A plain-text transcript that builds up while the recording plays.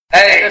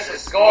Hey, this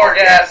is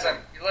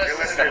Gorgasm. You're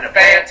listening to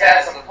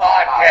Phantasm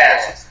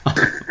Podcast.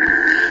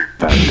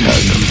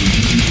 Phantasm.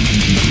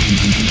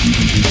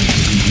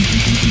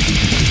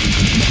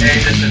 Hey,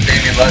 this is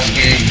Damien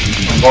Lusky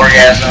from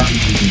Gorgasm.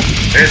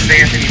 This is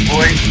Anthony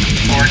Boyd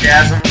from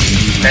Gorgasm.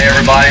 Hey,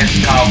 everybody, this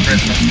is Kyle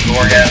Christmas from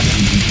Gorgasm.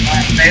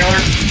 I'm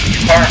Taylor,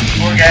 guitar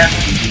from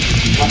Gorgasm.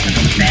 Welcome to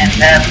the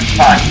Phantasm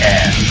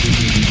Podcast.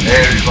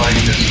 Hey,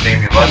 everybody, this is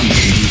Damien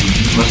Lusky.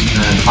 Listen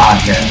to the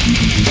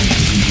podcast.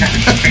 No,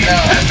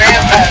 the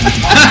Phantasm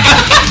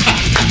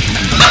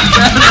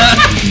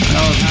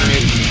That was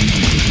great.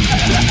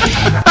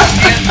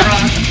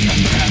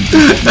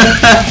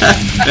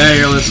 Hey,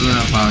 you're listening to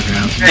that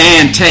podcast.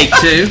 And take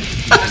two.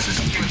 This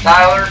is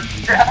Tyler.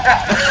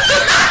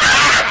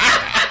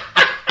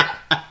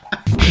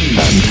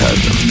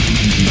 Phantasm.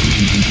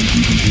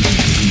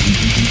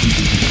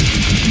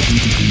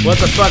 What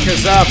the fuck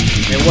is up,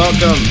 and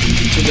welcome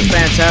to the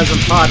Phantasm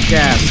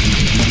Podcast.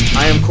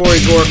 I am Corey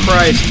Gore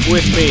Christ,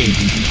 with me,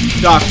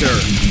 Dr.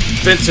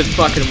 Vincent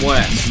fucking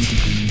West.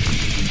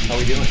 How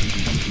we doing?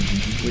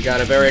 We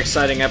got a very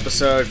exciting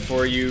episode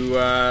for you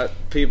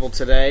people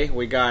today.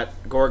 We got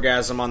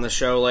Gorgasm on the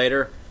show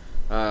later.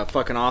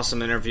 Fucking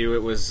awesome interview.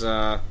 It was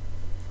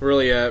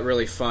really a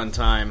really fun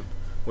time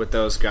with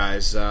those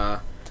guys.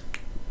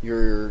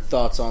 Your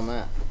thoughts on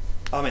that?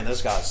 I mean,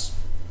 those guys.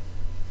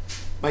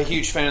 I'm a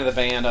huge fan of the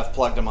band. I've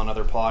plugged them on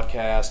other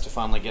podcasts to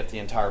finally get the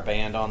entire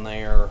band on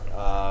there.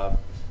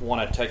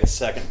 Want to take a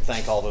second and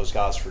thank all those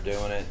guys for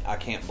doing it. I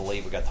can't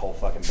believe we got the whole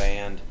fucking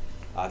band.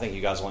 I think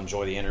you guys will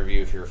enjoy the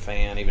interview if you're a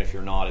fan. Even if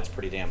you're not, it's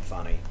pretty damn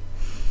funny.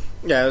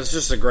 Yeah, it was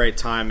just a great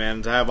time,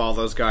 man. To have all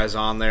those guys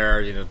on there,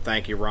 you know,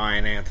 thank you,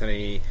 Ryan,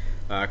 Anthony,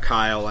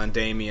 Kyle, and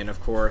Damien,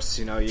 of course.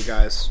 You know, you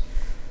guys,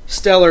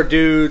 stellar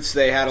dudes.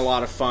 They had a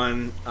lot of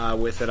fun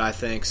with it, I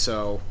think.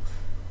 So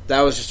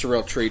that was just a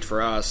real treat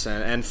for us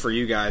and for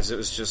you guys. It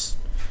was just,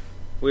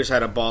 we just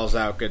had a balls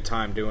out good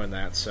time doing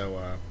that.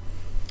 So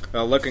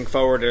looking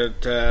forward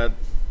to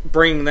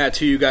bringing that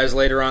to you guys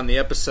later on in the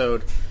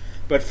episode.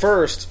 But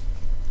first,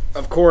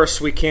 of course,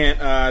 we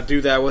can't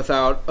do that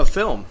without a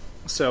film.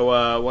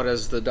 So what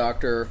has the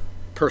doctor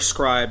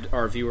prescribed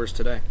our viewers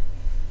today?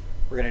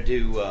 We're going to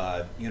do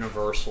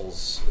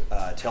Universal's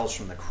Tales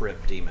from the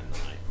Crypt Demon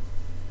Knight.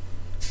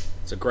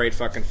 It's a great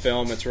fucking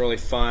film. It's really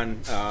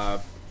fun.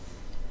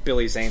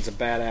 Billy Zane's a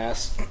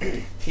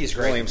badass. He's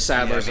great. William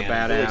Sadler's a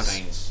badass. Billy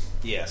Zane's,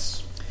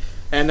 yes.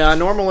 And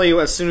normally,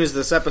 as soon as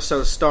this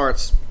episode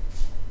starts,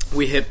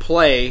 we hit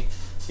play.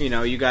 You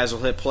know, you guys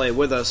will hit play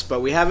with us, but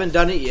we haven't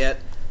done it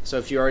yet. So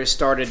if you already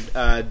started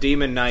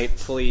Demon Knight,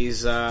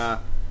 please go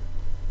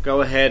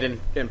ahead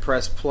and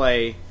press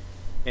play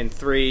in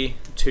 3,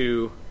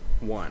 2,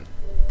 1.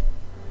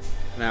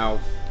 Now,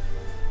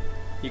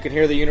 you can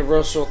hear the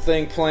Universal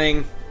thing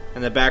playing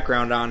in the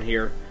background on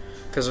here,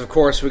 because of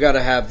course we got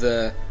to have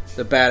the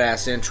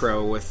badass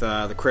intro with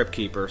the Crypt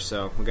Keeper.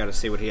 So we got to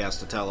see what he has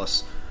to tell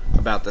us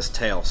about this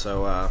tale.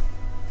 So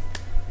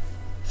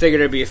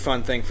figured it'd be a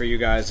fun thing for you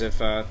guys. If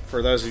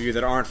for those of you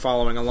that aren't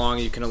following along,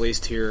 you can at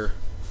least hear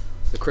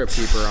the Crypt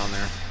Keeper on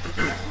there.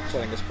 So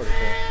I think it's pretty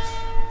cool.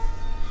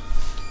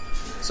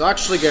 So I'll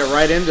actually get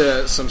right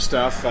into some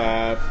stuff.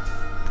 Have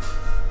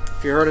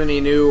you heard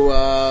any new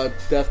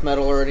death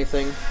metal or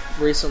anything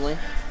recently?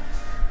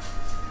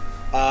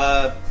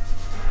 I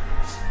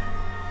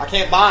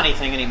can't buy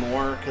anything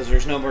anymore because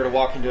there's nowhere to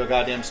walk into a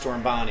goddamn store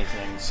and buy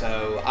anything.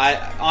 So I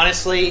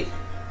honestly,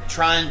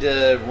 trying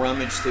to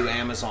rummage through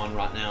Amazon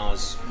right now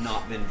has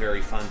not been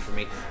very fun for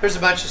me. There's a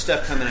bunch of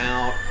stuff coming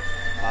out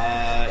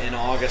in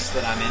August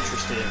that I'm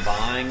interested in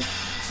buying.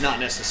 Not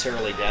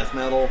necessarily death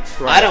metal.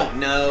 Right. I don't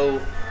know.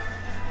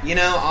 You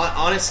know,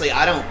 honestly,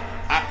 I don't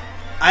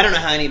know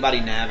how anybody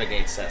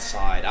navigates that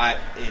side.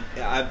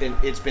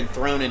 It's been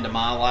thrown into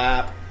my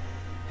lap.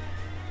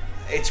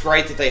 It's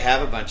great that they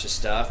have a bunch of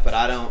stuff, but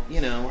I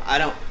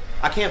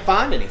can't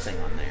find anything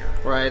on there.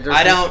 Right.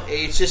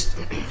 It's just,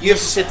 you have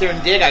to sit there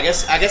and dig. I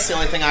guess the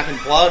only thing I can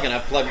plug, and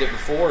I've plugged it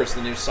before, is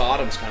the new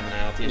Sodom's coming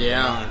out at the end of the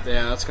month.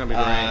 Yeah, that's going to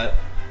be great.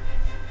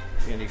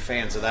 You're going to be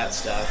fans of that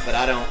stuff, but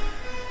I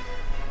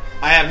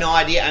have no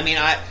idea. I mean,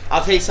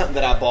 I'll tell you something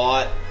that I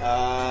bought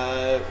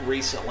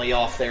recently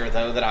off there,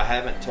 though, that I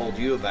haven't told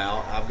you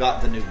about. I've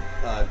got the new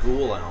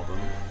Ghoul album.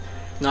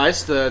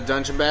 Nice, the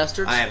Dungeon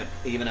Bastards. I haven't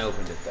even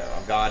opened it though.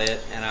 I've got it,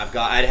 and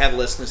I have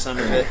listened to some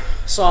of it.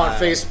 Saw on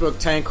Facebook,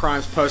 Tank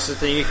Crimes posted a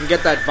thing. You can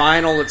get that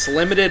vinyl. It's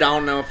limited. I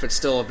don't know if it's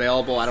still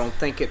available. I don't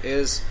think it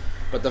is.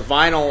 But the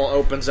vinyl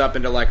opens up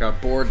into like a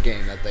board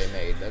game that they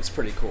made. That's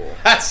pretty cool.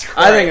 That's great.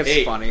 I think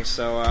it's funny.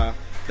 So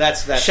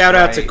that's shout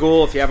out to great.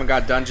 Ghoul. If you haven't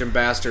got Dungeon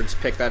Bastards,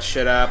 pick that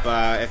shit up.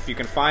 If you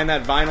can find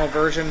that vinyl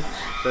version,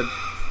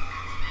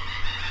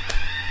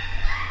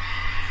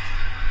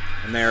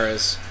 and there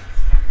is.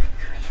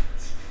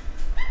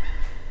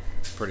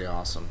 Pretty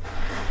awesome.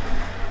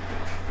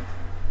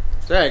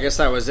 So yeah, I guess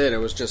that was it. It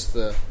was just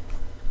the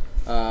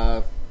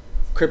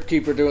Crypt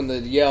Keeper doing the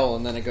yell,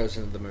 and then it goes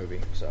into the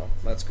movie. So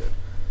that's good.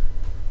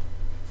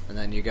 And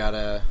then you got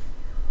a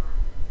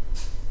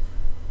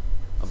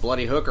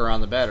bloody hooker on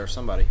the bed or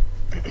somebody.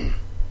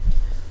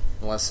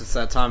 Unless it's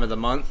that time of the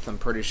month, I'm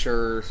pretty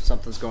sure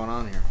something's going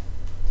on here.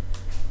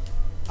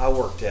 I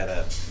worked at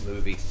a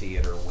movie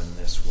theater when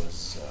this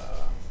was.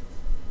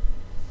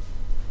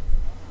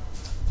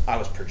 I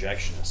was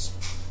projectionist.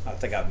 I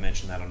think I've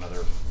mentioned that on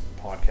other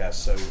podcasts.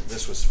 So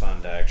this was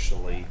fun to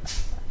actually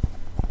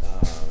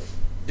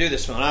do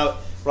this film. I'm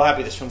real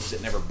happy this film because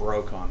it never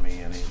broke on me,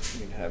 and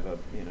you'd have a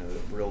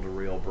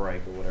reel-to-reel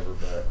break or whatever.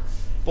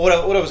 But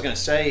what I was going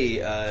to say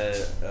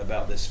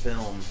about this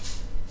film.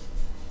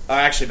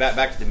 Actually,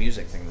 back to the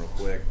music thing real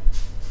quick.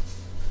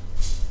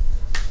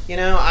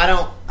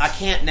 I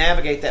can't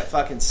navigate that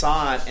fucking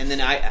site, and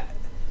then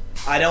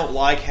I don't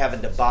like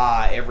having to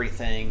buy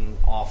everything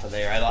off of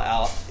there.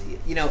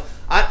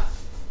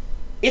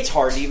 It's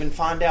hard to even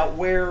find out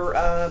where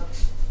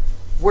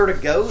to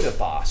go to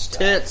buy stuff.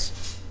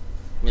 Tits.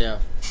 Yeah,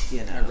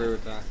 I agree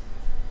with that.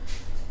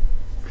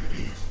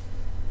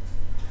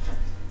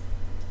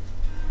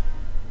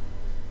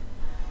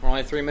 We're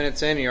only 3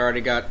 minutes in, you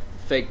already got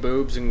fake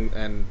boobs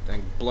and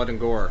blood and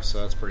gore,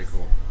 so that's pretty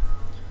cool.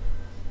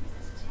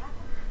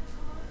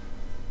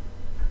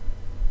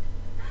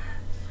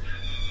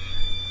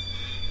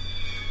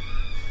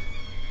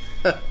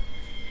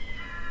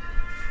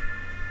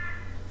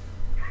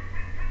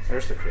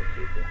 There's the Crypt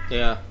Keeper.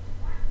 Yeah.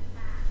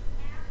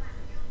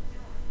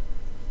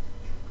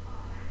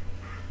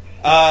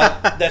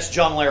 That's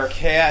John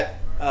Larroquette,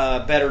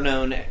 better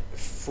known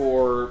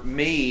for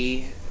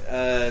me.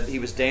 He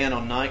was Dan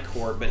on Night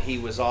Court, but he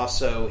was a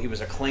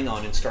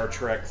Klingon in Star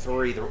Trek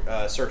III,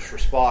 The Search for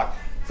Spock.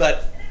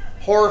 But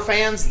horror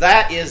fans,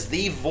 that is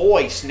the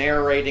voice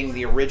narrating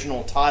the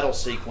original title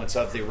sequence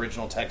of the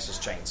original Texas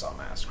Chainsaw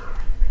Massacre.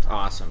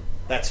 Awesome.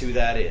 That's who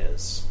that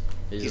is.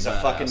 He's a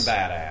fucking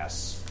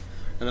badass.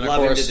 And then, Love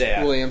of him course, to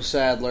death. William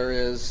Sadler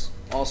is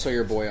also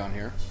your boy on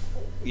here.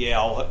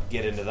 Yeah, I'll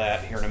get into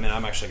that here in a minute.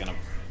 I'm actually going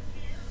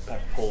to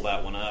pull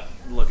that one up,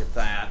 look at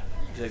that,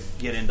 to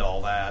get into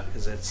all that,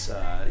 because it's,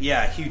 a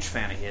huge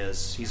fan of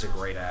his. He's a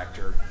great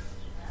actor.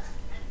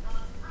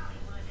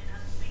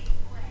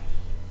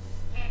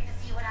 Care to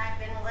see what I've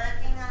been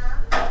working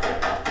on?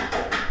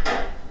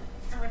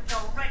 So if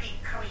you're ready,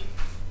 creep,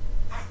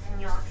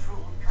 fasten your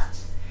drool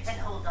cups and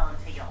hold on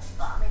to your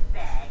vomit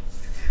bags.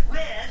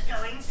 We're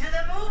going to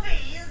the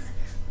movies.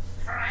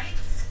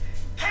 Frights,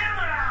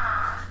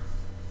 camera,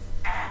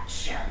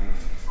 action.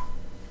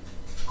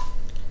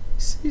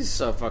 He's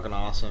so fucking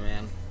awesome,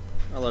 man.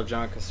 I love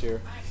John Kassir.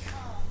 I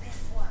call this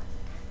one.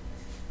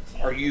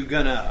 Are we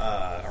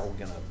gonna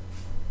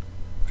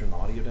turn the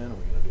audio down, or are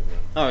we gonna do that?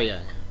 Oh,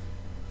 yeah.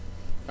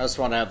 I just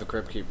want to have the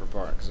Crypt Keeper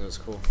part because it was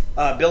cool.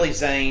 Billy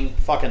Zane,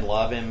 fucking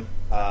love him.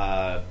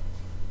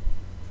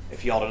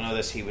 If y'all don't know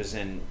this, he was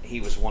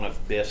one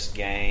of Biff's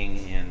gang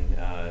in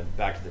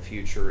Back to the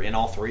Future, in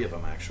all three of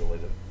them, actually.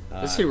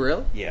 Is he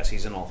really? Yes,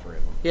 he's in all three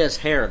of them. He has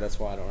hair, that's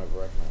why I don't ever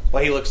recognize.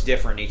 Well, he looks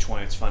different in each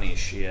one. It's funny as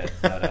shit.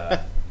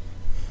 But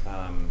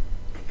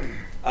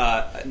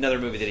another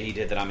movie that he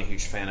did that I'm a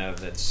huge fan of.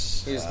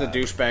 He's the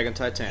douchebag in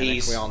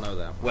Titanic. We all know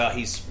that. Well,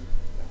 he's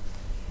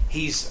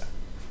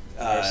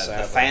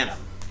the Phantom,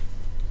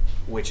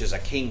 which is a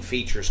King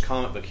Features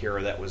comic book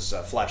hero that was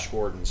Flash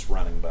Gordon's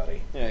running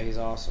buddy. Yeah, he's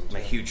awesome. I'm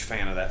a huge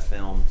fan of that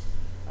film.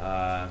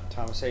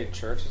 Thomas Hayden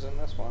Church is in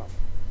this? Wow.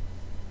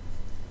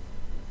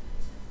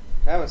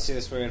 I haven't seen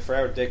this movie in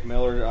forever. Dick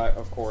Miller,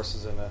 of course,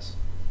 is in this,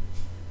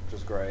 which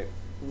is great.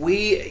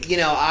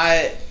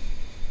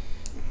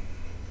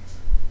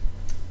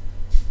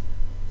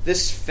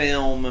 This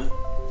film,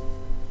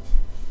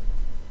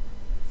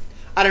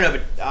 I don't know,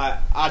 but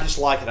I just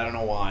like it. I don't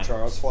know why.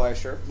 Charles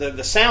Fleischer. The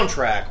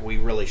soundtrack we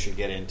really should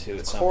get into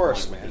at some point. Of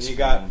course, man. With this You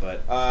film,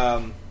 got,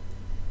 but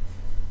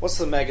what's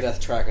the Megadeth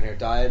track in here?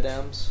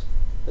 Diadems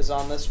is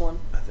on this one?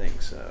 I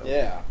think so.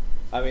 Yeah.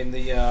 I mean,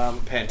 the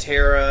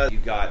Pantera. You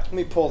got. Let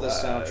me pull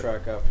this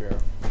soundtrack up here.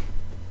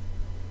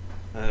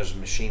 There's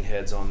Machine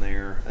Heads on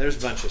there. There's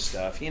a bunch of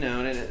stuff,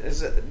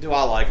 and do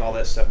I like all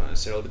that stuff? Not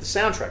necessarily, but the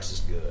soundtrack's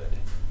just good.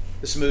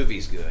 This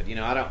movie's good.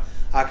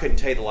 I couldn't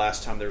tell you the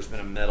last time there's been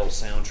a metal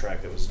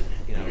soundtrack that was,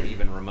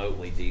 even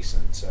remotely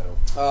decent. So,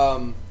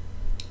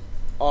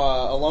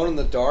 Alone in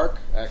the Dark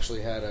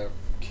actually had a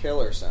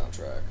killer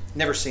soundtrack.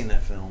 Never seen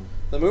that film.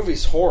 The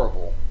movie's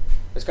horrible.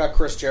 It's got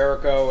Chris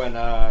Jericho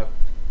and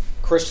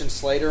Christian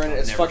Slater in it.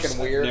 It's fucking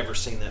weird. I've never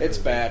seen that It's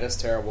movie. bad. It's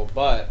terrible.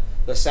 But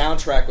the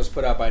soundtrack was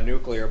put out by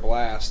Nuclear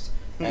Blast,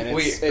 and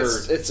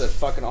it's a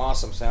fucking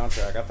awesome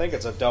soundtrack. I think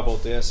it's a double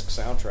disc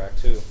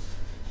soundtrack too.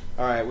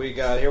 All right,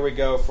 here we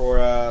go for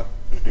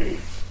the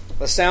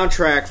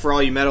soundtrack for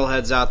all you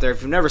metalheads out there.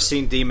 If you've never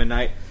seen Demon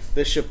Knight,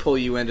 this should pull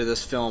you into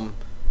this film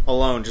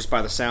alone just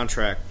by the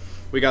soundtrack.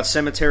 We got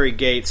Cemetery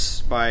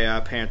Gates by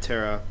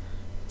Pantera.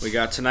 We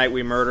got Tonight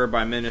We Murder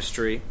by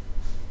Ministry.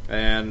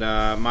 And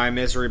My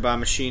Misery by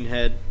Machine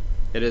Head.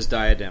 It is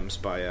Diadems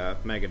by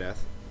Megadeth.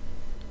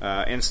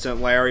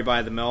 Instant Larry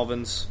by the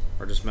Melvins,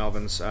 or just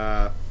Melvins.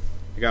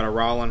 You got a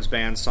Rollins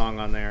Band song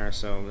on there,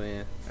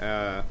 so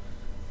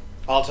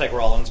I'll take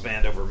Rollins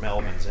Band over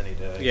Melvins any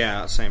day.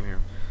 yeah, same here.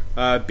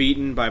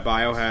 Beaten by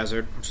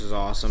Biohazard, which is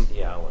awesome.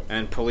 Yeah, I like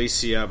And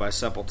Policia by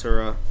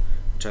Sepultura.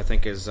 which I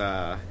think is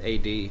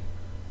AD,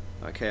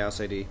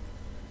 Chaos AD.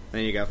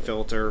 Then you got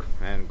Filter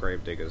and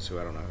Gravediggers, who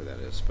I don't know who that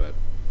is, but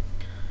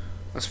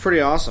that's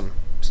pretty awesome.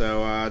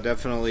 So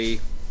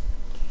definitely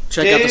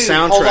check out the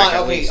soundtrack. Hold on,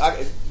 at okay, least.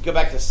 I go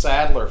back to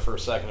Sadler for a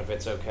second, if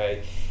it's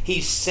okay.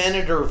 He's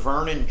Senator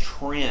Vernon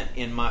Trent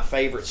in my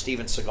favorite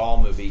Steven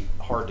Seagal movie,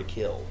 Hard to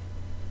Kill.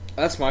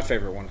 That's my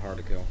favorite one, Hard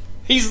to Kill.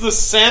 He's the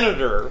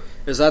senator.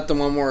 Is that the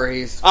one where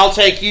he's... I'll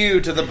take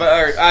you to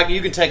the... you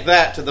can take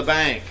that to the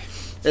bank.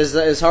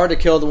 Is Hard to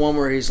Kill the one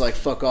where he's like,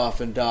 fuck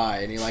off and die,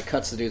 and he like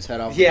cuts the dude's head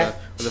off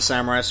with a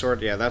samurai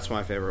sword? Yeah, that's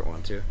my favorite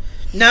one, too.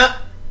 No.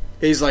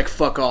 He's like,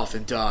 fuck off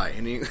and die,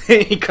 and he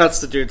he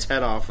cuts the dude's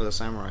head off with a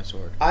samurai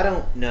sword. I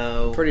don't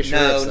know. Pretty sure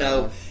it's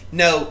that one.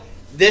 No.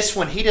 This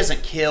one, he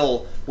doesn't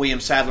kill William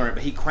Sadler,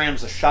 but he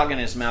crams a shotgun in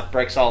his mouth,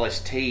 breaks all his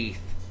teeth.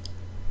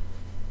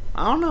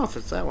 I don't know if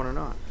it's that one or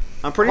not.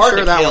 I'm pretty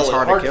sure that one's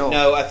Hard to Kill.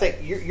 No, I think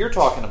you're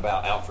talking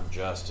about Out for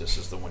Justice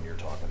is the one you're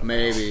talking about.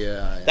 Maybe,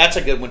 yeah. That's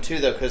a good one, too,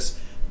 though, because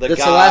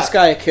that's the last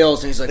guy he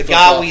kills, and he's like, the fuck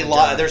guy off we and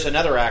like. die. There's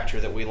another actor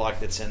that we like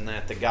that's in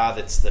that. The guy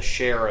that's the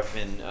sheriff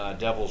in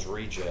Devil's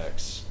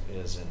Rejects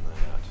is in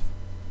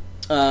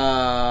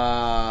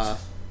that.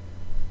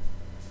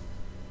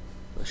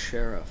 The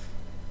sheriff.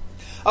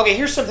 Okay,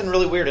 here's something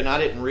really weird, and I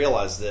didn't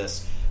realize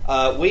this.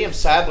 William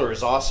Sadler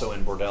is also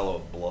in Bordello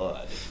of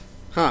Blood.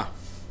 Huh.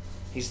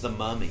 He's the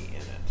mummy in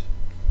it.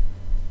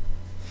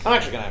 I'm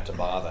actually going to have to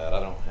buy that. I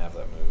don't have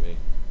that movie.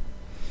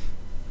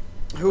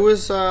 Who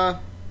was,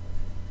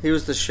 he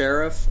was the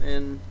sheriff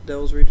in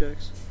Devil's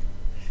Rejects?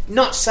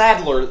 Not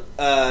Sadler.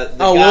 The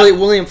guy,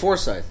 William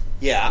Forsythe.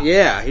 Yeah.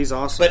 Yeah, he's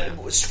awesome.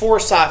 But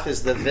Forsythe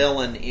is the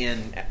villain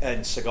in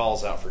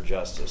Seagal's Out for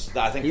Justice.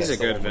 I think he's that's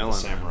a the good one villain.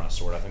 with the samurai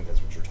sword. I think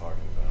that's what you're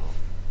talking about.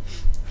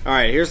 All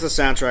right, here's the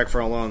soundtrack for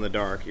Alone in the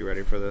Dark. You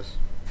ready for this?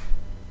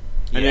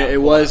 And Yeah, it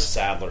well, was that's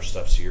Sadler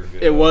stuff, so you're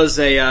good. It was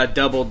a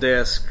double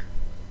disc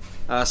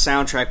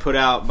soundtrack put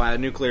out by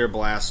Nuclear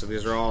Blast. So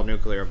these are all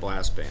Nuclear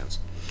Blast bands.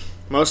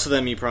 Most of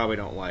them you probably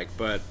don't like,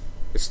 but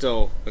it's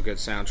still a good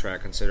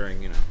soundtrack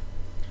considering,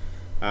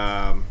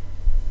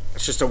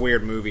 it's just a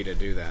weird movie to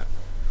do that.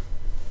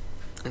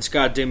 It's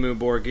got Dimmu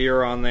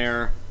Borgir on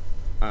there.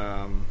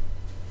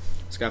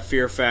 It's got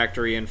Fear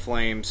Factory, In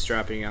Flames,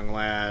 Strapping Young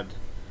Lad,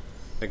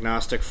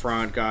 Agnostic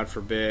Front, God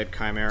Forbid,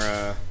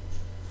 Chimera,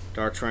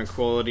 Dark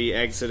Tranquility,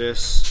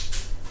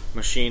 Exodus,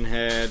 Machine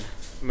Head,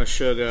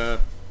 Meshuggah,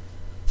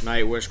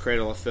 Nightwish,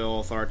 Cradle of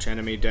Filth, Arch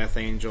Enemy, Death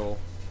Angel,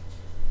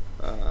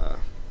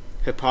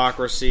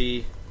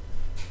 Hypocrisy,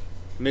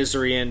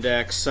 Misery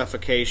Index,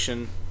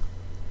 Suffocation,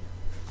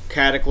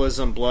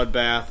 Cataclysm,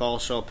 Bloodbath, All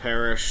Shall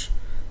Perish,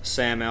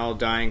 Sam L,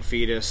 Dying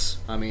Fetus.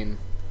 I mean,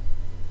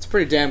 it's a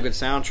pretty damn good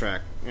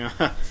soundtrack.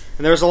 And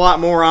there's a lot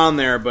more on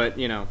there, but,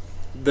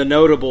 the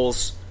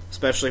notables,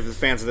 especially for the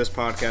fans of this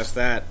podcast,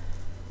 that...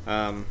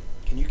 Can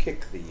you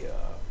kick the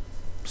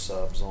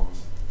subs on?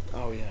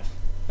 Oh,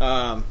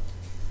 yeah.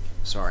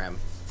 Sorry, I'm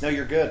No,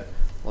 you're good.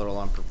 a little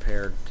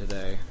unprepared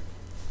today.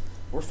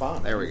 We're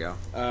fine. There we go.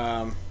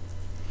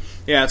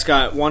 Yeah, it's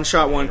got One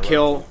Shot, One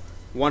Kill.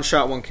 One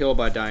Shot, One Kill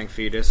by Dying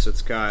Fetus.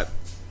 It's got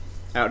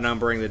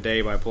Outnumbering the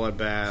Day by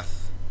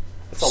Bloodbath.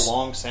 It's a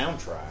long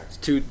soundtrack. It's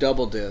 2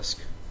 double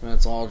disc. And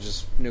it's all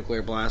just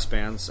Nuclear Blast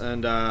bands.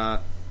 And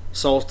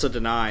Souls to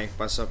Deny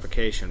by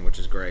Suffocation, which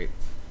is great.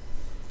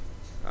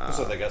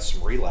 So they got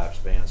some Relapse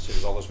bands too.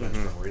 There's all those bands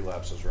from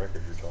Relapse's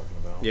record you're talking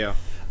about. Yeah.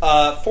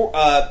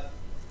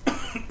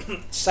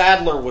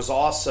 Sadler was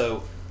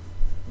also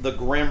the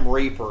Grim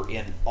Reaper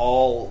in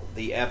all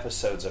the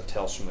episodes of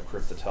Tales from the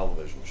Crypt, the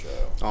television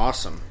show.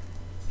 Awesome.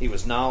 He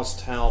was Niles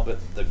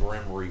Talbot, the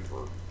Grim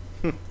Reaper.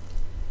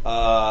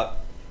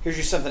 Here's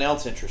just something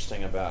else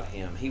interesting about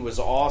him. He was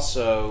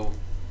also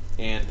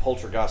in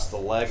Poltergeist: The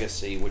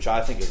Legacy, which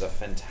I think is a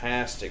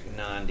fantastic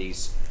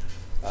 90s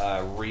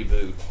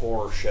reboot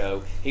horror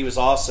show. He was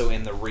also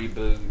in the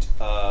reboot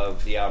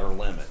of The Outer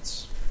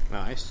Limits.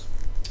 Nice.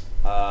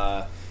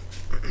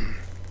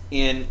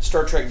 In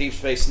Star Trek Deep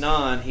Space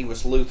Nine, he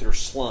was Luther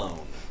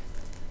Sloan.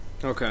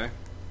 Okay.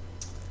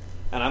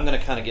 And I'm going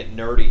to kind of get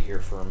nerdy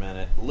here for a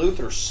minute.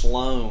 Luther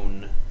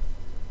Sloan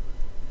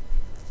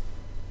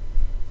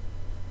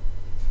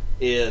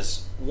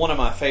is one of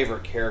my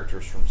favorite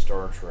characters from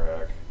Star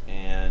Trek.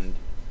 And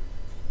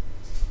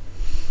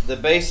the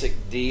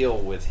basic deal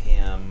with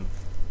him...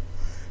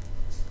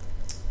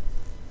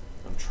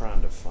 I'm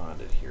trying to find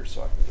it here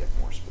so I can get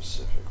more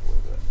specific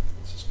with it.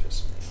 This is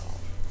pissing me off.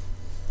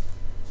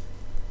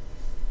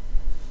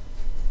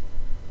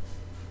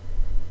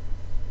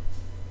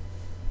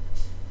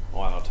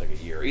 Well, I'll take a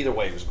year. Either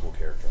way, he was a cool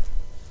character.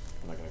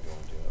 I'm not going to go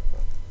into it.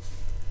 But.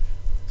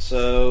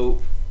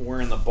 So, we're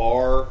in the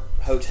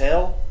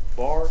hotel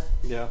bar,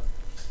 Yeah.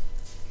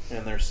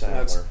 and there's Sadler.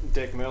 That's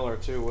Dick Miller,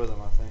 too, with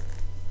him, I think.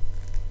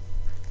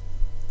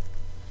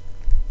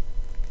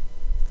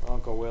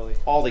 Uncle Willie.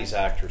 All these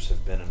actors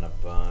have been in a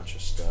bunch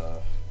of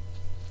stuff.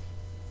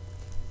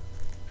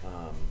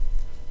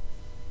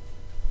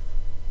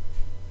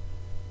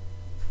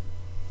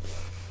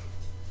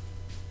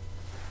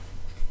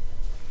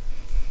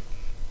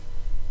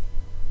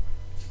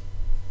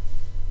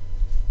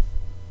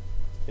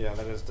 Yeah,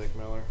 that is Dick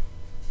Miller.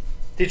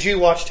 Did you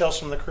watch Tales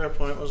from the Crypt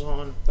when it was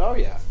on? Oh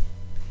yeah,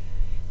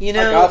 You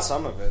know, I got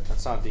some of it.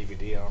 That's not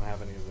DVD. I don't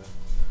have any of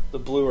the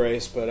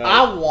Blu-rays, but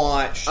I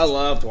I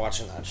loved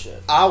watching that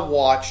shit. I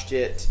watched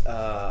it.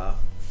 I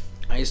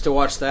used to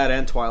watch that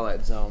and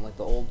Twilight Zone, like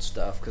the old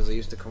stuff, because they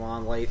used to come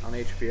on late on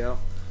HBO.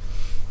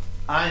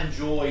 I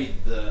enjoyed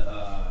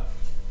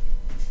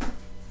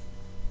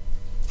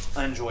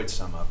I enjoyed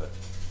some of it,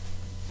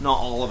 not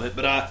all of it,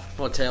 but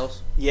What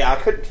Tales? I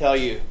couldn't tell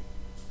you.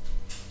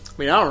 I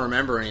mean, I don't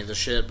remember any of the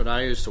shit, but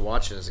I used to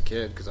watch it as a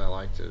kid because I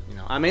liked it. You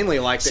know, I mainly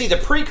liked See, it. the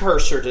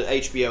precursor to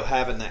HBO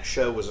having that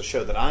show was a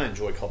show that I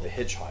enjoyed called The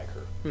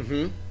Hitchhiker.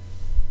 Mm-hmm.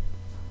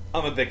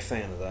 I'm a big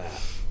fan of that.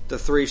 The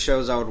 3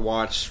 shows I would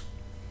watch,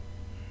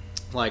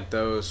 like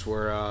those,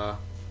 were I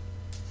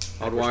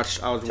would watch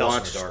Tales from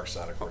the Dark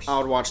Side, of course. I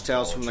would watch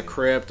Tales from the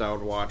Crypt. I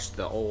would watch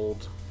the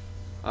old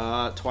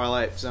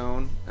Twilight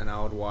Zone, and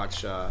I would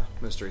watch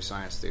Mystery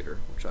Science Theater,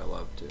 which I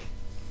loved too.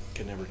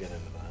 Could never get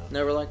into that.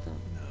 Never liked that. No.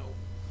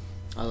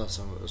 I thought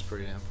some of it was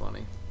pretty damn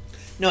funny.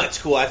 No,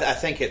 it's cool. I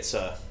think it's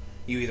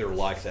you either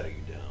like that or you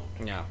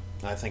don't. Yeah.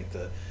 I think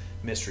the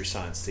Mystery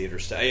Science Theater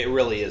stuff, it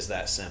really is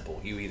that simple.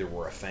 You either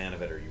were a fan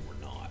of it or you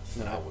were not.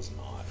 And I was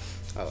not.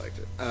 I liked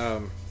it.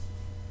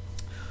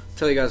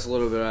 Tell you guys a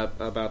little bit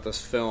about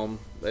this film.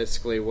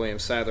 Basically, William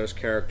Sadler's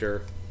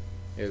character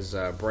is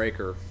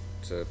Breaker.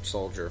 It's a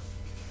soldier,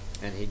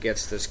 and he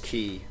gets this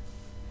key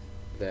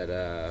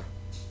that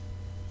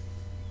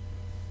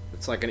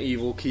it's like an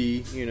evil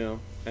key, you know.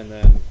 And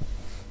then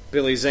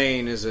Billy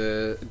Zane is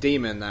a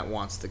demon that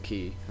wants the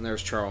key, and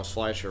there's Charles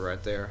Fleischer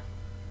right there.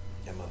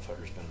 That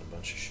motherfucker's been in a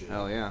bunch of shit.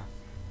 Hell yeah!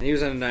 And he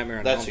was in Nightmare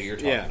on Elm That's Street. who you're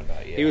talking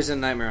about, yeah. He was in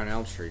Nightmare on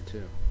Elm Street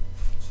too.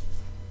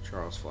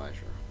 Charles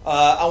Fleischer.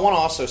 I want to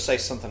also say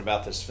something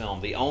about this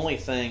film. The only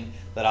thing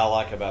that I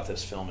like about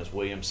this film is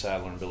William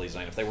Sadler and Billy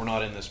Zane. If they were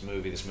not in this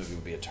movie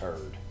would be a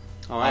turd.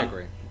 Oh, I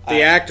agree.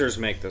 The actors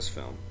make this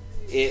film.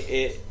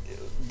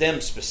 Them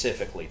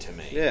specifically to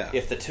me. Yeah.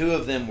 If the two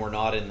of them were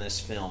not in this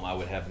film, I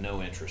would have no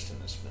interest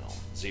in this film.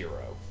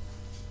 Zero.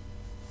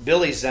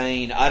 Billy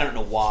Zane, I don't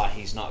know why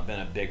he's not been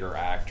a bigger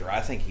actor.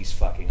 I think he's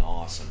fucking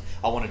awesome.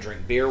 I want to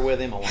drink beer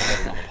with him. I want to have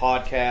him on the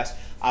podcast.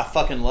 I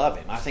fucking love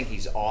him. I think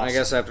he's awesome. I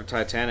guess after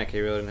Titanic, he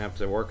really didn't have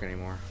to work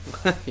anymore.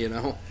 You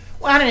know?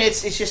 Well, I don't know.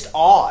 It's just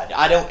odd.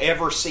 I don't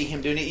ever see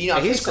him doing it. You know,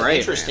 Yeah, he's it's great,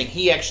 interesting. man.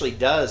 He actually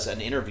does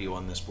an interview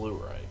on this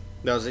Blu-ray.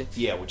 Does he?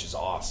 Yeah, which is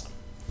awesome.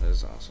 That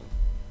is awesome.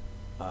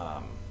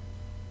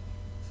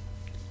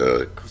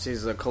 'Cause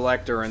he's the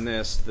collector in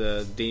this,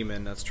 the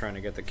demon that's trying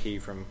to get the key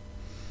from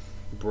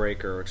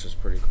Breaker, which is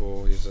pretty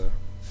cool. He's the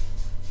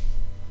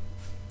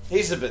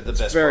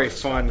best. very part of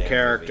this fun goddamn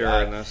character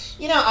movie. in this.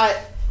 You know,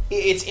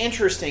 it's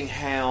interesting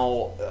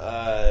how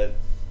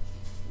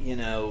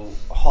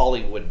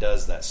Hollywood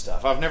does that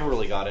stuff. I've never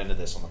really got into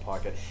this on the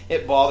podcast.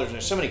 It bothers me.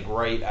 There's so many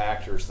great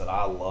actors that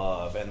I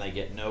love, and they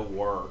get no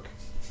work.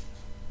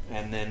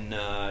 And then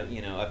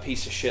a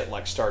piece of shit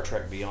like Star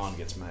Trek Beyond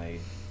gets made.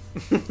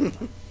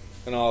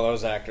 And all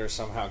those actors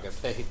somehow get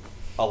paid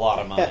a lot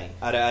of money.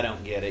 I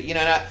don't get it. You know,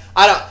 and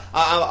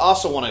I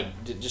also want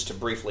to just to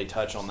briefly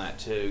touch on that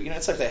too. You know,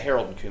 it's like that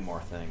Harold and Kumar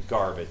thing,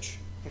 garbage.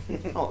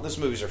 Oh, those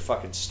movies are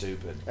fucking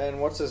stupid.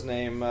 And what's his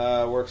name?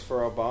 Works for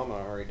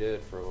Obama, or he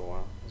did for a little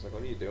while. I was like,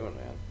 what are you doing,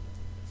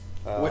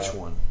 man? Which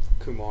one?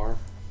 Kumar.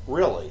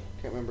 Really?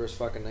 Can't remember his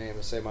fucking name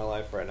to save my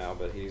life right now,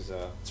 but he's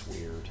It's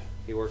weird.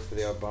 he worked for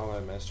the Obama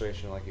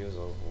administration, like he was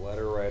a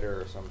letter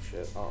writer or some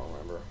shit. I don't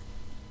remember.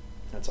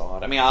 That's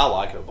odd. I mean, I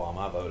like Obama.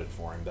 I voted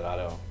for him, but I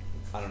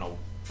don't know.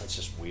 That's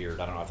just weird.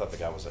 I don't know. I thought the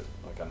guy was a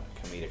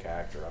comedic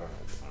actor. I don't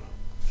know.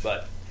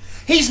 But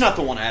he's not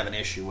the one I have an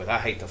issue with. I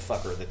hate the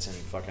fucker that's in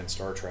fucking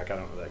Star Trek. I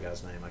don't know that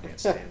guy's name. I can't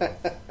stand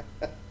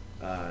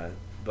him.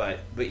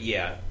 But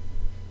yeah.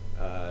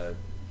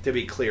 To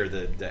be clear,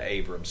 the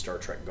Abrams Star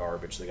Trek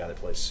garbage, the guy that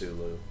plays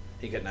Sulu,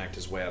 he couldn't act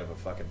his way out of a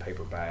fucking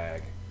paper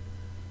bag.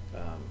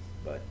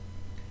 But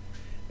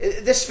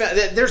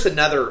there's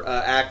another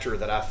actor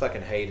that I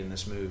fucking hate in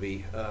this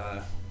movie.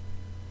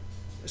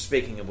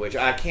 Speaking of which,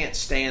 I can't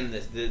stand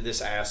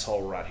this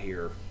asshole right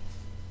here.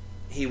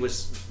 He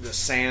was the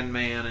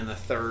Sandman in the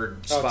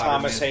third Spider-Man.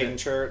 Thomas film. Hayden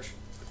Church.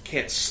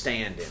 Can't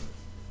stand him.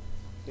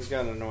 He's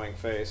got an annoying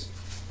face.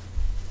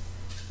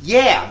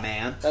 Yeah,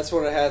 man. That's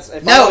what it has.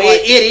 If No,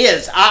 it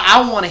is.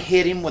 I want to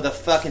hit him with a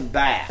fucking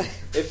bat.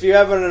 If you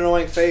have an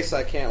annoying face,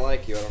 I can't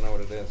like you. I don't know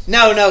what it is.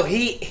 No,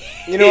 he.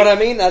 You know what I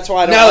mean? That's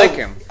why I don't like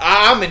him.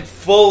 I'm in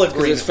full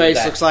agreement. His face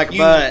with that. looks like a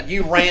butt.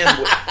 You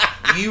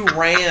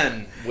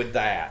ran with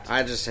that.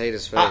 I just hate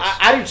his face.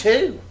 I do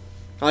too.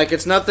 Like,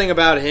 it's nothing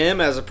about him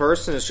as a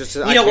person. It's just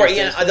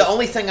The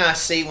only thing I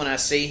see when I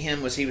see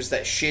him was he was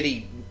that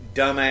shitty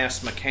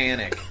dumbass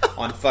mechanic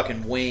on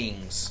fucking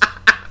Wings.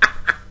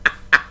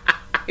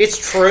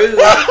 It's true.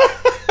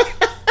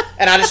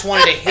 And I just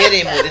wanted to hit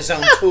him with his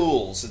own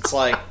tools. It's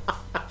like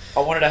I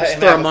wanted to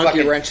throw a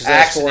monkey wrench his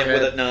ass accident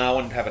forehead. with it. No, I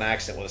wanted to have an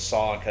accident with a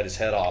saw and cut his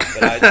head off.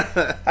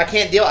 But I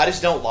can't deal. I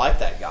just don't like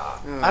that guy.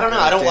 I don't know.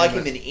 I don't like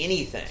him in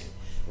anything.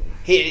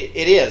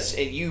 It is.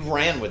 You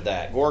ran with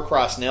that.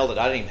 Gorecross nailed it.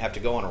 I didn't even have to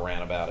go on a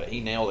rant about it. He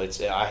nailed it.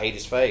 I hate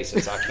his face.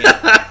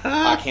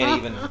 I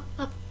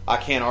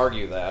can't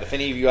argue that. If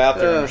any of you out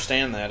there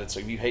understand that, it's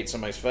if you hate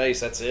somebody's face,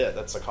 that's it.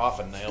 That's a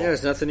coffin nail. Yeah,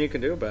 there's nothing you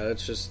can do about it.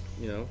 It's just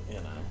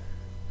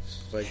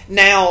it's like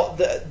Now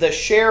the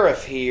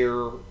sheriff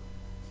here,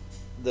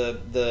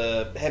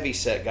 the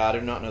heavyset guy. I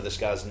do not know this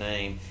guy's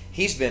name.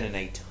 He's been in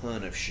a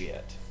ton of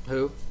shit.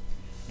 who?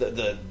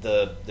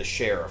 The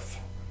sheriff.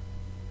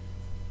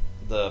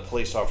 The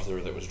police officer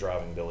that was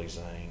driving Billy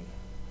Zane.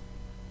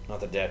 Not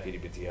the deputy,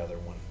 but the other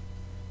one.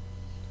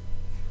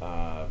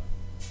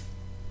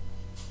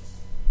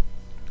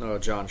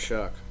 John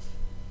Shuck.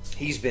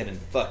 He's been in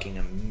fucking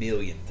a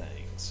million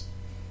things.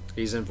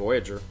 He's in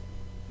Voyager.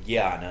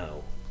 Yeah, I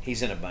know.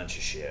 He's in a bunch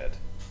of shit.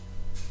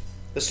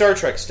 The Star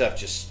Trek stuff,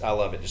 I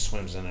love it. Just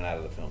swims in and out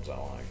of the films I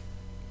like.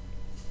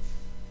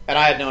 And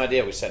I had no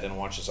idea. We sat down and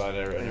watched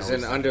this. He's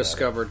in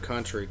Undiscovered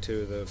Country,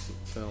 too, the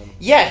film.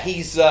 Yeah,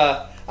 he's...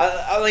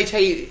 let me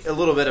tell you a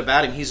little bit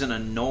about him. He's an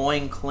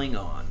annoying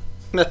Klingon.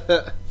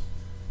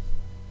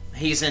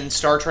 He's in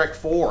Star Trek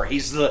 4.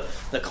 He's the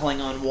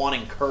Klingon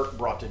wanting Kirk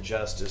brought to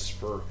justice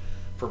for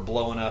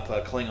blowing up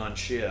a Klingon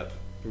ship.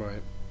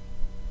 Right.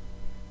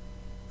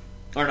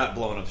 Or not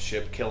blowing up the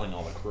ship, killing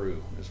all the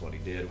crew is what he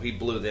did. He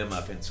blew them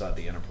up inside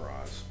the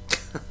Enterprise.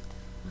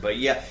 But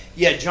yeah,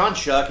 John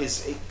Shuck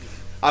is...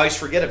 I always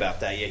forget about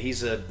that. Yeah,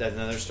 he's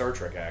another Star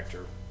Trek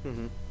actor.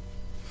 Mm-hmm.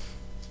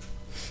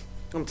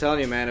 I'm telling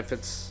you, man,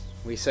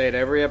 we say it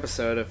every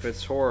episode, if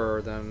it's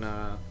horror, then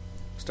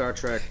Star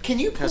Trek. Can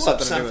you has pull up something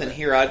to do something with it.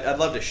 here? I'd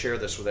love to share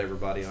this with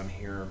everybody on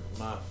here.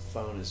 My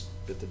phone is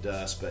bit the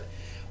dust, but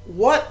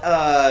what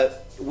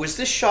was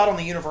this shot on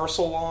the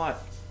Universal lot?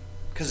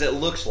 Because it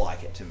looks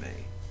like it to me.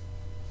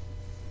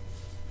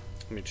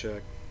 Let me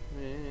check.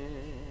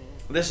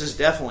 This is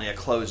definitely a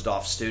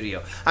closed-off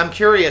studio. I'm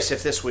curious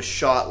if this was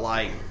shot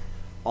like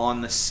on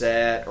the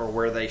set or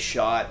where they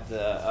shot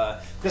the...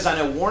 Because I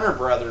know Warner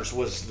Brothers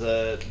was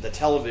the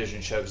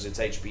television show because it's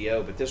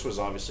HBO, but this was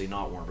obviously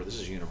not Warner Brothers.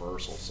 This is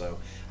Universal, so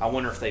I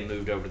wonder if they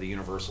moved over to the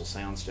Universal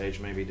soundstage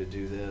maybe to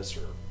do this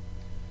or...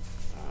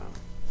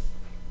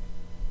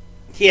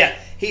 Yeah,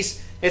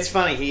 it's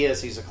funny.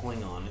 He's a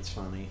Klingon. It's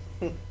funny.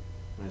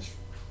 It's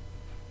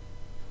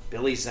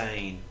Billy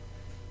Zane.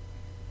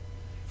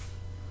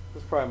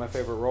 That's probably my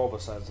favorite role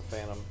besides the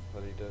Phantom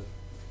that he did.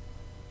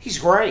 He's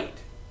great.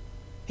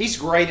 He's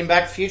great in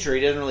Back to the Future. He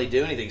doesn't really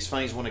do anything. He's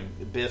funny. He's one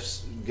of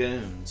Biff's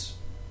goons.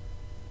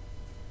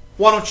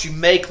 Why don't you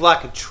make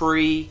like a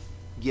tree?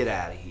 Get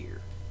out of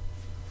here.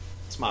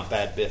 It's my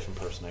bad Biff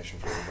impersonation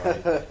for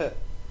everybody.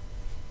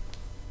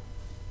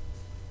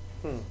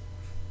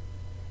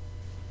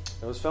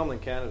 It was filmed in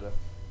Canada.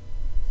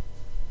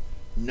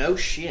 No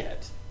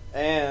shit.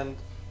 And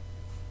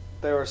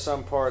there were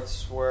some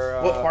parts where...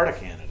 What part of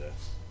Canada?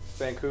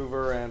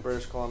 Vancouver and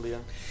British Columbia.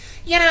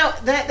 You know,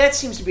 that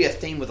seems to be a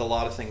theme with a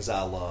lot of things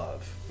I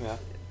love. Yeah.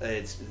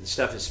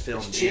 Stuff is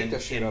filmed It's cheap to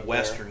shoot in up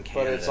Western there,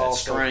 Canada. but it's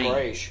also strange.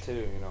 great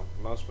too.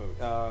 Most movies.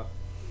 I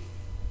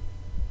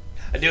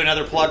do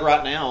another plug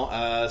right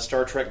now.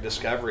 Star Trek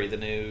Discovery, the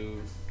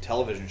new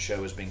television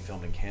show, is being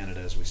filmed in Canada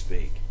as we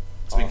speak.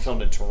 It's being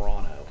filmed in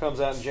Toronto. Comes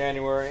out in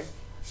January.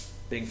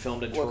 Being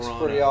filmed in Looks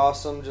Toronto. pretty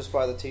awesome just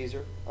by the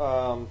teaser.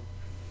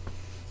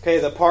 Okay,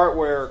 the part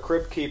where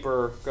Crypt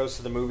Keeper goes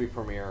to the movie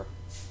premiere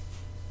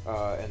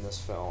in this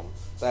film,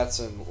 that's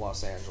in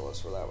Los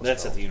Angeles where that was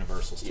That's filmed. at the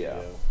Universal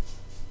Studio.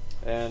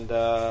 Yeah. And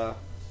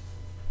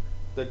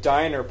the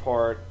diner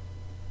part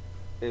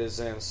is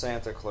in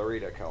Santa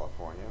Clarita,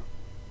 California.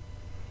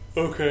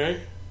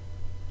 Okay.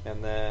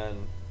 And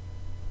then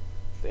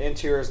the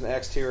interiors and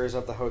exteriors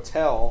of the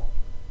hotel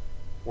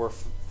were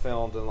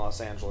filmed in Los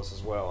Angeles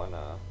as well in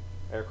a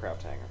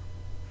aircraft hangar.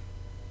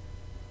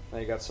 Now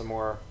you got some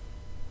more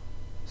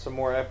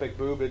epic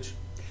boobage.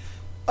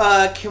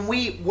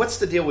 What's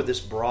the deal with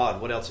this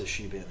broad? What else has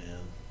she been in?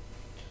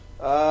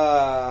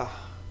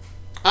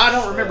 I I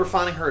don't remember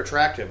finding her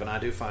attractive, and I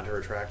do find her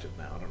attractive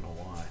now. I don't know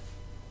why.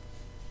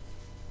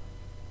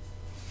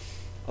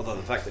 Although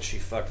the fact that she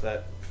fucked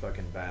that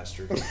fucking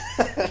bastard.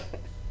 I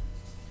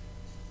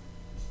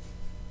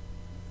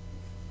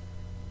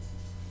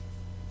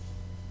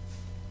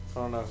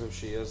don't know who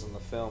she is in the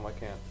film. I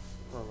can't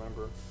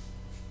remember.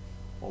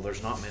 Well,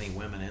 there's not many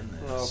women in I this.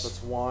 don't know if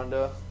it's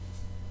Wanda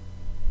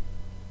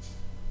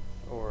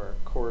or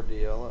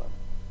Cordelia.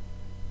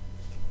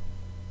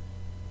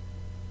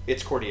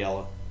 It's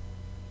Cordelia.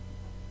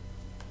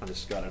 I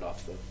just got it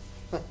off the...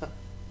 Let's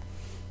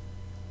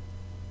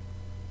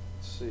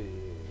see.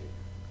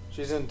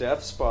 She's in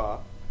Death Spa.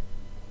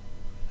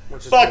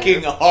 Which is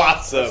Fucking weird.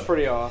 awesome. That's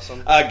pretty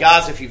awesome.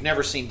 Guys, if you've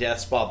never seen Death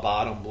Spa,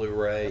 buy it on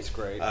Blu-ray. That's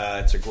great.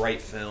 It's a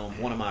great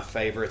film. One of my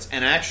favorites.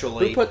 And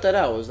actually... Who put that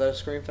out? Was that a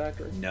Scream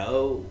Factory?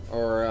 No.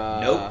 Or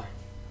Nope.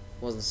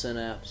 Wasn't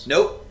Synapse?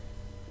 Nope.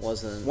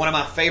 Wasn't One of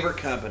my favorite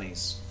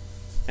companies.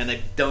 And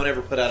they don't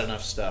ever put out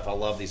enough stuff. I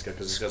love these guys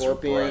because these guys are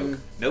Scorpion? broke.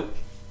 Nope.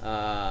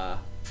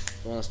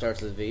 the one that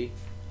starts with V?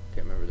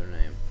 Can't remember their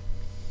name.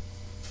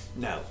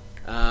 No.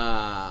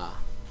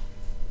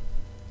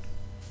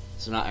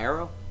 It's not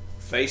Arrow?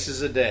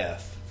 Faces of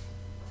Death.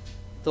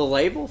 The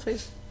label?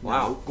 Face?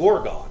 Wow.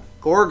 Gorgon.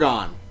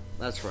 Gorgon.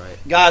 That's right.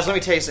 Guys, let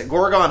me tell you something.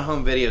 Gorgon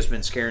Home Video has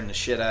been scaring the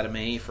shit out of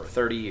me for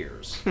 30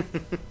 years.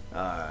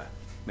 I'm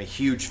a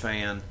huge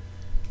fan.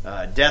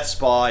 Death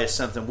Spa is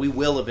something we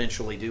will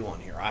eventually do on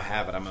here. I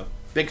have it. I'm a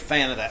big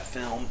fan of that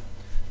film.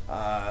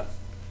 But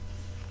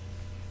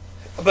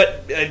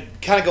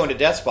kind of going to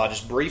Death Spa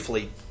just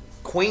briefly,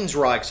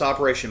 Queensryche's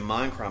Operation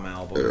Mindcrime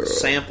album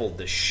sampled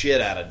the shit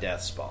out of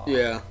Death Spa.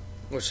 Yeah,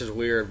 which is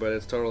weird, but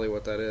it's totally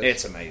what that is.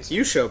 It's amazing.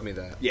 You showed me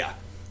that. Yeah.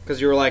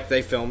 Because you were like,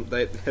 they took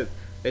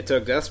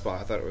Death Spa.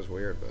 I thought it was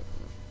weird, but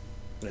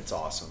It's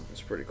awesome. it's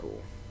pretty cool.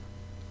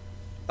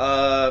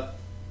 To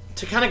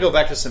kind of go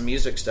back to some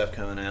music stuff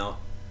coming out,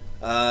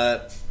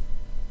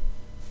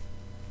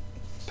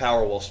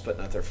 Powerwolf's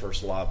putting out their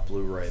first live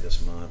Blu-ray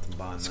this month. I'm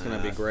buying It's that.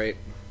 going to be great.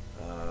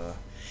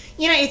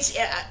 It's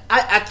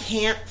I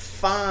can't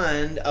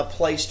find a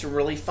place to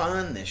really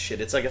find this shit.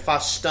 It's like if I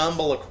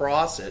stumble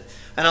across it,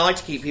 and I like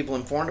to keep people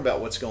informed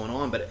about what's going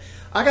on, but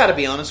I got to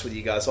be honest with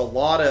you guys. A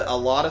lot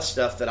of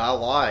stuff that I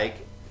like,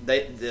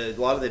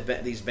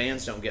 these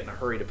bands don't get in a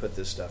hurry to put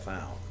this stuff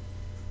out.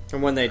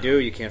 And when they do,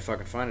 you can't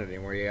fucking find it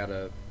anymore.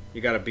 You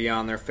gotta be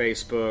on their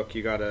Facebook.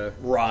 You gotta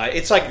Right.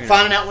 It's like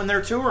finding out when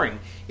they're touring.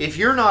 If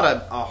you're not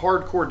a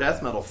hardcore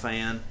death metal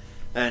fan,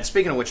 and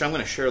speaking of which, I'm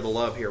going to share the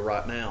love here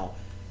right now.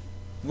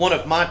 One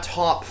of my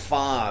top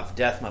 5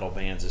 death metal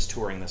bands is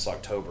touring this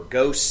October.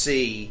 Go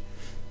see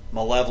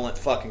Malevolent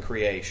fucking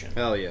Creation.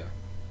 hell yeah.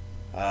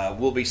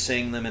 We'll be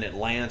seeing them in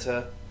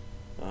Atlanta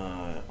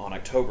on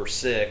October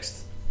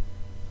 6th.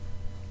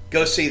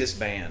 Go see this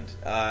band.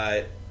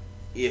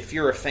 If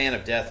you're a fan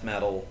of death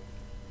metal,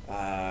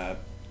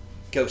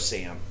 go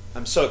see them.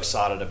 I'm so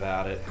excited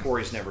about it.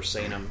 Corey's never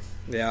seen them.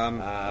 Yeah,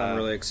 I'm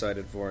really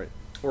excited for it.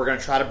 We're going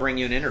to try to bring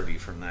you an interview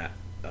from that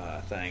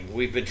thing.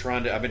 I've been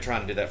trying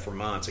to do that for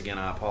months. Again,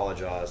 I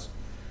apologize,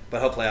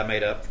 but hopefully I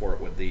made up for it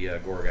with the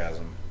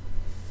Gorgasm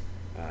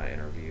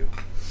interview.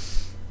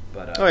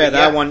 But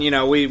that one.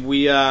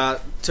 We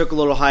took a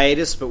little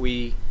hiatus, but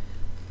we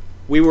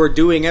were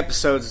doing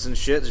episodes and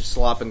shit. There's just a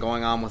lot been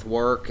going on with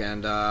work,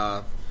 and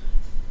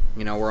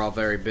we're all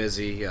very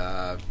busy.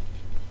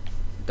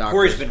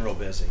 Corey's been real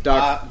busy.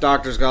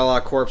 Doctor's got a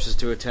lot of corpses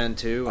to attend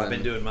to. I've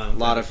been doing my own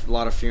lot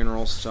of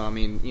funerals. So I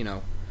mean,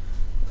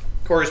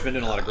 Corey's been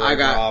doing a lot of grave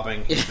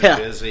robbing. He's been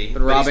busy.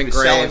 Been robbing he's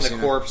been graves,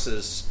 selling the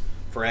corpses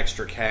for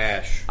extra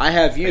cash. I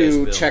have Pay his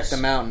you bills. check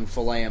them out and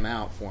fillet them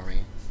out for me,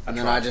 and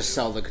then try I just to.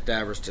 sell the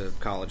cadavers to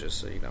colleges.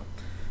 So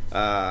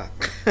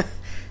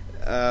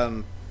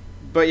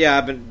but yeah,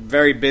 I've been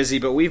very busy.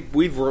 But we've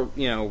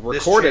This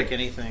recorded chick,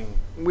 anything.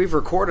 We've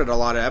recorded a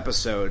lot of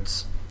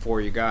episodes for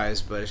you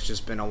guys, but it's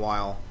just been a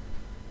while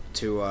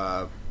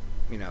to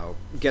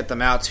get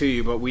them out to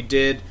you. But we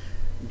did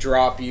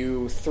drop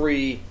you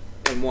 3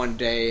 in one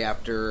day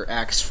after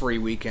Axe Free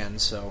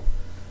weekend, so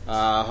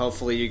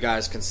hopefully you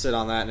guys can sit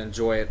on that and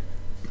enjoy it.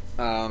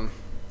 And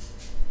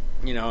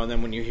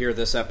then when you hear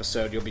this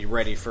episode, you'll be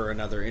ready for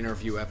another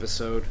interview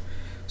episode.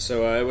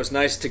 So it was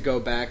nice to go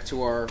back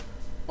to our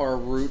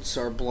roots,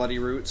 our bloody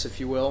roots, if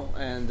you will,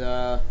 and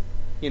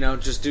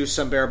just do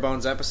some bare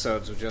bones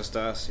episodes with just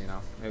us.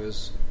 It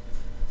was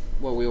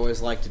what we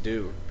always like to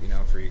do,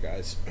 for you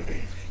guys.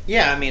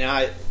 Yeah, I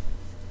mean,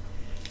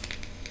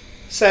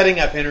 setting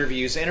up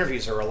interviews.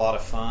 Interviews are a lot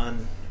of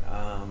fun,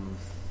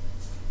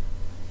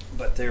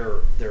 but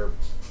they're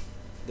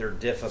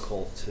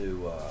difficult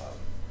to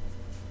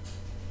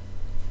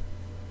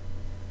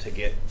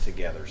get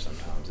together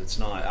sometimes. It's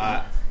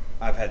not.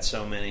 I've had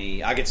so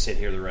many. I could sit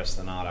here the rest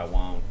of the night. I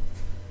won't.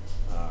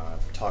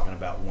 Talking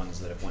about ones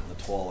that have went in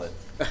the toilet.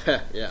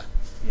 Yeah.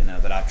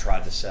 That I've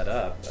tried to set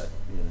up, but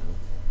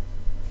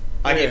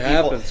I get It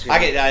people. happens,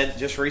 I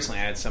just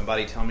recently I had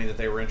somebody tell me that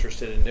they were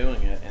interested in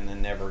doing it, and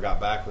then never got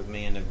back with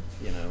me, and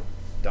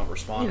don't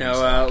respond.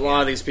 A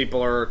lot of these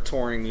people are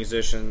touring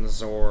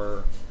musicians,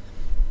 or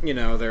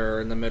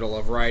they're in the middle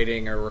of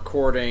writing or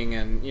recording,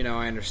 and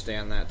I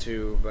understand that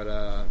too.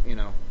 But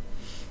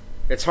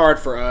it's hard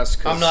for us.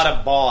 'Cause, I'm not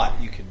a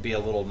bot. You could be a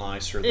little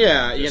nicer.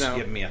 Than just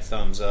give me a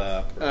thumbs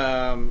up.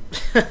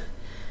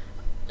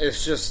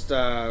 It's just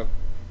hard.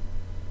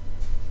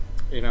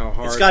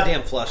 It's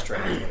goddamn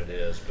frustrating is what it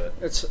is, but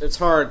It's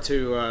hard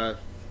to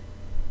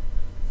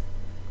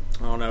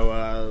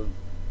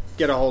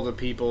get a hold of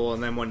people,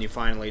 and then when you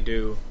finally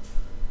do,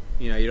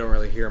 you don't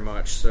really hear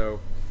much.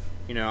 So,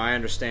 I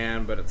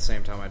understand, but at the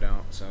same time, I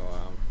don't. So,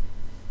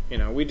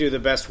 we do the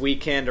best we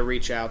can to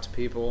reach out to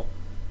people,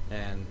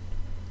 and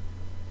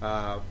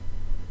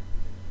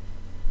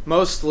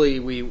mostly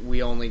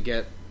we only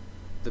get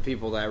the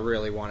people that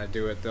really want to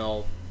do it.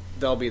 They'll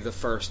be the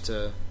first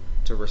to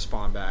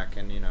respond back,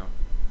 and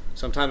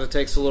sometimes it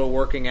takes a little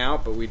working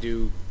out, but we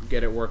do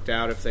get it worked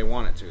out if they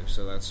want it to.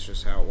 So that's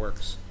just how it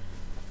works.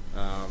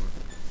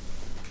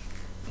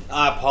 I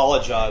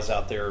apologize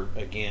out there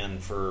again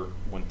for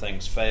when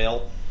things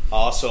fail. I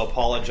also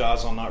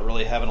apologize on not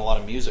really having a lot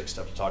of music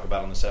stuff to talk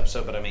about on this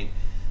episode, but I mean,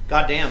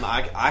 goddamn,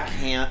 I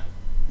can't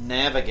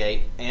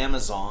navigate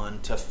Amazon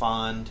to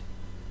find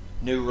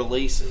new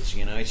releases.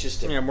 You know, it's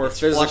just We're it's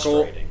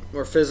physical. frustrating.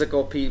 We're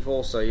physical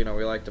people, so we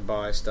like to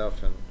buy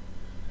stuff. And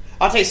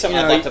I'll tell you something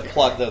You know, I'd like to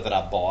plug though that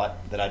I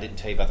bought that I didn't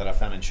tell you about that I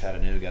found in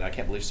Chattanooga. And I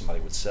can't believe somebody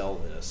would sell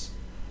this.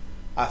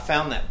 I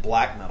found that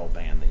black metal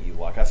band that you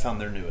like. I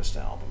found their newest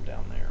album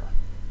down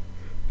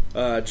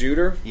there.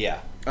 Juder.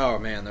 Yeah, Oh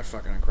man, they're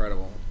fucking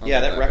incredible. I yeah,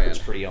 love that record's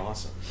band. pretty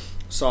awesome.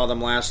 Saw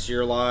them last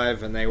year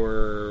live, and they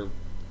were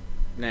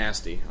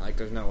nasty. Like,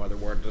 there's no other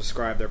word to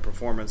describe their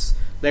performance.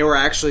 They were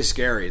actually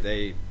scary.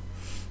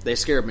 They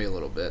scared me a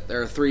little bit.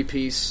 They're a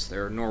 3-piece.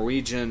 They're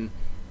Norwegian.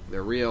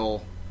 They're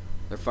real.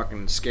 They're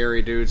fucking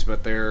scary dudes,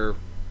 but they're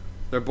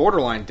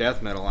borderline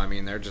death metal. I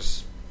mean, they're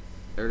just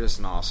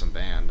an awesome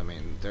band. I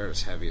mean, they're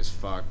as heavy as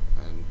fuck,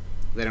 and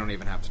they don't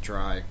even have to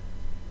try.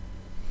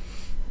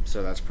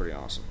 So that's pretty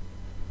awesome.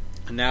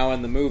 And now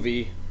in the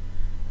movie,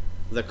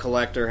 the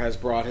Collector has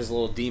brought his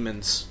little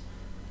demons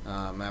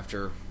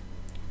after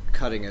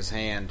cutting his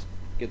hand.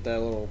 Get that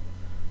little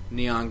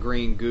neon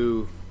green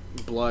goo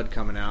blood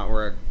coming out.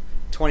 We're at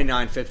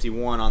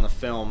 29:51 on the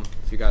film,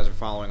 if you guys are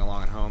following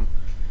along at home.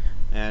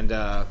 And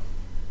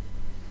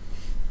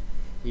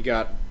you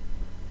got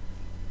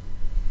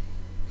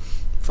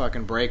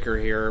fucking Breaker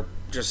here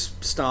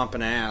just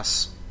stomping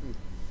ass,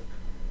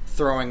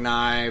 throwing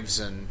knives,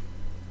 and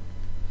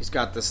he's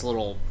got this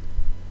little,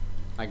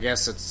 I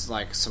guess it's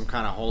like some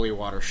kind of holy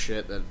water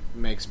shit that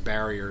makes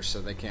barriers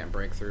so they can't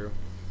break through.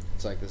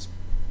 It's like this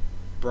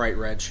bright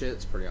red shit.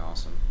 It's pretty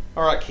awesome.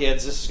 All right,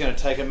 kids, this is going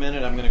to take a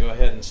minute. I'm going to go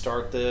ahead and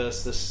start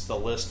this. This is the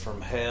list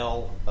from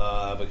hell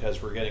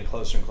because we're getting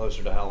closer and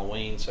closer to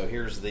Halloween. So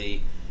here's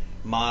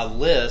my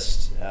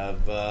list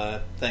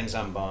of things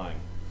I'm buying.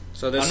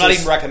 So this I'm not is,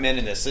 even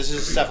recommending this. This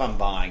is stuff I'm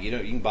buying. You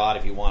can buy it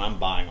if you want. I'm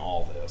buying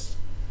all this,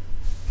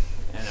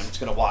 and it's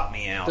going to wipe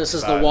me out. This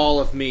is the wall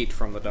of meat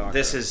from the doctor.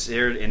 This is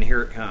here, and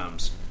here it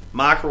comes.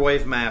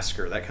 Microwave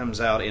Massacre that comes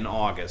out in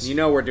August. You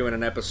know we're doing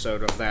an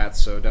episode of that,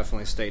 so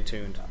definitely stay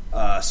tuned.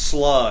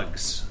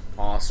 Slugs.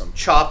 Awesome.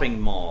 Chopping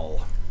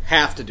Mall.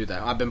 Have to do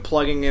that. I've been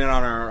plugging it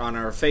on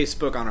our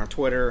Facebook, on our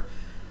Twitter.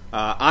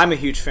 I'm a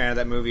huge fan of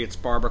that movie. It's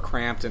Barbara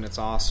Crampton. It's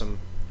awesome.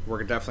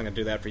 We're definitely going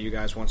to do that for you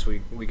guys once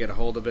we get a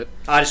hold of it.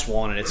 I just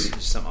want it. It's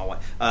just something I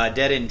want.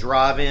 Dead End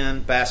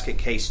Drive-In, Basket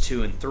Case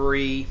 2 and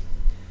 3.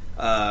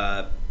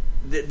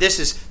 This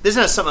is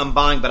not something I'm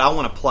buying, but I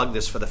want to plug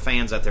this for the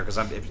fans out there because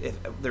if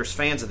there's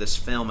fans of this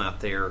film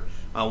out there,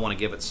 I want to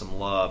give it some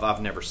love.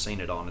 I've never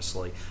seen it,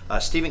 honestly.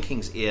 Stephen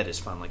King's It is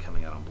finally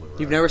coming out on Blu-ray.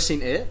 You've never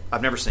seen it?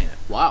 I've never seen it.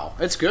 Wow,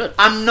 it's good.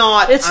 I'm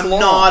not long.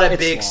 not a It's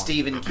big long.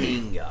 Stephen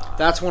King guy.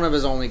 That's one of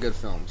his only good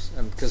films,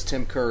 because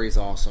Tim Curry's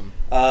awesome.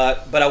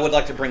 But I would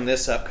like to bring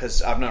this up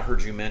because I've not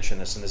heard you mention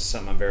this, and this is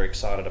something I'm very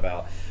excited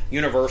about.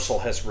 Universal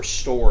has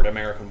restored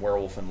American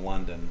Werewolf in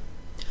London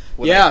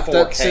with a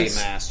 4K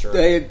master.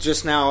 They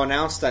just now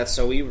announced that,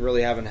 so we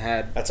really haven't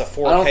had. That's a I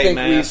don't 4K think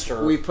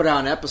master. we've put out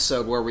an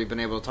episode where we've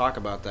been able to talk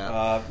about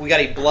that. We got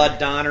a Blood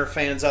Diner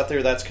fans out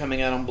there. That's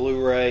coming out on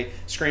Blu-ray.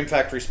 Scream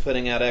Factory's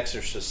putting out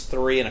Exorcist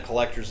 3 in a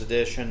collector's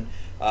edition.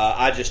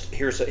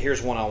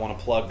 Here's one I want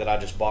to plug that I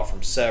just bought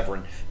from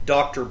Severin.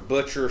 Dr.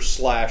 Butcher /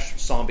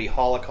 Zombie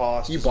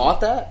Holocaust. You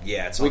bought that?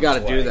 Yeah, it's We on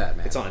gotta its way. do that,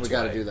 man. It's on its We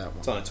way. gotta do that one.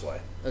 It's on its way.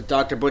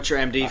 Dr. Butcher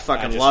MD, I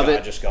fucking just love got-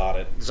 it. I just got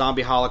it.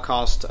 Zombie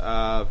Holocaust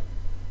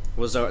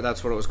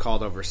that's what it was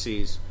called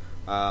overseas.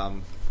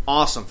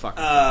 Awesome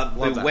fucking film.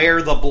 Love that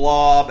Beware the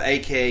Blob,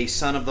 aka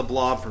Son of the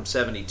Blob from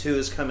 '72,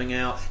 is coming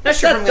out. Not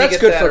sure if I'm gonna That's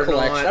get good that for or a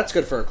collection. not. That's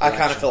good for a I collection.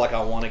 kind of feel like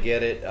I want to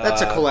get it.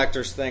 That's a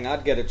collector's thing.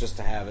 I'd get it just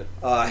to have it.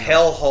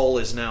 Hellhole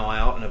is now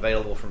out and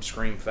available from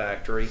Scream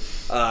Factory.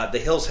 The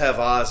Hills Have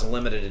Eyes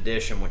limited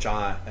edition, which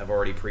I have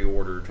already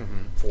pre-ordered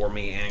for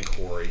me and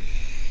Corey.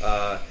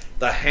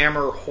 The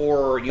Hammer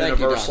Horror you,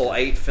 Universal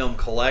Doctor. 8-film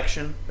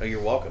collection. Oh,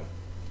 you're welcome.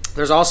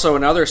 There's also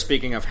another,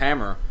 speaking of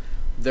Hammer,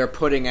 they're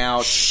putting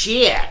out...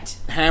 Shit!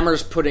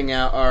 Hammer's putting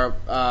out...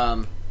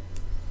 I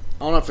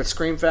don't know if it's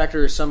Scream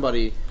Factory or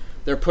somebody...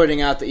 They're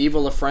putting out The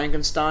Evil of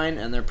Frankenstein,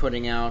 and they're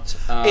putting out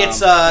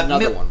It's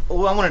another one.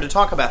 Well, I wanted to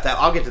talk about that.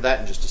 I'll get to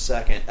that in just a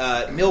second.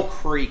 Mill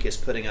Creek is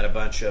putting out a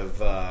bunch of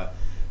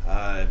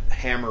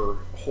Hammer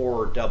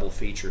horror double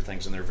feature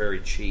things, and they're very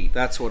cheap.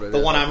 That's what it is.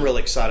 The one I'm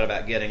really excited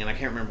about getting, and I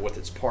can't remember what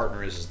its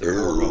partner is the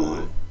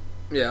Gorgon.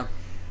 Yeah.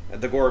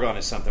 The Gorgon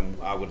is something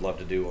I would love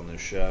to do on this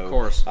show. Of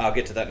course. I'll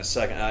get to that in a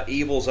second.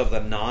 Evils of the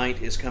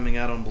Night is coming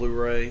out on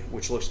Blu-ray,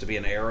 which looks to be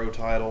an Arrow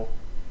title.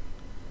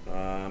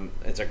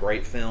 It's a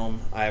great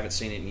film. I haven't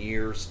seen it in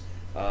years.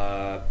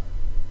 What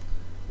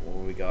do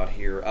we got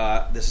here?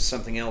 This is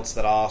something else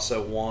that I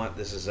also want.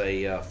 This is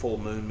a full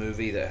moon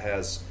movie that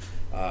has...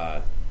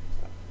 oh,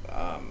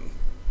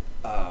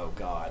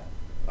 God.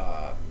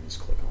 Let me just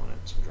click on it.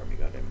 It's going to drive me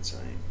goddamn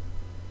insane.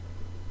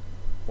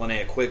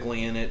 Linnea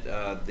Quigley in it.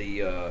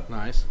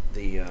 Nice.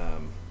 Let me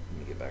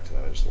get back to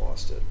that. I just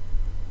lost it.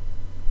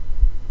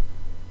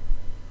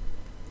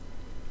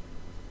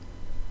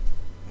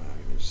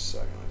 Give me just a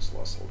second. I just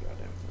lost the whole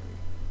goddamn thing.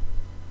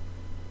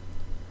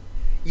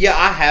 Yeah,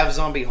 I have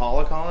Zombie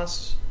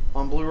Holocaust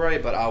on Blu-ray,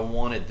 but I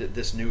wanted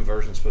this new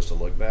version supposed to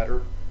look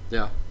better.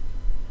 Yeah.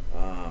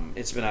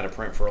 It's been out of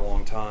print for a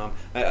long time.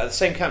 The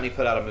same company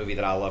put out a movie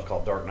that I love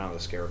called Dark Knight of the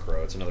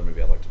Scarecrow. It's another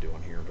movie I'd like to do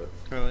on here, but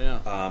Oh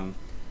yeah.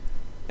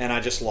 and I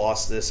just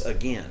lost this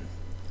again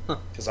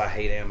because I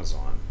hate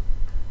Amazon.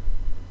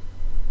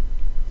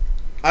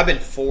 I've been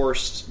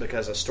forced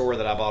because a store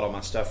that I bought all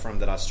my stuff from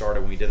that I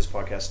started when we did this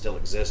podcast still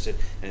existed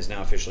and is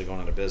now officially going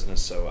out of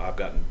business. So I've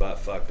gotten butt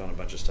fucked on a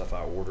bunch of stuff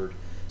I ordered.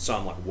 So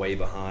I'm like way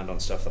behind on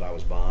stuff that I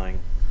was buying.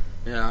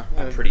 Yeah.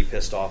 I'm pretty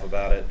pissed off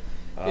about it.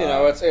 You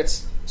know,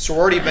 it's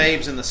Sorority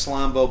Babes in the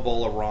Slimebo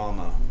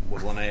Bolorama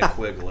with Linnea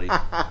Quigley.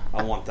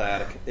 I want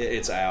that.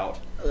 It's out.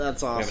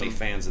 that's We have awesome. any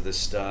fans of this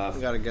stuff?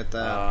 We got to get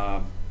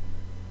that.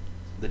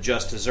 The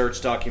Just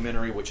Desserts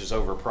documentary, which is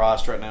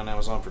overpriced right now on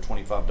Amazon for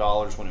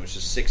 $25 when it was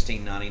just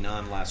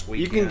 $16.99 last week.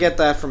 You can get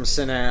that from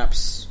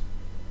Synapse.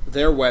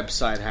 Their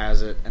website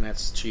has it, and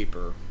it's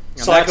cheaper. And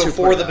that's Psycho who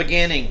for put the it out.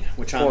 Beginning,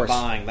 which I'm course.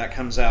 buying. That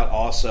comes out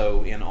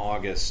also in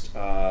August.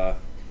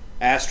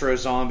 Astro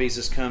Zombies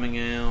is coming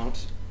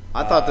out.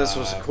 I thought this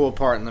was a cool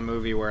part in the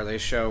movie where they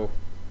show.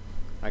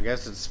 I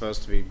guess it's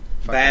supposed to be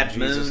fucking Bad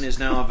Jesus. Moon is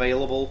now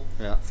available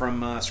Yeah.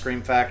 from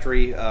Scream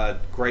Factory.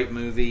 Great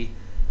movie.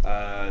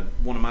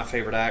 One of my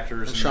favorite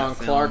actors. And in Sean that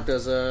film. Clark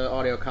does a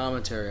audio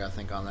commentary, I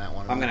think, on that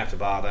one. I'm gonna have to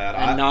buy that.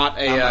 and not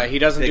I'm a. He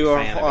doesn't big do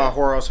fan of a it.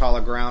 Horus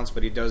Hologrounds,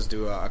 but he does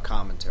do a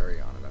commentary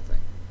on it, I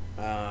think.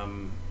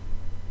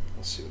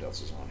 Let's see what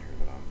else is on here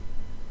that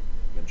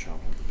I've been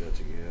chomping at the bit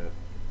to get.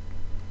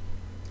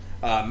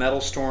 Metal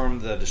Storm,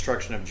 The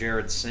Destruction of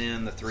Jared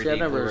Sin, the 3D See, I've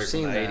never Blu-ray from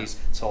seen the that. 80s.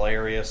 It's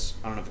hilarious.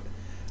 I don't know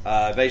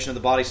if Invasion of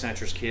the Body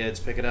Snatchers, kids,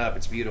 pick it up.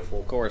 It's beautiful.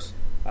 Of course.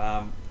 I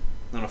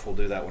don't know if we'll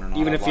do that one or not.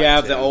 Even I'd if you like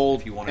have to, the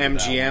old if you wanna do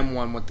that MGM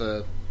one with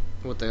the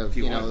you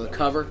you wanna know do the that,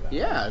 cover. we can do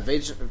that. Yeah,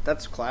 Invasion.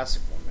 That's a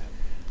classic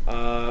one,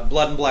 man.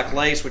 Blood and Black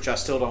Lace, which I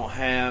still don't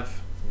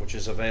have, which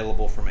is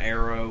available from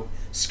Arrow.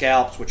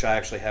 Scalps, which I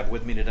actually have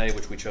with me today,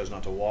 which we chose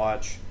not to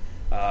watch.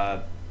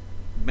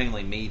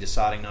 Mainly me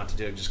deciding not to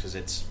do it just because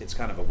it's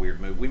kind of a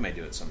weird movie. We may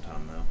do it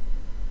sometime, though.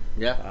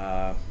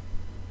 Yeah.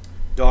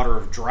 Daughter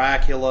of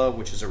Dracula,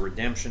 which is a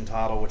redemption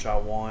title, which I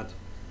want.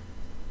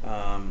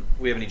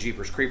 We have any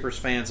Jeepers Creepers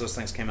fans? Those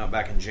things came out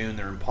back in June.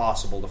 They're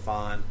impossible to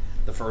find.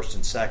 The first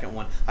and second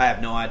one. I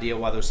have no idea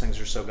why those things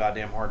are so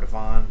goddamn hard to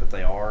find, but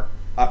they are.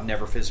 I've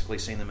never physically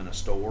seen them in a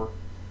store.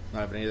 I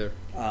haven't either.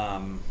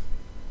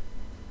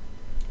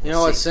 You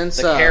know what, since,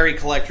 the Carrie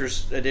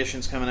Collector's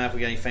Edition's coming out, if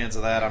we got any fans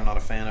of that, I'm not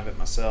a fan of it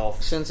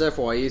myself. Since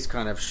FYE's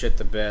kind of shit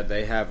the bed,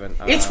 they haven't.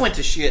 It's went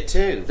to shit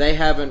too. They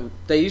haven't.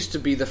 They used to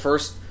be the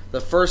first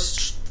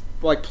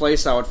like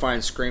place I would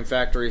find Scream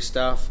Factory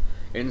stuff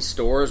in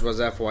stores was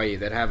FYE.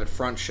 They'd have it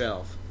front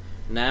shelf.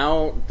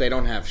 Now they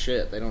don't have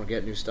shit. They don't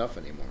get new stuff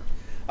anymore.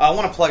 I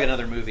want to plug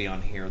another movie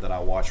on here that I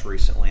watched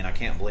recently, and I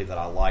can't believe that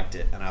I liked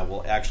it, and I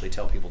will actually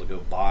tell people to go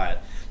buy it,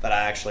 that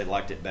I actually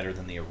liked it better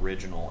than the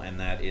original, and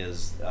that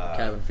is...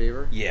 Cabin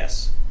Fever?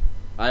 Yes.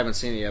 I haven't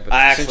seen it yet, but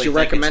I actually since you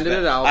think recommended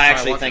it's it, I'll I try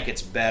actually watching think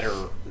it's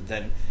better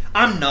than...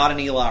 I'm not an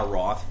Eli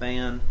Roth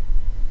fan.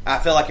 I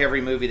feel like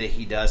every movie that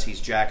he does,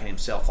 he's jacking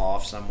himself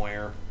off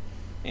somewhere,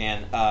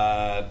 and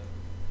I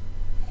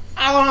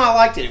don't know, I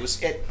liked it.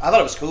 I thought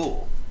it was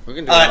cool. We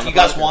can do it on If the you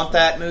guys podcast, want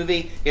man. that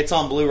movie, it's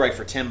on Blu-ray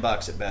for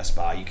 $10 at Best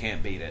Buy. You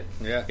can't beat it.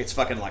 Yeah. It's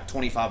fucking like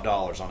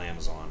 $25 on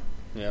Amazon.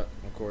 Yeah,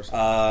 of course.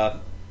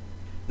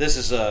 This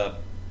is a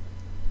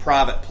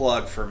private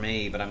plug for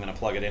me, but I'm going to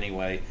plug it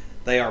anyway.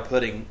 They are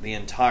putting the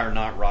entire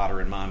Knight Rider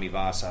and Miami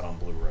Vice out on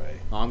Blu-ray.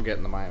 I'm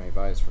getting the Miami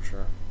Vice for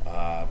sure.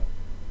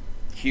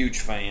 Huge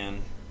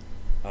fan.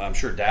 I'm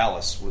sure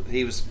Dallas,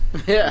 he was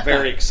Yeah.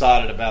 very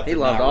excited about the He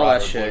loved Knight all that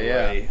Rider shit,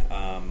 Blu-ray.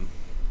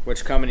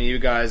 Which coming to you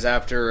guys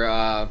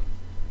after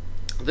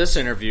this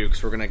interview,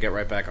 because we're going to get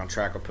right back on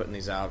track with putting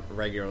these out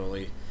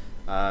regularly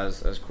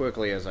as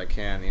quickly as I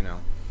can, you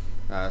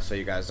know, so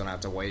you guys don't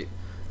have to wait.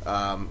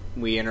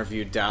 We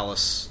interviewed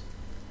Dallas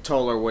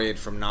Toller-Wade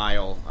from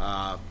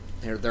Nile.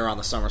 They're on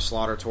the Summer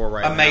Slaughter tour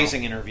right now.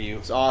 Amazing interview.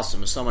 It's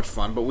awesome. It's so much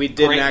fun. But we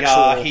did Great an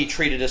guy. actual... He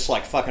treated us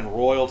like fucking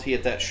royalty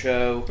at that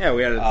show. Yeah,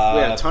 we had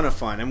a ton of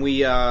fun. And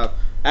we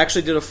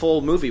actually did a full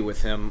movie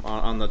with him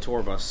on the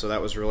tour bus, so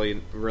that was really,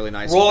 really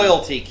nice.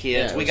 Royalty, kids.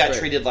 Yeah, it We was got great.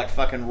 treated like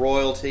fucking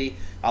royalty.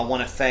 I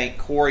want to thank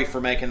Corey for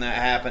making that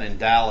happen and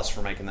Dallas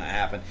for making that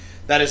happen.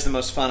 That is the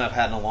most fun I've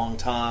had in a long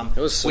time. It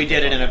was super we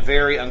did it fun. in a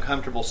very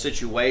uncomfortable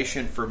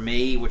situation for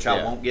me, which I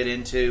Yeah. won't get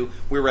into.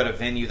 We were at a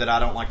venue that I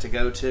don't like to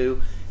go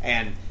to,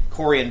 and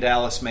Corey and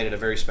Dallas made it a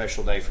very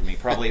special day for me.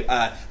 Probably,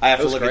 I have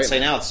to was look great, and say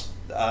man. now it's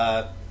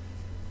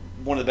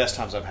one of the best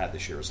times I've had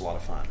this year. It was a lot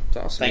of fun. It's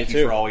awesome. Thank Me you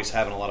too. for always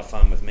having a lot of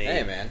fun with me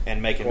Hey, man.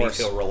 and making Of me course.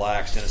 feel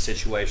relaxed in a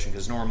situation,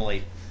 because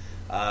normally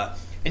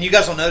and you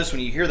guys will notice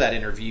when you hear that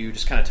interview,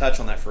 just kind of touch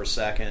on that for a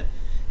second,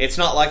 it's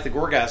not like the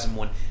Gorgasm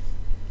one.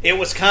 It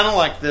was kind of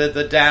like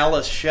the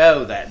Dallas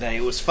show that day.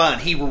 It was fun.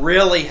 He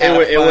really had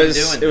fun doing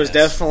this. It was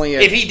definitely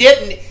if he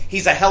didn't,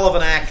 he's a hell of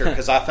an actor,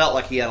 because I felt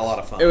like he had a lot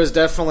of fun. It was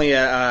definitely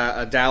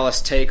a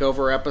Dallas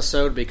takeover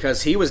episode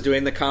because he was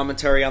doing the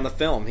commentary on the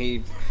film.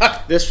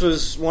 This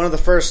was one of the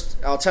first.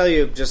 I'll tell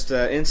you just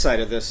the insight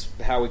of this,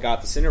 how we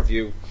got this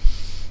interview.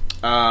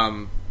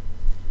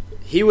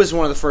 he was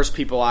one of the first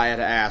people I had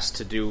asked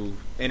to do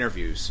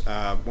interviews.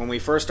 When we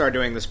first started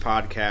doing this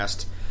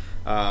podcast,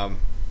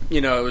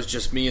 it was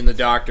just me and the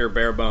doctor,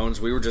 bare bones.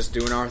 We were just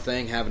doing our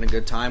thing, having a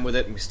good time with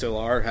it, and we still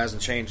are. It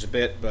hasn't changed a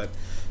bit, but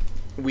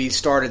we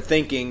started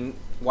thinking,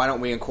 why don't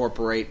we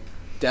incorporate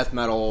death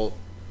metal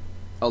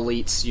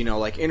elites,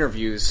 like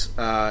interviews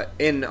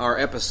in our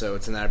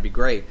episodes, and that'd be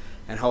great.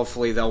 And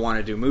hopefully they'll want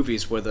to do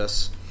movies with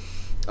us.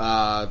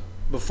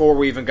 Before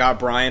we even got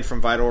Brian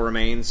from Vital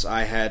Remains,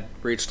 I had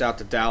reached out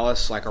to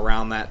Dallas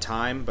around that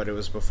time, but it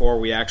was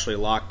before we actually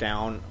locked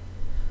down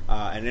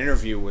an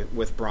interview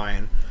with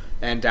Brian.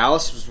 And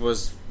Dallas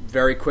was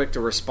very quick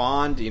to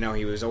respond.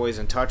 He was always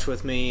in touch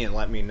with me and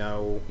let me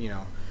know,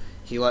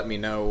 he let me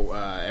know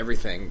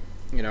everything,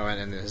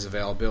 and his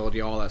availability,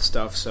 all that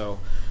stuff. So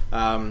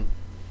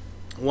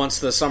once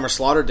the Summer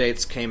Slaughter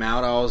dates came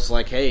out, I was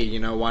like, hey,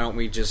 why don't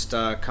we just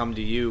come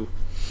to you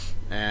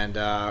and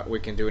we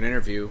can do an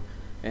interview.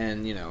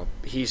 And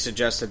he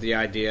suggested the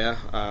idea.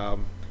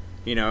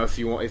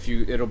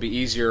 It'll be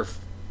easier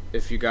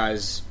if you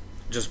guys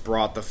just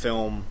brought the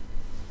film,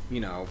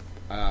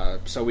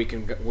 so we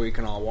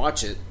can all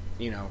watch it,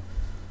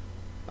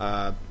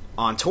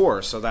 on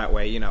tour. So that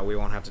way, we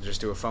won't have to just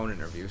do a phone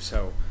interview.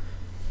 So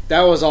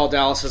that was all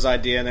Dallas's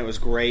idea, and it was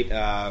great.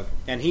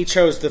 And he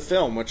chose the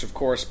film, which of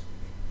course,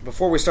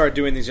 before we started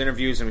doing these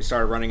interviews and we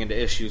started running into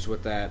issues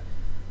with that,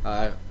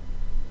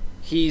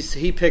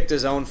 he picked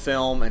his own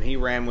film and he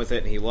ran with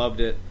it and he loved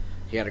it.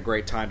 He had a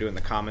great time doing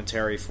the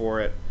commentary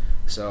for it.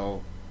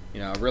 So,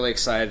 really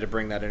excited to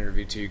bring that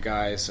interview to you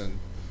guys. And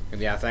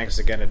yeah, thanks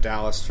again to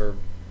Dallas for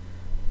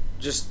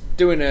just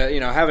doing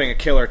having a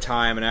killer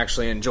time and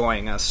actually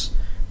enjoying us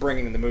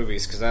bringing the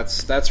movies,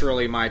 because that's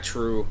really my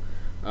true.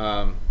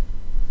 I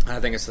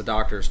think it's the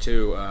doctor's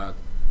too.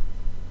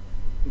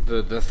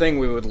 The thing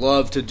we would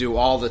love to do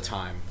all the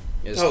time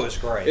it's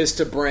great. Is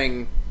to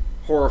bring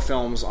horror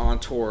films on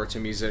tour to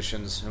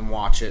musicians and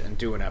watch it and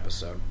do an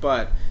episode.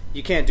 But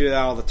you can't do that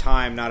all the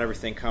time. Not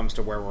everything comes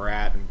to where we're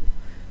at, and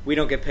we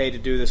don't get paid to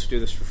do this. We do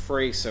this for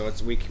free, so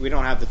we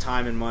don't have the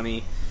time and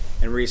money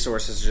and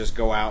resources to just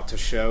go out to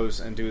shows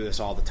and do this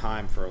all the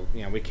time.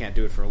 We can't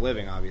do it for a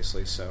living,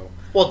 obviously. So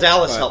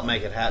Dallas helped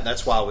make it happen.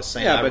 That's why I was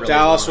saying. Yeah, but really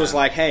Dallas was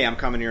like, "Hey, I'm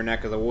coming to your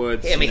neck of the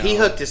woods." I mean, he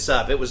hooked us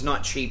up. It was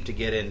not cheap to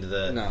get into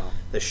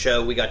the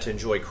show. We got to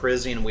enjoy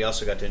Crizzy, and we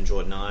also got to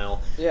enjoy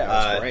Nile. Yeah, it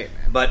was great,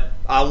 man. But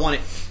I want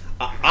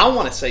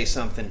to say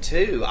something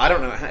too. I don't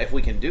know if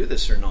we can do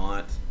this or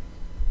not.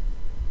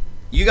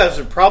 You guys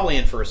are probably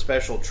in for a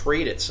special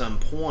treat at some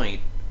point.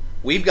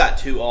 We've got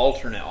 2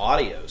 alternate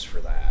audios for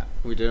that.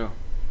 We do.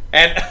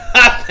 And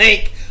I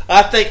think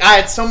I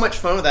had so much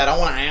fun with that. I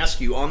want to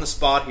ask you on the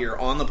spot here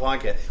on the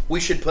podcast. We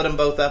should put them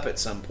both up at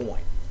some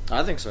point.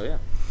 I think so, yeah.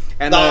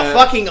 And the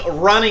fucking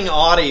running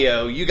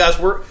audio, you guys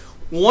were...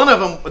 One of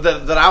them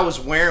that I was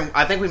wearing,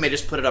 I think we may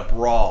just put it up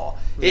raw.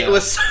 Yeah. It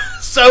was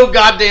so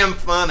goddamn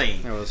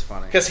funny. It was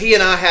funny. Because he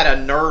and I had a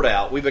nerd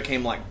out. We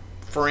became like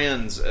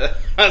friends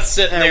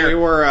sitting there. We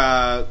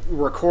were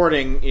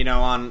recording,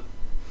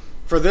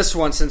 for this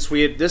one, since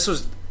this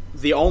was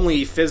the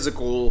only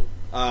physical...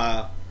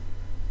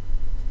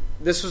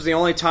 this was the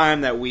only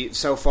time that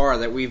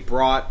we've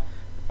brought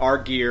our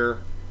gear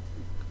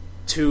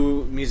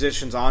to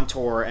musicians on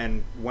tour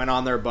and went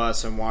on their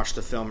bus and watched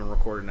the film and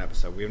recorded an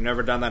episode. We've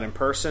never done that in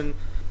person.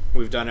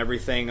 We've done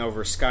everything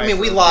over Skype. I mean,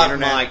 we live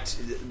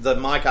mic'd the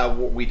mic.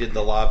 We did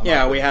the live.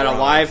 Yeah, we had a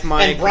live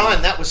mic. And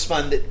Brian, that was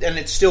fun. And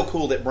it's still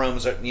cool that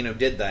Bromes,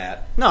 did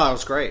that. No, that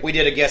was great. We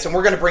did a guest, and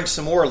we're going to bring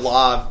some more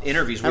live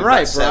interviews. And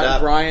right,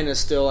 Brian is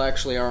still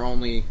actually our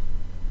only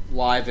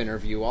live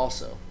interview.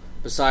 Also,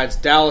 besides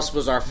Dallas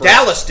was our first.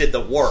 Dallas did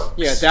the work.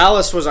 Yeah,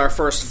 Dallas was our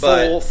first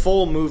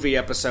full movie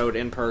episode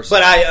in person.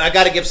 But I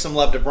got to give some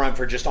love to Brian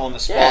for just on the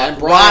spot. Yeah, and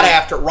Brian,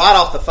 right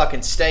off the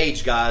fucking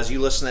stage, guys. You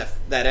listen to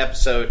that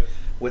episode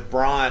with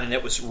Brian, and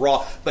it was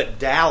raw. But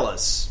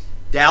Dallas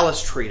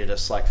treated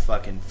us like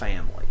fucking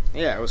family.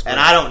 Yeah, it was great. And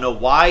I don't know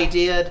why he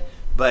did,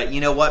 but you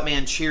know what,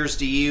 man? Cheers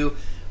to you.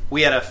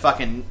 We had a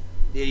fucking...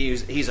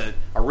 He's an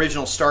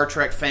original Star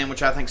Trek fan,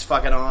 which I think is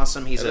fucking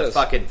awesome. He's a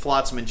fucking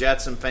Flotsam and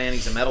Jetsam fan.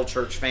 He's a Metal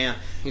Church fan.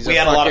 We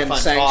had a lot of fun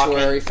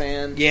Sanctuary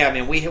fan. Yeah,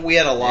 man, we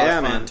had a lot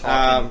of fun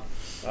talking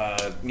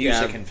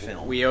music and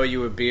film. We owe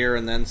you a beer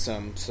and then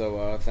some,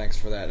 so thanks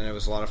for that. And it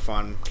was a lot of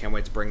fun. Can't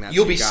wait to bring that to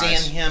you guys. You'll be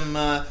seeing him,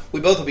 we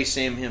both will be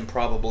seeing him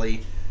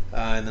probably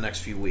in the next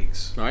few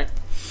weeks. All right.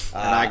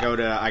 And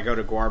I go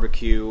to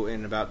Guarbecue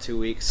in about 2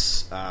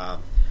 weeks.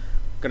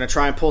 Going to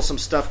try and pull some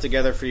stuff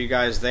together for you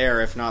guys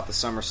there, if not the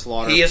Summer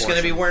Slaughter. He is going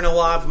to be wearing a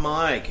live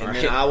mic, and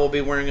then I will be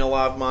wearing a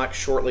live mic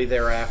shortly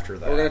thereafter.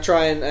 We're going to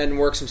try and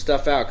work some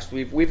stuff out, because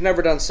we've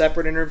never done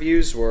separate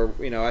interviews, or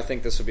I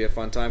think this would be a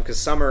fun time, because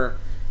summer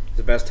is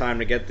the best time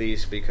to get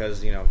these,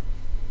 because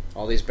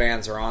all these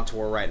bands are on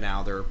tour right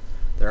now.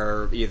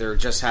 They're either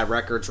just had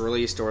records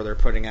released or they're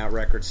putting out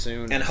records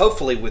soon. And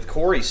hopefully with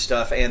Corey's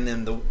stuff, and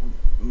then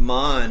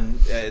mine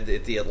at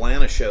the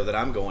Atlanta show that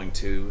I'm going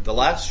to, the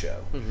last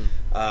show,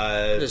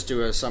 Just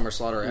do a Summer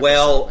Slaughter episode,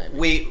 Well,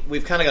 maybe.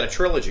 we've kind of got a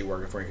trilogy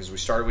working for you because we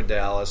started with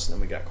Dallas, and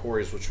then we got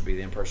Corey's, which would be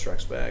The Empire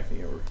Strikes Back,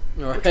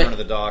 Right. Return of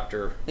the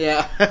Doctor,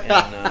 Yeah.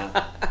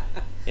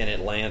 in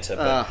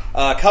Atlanta.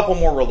 But, a couple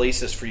more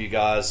releases for you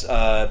guys.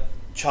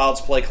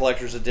 Child's Play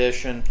Collector's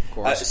Edition. Of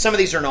course. Some of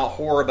these are not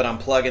horror, but I'm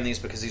plugging these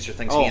because these are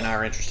things he and I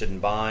are interested in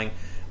buying.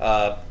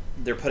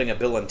 They're putting a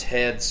Bill and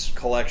Ted's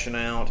collection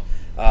out.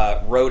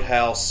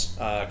 Roadhouse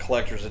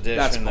Collector's Edition.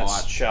 That's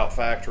bought. Shout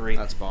Factory.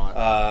 That's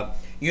bought.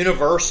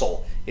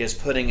 Universal is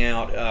putting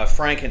out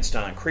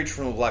Frankenstein, Creature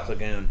from the Black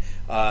Lagoon,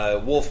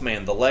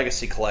 Wolfman, the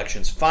Legacy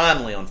Collections,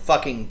 finally on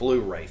fucking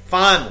Blu-ray.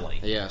 Finally.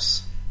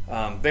 Yes.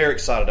 Very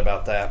excited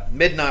about that.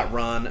 Midnight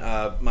Run,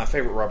 my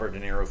favorite Robert De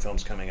Niro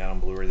film's coming out on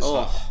Blu-ray. This is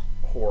not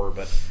horror,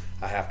 but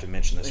I have to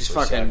mention this These for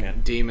a fucking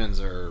second. demons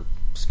are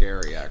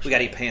scary, actually.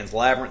 We got Pan's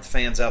Labyrinth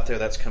fans out there.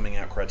 That's coming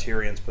out.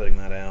 Criterion's putting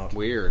that out.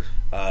 Weird.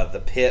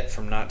 The Pit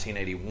from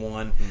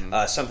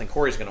 1981. Something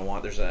Corey's going to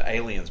want. There's an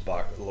Aliens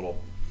box, a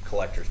little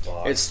collector's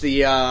box. It's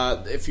the,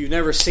 if you've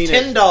never seen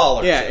it...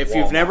 $10 Yeah, at if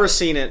you've Walmart. never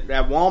seen it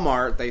at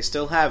Walmart, they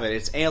still have it.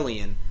 It's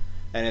Alien,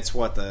 and it's,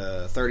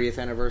 the 30th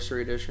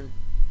anniversary edition?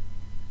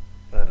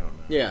 I don't know.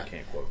 Yeah, I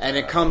can't quote and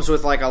that. it comes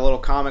with like a little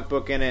comic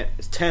book in it.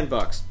 It's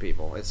 $10,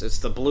 people. It's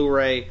the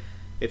Blu-ray.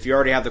 If you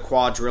already have the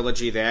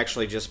quadrilogy, they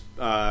actually just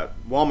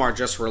Walmart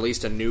just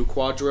released a new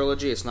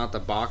quadrilogy. It's not the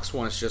box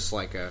one. It's just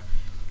like a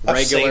I've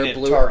regular seen it.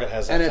 Blu. Target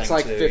has that and it's thing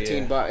like too,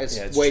 $15. yeah. It's,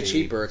 Yeah, it's way cheap.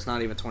 cheaper. It's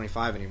not even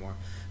 $25 anymore.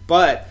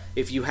 But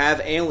if you have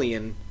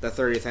Alien, the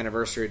 30th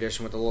anniversary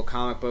edition with the little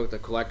comic book, the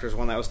collector's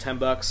one that was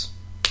 $10,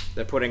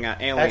 they're putting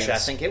out Aliens. Actually, I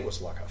think it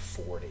was like a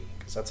 40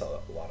 because that's a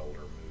lot older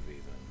movie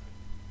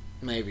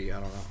than. Maybe, I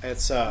don't know.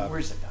 It's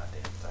Where's the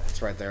goddamn thing?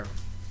 it's right there.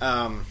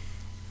 Why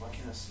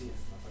can't I see it?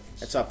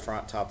 It's up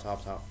front, top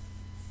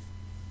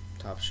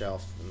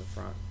shelf in the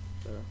front.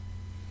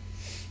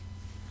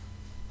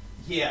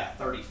 Yeah,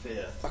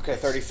 35th. Okay,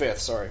 35th.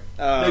 Sorry.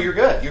 No, you're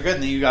good. You're good.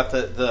 And then you got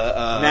the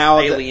now.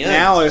 Aliens.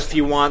 Now, if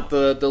you want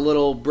the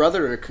little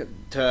brother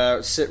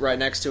to sit right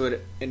next to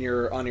it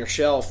on your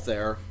shelf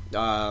there,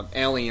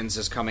 Aliens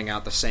is coming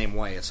out the same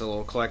way. It's a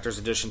little collector's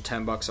edition,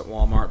 $10 at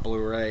Walmart,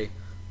 Blu-ray.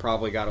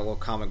 Probably got a little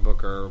comic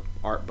book or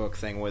art book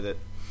thing with it,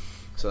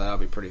 so that'll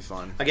be pretty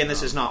fun. Again,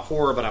 this is not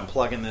horror, but I'm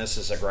plugging this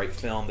as a great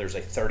film. There's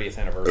a 30th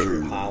anniversary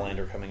of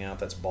Highlander coming out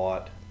that's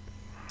bought.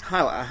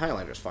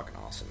 Highlander's fucking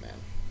awesome, man.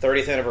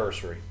 30th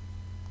anniversary.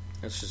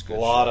 It's just A good.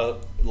 lot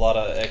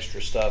of extra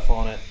stuff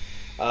on it.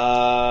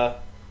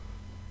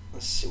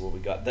 Let's see what we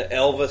got. The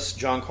Elvis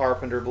John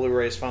Carpenter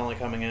Blu-ray is finally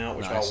coming out,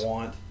 which Nice. I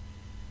want.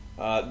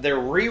 They're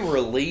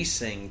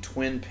re-releasing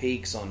Twin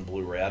Peaks on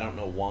Blu-ray. I don't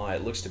know why.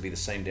 It looks to be the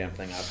same damn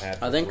thing I've had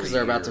for I think because because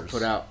they're about to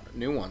put out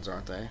new ones,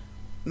 aren't they?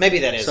 Maybe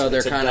that is. So they're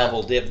it's a kinda-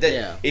 double dip.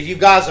 yeah. If you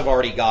guys have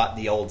already got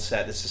the old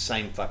set, it's the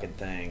same fucking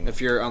thing.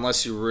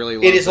 Unless you really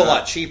love It is a that.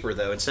 lot cheaper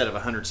though. Instead of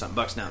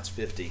 $100-something, now it's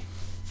 $50.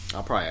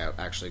 I'll probably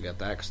actually get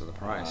that because of the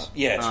price.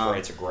 Yeah, it's great.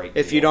 It's a great.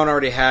 If deal. you don't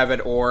already have it,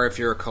 or if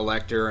you're a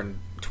collector and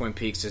Twin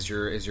Peaks is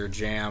your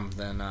jam,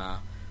 then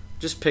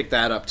just pick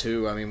that up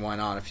too. I mean, why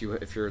not? If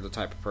you're the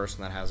type of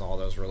person that has all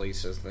those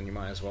releases, then you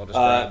might as well just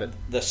grab it.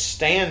 The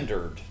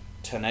standard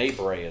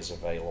Tenebrae is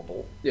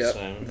available. Yeah,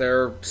 soon.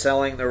 they're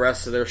selling the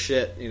rest of their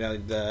shit. You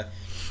know,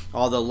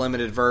 all the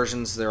limited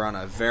versions. They're on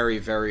a very,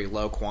 very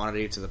low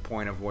quantity to the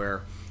point of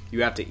where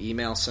you have to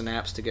email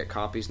Synapse to get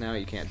copies now.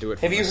 You can't do it.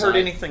 From Have you the heard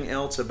site. anything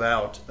else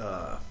about?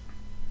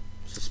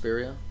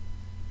 Suspiria?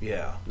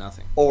 Yeah,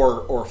 Nothing.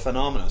 or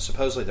Phenomena.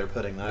 Supposedly they're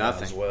putting that out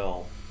Nothing. as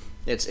well.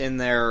 It's in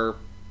their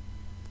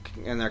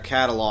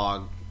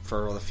catalog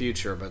for the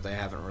future, but they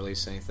haven't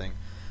released anything.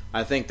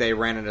 I think they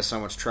ran into so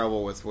much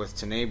trouble with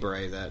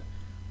Tenebrae that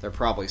they're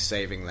probably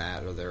saving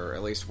that, or they're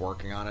at least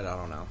working on it. I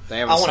don't know. They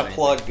haven't. I want said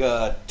to anything.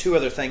 plug two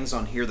other things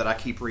on here that I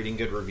keep reading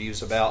good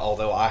reviews about,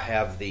 although I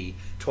have the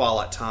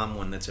Twilight Time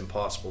one that's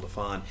impossible to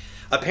find.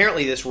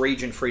 Apparently, this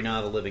Region-Free Night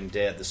of the Living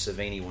Dead, the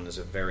Savini one, is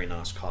a very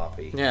nice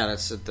copy. Yeah,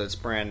 that's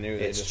brand new.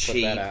 They It's just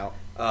cheap. put that out.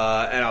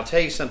 And I'll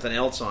tell you something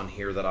else on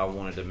here that I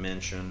wanted to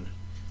mention.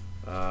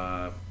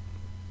 I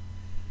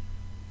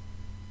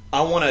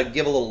want to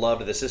give a little love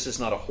to this. This is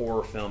not a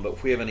horror film, but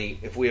if we have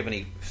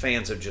any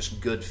fans of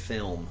just good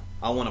film,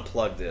 I want to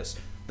plug this.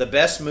 The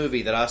best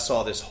movie that I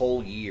saw this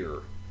whole year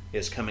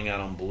is coming out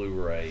on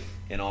Blu-ray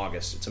in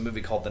August. It's a movie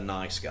called The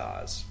Nice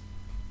Guys.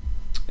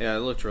 Yeah,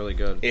 it looked really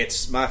good.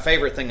 It's my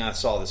favorite thing I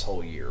saw this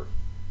whole year.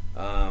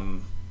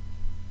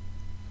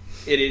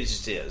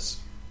 Just is.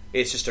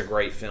 It's just a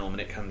great film,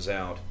 and it comes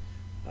out,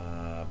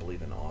 I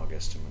believe, in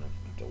August. I'm going to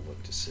have to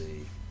look to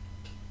see.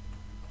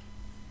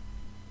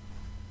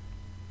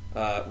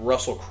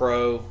 Russell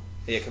Crowe.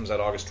 It comes out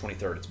August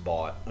 23rd. It's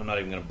bought. I'm not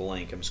even going to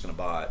blink. I'm just going to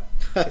buy it.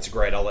 It's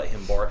great. I'll let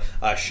him borrow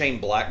it. Shane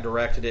Black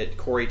directed it.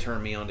 Corey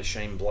turned me on to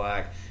Shane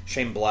Black.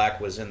 Shane Black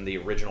was in the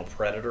original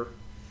Predator.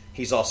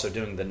 He's also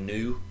doing the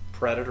new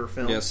Predator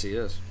film. Yes, he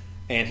is.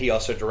 And he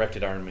also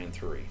directed Iron Man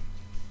 3.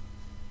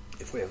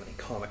 If we have any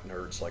comic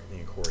nerds like me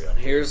and Corey out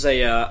here. Here's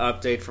a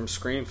update from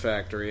Scream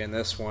Factory, and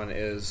this one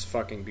is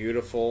fucking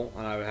beautiful,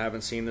 and I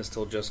haven't seen this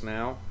till just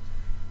now.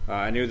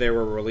 I knew they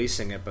were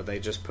releasing it, but they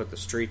just put the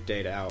street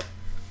date out.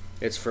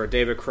 It's for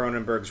David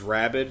Cronenberg's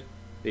Rabid.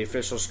 The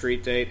official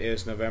street date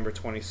is November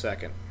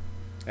 22nd.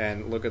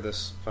 And look at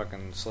this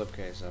fucking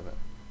slipcase of it.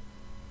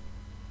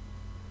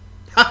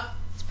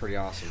 It's pretty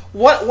awesome.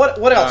 What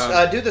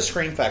else? Do the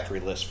Scream Factory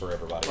list for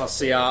everybody. Let's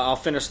see. I'll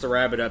finish the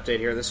Rabid update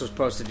here. This was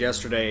posted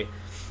yesterday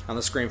on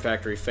the Scream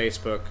Factory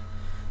Facebook.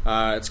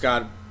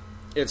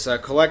 It's a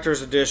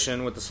collector's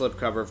edition with the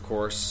slipcover, of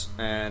course,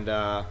 and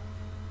they're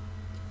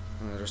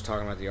just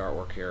talking about the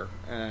artwork here.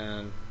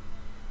 And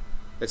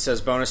it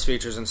says bonus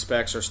features and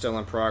specs are still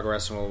in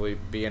progress and will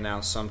be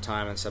announced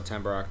sometime in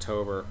September,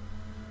 October.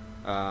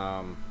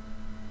 And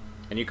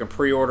you can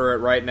pre-order it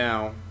right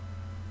now.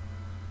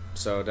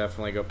 So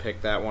definitely go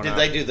pick that one up. Did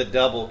they do the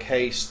double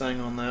case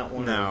thing on that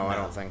one? No, I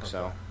don't think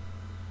so.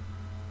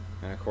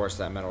 And of course,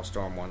 that Metal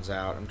Storm one's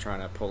out. I'm trying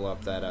to pull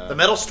up that. The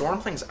Metal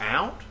Storm thing's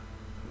out?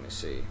 Let me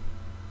see.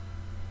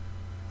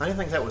 I didn't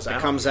think that was out.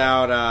 It comes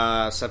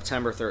out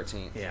September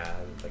 13th. Yeah, I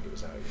didn't think it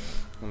was out yet.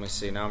 Let me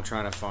see. Now I'm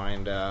trying to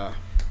find.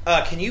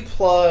 Can you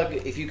plug,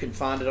 if you can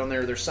find it on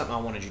there, there's something I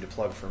wanted you to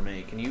plug for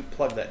me. Can you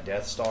plug that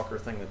Deathstalker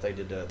thing that they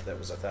did that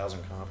was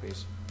 1,000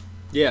 copies?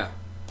 Yeah.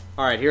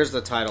 Alright, here's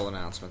the title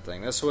announcement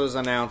thing. This was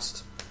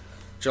announced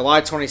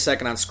July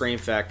 22nd on Scream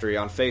Factory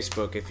on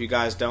Facebook. If you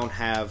guys don't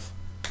have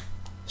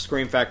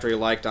Scream Factory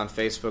liked on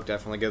Facebook,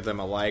 definitely give them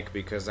a like,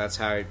 because that's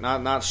how...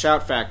 Not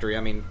Shout Factory,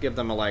 I mean, give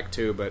them a like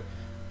too, but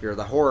if you're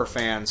the horror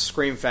fans,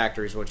 Scream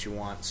Factory is what you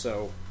want.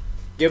 So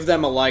give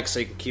them a like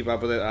so you can keep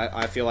up with it.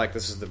 I feel like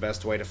this is the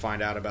best way to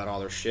find out about all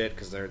their shit,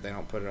 because they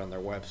don't put it on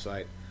their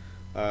website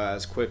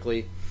as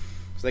quickly.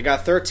 So they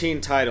got 13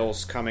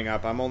 titles coming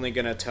up. I'm only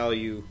going to tell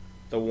you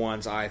the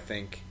ones I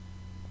think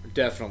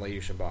definitely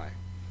you should buy,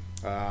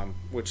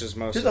 which is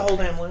most. Do the whole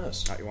damn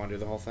list. You want to do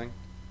the whole thing?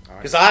 All right.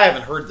 Because I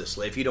haven't heard this,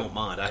 if you don't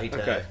mind. I hate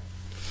to. Okay.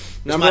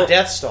 Is my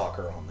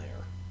Deathstalker on there?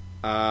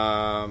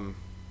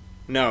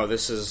 No,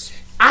 this is.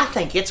 I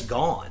think it's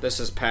gone.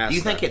 This is past. Do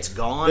you think that. it's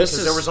gone?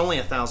 Because there was only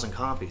 1,000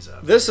 copies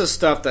of it. This is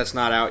stuff that's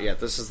not out yet.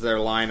 This is their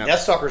lineup.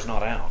 Deathstalker's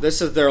not out.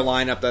 This is their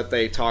lineup that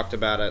they talked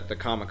about at the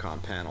Comic-Con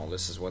panel.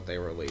 This is what they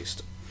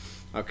released.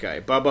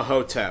 Okay, Bubba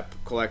Hotep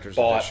Collector's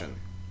Edition.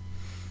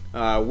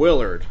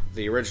 Willard,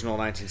 the original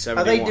 1971.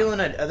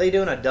 Are they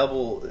doing a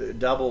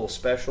double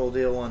special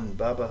deal on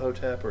Bubba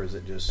Hotep, or is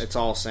it just? It's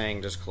all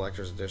saying just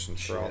collector's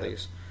editions for all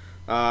these.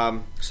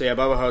 So yeah,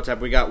 Bubba Hotep.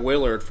 We got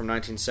Willard from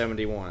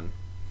 1971.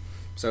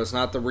 So it's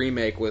not the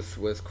remake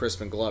with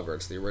Crispin Glover.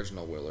 It's the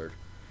original Willard.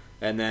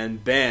 And then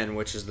Ben,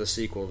 which is the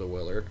sequel to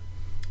Willard.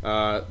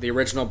 The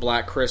original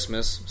Black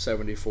Christmas,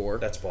 74.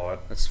 That's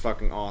bought. That's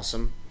fucking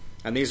awesome.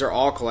 And these are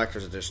all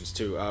collector's editions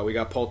too. We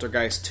got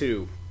Poltergeist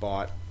 2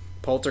 bought.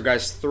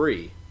 Poltergeist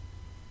 3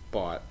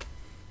 bought.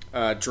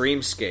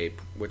 Dreamscape,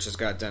 which has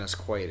got Dennis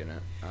Quaid in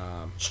it.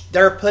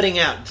 They're putting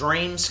out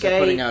Dreamscape. They're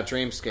putting out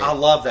Dreamscape. I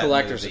love that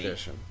collector's movie.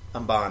 edition.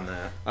 I'm buying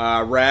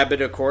that.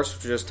 Rabid, of course,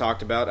 which we just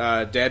talked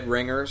about. Dead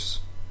Ringers.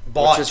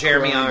 Bought which is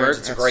Jeremy Cronenberg. Irons.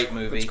 It's a great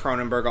movie. It's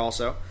Cronenberg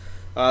also.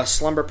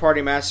 Slumber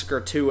Party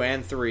Massacre 2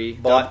 and 3.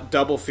 Bought.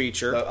 Double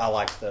feature. I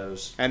like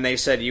those. And they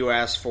said you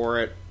asked for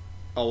it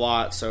a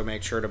lot, so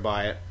make sure to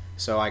buy it.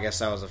 So I guess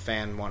that was a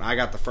fan one. I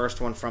got the first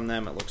one from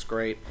them. It looks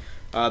great.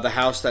 The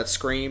House That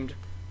Screamed,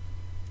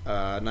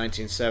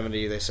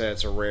 1970. They say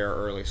it's a rare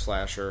early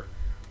slasher.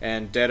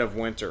 And Dead of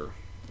Winter,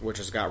 which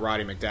has got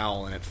Roddy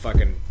McDowall in it.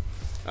 Fucking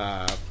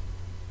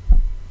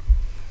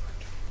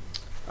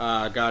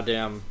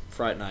goddamn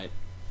Fright Night.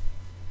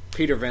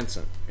 Peter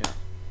Vincent, yeah.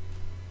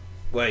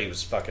 Well, he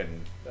was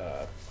fucking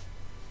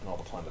in all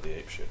the Planet of the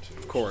Apes shit too.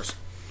 Of course.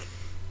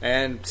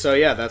 And so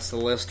yeah, that's the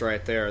list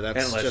right there.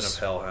 That's and Legend just,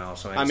 of Hell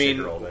House. I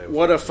mean,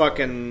 what a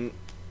fucking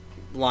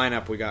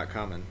lineup we got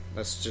coming.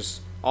 That's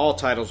just all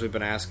titles we've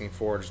been asking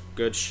for. Just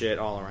good shit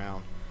all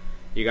around.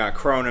 You got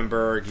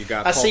Cronenberg. You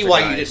got. I see why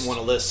you Poltergeist. didn't want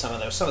to list some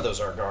of those. Some of those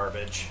are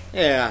garbage.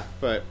 Yeah,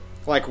 but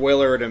like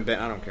Willard and Ben,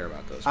 I don't care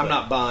about those. I'm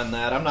not buying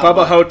that. I'm not. Bubba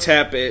buying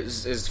Hotep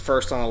is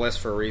first on the list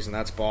for a reason.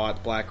 That's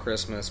bought. Black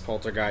Christmas,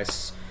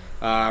 Poltergeist,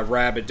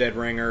 Rabid, Dead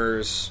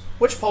Ringers.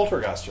 Which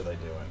Poltergeist are they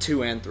doing?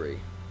 2 and 3.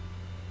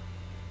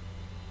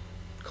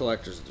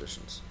 Collector's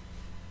editions.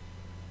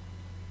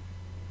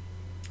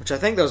 Which I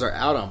think those are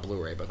out on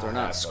Blu-ray, but they're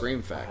not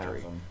Scream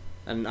Factory.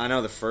 And I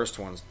know the first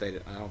ones, I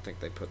don't think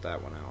they put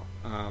that one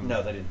out.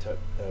 No, they didn't. They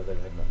had nothing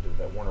to do with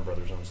that. Warner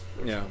Brothers owns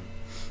the first one.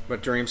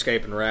 But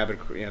Dreamscape and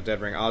Rabid,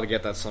 Dead Ring, I'll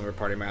get that Slumber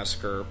Party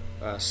Massacre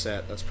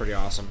set. That's pretty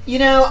awesome. You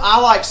know,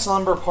 I like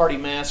Slumber Party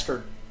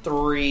Massacre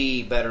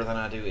 3 better than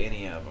I do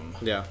any of them.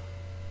 Yeah.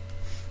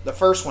 The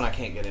first one I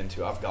can't get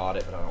into. I've got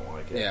it, but I don't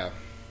like it. Yeah,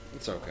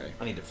 it's okay.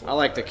 I need to flip I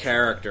like the that,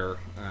 character,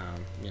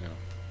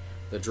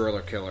 the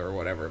driller killer or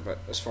whatever, but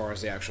as far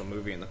as the actual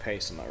movie and the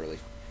pace, I'm not really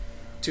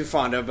too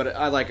fond of, but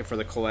I like it for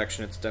the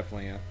collection. It's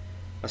definitely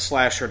a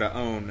slasher to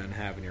own and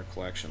have in your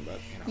collection, but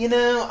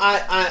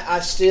I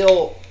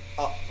still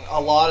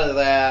a lot of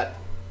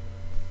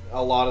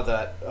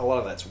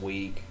that's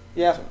weak.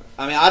 Yeah.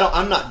 I mean,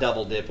 I'm not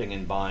double dipping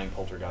and buying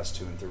Poltergeist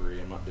 2 and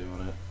 3. I'm not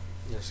doing it.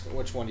 Yes.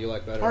 Which one do you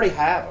like better? I already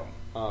have them.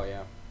 Oh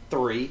yeah.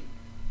 3.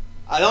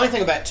 The only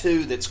thing about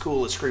 2 that's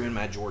cool is Screaming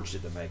Mad George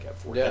did the makeup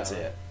for it. Yeah. That's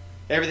it.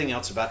 Everything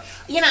else about...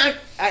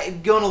 I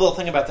going a little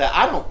thing about that,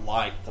 I don't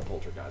like the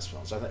Poltergeist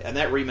films. And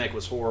that remake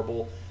was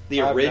horrible.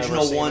 The I've original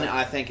never seen one, it.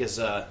 I think, is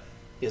a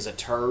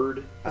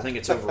turd. I think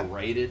it's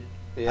overrated.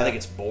 Yeah. I think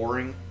it's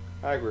boring.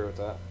 I agree with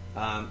that.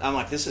 I'm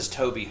like, this is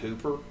Toby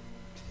Hooper.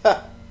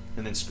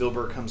 And then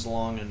Spielberg comes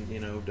along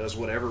and, does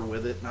whatever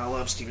with it. And I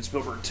love Steven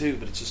Spielberg too,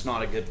 but it's just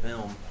not a good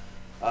film.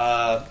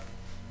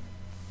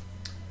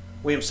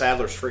 William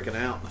Sadler's freaking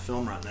out in the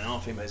film right now,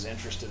 if anybody's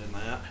interested in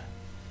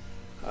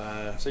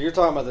that. So you're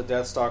talking about the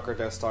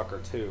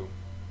Deathstalker 2.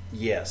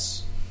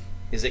 Yes.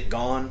 Is it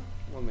gone?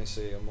 Let me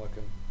see. I'm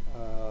looking.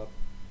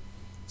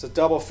 It's a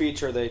double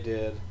feature they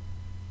did.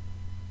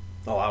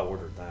 Oh, I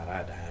ordered that. I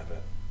had to have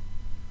it.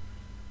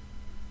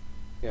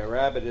 Yeah,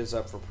 Rabbit is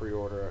up for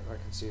pre-order. I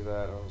can see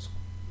that. I'll just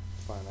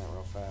find that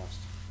real fast.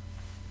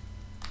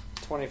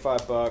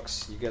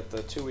 $25. You get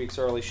the 2 weeks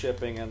early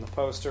shipping and the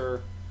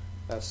poster.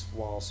 That's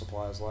while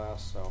supplies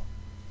last. So,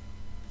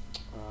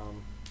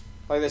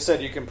 like they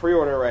said, you can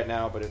pre-order right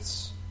now, but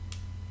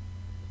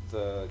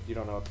you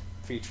don't know what the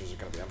features are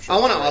going to be. I'm sure. I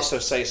want to it's also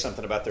say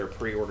something about their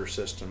pre-order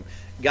system,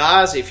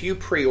 guys. If you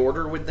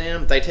pre-order with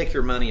them, they take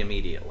your money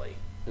immediately,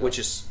 Yeah.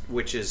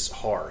 which is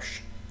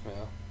harsh.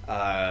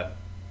 Yeah.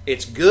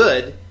 It's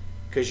good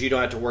because you don't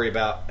have to worry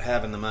about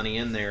having the money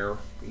in there,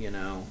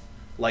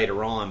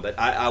 later on. But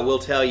I will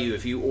tell you,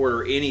 if you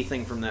order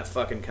anything from that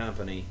fucking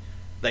company,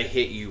 they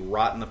hit you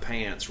right in the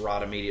pants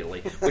right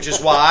immediately. Which is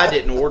why I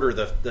didn't order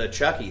the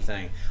Chucky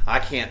thing. I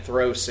can't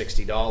throw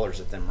 $60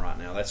 at them right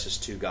now. That's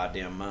just too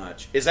goddamn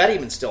much. Is that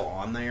even still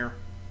on there?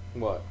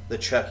 What? The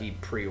Chucky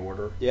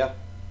pre-order? Yeah.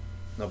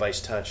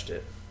 Nobody's touched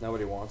it.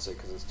 Nobody wants it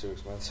because it's too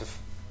expensive.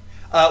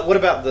 What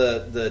about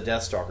the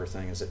Deathstalker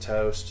thing? Is it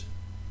toast?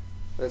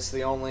 It's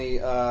the only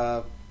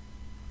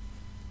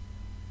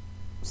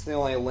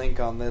link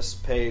on this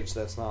page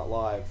that's not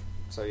live.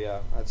 So yeah,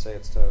 I'd say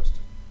it's toast.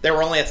 There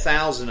were only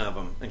 1,000 of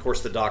them. And of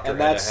course, the doctor And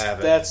had to have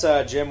it. that's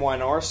Jim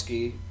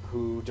Wynorski,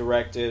 who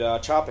directed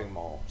Chopping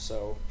Mall.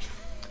 So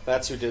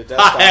that's who did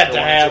Deathstalker. I had to 1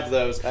 and have 2.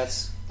 those.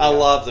 I I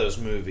love those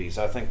movies.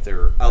 I think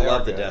I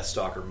love the good.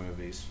 Deathstalker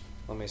movies.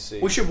 Let me see.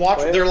 We should watch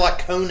them. Wait. They're like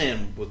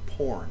Conan with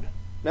porn.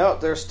 No,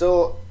 they're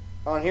still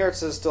on here. It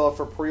says still up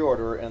for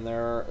pre-order, and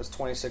it's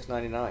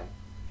 $26.99.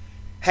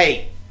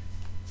 Hey,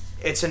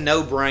 it's a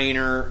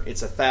no-brainer.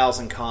 It's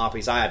 1,000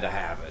 copies. I had to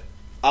have it.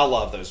 I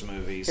love those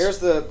movies. Here's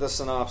the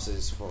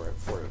synopsis for it.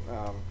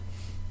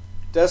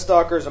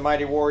 Deathstalker is a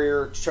mighty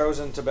warrior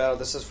chosen to battle.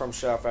 This is from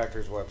Shout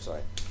Factory's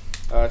website.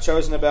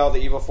 Chosen to battle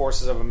the evil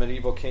forces of a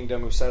medieval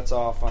kingdom, who sets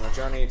off on a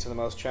journey to the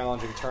most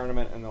challenging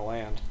tournament in the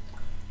land.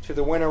 To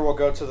the winner will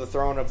go to the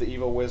throne of the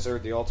evil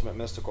wizard, the ultimate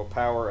mystical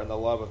power, and the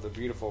love of the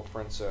beautiful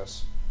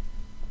princess.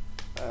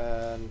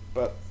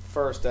 But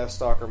first,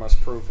 Deathstalker must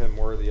prove him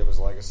worthy of his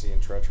legacy,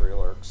 and treachery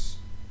lurks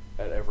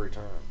at every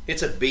turn.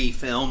 It's a B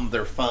film.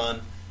 They're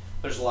fun.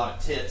 There's a lot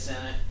of tits in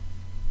it.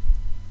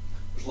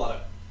 There's a lot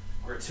of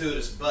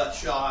gratuitous butt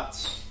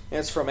shots.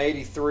 It's from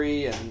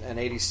 83 and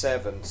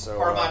 87. So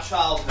Part of my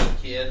childhood,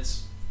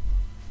 kids.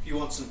 If you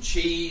want some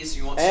cheese,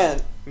 you want and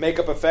some...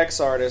 makeup effects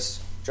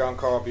artist John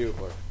Carl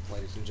Buechler,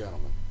 ladies and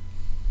gentlemen,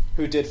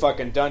 who did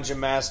fucking Dungeon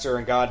Master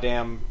and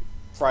goddamn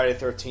Friday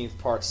the 13th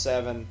Part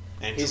 7.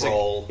 And he's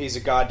Troll. He's a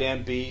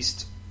goddamn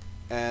beast,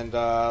 and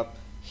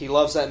he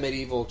loves that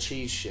medieval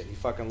cheese shit. He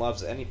fucking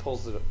loves it, and he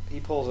pulls it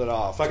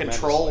off. Fucking tremendously.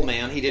 Troll,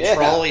 man. He did Yeah.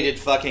 Troll. He did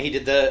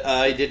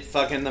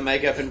the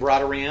makeup in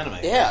Bride of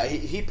Reanimator. Yeah,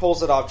 he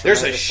pulls it off.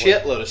 There's a tremendously.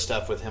 shitload of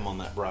stuff with him on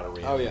that Bride of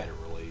Reanimator Oh, yeah.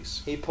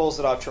 release. He pulls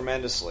it off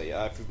tremendously.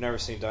 If you've never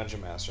seen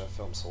Dungeon Master, that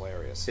film's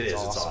hilarious. It's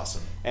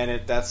awesome.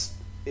 And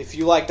if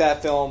you like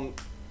that film,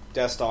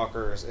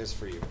 Deathstalker is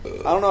for you.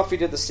 I don't know if he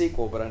did the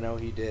sequel, but I know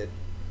he did.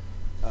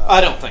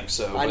 I don't think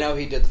so. I but know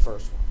he did the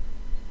first one.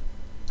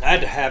 I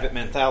had to have it,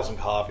 man. 1,000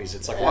 copies.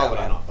 It's like, why Yeah, would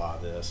I man. not buy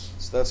this?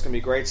 So that's gonna be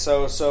great.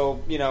 So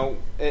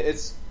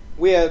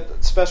we had,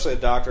 especially a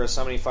doctor, has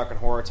so many fucking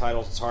horror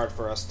titles. It's hard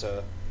for us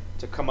to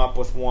come up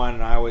with one,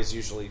 and I always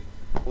usually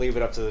leave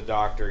it up to the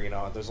doctor.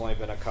 There's only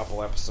been a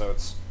couple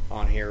episodes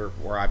on here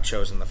where I've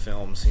chosen the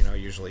films.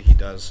 Usually he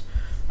does.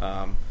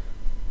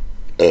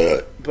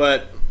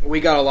 But we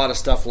got a lot of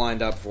stuff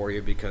lined up for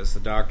you because the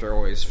doctor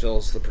always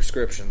fills the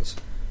prescriptions.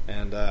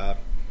 And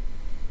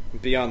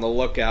be on the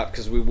lookout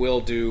because we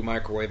will do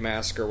Microwave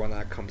Massacre when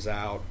that comes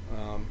out.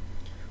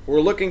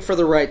 We're looking for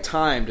the right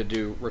time to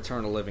do Return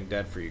of the Living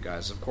Dead for you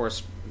guys. Of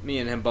course, me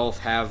and him both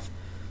have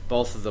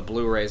both of the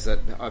Blu-rays that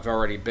have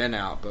already been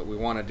out, but we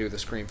want to do the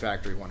Scream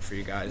Factory one for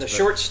you guys. The But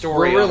short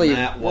story we're really, on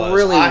that was we're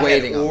really I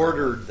waiting had on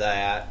ordered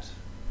that,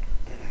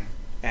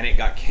 and it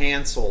got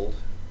canceled.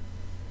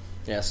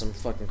 Yeah, some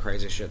fucking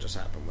crazy shit just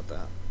happened with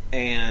that.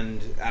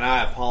 And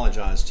I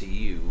apologize to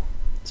you.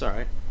 It's all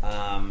right. We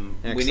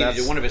 'cause need to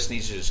that's- one of us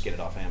needs to just get it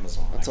off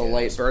Amazon. That's I a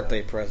late guess,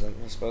 birthday present.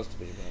 It's supposed to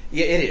be. But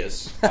Yeah, it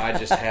is. I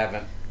just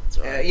haven't. it's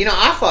all right.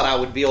 I thought I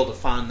would be able to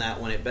find that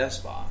one at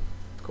Best Buy.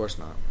 Of course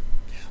not.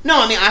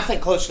 No, I mean, I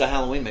think closer to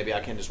Halloween, maybe I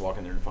can just walk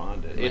in there and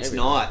find it. It's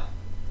Maybe. not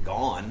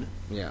gone.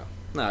 Yeah.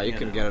 No, you You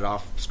can know. get it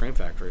off Scream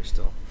Factory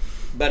still.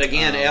 But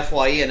again,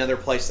 FYE, another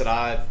place that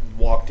I've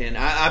walked in.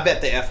 I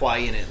bet the FYE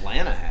in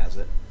Atlanta has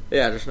it.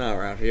 Yeah, just not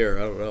around here.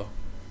 I don't know.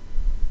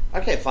 I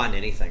can't find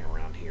anything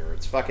around here.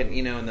 It's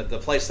fucking, and the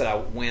place that I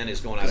went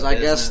is going out of Because I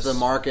business. guess the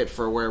market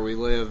for where we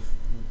live,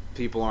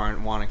 people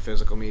aren't wanting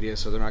physical media,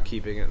 so they're not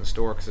keeping it in the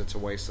store because it's a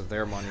waste of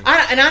their money. I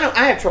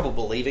have trouble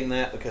believing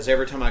that because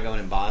every time I go in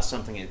and buy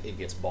something, it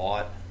gets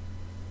bought.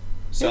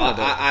 So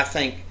Yeah, I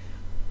think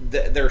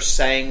they're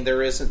saying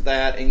there isn't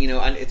that, and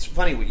it's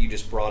funny what you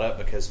just brought up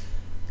because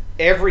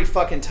every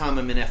fucking time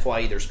I'm in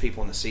FYE, there's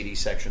people in the CD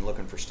section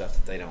looking for stuff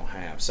that they don't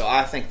have. So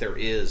I think there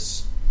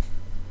is.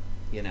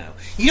 You know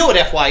what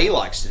FYE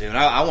likes to do, and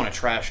I want to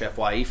trash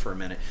FYE for a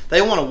minute.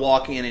 They want to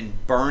walk in and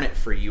burn it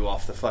for you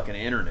off the fucking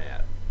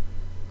internet.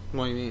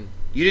 What do you mean?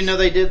 You didn't know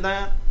they did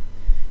that?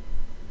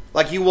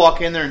 Like you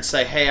walk in there and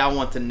say, "Hey, I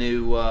want the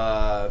new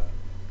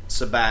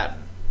Sabaton."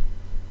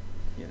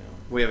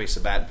 We have a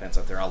Sabaton fans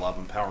out there. I love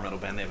them. Power metal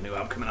band. They have a new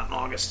album coming out in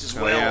August as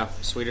well. Yeah,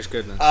 Swedish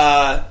goodness.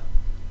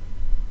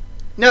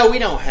 No, we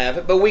don't have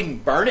it, but we can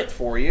burn it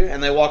for you.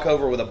 And they walk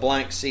over with a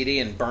blank CD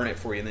and burn it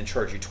for you, and then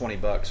charge you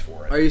 $20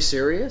 for it. Are you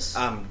serious?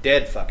 I'm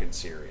dead fucking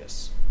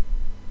serious.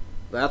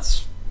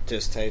 That's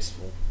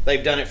distasteful.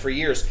 They've done it for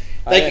years.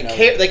 I They didn't could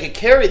know that. they could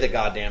carry the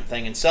goddamn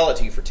thing and sell it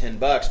to you for $10,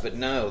 but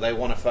no, they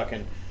want to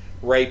fucking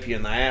rape you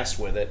in the ass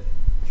with it.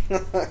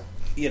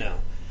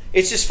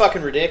 It's just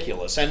fucking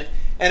ridiculous. And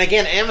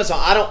again, Amazon.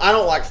 I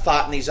don't like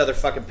fighting these other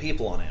fucking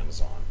people on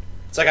Amazon.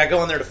 It's like I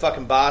go in there to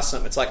fucking buy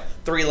something. It's like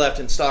 3 left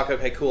in stock.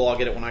 Okay, cool. I'll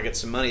get it when I get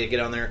some money. I get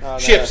on there. Oh, no.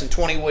 Ships in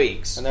 20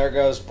 weeks. And there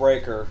goes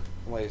Breaker,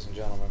 ladies and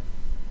gentlemen.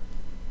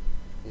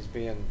 He's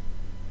being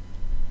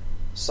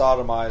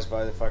sodomized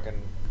by the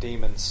fucking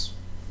demons.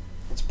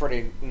 It's a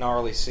pretty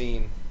gnarly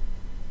scene.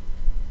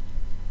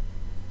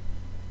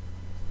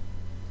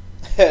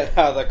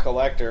 How the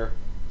collector,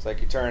 it's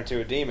like you turn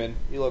into a demon,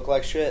 you look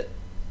like shit.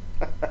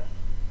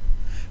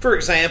 For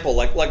example,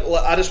 like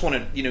I just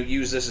want to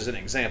use this as an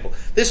example.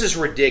 This is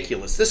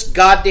ridiculous. This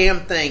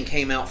goddamn thing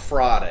came out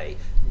Friday.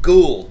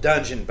 Ghoul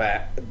Dungeon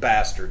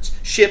Bastards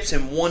ships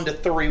in 1 to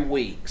 3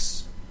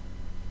 weeks.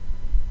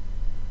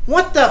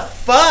 What the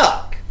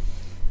fuck?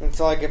 It's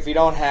like if you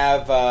don't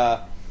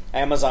have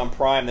Amazon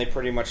Prime, they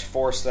pretty much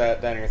force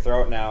that down your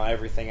throat now.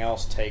 Everything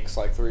else takes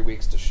like 3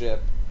 weeks to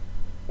ship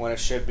when it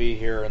should be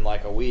here in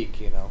like a week,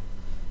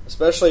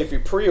 Especially if you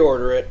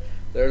pre-order it.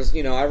 There's,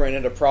 I ran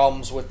into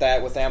problems with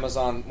that with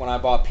Amazon when I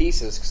bought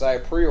pieces because I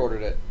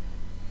pre-ordered it.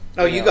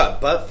 Oh, you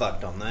got butt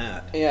fucked on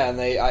that. Yeah, and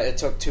it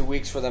took 2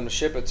 weeks for them to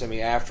ship it to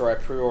me after I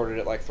pre-ordered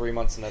it like 3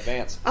 months in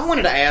advance. I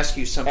wanted to ask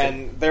you something.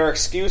 And their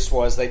excuse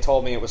was they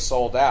told me it was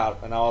sold out,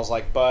 and I was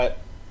like, but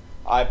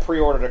I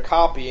pre-ordered a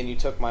copy and you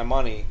took my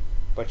money,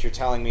 but you're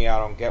telling me I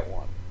don't get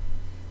one.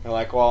 They're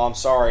like, well, I'm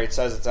sorry, it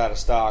says it's out of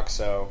stock,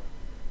 so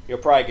you'll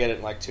probably get it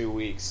in like 2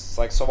 weeks. It's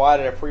like, so why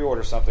did I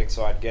pre-order something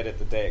so I'd get it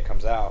the day it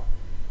comes out?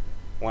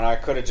 When I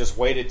could have just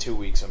waited 2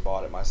 weeks and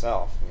bought it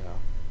myself,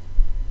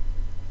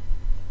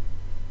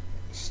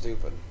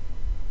 Stupid.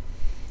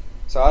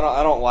 So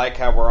I don't like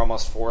how we're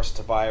almost forced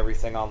to buy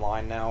everything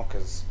online now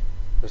because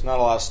there's not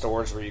a lot of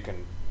stores where you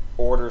can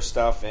order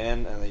stuff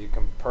in and then you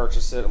can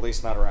purchase it, at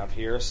least not around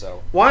here.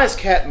 So why is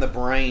Cat in the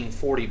Brain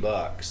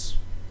 $40?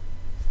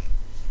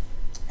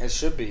 It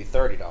should be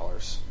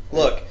 $30.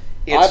 Look,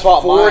 it's I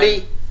bought 40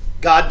 mine.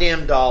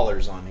 goddamn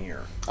dollars on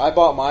here. I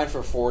bought mine for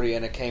 $40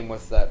 and it came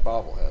with that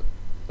bobblehead.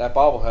 That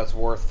bobblehead's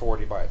worth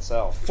 $40 by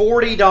itself.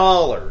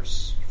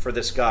 $40 for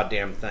this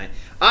goddamn thing.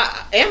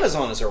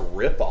 Amazon is a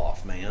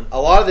ripoff, man.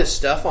 A lot of this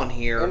stuff on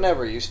here. It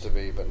never used to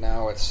be, but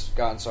now it's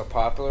gotten so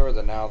popular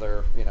that now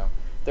they're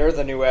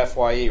the new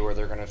FYE where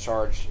they're going to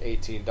charge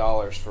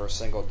 $18 for a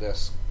single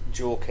disc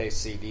jewel case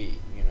CD.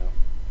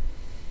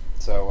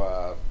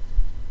 So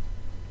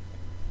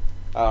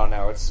I don't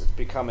know. It's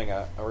becoming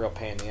a real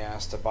pain in the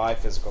ass to buy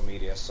physical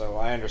media. So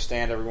I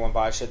understand everyone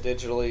buys shit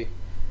digitally,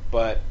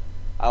 but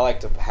I like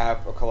to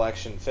have a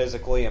collection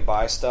physically and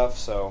buy stuff,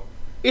 so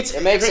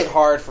it makes it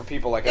hard for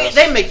people like us.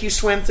 They make you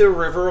swim through a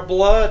river of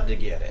blood to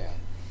get it.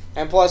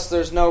 Yeah. And plus,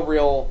 there's no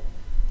real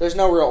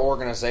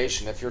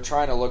organization. If you're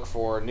trying to look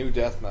for new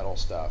death metal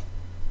stuff,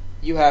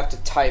 you have to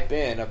type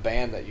in a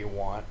band that you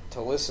want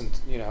to listen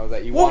to,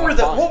 that you want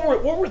to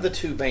find. What were the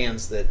 2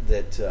 bands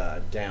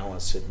that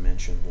Dallas had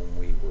mentioned when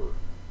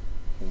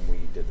we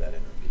did that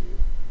interview?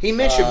 He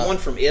mentioned one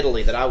from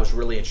Italy that I was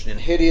really interested in.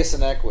 Hideous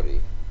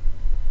Iniquity.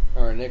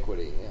 Or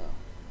Iniquity, yeah.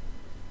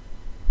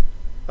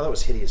 Oh, that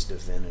was Hideous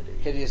Divinity.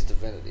 Hideous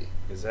Divinity.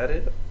 Is that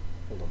it?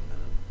 Hold on a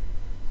minute.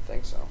 I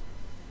think so.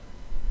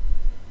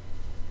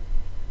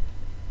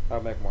 That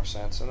would make more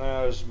sense. And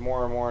there's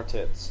more and more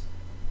tits.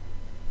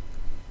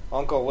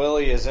 Uncle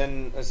Willie is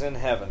in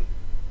heaven.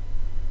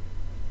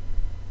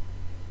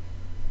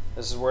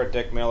 This is where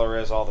Dick Miller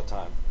is all the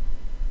time.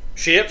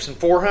 Ships in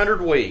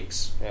 400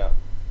 weeks. Yeah.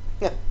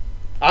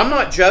 I'm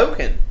not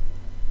joking.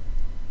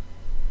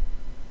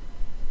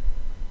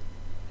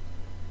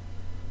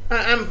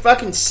 I'm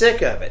fucking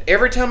sick of it.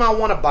 Every time I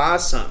want to buy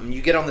something,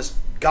 you get on this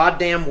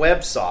goddamn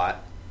website.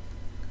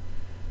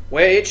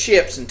 Well, it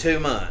ships in 2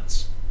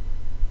 months.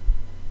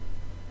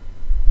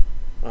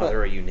 Oh,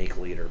 they're a Unique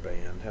Leader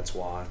band. That's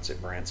why it's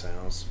at Brant's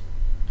house.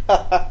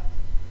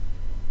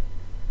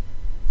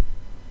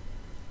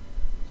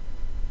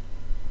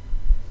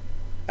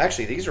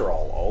 Actually, these are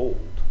all old.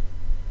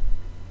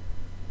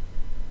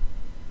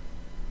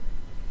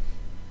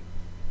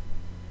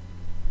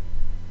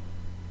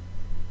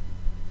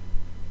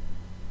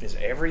 Is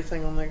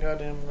everything on that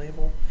goddamn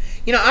label?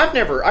 You know, I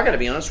gotta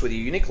be honest with you,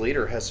 Unique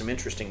Leader has some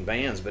interesting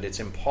bands, but it's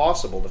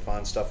impossible to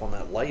find stuff on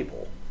that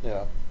label.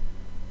 Yeah.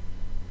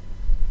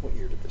 What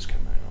year did this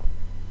come out?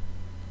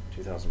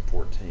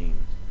 2014.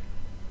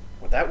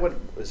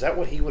 Is that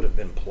what he would have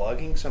been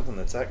plugging? Something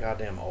that's that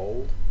goddamn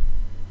old?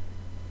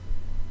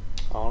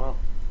 I don't know.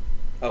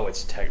 Oh,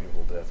 it's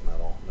technical death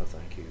metal. No,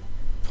 thank you.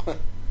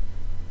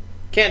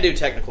 Can't do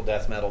technical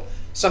death metal.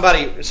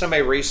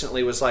 Somebody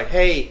recently was like,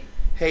 "Hey,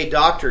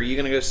 doctor, you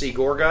gonna go see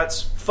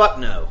Gorguts?" Fuck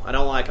no, I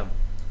don't like them.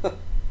 If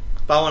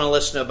I want to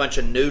listen to a bunch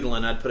of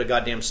noodling, I'd put a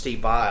goddamn Steve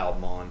Vai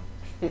album on.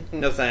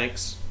 No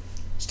thanks.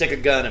 Stick a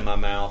gun in my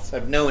mouth. I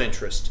have no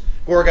interest.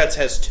 Gorguts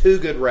has 2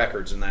 good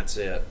records, and that's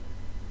it.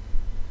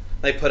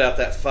 They put out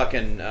that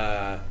fucking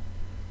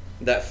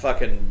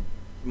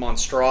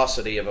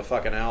monstrosity of a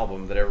fucking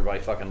album that everybody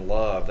fucking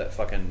loved. That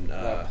fucking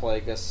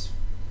Plagueis.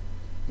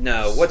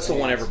 No, what's the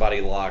one Sands.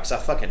 everybody likes? I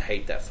fucking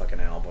hate that fucking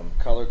album.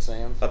 Colored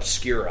Sands.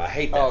 Obscura. I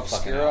hate that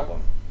fucking Obscura?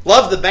 album.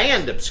 Love the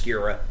band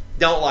Obscura.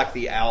 Don't like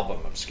the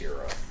album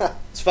Obscura.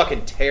 It's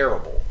fucking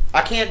terrible.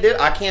 I can't do.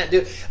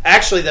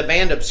 Actually, the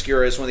band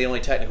Obscura is one of the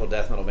only technical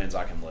death metal bands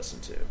I can listen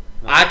to.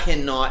 I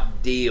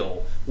cannot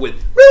deal with.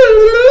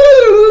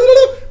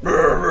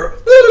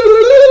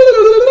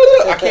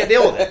 I can't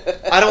deal with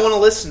it. I don't want to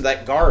listen to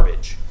that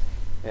garbage.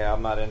 Yeah,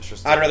 I'm not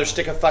interested. I'd rather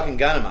stick a fucking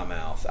gun in my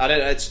mouth.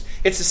 It's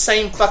the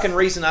same fucking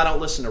reason I don't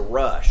listen to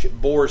Rush. It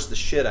bores the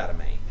shit out of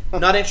me. I'm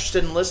not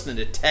interested in listening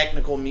to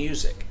technical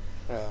music.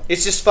 Yeah.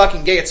 It's just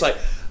fucking gay. It's like,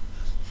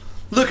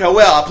 look how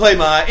well I play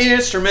my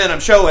instrument.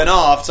 I'm showing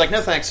off. It's like, no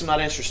thanks. I'm not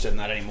interested in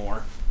that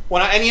anymore.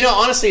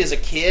 Honestly, as a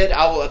kid,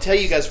 I'll tell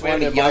you guys, we have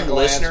any young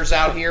listeners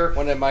out here.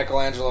 When did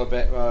Michelangelo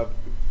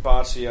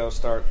Baccio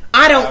start?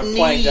 I don't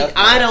playing need. death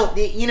I metal? don't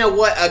need. You know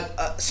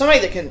what? Somebody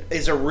that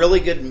is a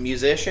really good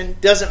musician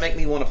doesn't make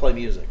me want to play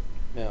music.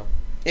 Yeah.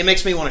 It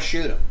makes me want to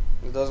shoot him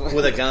It doesn't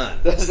with a gun.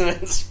 Doesn't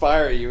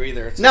inspire you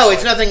either. It's No, just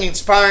it's like- nothing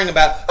inspiring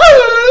about.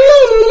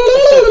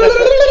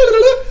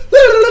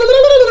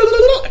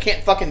 I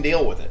can't fucking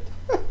deal with it.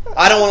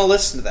 I don't want to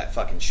listen to that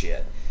fucking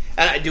shit.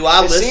 And do I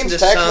It listen seems to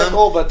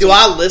technical, some? but Do to-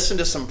 I listen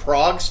to some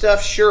prog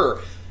stuff? Sure.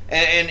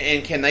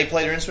 And can they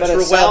play their instruments But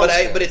it real well?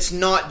 sounds good. But it's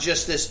not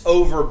just this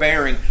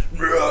overbearing.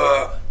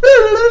 I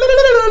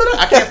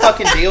can't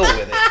fucking deal with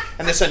it.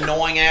 And this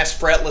annoying ass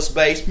fretless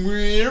bass.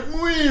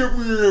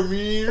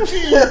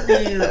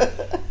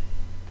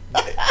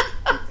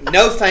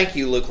 No, thank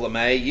you, Luke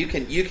LeMay. You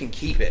can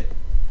keep it.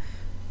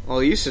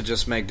 Well, you used to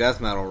just make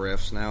death metal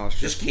riffs. Now it's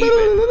Just keep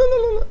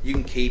it. You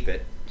can keep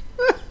it.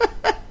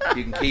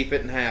 You can keep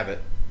it and have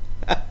it.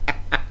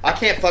 I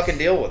can't fucking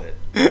deal with it.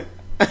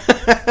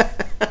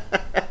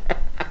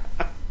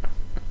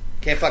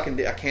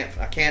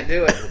 I can't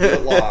do it. We'll do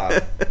it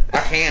live. I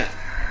can't.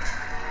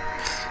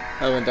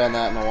 I haven't done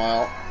that in a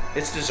while.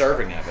 It's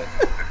deserving of it.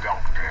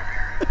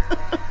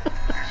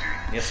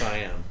 Yes, I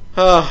am.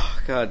 Oh,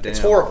 god damn. It's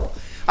horrible.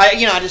 I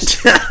don't want to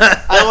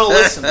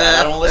listen to that.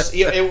 I don't want to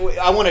listen.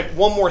 I wanted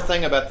one more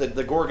thing about the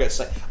Gorguts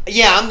thing.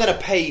 Yeah, I'm going to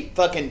pay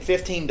fucking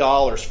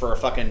 $15 for a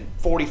fucking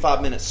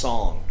 45-minute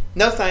song.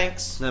 No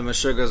thanks. No,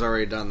 Meshuggah's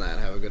already done that.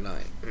 Have a good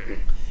night.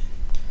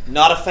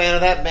 Not a fan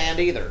of that band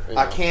either. Yeah.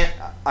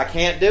 I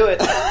can't do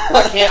it.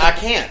 I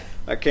can't.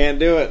 I can't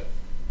do it.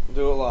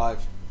 Do it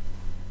live.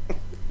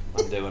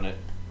 I'm doing it.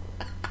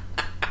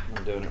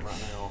 I'm doing it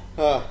right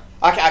now.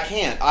 I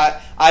can't.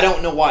 I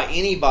don't know why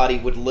anybody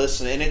would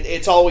listen. And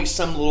it's always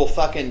some little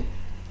fucking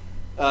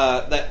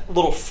that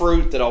little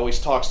fruit that always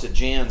talks to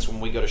Jens when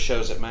we go to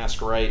shows at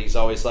Masquerade. He's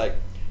always like,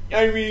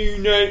 I really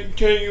not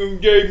tell you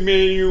death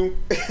metal.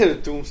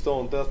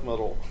 Tombstone death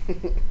metal.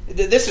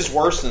 This is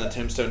worse than the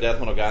Tombstone death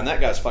metal guy, and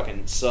that guy's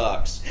fucking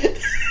sucks. But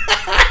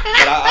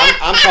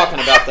I'm talking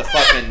about the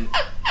fucking.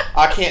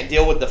 I can't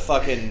deal with the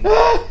fucking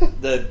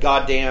the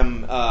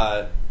goddamn.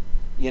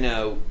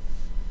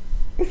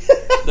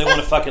 They want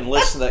to fucking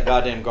listen to that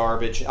goddamn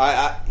garbage.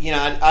 I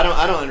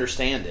don't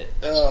understand it.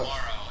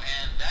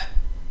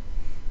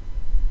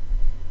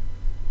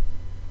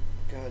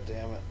 God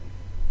damn it.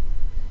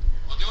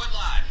 We'll do it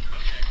live.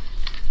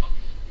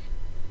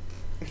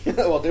 Okay.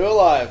 Well, do it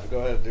live. Go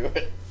ahead, do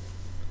it.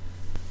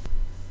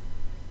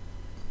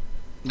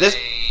 This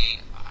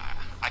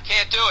I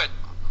can't do it.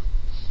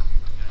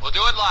 We'll do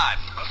it live.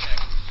 Okay.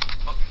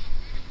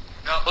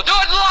 No. We'll do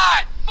it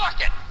live.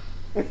 Fuck it.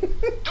 Do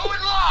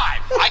it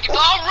live.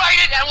 I'll write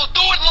it and we'll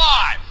do it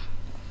live.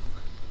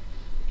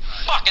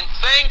 Fucking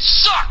thing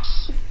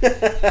sucks.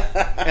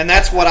 and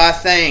that's what I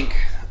think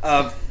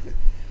of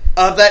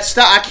that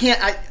stuff. I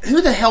can't.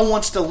 Who the hell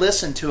wants to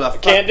listen to a?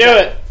 Can't do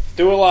it.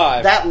 Do it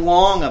live. That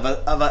long of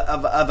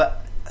a.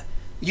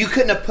 You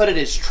couldn't have put it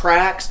as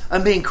tracks.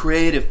 I'm being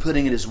creative,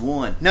 putting it as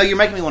one. No, you're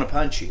making me want to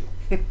punch you.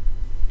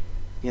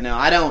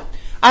 I don't.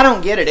 I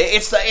don't get it.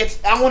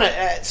 I want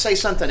to say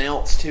something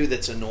else too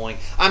that's annoying.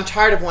 I'm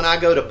tired of when I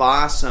go to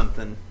buy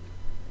something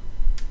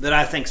that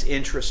I think's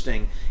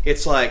interesting.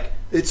 It's like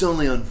it's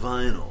only on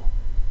vinyl.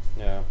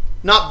 Yeah.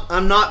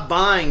 I'm not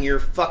buying your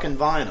fucking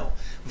vinyl.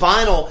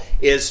 Vinyl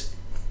is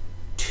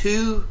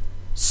too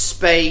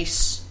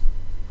space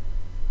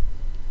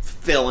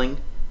filling,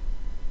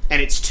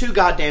 and it's too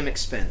goddamn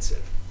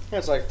expensive. Yeah,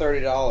 it's like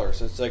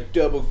 $30. It's like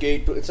double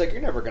gate. It's like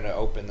you're never gonna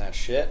open that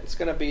shit. It's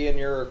gonna be in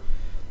your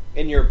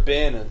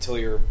bin until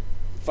your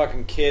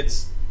fucking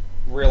kids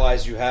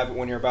realize you have it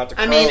when you're about to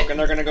croak, and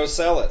they're gonna go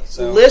sell it.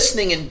 So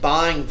listening and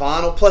buying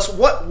vinyl. Plus,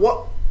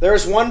 what?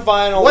 There's one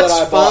vinyl What's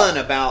that I fun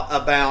bought.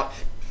 about?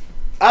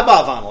 I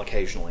buy vinyl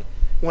occasionally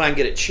when I can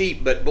get it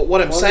cheap. But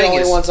what I'm saying the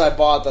only is, ones I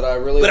bought that I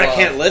really. but loved. I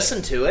can't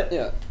listen to it.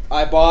 Yeah,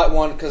 I bought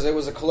one because it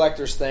was a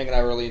collector's thing, and I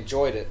really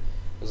enjoyed it.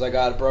 Because I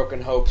got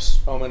Broken Hope's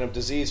Omen of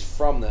Disease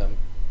from them,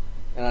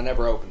 and I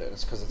never opened it.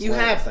 It's because it's You lame.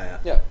 have that?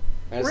 Yeah,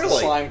 and it's the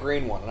Really? slime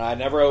green one, and I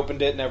never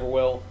opened it, never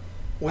will.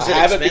 Was I it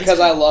have expensive? it because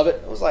I love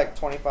it. It was like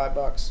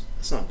 $25.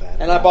 It's not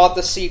bad. And I bought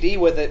the CD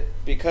with it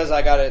because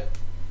I got it.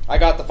 I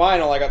got the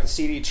vinyl. I got the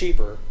CD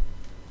cheaper,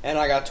 and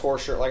I got tour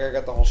shirt. Like I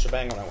got the whole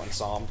shebang when I went and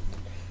saw him.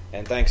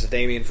 And thanks to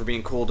Damien for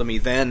being cool to me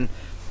then.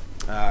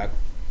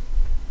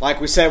 Like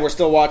we said, we're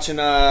still watching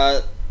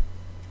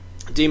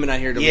Demon Knight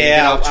here.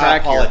 Yeah, off I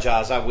track here.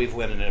 apologize. We've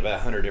went in about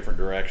 100 different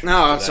directions.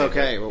 No, it's today,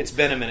 okay. but It's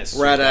been a minute. Since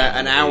We're at we've done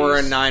an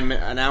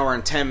these. hour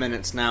and 10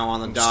 minutes now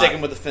on the dot.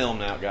 Sticking with the film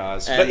now,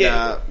 guys. And, but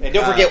yeah, and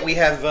don't forget we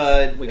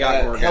have we got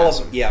hell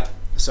Orgasm. of, yeah.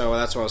 So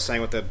that's what I was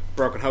saying with the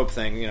Broken Hope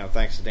thing. You know,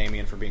 thanks to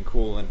Damien for being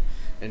cool,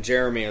 and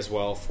Jeremy as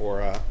well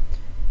for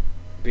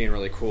being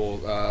really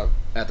cool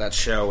at that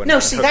show. And No,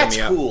 see, hooking that's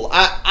me up. cool.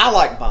 I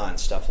like buying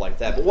stuff like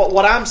that. But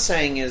what I'm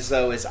saying is,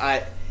 though, is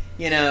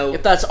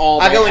If that's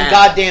all I they go in have.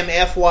 goddamn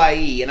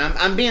FYE, and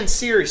I'm being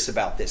serious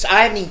about this.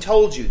 I haven't even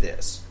told you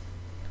this.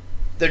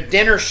 The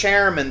Dinner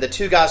Sherman, the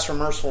two guys from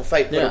Merciful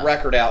Fate, put Yeah. a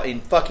record out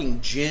in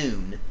fucking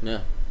June. Yeah,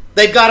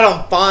 They've got it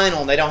on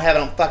vinyl, and they don't have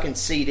it on fucking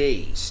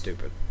CD.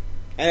 stupid.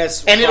 And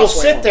It'll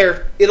sit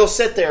there. It'll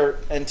sit there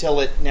until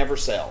it never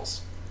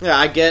sells. Yeah,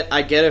 I get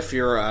if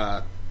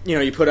you're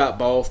you put out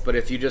both, but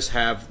if you just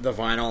have the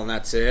vinyl and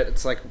that's it,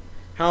 it's like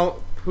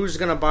who's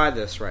gonna buy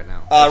this right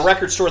now? A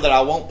record store that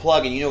I won't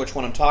plug, and you know which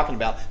one I'm talking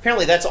about.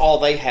 Apparently, that's all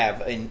they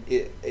have, and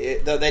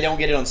they don't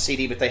get it on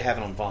CD, but they have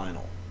it on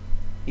vinyl.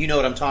 You know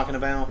what I'm talking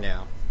about?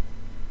 Yeah.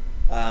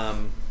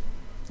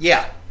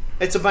 Yeah,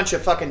 it's a bunch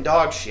of fucking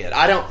dog shit.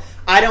 I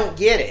don't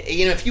get it.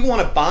 If you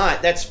want to buy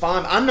it, that's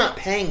fine. I'm not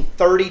paying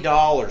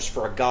 $30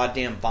 for a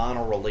goddamn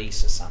vinyl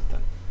release of something.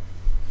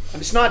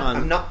 It's not.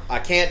 I'm not. I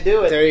can't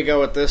do it. There you go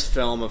with this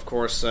film. Of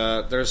course,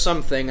 there's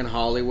something in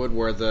Hollywood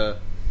where the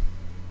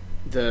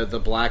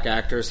black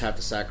actors have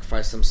to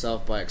sacrifice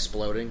themselves by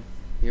exploding.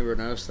 You ever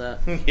notice that?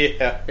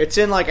 Yeah. It's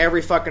in like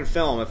every fucking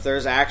film. If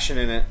there's action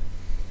in it,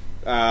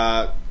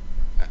 a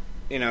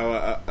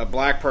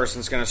black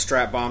person's going to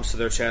strap bombs to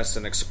their chest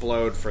and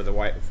explode for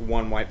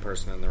one white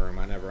person in the room.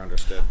 I never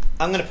understood.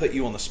 I'm going to put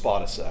you on the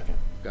spot a second.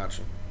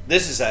 Gotcha.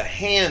 This is a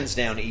hands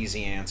down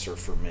easy answer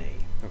for me.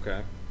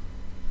 Okay.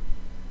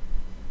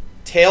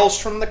 Tales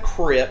from the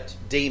Crypt,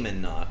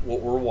 Demon Knot, what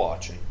we're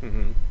watching,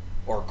 Mm-hmm.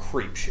 or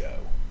Creep Show.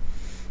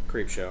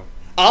 Creep Show.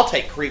 I'll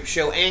take Creep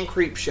Show and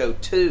Creep Show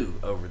 2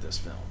 over this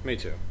film. Me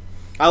too.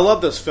 I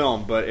love this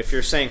film, but if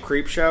you're saying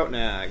Creep Show,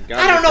 nah. I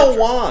don't know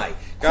why.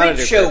 Gotta Creep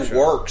do Show Creep Show.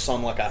 works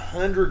on like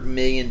 100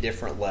 million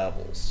different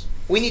levels.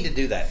 We need to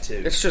do that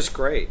too. It's just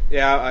great.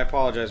 Yeah, I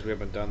apologize we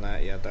haven't done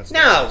that yet.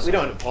 No, we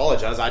don't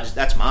apologize.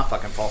 That's my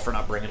fucking fault for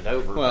not bringing it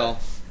over. Well,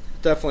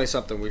 definitely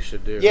something we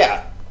should do. but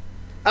yeah.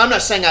 I'm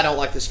not saying I don't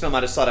like this film. I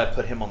just thought I'd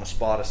put him on the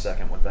spot a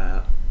second with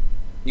that.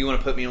 You want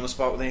to put me on the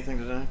spot with anything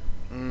today?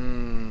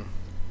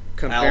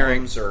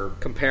 Albums or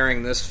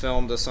comparing this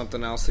film to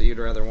something else that you'd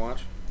rather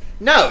watch?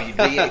 no?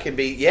 It can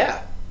be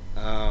yeah.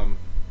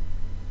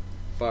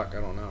 Fuck, I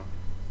don't know.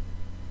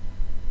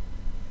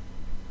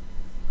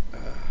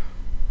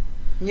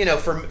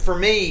 For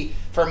me,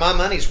 for my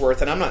money's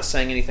worth, and I'm not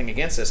saying anything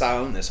against this. I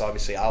own this.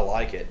 Obviously, I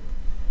like it,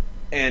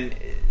 and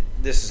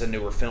this is a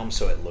newer film,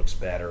 so it looks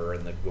better,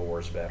 and the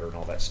gore's better, and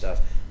all that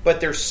stuff.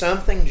 But there's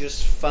something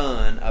just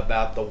fun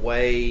about the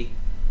way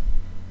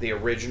the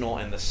original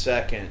and the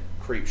second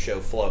Creep Show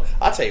flow.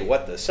 I'll tell you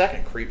what, the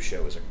second Creep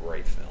Show is a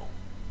great film.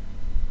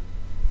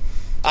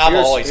 I've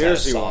always had a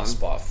here's the soft one.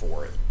 spot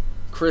for it.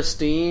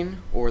 Christine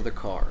or The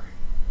Car?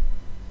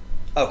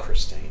 Oh,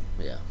 Christine.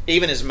 Yeah.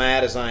 Even as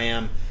mad as I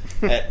am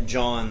at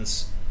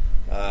John's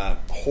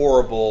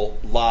horrible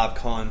live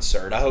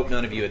concert, I hope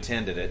none of you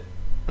attended it.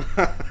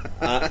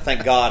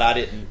 Thank God I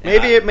didn't.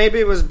 Maybe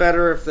it was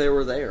better if they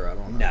were there. I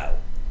don't know. No.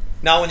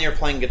 Not when you're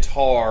playing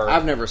guitar.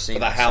 I've never seen for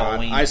the it, so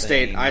Halloween I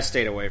theme.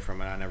 stayed away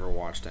from it. I never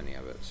watched any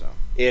of it. So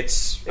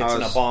It's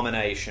an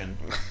abomination.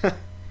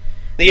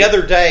 The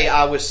other day,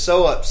 I was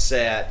so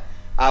upset.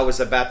 I was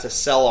about to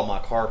sell all my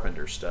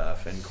Carpenter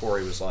stuff, and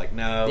Corey was like,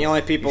 "No." the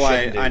only people you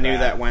I shouldn't do knew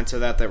that went to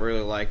that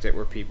really liked it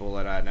were people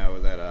that I know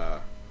that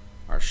are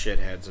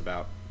shitheads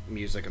about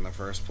music in the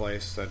first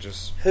place. That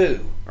just Who?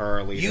 are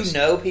elitist. You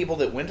know people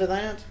that went to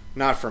that?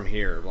 Not from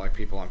here, like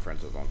people I'm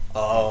friends with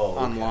Oh,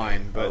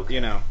 online, but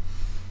you know,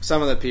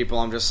 some of the people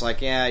I'm just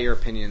like, yeah, your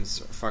opinion's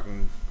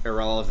fucking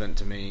irrelevant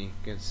to me.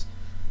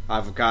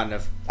 I've gotten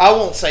I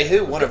won't say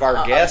who. One of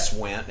our guests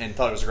went and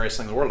thought it was the greatest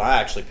thing in the world. I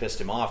actually pissed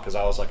him off because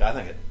I was like, I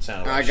think it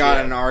sounded like I got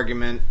shit. in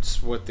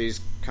arguments with these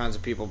kinds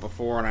of people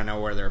before, and I know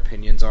where their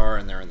opinions are,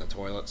 and they're in the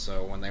toilet.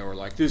 So when they were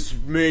like, "This is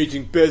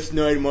amazing, best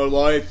night of my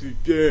life,"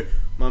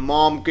 my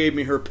mom gave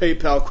me her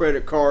PayPal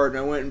credit card, and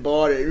I went and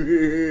bought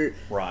it.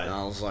 Right. And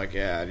I was like,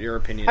 "Yeah, your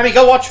opinion." I mean,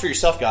 go watch for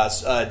yourself,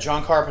 guys.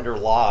 John Carpenter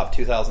Live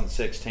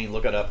 2016.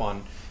 Look it up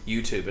on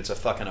YouTube. It's a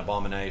fucking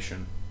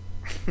abomination.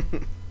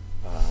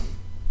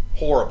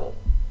 Horrible.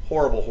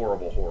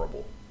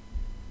 Horrible.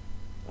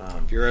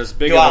 if you're as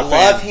big Do of I a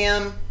fan, love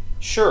him?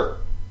 Sure.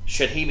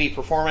 Should he be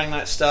performing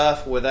that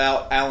stuff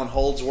without Alan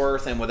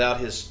Holdsworth and without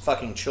his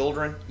fucking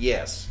children?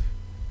 Yes.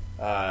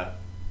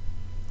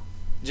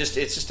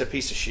 It's just a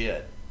piece of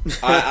shit.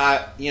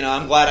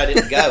 I'm glad I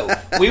didn't go.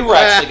 We were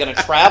actually going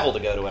to travel to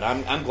go to it.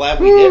 I'm glad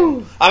we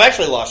didn't. I've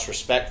actually lost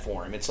respect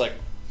for him. It's like,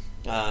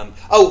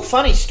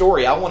 funny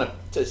story. I want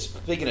to.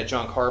 Speaking of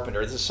John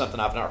Carpenter, this is something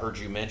I've not heard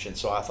you mention,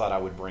 so I thought I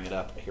would bring it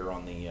up here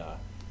on the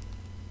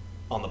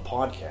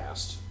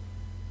podcast.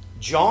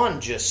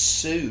 John just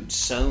sued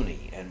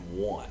Sony and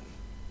won.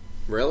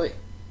 really,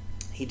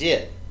 He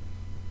did.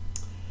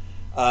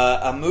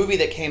 A movie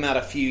that came out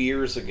a few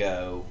years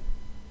ago,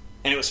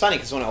 and it was funny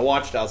because when I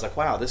watched it, I was like,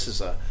 wow, this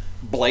is a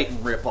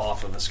blatant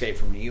rip-off of Escape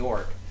from New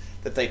York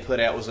that they put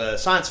out. It was a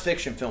science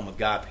fiction film with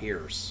Guy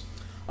Pearce.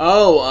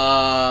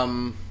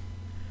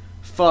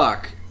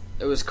 fuck,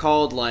 it was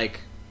called like.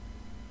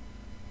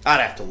 I'd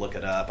have to look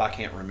it up. I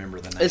can't remember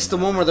the name. It's the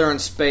of one it. where they're in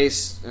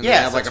space and Yes,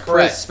 they have like that's a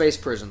correct. space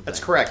prison thing. That's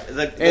correct.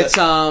 It's,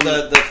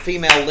 the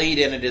female lead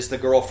in it is the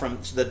girl from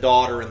the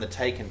daughter in the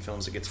Taken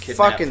films that gets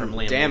kidnapped Fucking from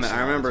Liam damn it! Neeson I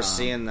all remember the time.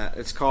 seeing that.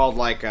 It's called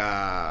like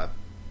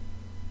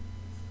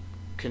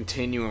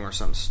Continuum or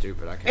something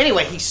stupid. I can't.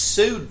 Anyway, he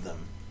sued them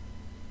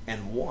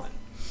and won.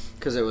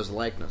 because it was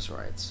likeness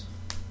rights.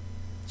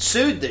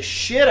 Sued the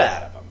shit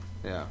out of them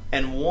Yeah,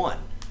 and won.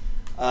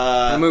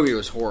 the movie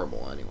was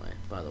horrible. Anyway,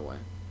 by the way,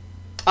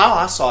 Oh,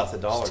 I saw it at the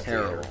Dollar It's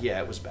Theater. terrible. Yeah,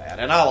 it was bad.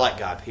 And I like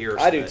Guy Pearce.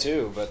 I do but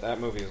too, but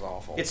that movie is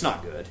awful. It's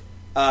not good.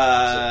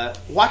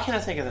 Why can't I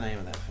think of the name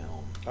of that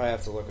film? I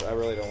have to look. I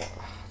really don't.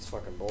 It's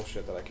fucking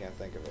bullshit that I can't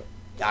think of it.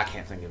 I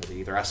can't think of it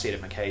either. I see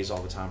it at McKay's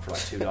all the time for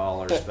like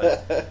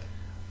 $2.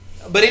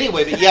 But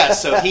anyway, but yeah,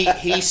 so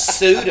he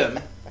sued him.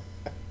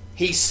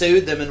 He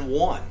sued them and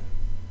won.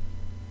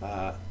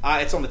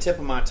 It's on the tip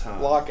of my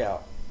tongue.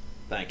 Lockout.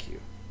 Thank you.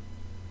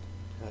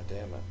 God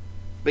damn it.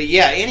 But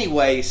yeah,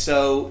 anyway,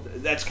 so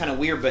that's kind of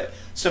weird. But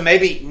so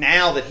maybe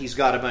now that he's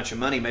got a bunch of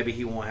money, maybe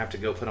he won't have to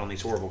go put on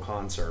these horrible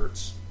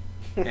concerts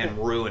and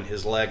ruin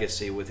his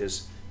legacy with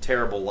his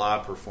terrible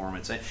live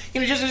performance. And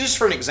just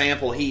for an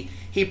example, he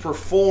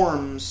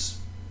performs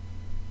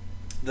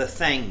the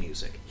Thing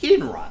music. He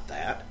didn't write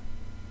that.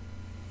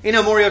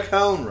 Mario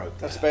Cohn wrote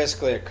that. That's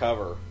basically a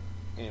cover.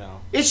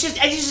 It's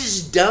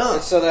just dumb.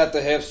 It's so that the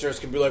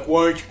hipsters can be like,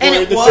 "Why aren't you And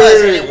playing it the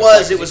was, thing?" and it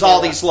was. It was all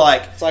these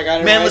like, It's like, I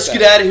didn't man, write let's that.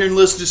 get out of here and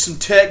listen to some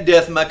tech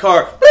death in my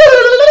car.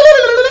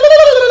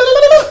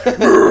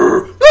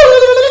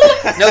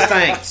 No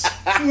thanks.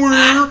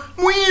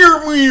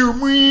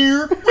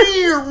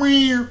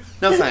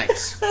 No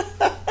thanks.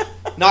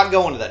 Not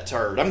going to that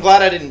turd. I'm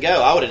glad I didn't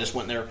go. I would have just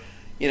went there.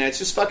 It's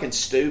just fucking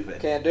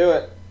stupid. Can't do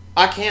it.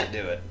 I can't do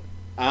it.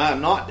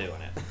 I'm not doing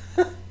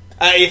it.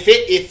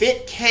 If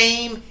it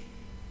came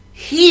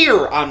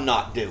here, I'm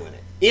not doing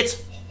it.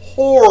 It's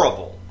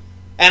horrible.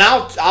 And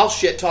I'll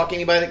shit talk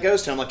anybody that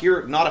goes to him. Like,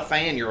 you're not a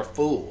fan, you're a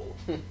fool.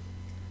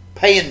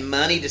 Paying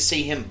money to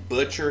see him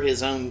butcher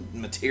his own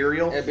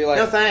material? It'd be like,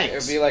 no thanks.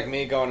 It'd be like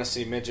me going to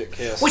see Midget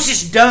Kiss. Which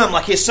is dumb.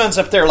 Like, his son's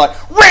up there like,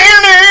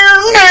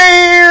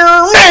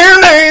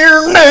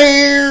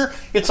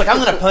 it's like, I'm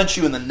going to punch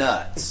you in the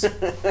nuts.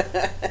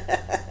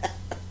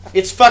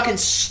 It's fucking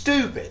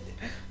stupid.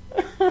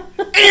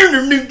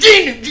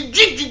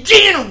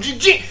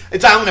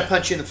 It's I'm going to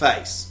punch you in the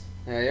face.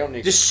 Yeah, you don't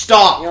need. Just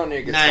stop. You don't need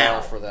a guitar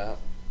now. for that.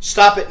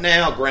 Stop it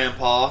now,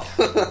 Grandpa.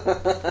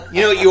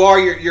 You know what you are?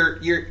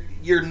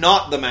 You're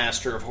not the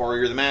master of horror.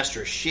 You're the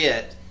master of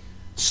shit.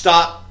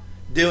 Stop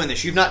doing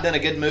this. You've not done a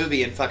good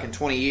movie in fucking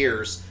 20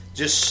 years.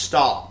 Just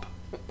stop.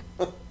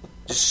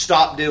 Just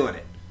stop doing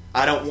it.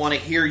 I don't want to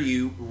hear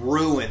you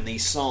ruin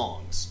these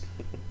songs.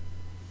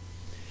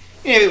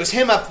 If it was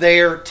him up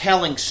there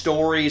telling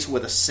stories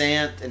with a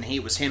scent and he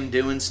was him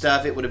doing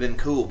stuff, it would have been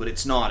cool, but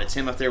it's not. It's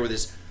him up there with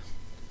his,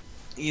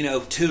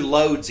 2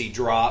 loads he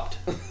dropped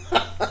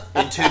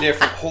in 2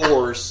 different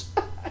whores.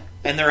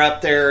 And they're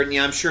up there, and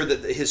I'm sure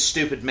that his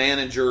stupid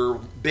manager,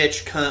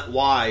 bitch cunt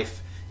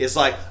wife is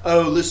like,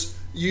 oh, let's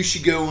you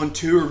should go on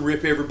tour and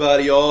rip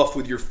everybody off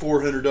with your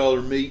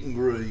 $400 meet and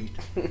greet.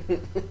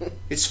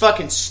 It's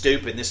fucking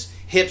stupid. This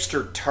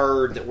hipster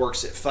turd that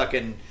works at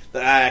fucking...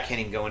 I can't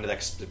even go into that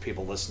because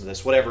people listen to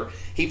this. Whatever.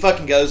 He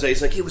fucking goes there.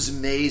 He's like, it was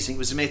amazing. It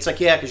was amazing. It's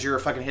like, yeah, because you're a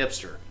fucking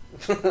hipster.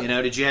 You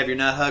know, did you have your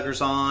nut huggers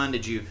on?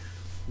 Did you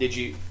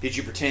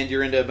pretend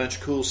you're into a bunch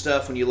of cool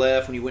stuff when you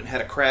left? When you went and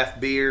had a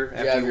craft beer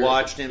after you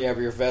watched him? You have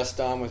your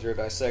vest on with your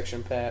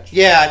dissection patch.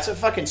 Yeah, it's a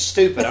fucking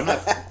stupid. I'm not.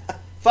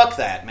 Fuck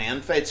that,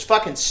 man. It's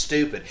fucking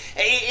stupid.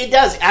 It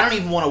does. I don't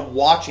even want to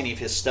watch any of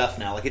his stuff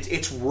now. Like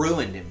it's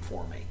ruined him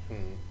for me.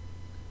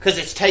 Because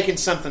it's taken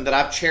something that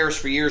I've cherished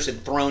for years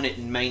and thrown it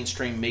in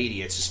mainstream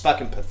media. It's just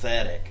fucking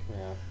pathetic.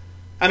 Yeah.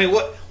 I mean,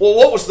 what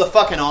was the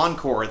fucking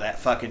encore of that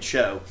fucking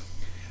show?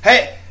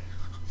 Hey,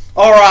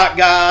 all right,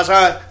 guys,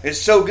 it's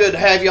so good to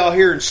have y'all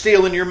here and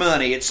stealing your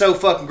money. It's so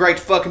fucking great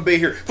to fucking be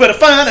here.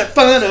 Fun. It's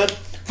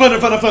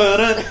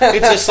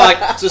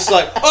just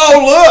like,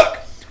 oh, look.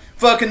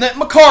 Fucking that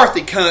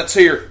McCarthy cunt's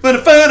here. And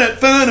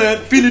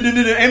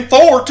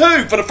Thor, too.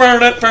 No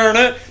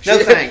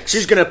thanks.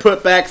 She's going to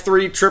put back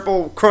 3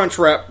 triple crunch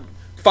wrap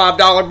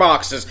 $5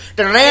 boxes.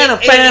 Oh,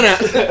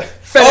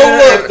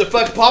 look, the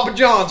fucking Papa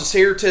John's is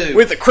here, too.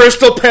 With the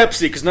Crystal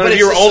Pepsi, because none of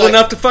you are old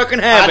enough to fucking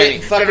have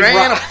it. I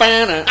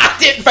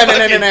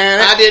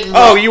didn't.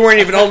 Oh, you weren't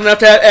even old enough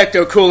to have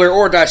Ecto Cooler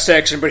or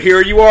Dissection, but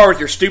here you are with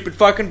your stupid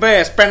fucking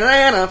vest.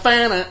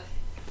 I'm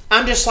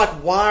just like,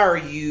 why are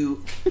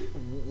you...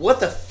 What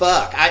the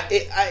fuck?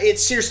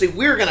 It's seriously,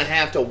 we're going to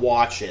have to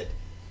watch it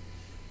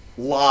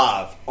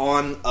live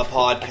on a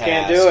podcast. I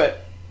can't do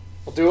it.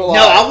 We'll do it live.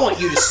 No, I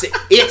want you to see.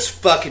 It's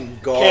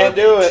fucking garbage. Can't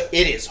do it.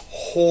 It is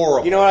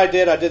horrible. You know what I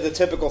did? I did the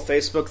typical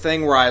Facebook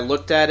thing where I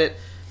looked at it,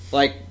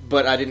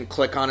 but I didn't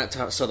click on it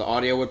so the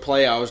audio would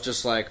play. I was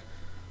just like,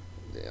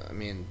 I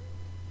mean...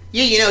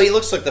 Yeah, you know, he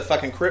looks like the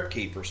fucking Crypt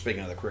Keeper,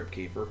 speaking of the Crypt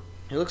Keeper.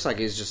 He looks like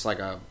he's just like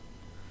a...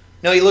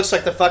 No, he looks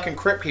like the fucking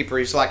Crypt Keeper.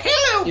 He's like,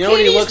 hello, you know what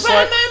he looks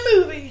like? My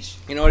movies.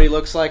 You know what he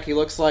looks like? He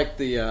looks like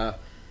the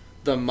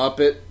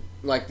Muppet,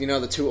 like, you know,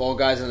 the 2 old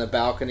guys in the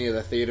balcony of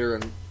the theater,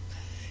 and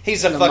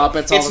he's a fuck.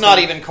 It's not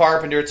even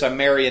Carpenter; it's a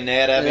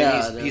marionette of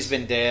him. He's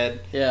been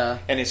dead. Yeah,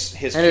 and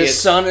his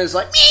son is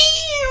like,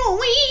 meow,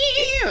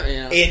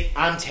 meow. Yeah.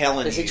 I'm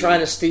telling you, is he trying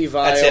to Steve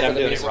Vai? That's it. I'm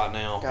doing it right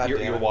now. God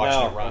You're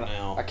watching it right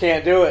now. I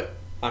can't do it.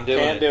 I'm doing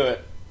it. Can't do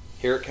it.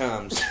 Here it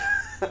comes.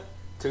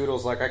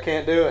 Toodle's like, I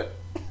can't do it.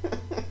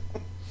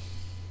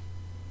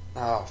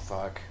 Oh,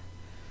 fuck.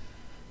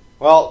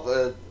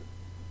 Well,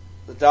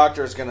 the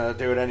doctor's going to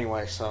do it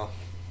anyway, so...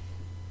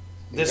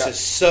 This is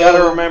so... You got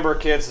to remember,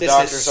 kids, the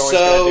doctor's always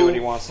going to do what he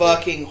wants to do. This is so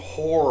fucking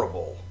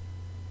horrible.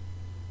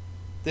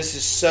 This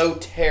is so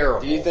terrible.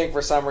 Do you think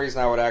for some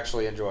reason I would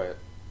actually enjoy it?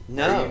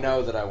 No. Or you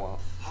know that I won't?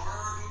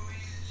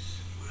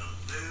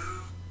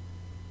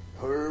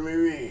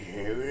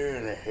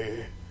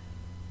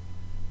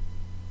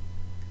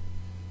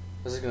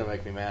 This is going to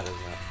make me mad, isn't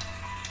it?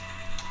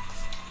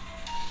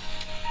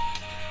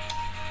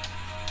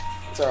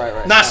 It's alright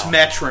right nice now.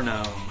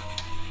 metronome.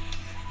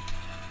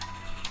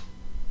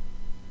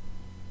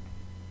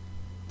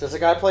 Does the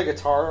guy play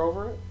guitar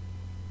over it?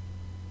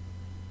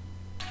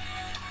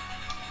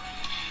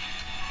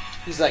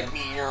 He's like,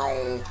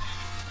 meow.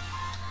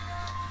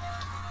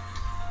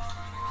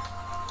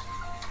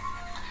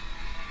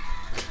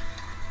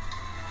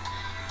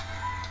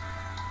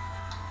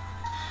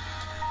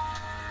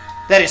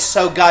 That is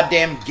so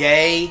goddamn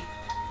gay.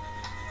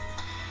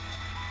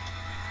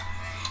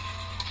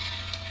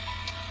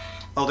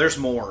 Oh, there's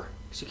more.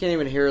 So you can't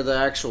even hear the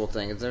actual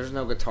thing. There's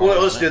no guitar.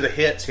 Well, let's do the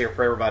hits here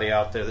for everybody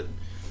out there that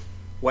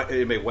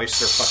may waste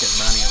their fucking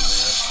money on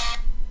this.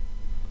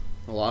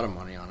 A lot of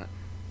money on it.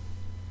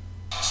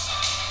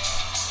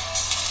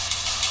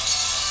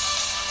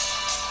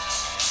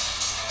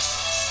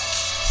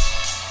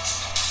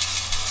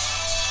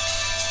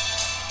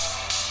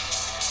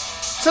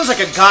 Sounds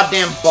like a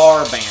goddamn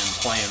bar band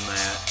playing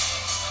that.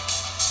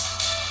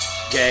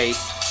 Gay.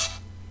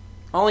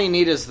 All you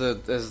need is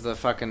the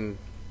fucking...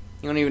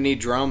 You don't even need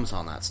drums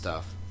on that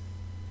stuff.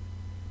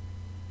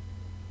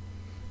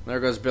 There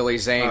goes Billy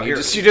Zane. Oh, you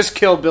just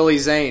killed Billy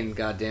Zane,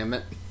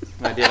 goddammit.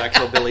 I did. I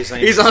killed Billy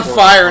Zane. He's on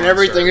fire and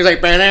everything. He's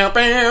like, bam,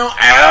 bam,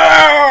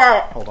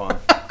 hold on.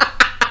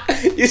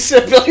 You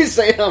set Billy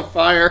Zane on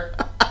fire.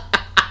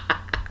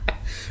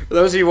 For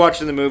those of you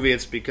watching the movie,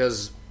 it's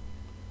because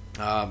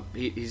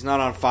he's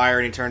not on fire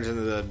and he turns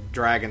into the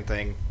dragon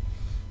thing.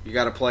 You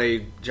got to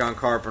play John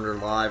Carpenter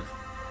live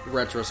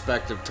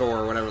retrospective tour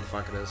or whatever the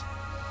fuck it is.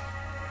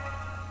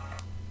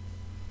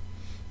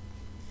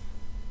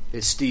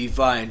 It's Steve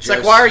Vai and It's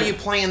like, why are you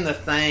playing the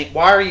thing?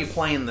 Why are you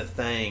playing the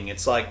thing?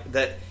 It's like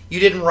that.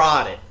 You didn't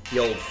write it,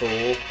 you old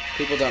fool.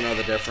 People don't know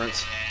the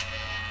difference.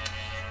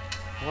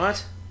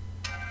 What?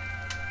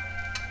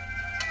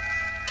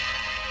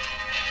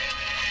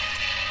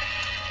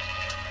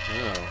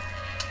 Oh.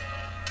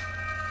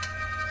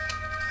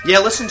 Yeah,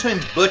 listen to him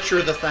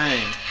butcher the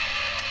thing.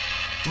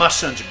 My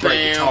son's a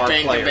great guitar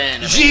player.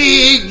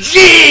 Jig,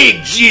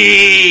 jig,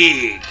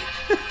 jig.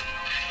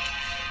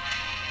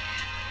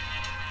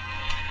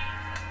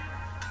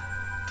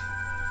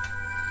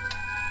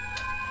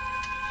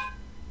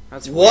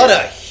 That's What weird.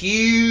 a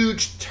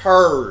huge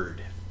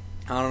turd.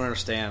 I don't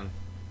understand.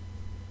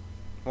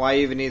 Why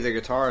even need the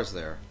guitars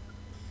there?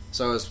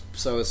 So his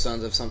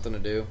sons have something to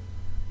do.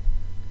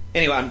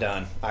 Anyway, I'm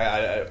done.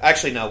 I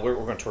actually, no, we're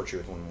going to torture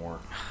you with one more.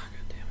 God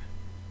damn it!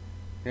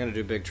 You're gonna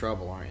do Big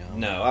Trouble, aren't you?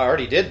 No, I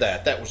already did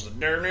that. That was the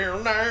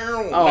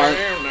Oh,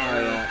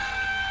 I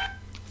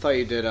thought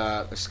you did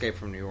Escape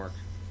from New York.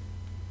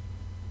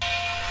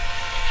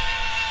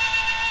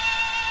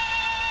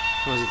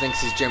 Because he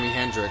thinks he's Jimi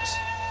Hendrix.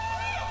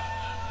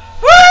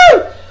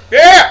 Woo!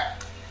 Yeah!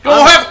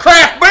 Gonna have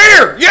craft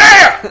beer!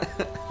 Yeah!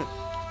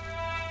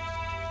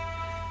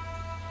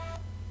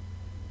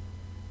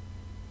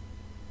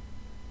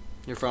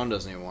 Your phone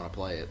doesn't even want to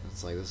play it.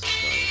 It's like, this is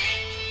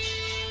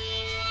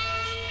garbage.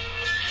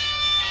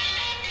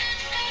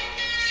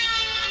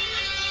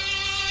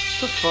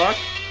 What the fuck?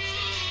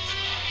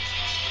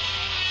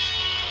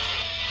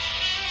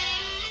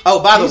 Oh,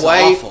 by He's the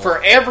way, awful.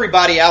 for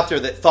everybody out there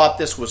that thought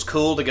this was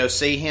cool to go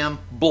see him,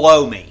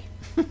 blow me.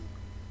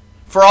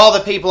 For all the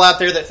people out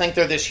there that think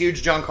they're this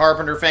huge John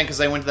Carpenter fan because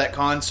they went to that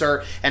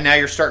concert and now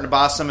you're starting to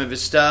buy some of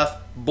his stuff,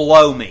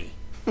 blow me.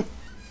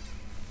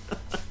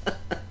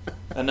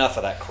 Enough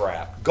of that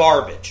crap.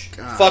 Garbage.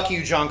 God. Fuck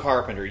you, John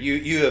Carpenter.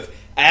 You have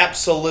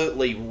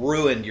absolutely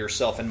ruined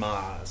yourself in my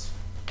eyes.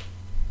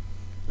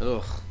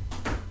 Ugh.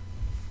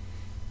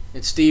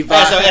 It's Steve Vai.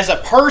 As a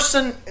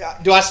person,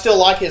 do I still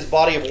like his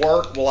body of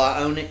work? Will I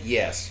own it?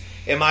 Yes.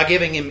 Am I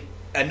giving him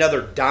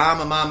another dime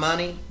of my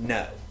money?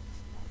 No.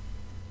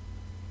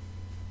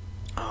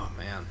 Oh,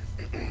 man.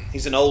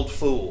 He's an old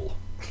fool.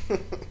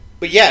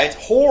 But yeah, it's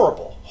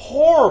horrible.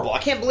 Horrible. I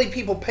can't believe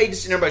people paid to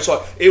see, and everybody's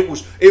like,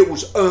 it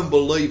was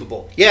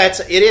unbelievable. Yeah,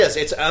 it is.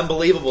 It's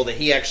unbelievable that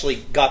he actually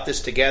got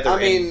this together. I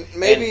mean,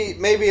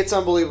 maybe it's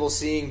unbelievable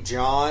seeing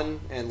John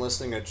and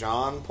listening to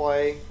John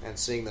play and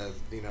seeing the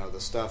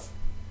stuff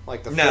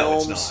like the No,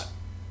 films. it's not.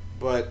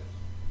 But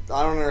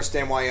I don't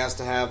understand why he has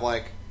to have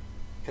like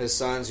his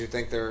sons who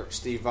think they're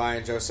Steve Vai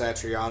and Joe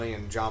Satriani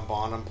and John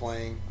Bonham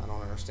playing. I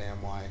don't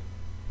understand why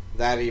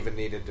that even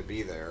needed to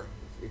be there.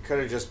 It could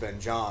have just been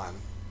John.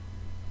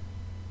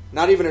 You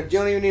don't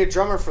even need a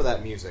drummer for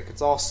that music.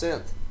 It's all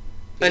synth.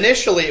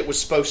 Initially, it was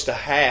supposed to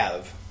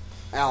have.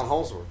 Alan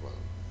Holdsworth with him.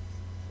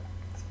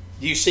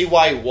 Do you see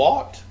why he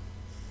walked?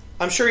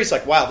 I'm sure he's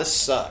like, wow, this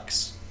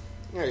sucks.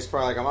 Yeah, he's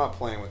probably like, I'm not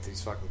playing with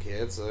these fucking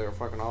kids. They're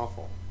fucking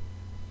awful.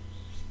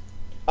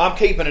 I'm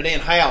keeping it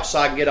in-house so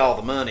I can get all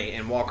the money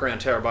and walk around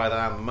and tell everybody that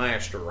I'm a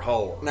master or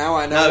whore. Now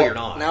I know. No, you're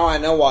not. Now I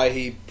know why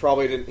he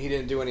probably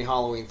didn't do any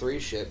Halloween 3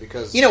 shit,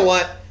 because You know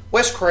what?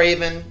 Wes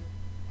Craven,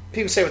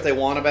 people say what they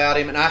want about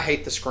him, and I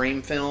hate the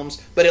Scream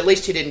films, but at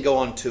least he didn't go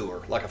on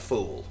tour like a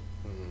fool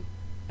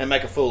and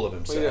make a fool of Well,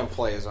 himself. he didn't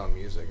play his own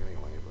music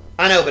anyway.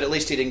 But I know, but at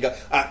least he didn't go.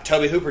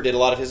 Toby Hooper did a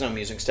lot of his own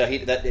music stuff.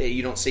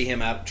 You don't see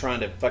him out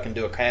trying to fucking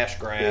do a cash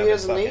grab. he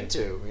doesn't and need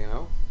to, you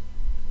know.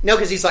 No,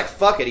 because he's like,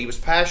 fuck it. He was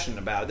passionate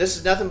about it. This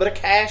is nothing but a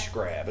cash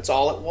grab. It's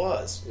all it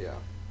was. Yeah.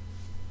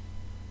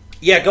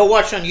 Yeah, go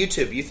watch on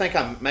YouTube. You think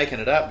I'm making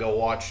it up? Go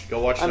watch it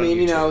I on mean,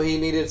 YouTube. you know, he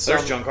needed some.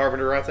 There's John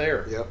Carpenter right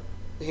there. Yep.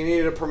 He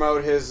needed to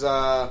promote his,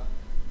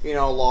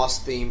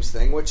 Lost Themes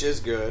thing, which is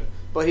good.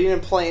 But he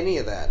didn't play any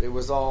of that. It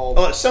was all.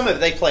 Oh, some of it,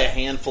 they play a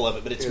handful of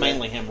it, but it's Yeah.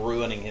 mainly him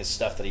ruining his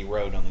stuff that he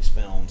wrote on these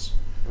films.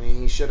 I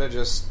mean, he should have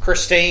just.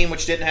 Christine,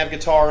 which didn't have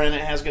guitar in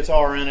it, has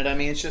guitar in it. I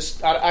mean, it's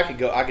just I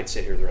could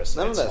sit here the rest of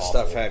None it. of It's that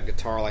awful. stuff had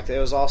guitar like that. It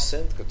was all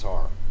synth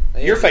guitar.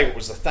 Your favorite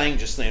was the thing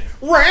just then.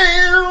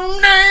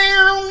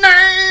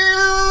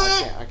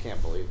 I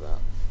can't believe that.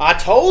 I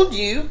told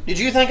you. Did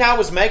you think I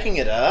was making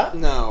it up?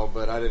 No,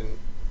 but I didn't.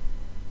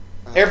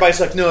 Everybody's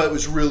like, no, it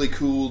was really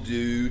cool,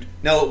 dude.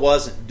 No, it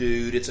wasn't,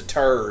 dude. It's a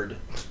turd.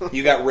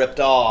 You got ripped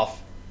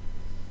off.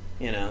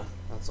 You know.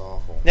 That's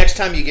awful. Next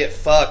time you get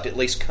fucked, at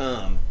least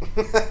come.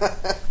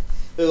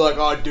 They're like,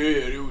 I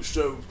did. It was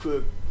so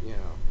quick. You know,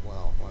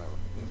 well, whatever.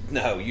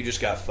 No, you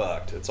just got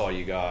fucked. That's all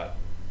you got.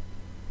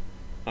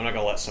 I'm not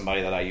going to let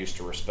somebody that I used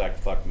to respect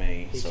fuck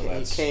me. He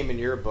That's came in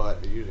your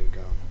butt, but you didn't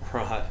come.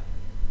 right.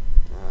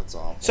 That's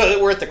awful.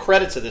 So we're at the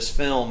credits of this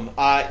film.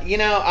 I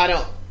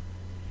don't.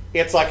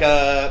 It's like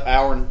a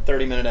hour and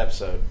 30-minute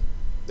episode.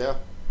 Yeah.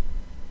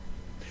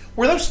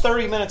 Were those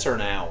 30 minutes or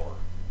an hour?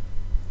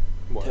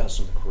 What? Tales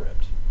from the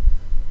Crypt.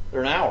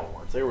 They're an hour,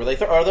 weren't they?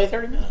 Are they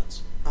 30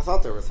 minutes? I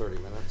thought there were 30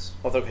 minutes.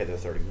 Oh, okay, they're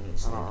 30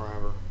 minutes. I don't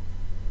remember.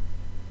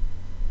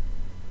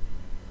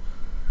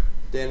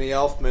 Danny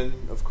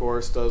Elfman, of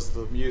course, does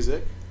the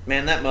music.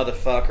 Man, that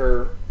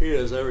motherfucker He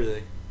does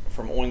everything.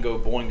 from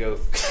Oingo Boingo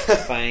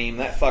fame,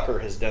 that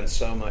fucker has done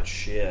so much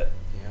shit.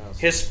 Yes.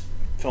 His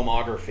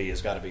filmography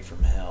has got to be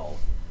from hell.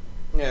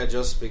 Yeah,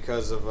 just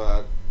because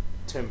of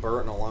Tim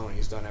Burton alone,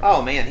 he's done every.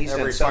 Oh man, he's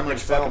every done so fucking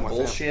much film fucking with him.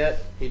 bullshit.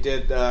 He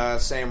did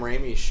Sam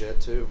Raimi's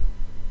shit too.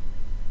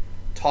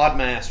 Todd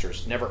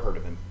Masters, never heard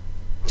of him.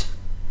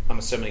 I'm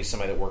assuming he's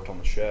somebody that worked on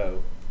the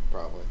show.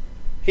 Probably.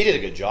 He did a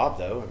good job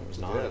though, and it was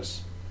He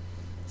nice.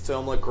 The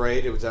film looked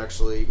great. It was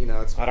actually,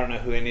 it's. I don't know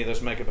who any of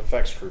those makeup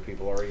effects crew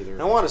people are either.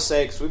 I want to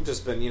say, because we've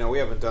just been, we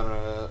haven't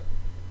done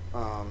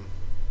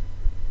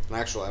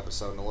actual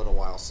episode in a little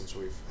while since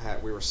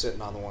we were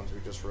sitting on the ones we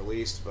just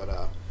released, but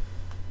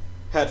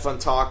had fun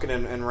talking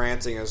and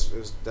ranting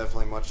is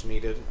definitely much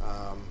needed.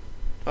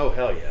 Oh,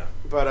 hell yeah.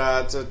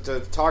 But to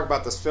talk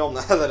about this film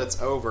now that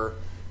it's over,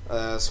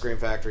 Scream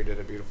Factory did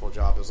a beautiful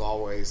job as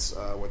always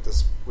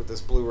with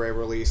this Blu-ray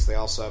release. They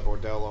also have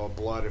Bordello of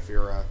Blood if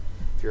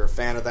you're a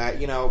fan of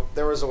that. You know,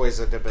 there was always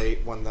a debate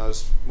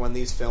when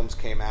these films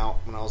came out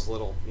when I was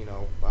little. You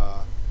know,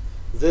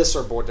 this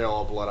or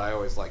Bordello of Blood. I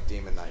always liked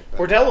Demon Knight.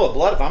 Bordello of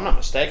Blood, if I'm not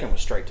mistaken,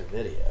 was straight to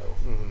video.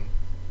 Mm-hmm.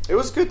 It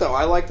was good though.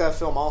 I like that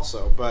film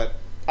also, but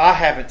I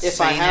haven't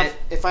seen it.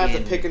 If I have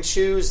to pick and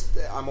choose,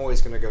 I'm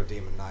always going to go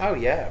Demon Knight. Oh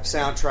yeah,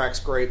 soundtrack's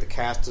great. The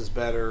cast is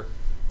better.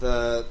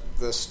 The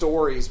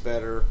story's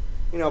better.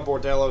 You know,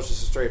 Bordello's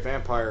just a straight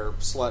vampire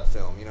slut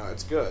film. You know,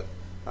 it's good.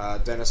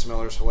 Dennis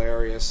Miller's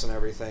hilarious and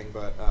everything,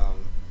 but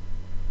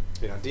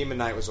you know, Demon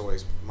Knight was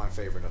always my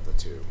favorite of the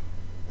two,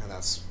 and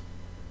that's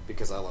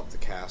because I love the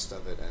cast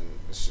of it, and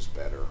it's just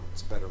better.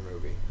 It's a better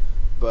movie.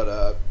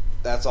 But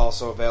that's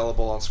also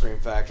available on Scream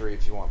Factory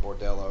if you want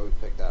Bordello.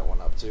 Pick that one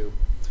up too.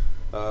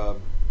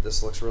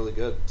 This looks really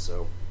good.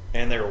 So,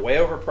 and they're way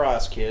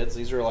overpriced, kids.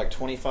 These are like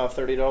 $25,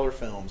 $30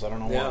 films. I don't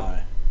know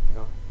why.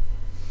 Yeah.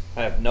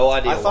 I have no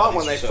idea. I thought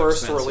when they they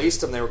first released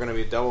them, they were going to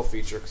be a double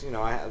feature. Because, you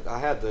know, I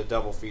had the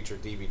double feature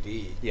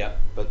DVD. Yeah.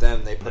 But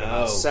then they put them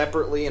out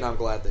separately, and I'm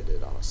glad they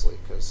did, honestly,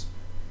 because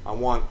I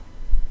want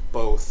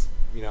both.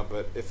 You know,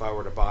 but if I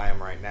were to buy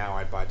them right now,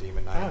 I'd buy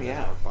Demon Knight. Oh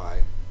yeah. I would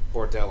buy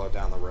Bordello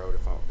down the road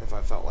if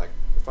I felt like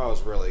if I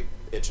was really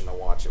itching to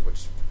watch it,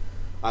 which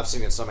I've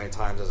seen it so many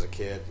times as a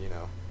kid. You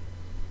know,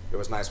 it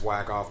was nice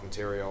whack off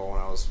material when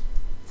I was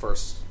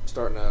first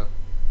starting to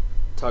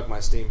tug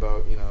my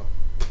steamboat. You know.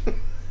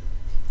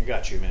 I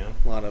got you, man.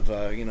 A lot of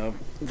you know,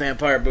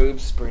 vampire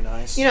boobs, pretty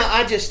nice. You know,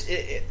 I just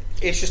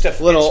it's just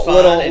a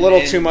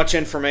little too much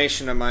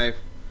information in my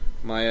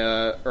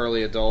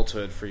early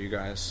adulthood for you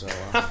guys. So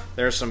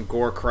there's some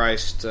Gore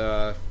Christ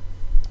knowledge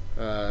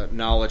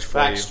for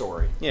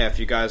backstory. You. Yeah, if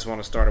you guys want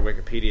to start a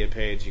Wikipedia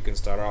page, you can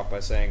start off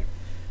by saying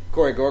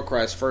Corey Gore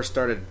Christ first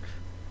started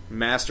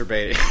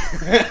masturbating.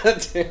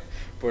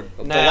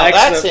 Now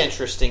that's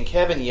interesting.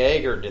 Kevin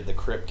Yeager did the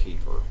Crypt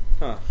Keeper.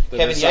 Huh.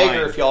 Kevin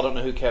Yeager, if y'all don't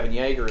know who Kevin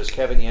Yeager is,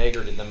 Kevin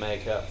Yeager did the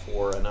makeup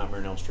for A Nightmare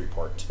on Elm Street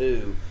Part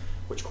 2,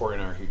 which Corey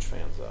and I are huge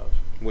fans of.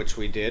 Which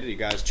we did. You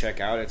guys check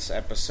out. It's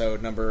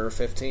episode number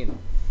 15,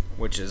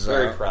 which is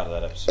very proud of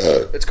that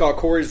episode. It's called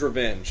Corey's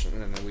Revenge,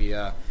 and we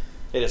it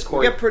is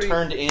Corey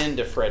turned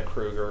into Fred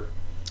Krueger.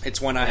 It's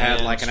when I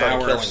had like an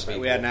hour.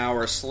 We had an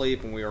hour of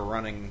sleep, and we were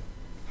running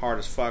hard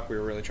as fuck. We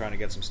were really trying to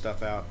get some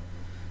stuff out,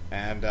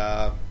 and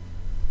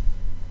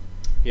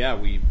yeah,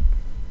 we.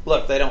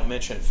 Look, they don't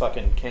mention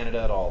fucking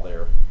Canada at all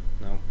there.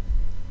 No.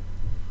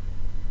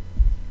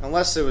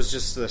 Unless it was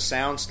just the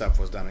sound stuff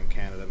was done in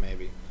Canada,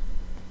 maybe.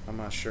 I'm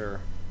not sure.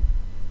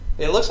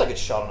 It looks like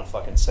it's shot on a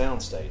fucking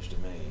soundstage to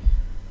me.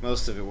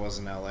 Most of it was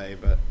in LA,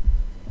 but...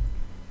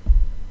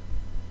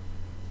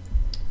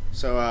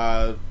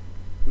 So,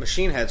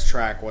 Machine Head's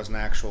track was an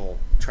actual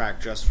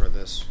track just for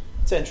this.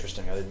 It's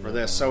interesting. I didn't know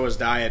this. that. So was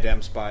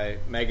Diadems by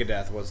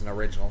Megadeth was an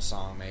original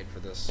song made for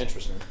this.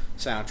 Interesting.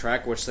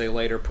 Soundtrack, which they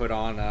later put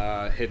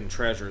on Hidden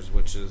Treasures,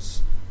 which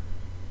is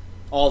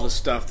all the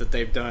stuff that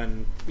they've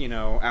done, you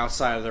know,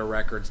 outside of their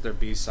records, their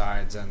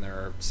B-sides, and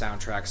their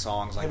soundtrack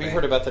songs. Like Have you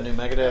heard about the new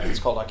Megadeth? It's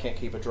called I Can't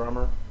Keep a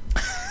Drummer.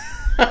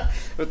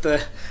 With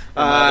the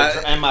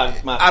my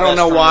I don't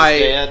know why.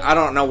 Dead. I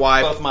don't know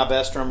why. Both my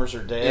best drummers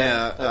are dead.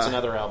 Yeah, that's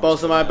another album.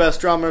 Both of my best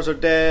drummers are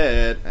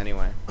dead.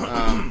 Anyway,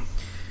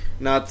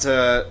 not.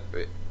 I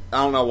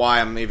don't know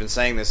why I'm even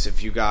saying this.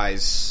 If you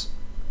guys,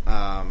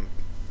 hang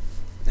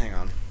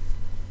on,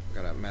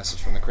 got a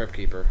message from the Crypt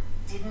Keeper.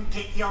 Didn't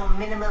get your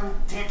minimum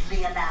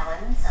deadly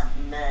allowance of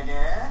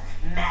murder,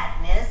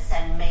 madness,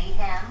 and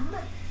mayhem?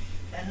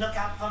 Then look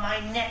out for my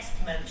next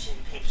motion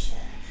picture,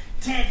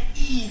 Dead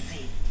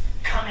Easy,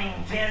 coming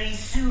very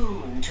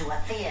soon to a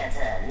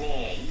theater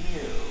near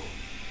you.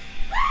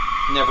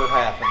 Never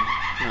happened.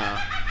 No.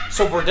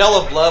 So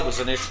Bordello of Blood was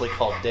initially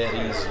called Dead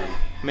Easy.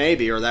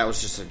 Maybe, or that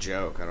was just a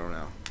joke. I don't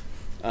know.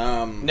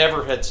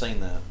 Never had seen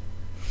that.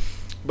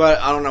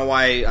 But I don't know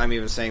why I'm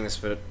even saying this,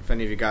 but if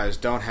any of you guys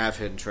don't have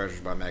Hidden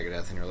Treasures by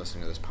Megadeth and you're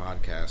listening to this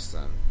podcast,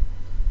 then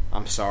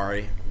I'm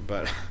sorry,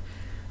 but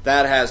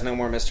that has No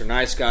More Mr.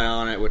 Nice Guy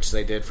on it, which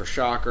they did for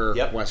Shocker.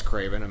 Yep. Wes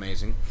Craven,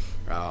 amazing.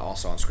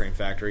 Also on Scream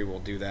Factory, we'll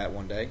do that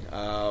one day.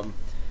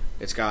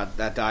 It's got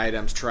that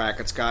Diadems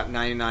track. It's got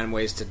 99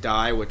 Ways to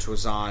Die, which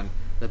was on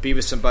the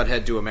Beavis and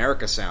Butthead Do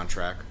America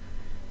soundtrack,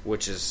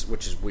 which is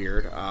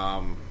weird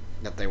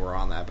that they were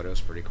on that, but it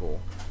was pretty cool.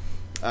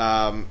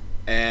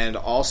 And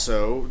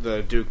also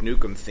the Duke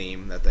Nukem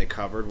theme that they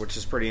covered, which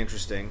is pretty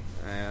interesting,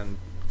 and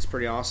it's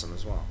pretty awesome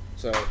as well.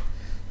 So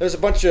there's a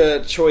bunch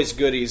of choice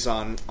goodies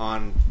on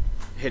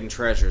Hidden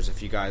Treasures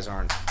if you guys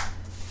aren't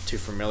too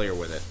familiar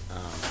with it.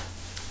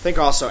 I think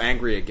also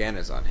Angry Again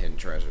is on Hidden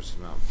Treasures,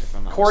 if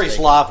I'm not Corey's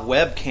mistaken.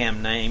 live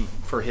webcam name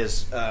for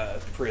his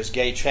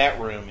gay chat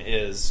room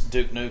is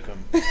Duke Nukem.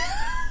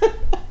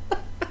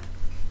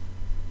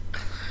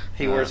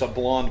 He wears a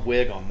blonde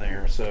wig on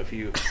there, so if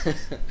you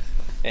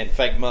and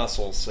fake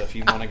muscles, so if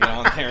you want to get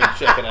on there and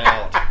check it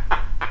out,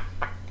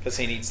 because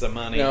he needs the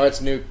money. No, it's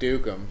Nuke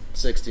Dukem,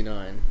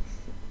 69.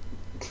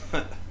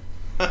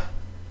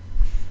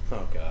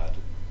 Oh God,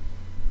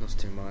 That's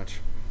too much.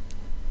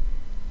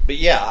 but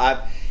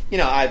yeah,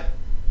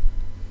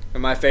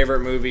 And my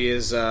favorite movie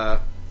is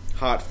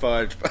Hot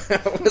Fudge,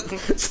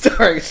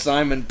 starring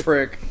Simon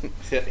Prick.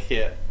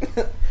 hit.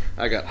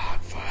 I got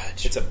Hot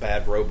Fudge. It's a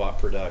bad robot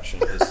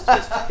production.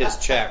 His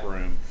chat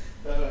room,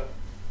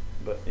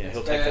 but yeah,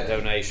 he'll take the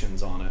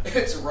donations on it.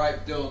 It's a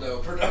ripe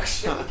dildo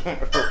production.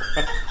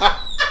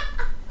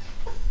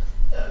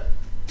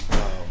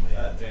 Oh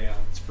man, Damn.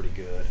 it's pretty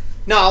good.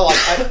 No,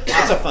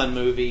 it's a fun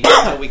movie.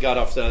 I know we got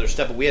off the other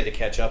stuff, but we had to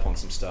catch up on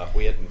some stuff.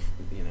 We hadn't,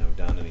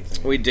 done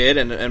anything. We did,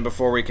 and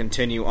before we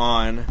continue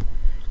on,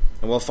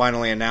 and we'll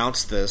finally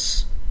announce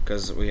this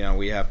because we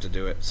have to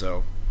do it.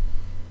 So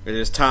it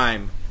is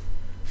time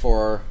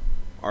for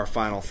our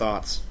final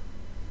thoughts.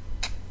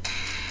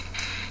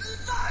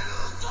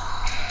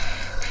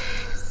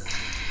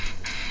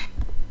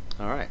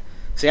 All right.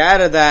 See, I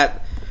added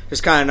that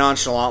just kind of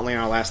nonchalantly in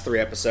our last 3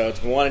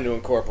 episodes. We wanted to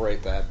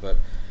incorporate that, but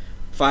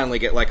finally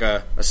get like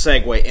a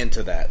segue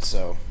into that.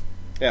 So,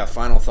 yeah,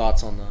 final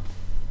thoughts on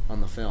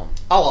the film.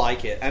 I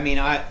like it. I mean,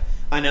 I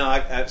know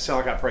I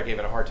sound like I probably gave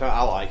it a hard time.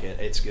 I like it.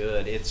 It's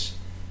good.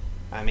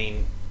 I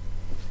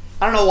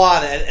don't know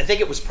why. I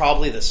think it was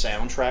probably the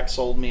soundtrack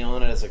sold me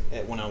on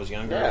it when I was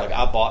younger. Yeah. Like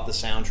I bought the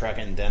soundtrack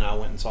and then I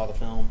went and saw the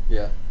film.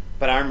 Yeah.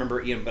 But I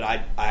remember, but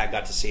I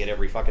got to see it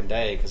every fucking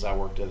day because I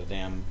worked at a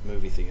damn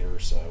movie theater.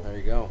 So There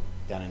you go.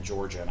 down in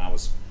Georgia, and I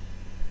was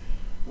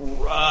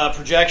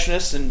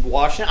projectionist and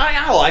watching it.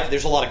 I like it.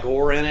 There's a lot of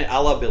gore in it. I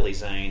love Billy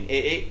Zane.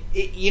 Maybe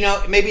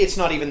it's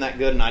not even that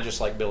good, and I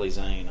just like Billy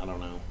Zane. I don't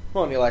know.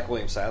 Well, and you like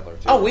William Sadler,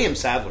 too. Oh, William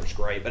Sadler's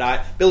great,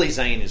 but Billy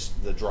Zane is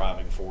the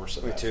driving force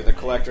of Me that too. for The me.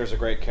 Collector's a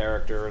great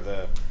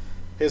character.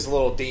 His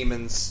little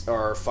demons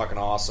are fucking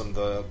awesome.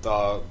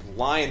 The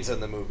lines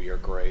in the movie are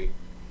great.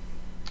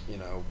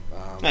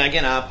 And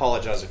again, I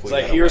apologize if we It's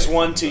like, got here's away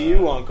one from to the-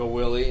 you, Uncle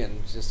Willie,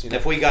 and just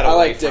If we got I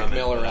away like Dick from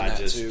Miller it, in I that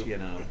just,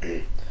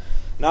 too.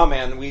 No,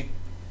 man,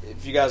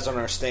 if you guys don't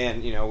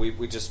understand,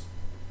 we just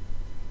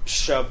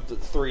shoved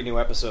 3 new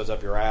episodes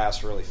up your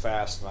ass really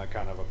fast, and I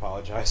kind of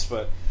apologize,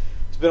 but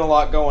it's been a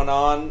lot going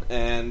on,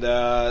 and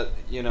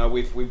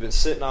we've been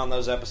sitting on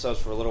those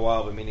episodes for a little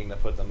while, been meaning to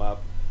put them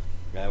up,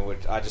 and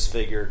I just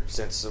figured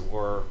since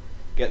we're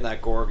getting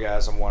that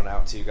Gorgasm one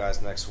out to you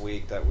guys next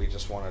week, that we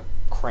just want to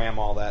cram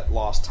all that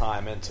lost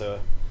time into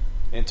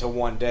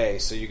one day,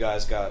 so you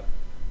guys got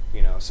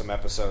some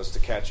episodes to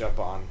catch up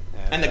on.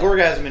 And the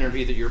Gorgasm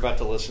interview that you're about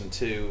to listen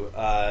to,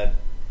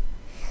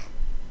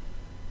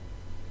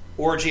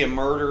 Orgy of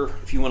Murder,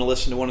 if you want to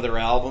listen to one of their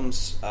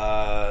albums,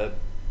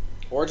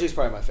 Orgy's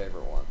probably my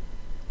favorite one.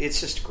 it's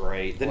just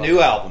great. The Love new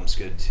it. album's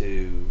good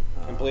too.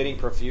 And Bleeding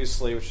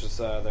Profusely, which is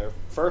their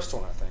first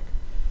one, I think.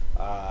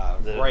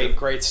 The-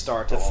 Great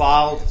start to The all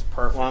File. of it. It's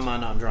perfect. Why am I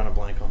not? I'm drawing a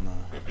blank on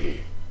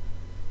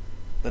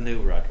the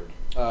new record,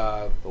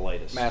 Uh, the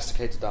latest.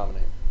 Masticate to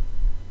Dominate.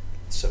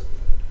 It's so good.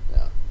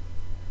 Yeah.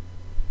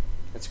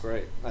 It's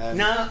great. And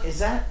No, is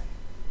that?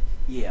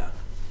 Yeah.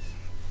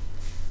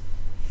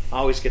 I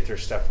always get their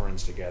stuff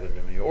runs together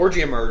to me.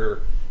 Orgy of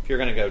Murder. If you're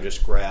going to go,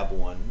 just grab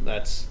one.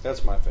 That's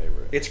my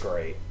favorite. It's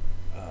great.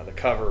 The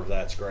cover of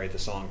that's great. The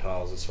song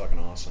titles is fucking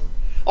awesome.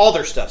 All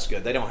their stuff's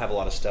good. They don't have a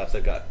lot of stuff.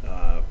 They've got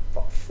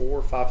 4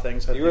 or 5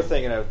 things. I You were think.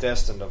 thinking of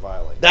Destined to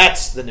Violate.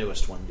 That's the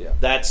newest one. Yeah.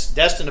 That's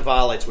Destined to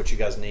Violet's what you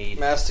guys need.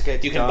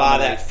 Masticate to You can buy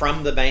Dominate. that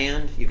from the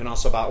band. You can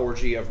also buy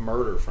Orgy of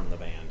Murder from the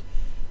band.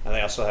 And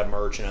they also have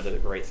merch and other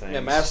great things.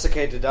 Yeah,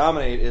 Masticate to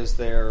Dominate is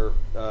their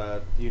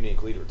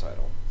unique leader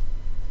title.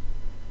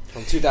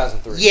 From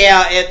 2003.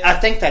 Yeah, I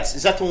think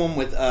is that the one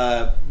with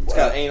It's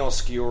got Anal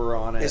Skewer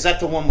on it. is that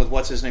the one with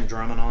what's his name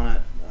drumming on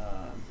it?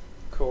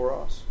 Cool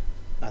Ross?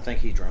 I think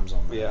he drums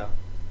on that. Yeah.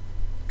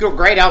 Good,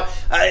 great out.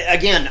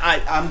 Again,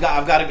 I've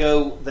got to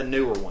go the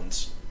newer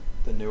ones.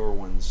 The newer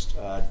ones,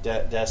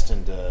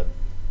 Destined to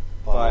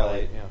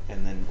Violate, yeah.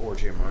 and then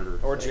Orgy of Murder.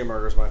 Orgy of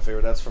Murder is my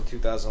favorite. That's from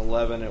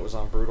 2011. It was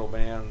on Brutal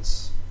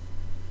Bands.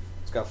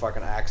 It's got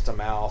fucking Axe to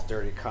Mouth,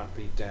 Dirty Cunt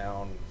Beat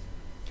Down,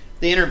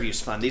 The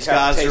interview's fun. These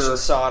guys Capitation are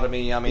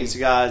Sodomy. I mean, these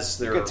guys.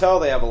 you They're can tell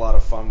they have a lot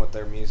of fun with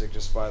their music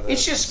just by the.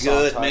 it's just song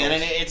good, titles. man,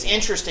 and it's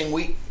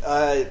interesting.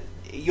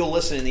 You'll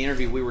listen in the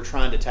interview. We were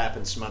trying to tap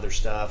in some other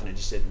stuff, and it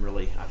just didn't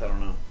really. I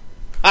don't know.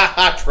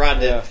 I tried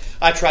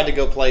to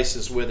go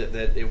places with it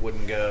that it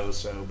wouldn't go.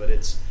 So, but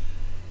it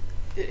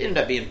ended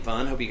up being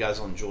fun. Hope you guys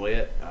will enjoy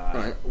it.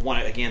 Right.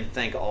 Want to again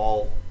thank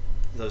all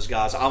those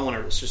guys. I want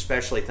to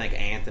especially thank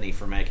Anthony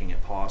for making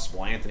it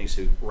possible. Anthony's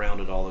who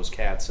rounded all those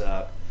cats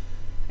up,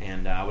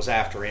 and I was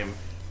after him.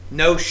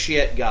 No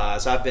shit,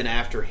 guys. I've been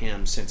after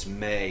him since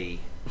May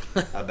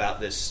about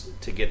this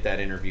to get that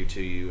interview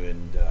to you,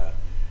 and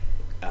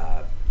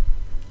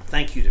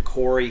thank you to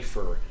Corey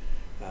for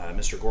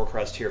Mr.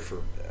 Gorecrust here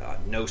for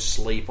no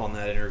sleep on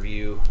that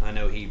interview. I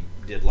know he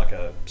did like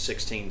a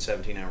 16,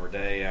 17-hour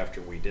day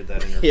after we did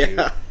that interview.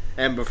 Yeah.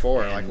 And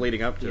before, like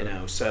leading up to you it.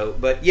 know. So,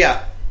 but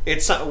yeah,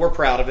 it's we're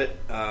proud of it.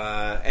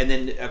 And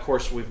then of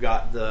course we've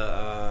got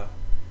the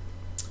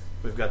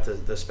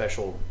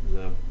special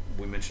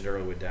we mentioned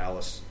earlier with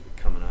Dallas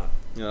coming up.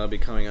 That'll be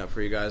coming up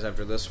for you guys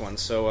after this one.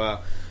 So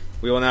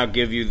we will now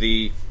give you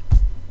the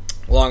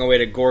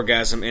long-awaited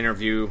Gorgasm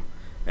interview,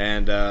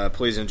 and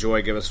please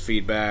enjoy, give us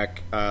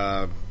feedback.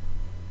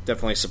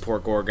 Definitely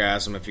support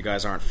Gorgasm if you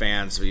guys aren't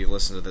fans. If you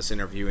listen to this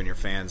interview and you're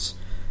fans,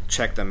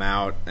 check them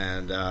out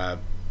and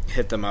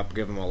hit them up,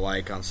 give them a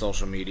like on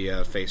social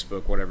media,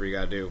 Facebook, whatever you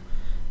got to do.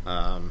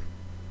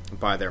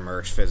 Buy their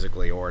merch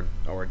physically or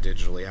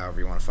digitally, however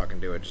you want to fucking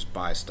do it. Just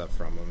buy stuff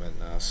from them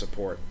and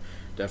support.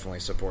 Definitely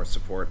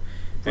support.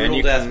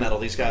 Brutal Death Metal.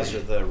 These guys are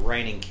the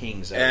reigning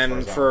kings.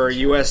 And for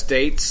U.S.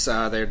 dates,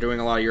 they're doing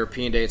a lot of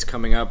European dates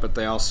coming up, but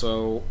they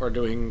also are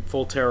doing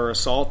Full Terror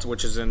Assault,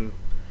 which is in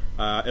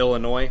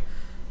Illinois.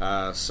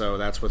 So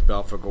that's with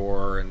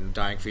Belphegor and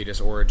Dying Fetus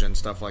Origin,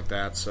 stuff like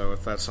that. So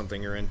if that's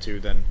something you're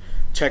into, then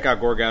check out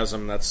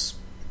Gorgasm. That's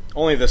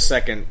only the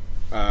second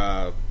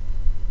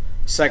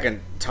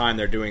time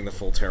they're doing the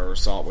Full Terror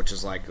Assault, which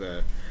is like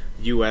the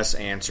U.S.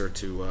 answer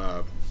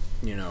to,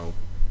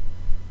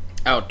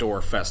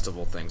 outdoor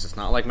festival things. It's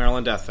not like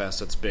Maryland Death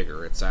Fest. It's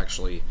bigger. It's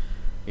actually,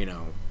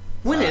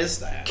 when is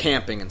that?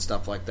 Camping and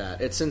stuff like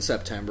that. It's in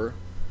September.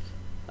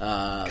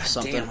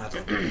 Something. Damn, I'd love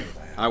to go to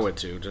that. I would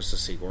too, just to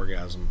see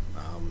Gorgasm.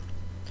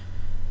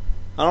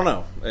 I don't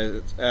know.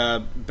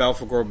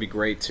 Belphegor would be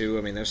great too.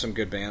 I mean, there's some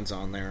good bands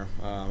on there.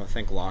 I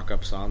think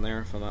Lockup's on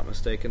there, if I'm not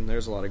mistaken.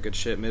 There's a lot of good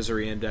shit.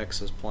 Misery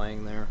Index is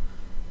playing there.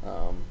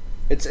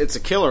 It's a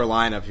killer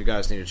lineup. You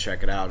guys need to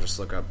check it out. Just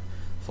look up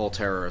Full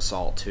Terror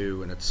Assault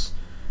 2, and it's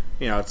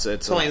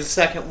only the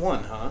second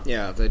one, huh?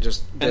 Yeah, they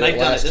just did and they've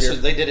done it. last year.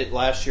 They did it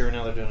last year, and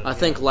now they're doing it. I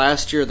think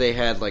last year they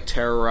had like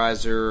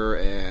Terrorizer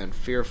and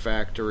Fear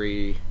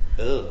Factory.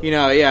 Ugh.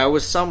 It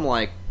was some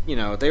like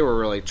they were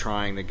really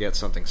trying to get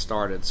something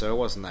started, so it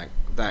wasn't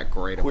that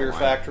great. Queer of a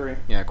lineup. Factory.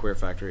 Yeah, Queer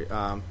Factory.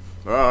 I am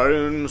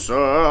a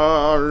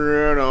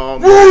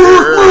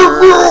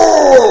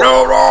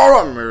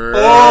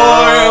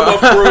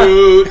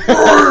fruit.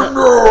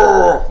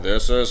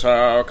 This is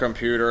how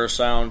computers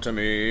sound to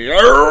me.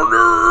 Anyway.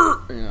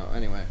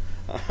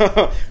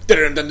 I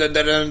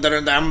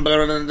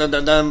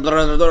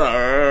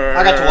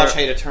got to watch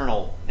Hate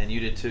Eternal, and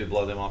you did too.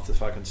 Blow them off the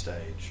fucking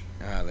stage.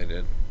 Ah, they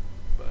did.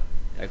 But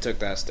I took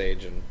that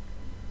stage and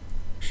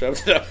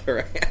shoved it up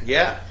their ass.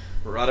 yeah,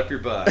 right up your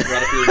butt,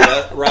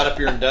 right up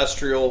your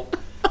industrial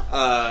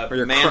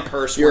your man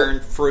purse wearing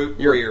fruit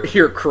rear.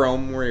 Your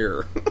chrome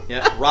rear.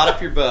 Yeah, right up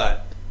your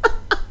butt.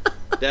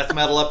 Death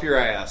metal up your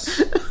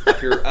ass.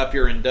 Up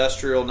your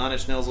industrial 9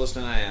 Inch Nails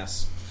listening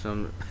ass.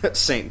 Some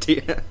St.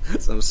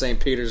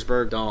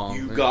 Petersburg dong.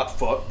 You got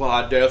fucked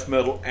by a death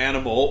metal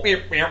animal.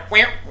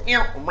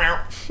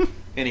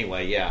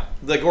 Anyway, yeah.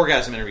 The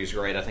Gorgasm interview is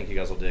great. I think you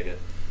guys will dig it.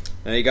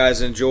 Now you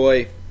guys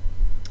enjoy,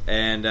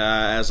 and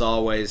as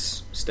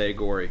always, stay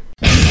gory.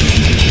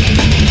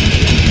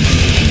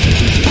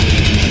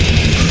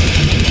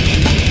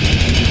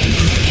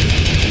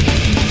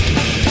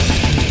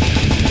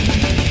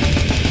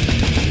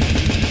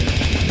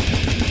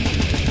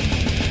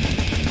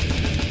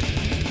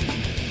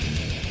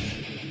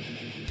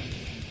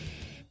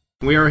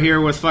 We are here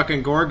with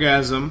fucking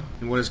Gorgasm.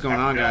 And what is going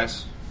on,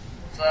 guys?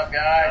 What's up,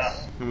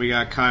 guys? And we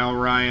got Kyle,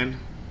 Ryan,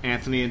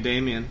 Anthony, and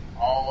Damien.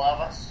 All of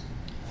us.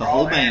 The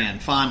whole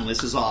band. Finally,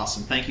 this is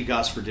awesome. Thank you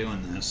guys for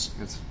doing this.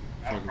 It's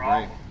No fucking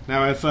problem. great.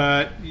 Now, if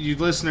you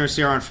listeners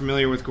here aren't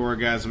familiar with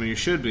Gorgasm, and you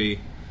should be,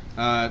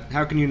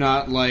 how can you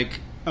not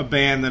like a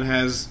band that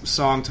has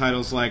song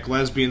titles like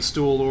Lesbian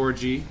Stool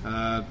Orgy,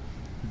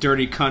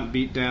 Dirty Cunt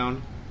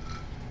Beatdown,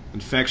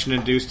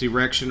 Infection-Induced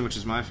Erection, which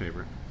is my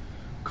favorite,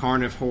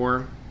 Carniv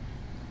Whore,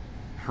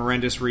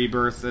 Horrendous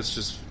Rebirth? That's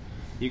just...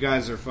 You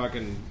guys are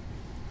fucking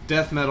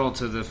death metal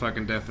to the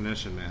fucking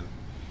definition, man.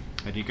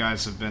 And you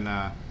guys have been...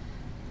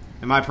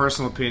 in my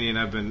personal opinion,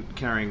 I've been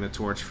carrying the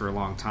torch for a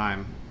long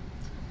time.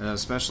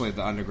 Especially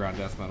the underground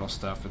death metal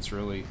stuff. It's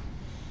really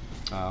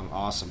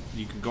awesome.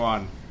 You can go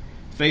on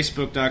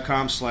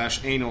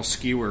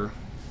Facebook.com/analskewer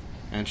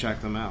and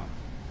check them out.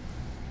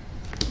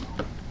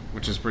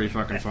 Which is pretty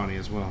fucking funny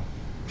as well.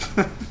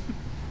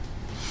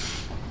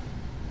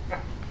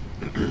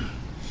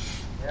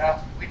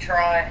 Yeah, we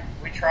try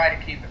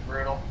to keep it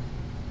brutal.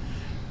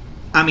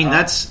 I mean,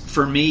 that's,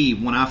 for me,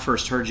 when I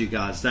first heard you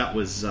guys, that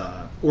was,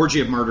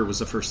 Orgy of Murder was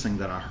the first thing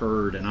that I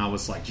heard, and I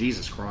was like,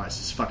 Jesus Christ,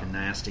 it's fucking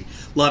nasty.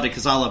 Loved it,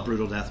 because I love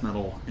brutal death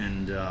metal,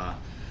 and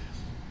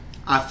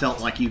I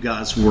felt like you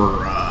guys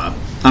were,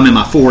 I'm in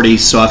my 40s,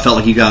 so I felt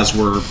like you guys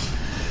were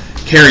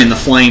carrying the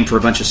flame for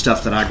a bunch of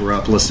stuff that I grew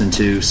up listening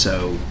to,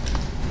 so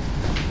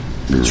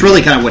it's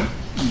really kind of what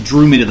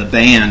drew me to the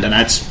band, and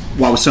that's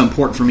why it was so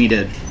important for me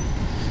to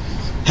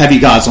have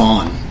you guys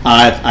on.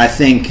 I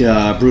think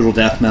brutal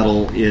death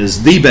metal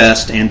is the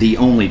best and the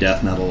only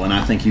death metal, and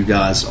I think you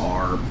guys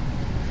are,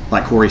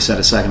 like Corey said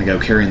a second ago,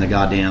 carrying the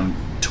goddamn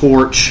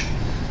torch,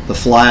 the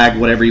flag,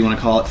 whatever you want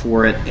to call it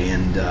for it,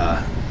 and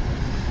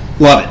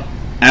love it.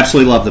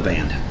 Absolutely love the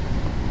band.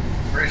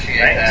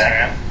 Appreciate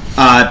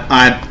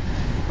that.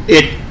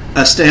 It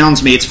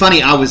astounds me. It's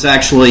funny. I was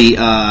actually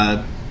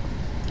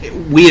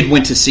we had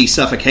went to see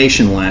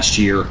Suffocation last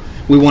year.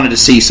 We wanted to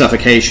see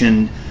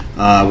Suffocation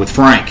with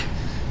Frank,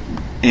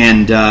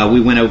 and we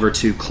went over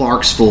to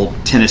Clarksville,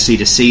 Tennessee,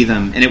 to see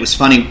them. And it was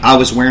funny. I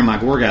was wearing my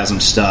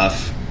Gorgasm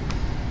stuff.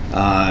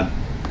 I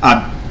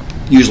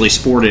usually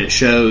sport it at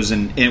shows,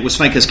 and it was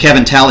funny because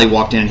Kevin Talley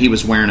walked in. He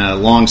was wearing a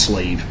long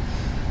sleeve.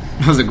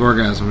 That was a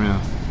Gorgasm, yeah.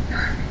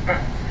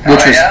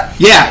 Which was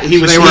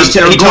he was. They were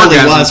He totally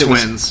Gorgasm was.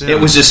 twins, It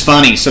was just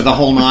funny. So the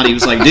whole night he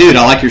was like, "Dude,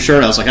 I like your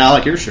shirt." I was like, "I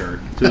like your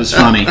shirt." It was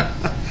funny.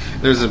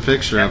 There's a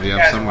picture of you Those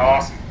up guys are somewhere.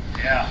 awesome.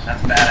 Yeah,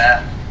 that's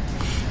badass.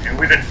 And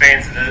we've been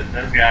fans of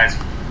those guys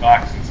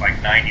since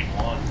like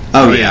 '91.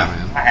 Oh yeah, yeah.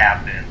 man. I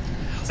have been.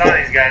 Some of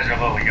these guys are a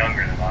little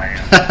younger than I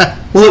am.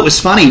 Well, it was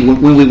funny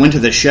when we went to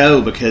the show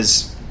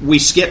because we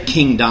skipped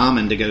King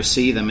Diamond to go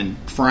see them, and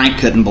Frank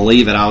couldn't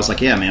believe it. I was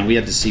like, "Yeah, man, we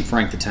had to see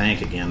Frank the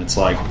Tank again." It's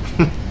like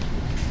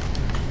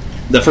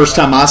the first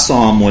time I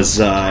saw him was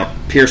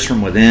Pierce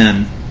from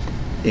Within,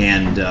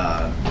 and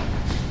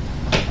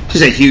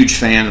just a huge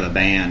fan of the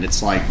band.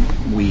 It's like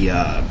we,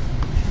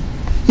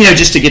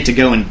 just to get to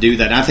go and do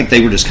that. I think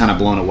they were just kind of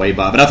blown away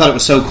by it. But I thought it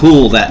was so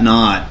cool that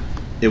night.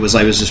 It was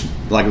just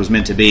like it was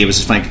meant to be. It was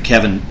just funny.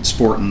 Kevin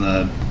sporting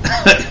the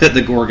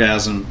the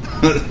Gorgasm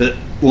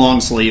long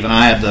sleeve, and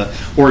I had the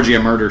Orgy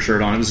of Murder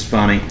shirt on. It was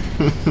funny.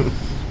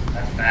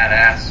 That's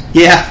badass.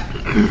 Yeah.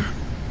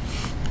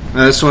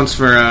 This one's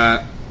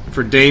for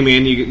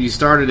Damien. You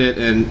started it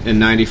in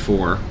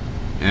 '94,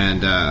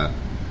 and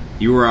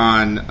you were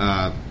on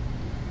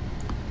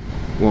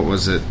what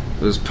was it?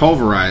 It was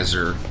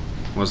Pulverizer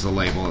was the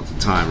label at the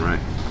time, right?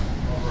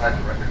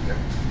 Pulverizer Records, yeah.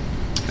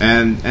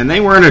 And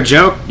they weren't a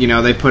joke. You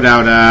know, they put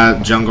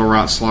out Jungle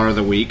Rot Slaughter of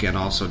the Week and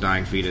also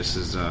Dying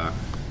Fetus's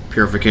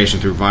Purification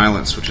Through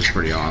Violence, which is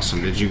pretty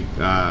awesome. Did you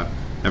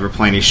ever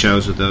play any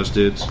shows with those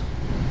dudes?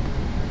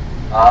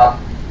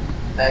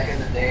 Back in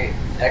the day,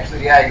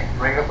 actually, yeah, you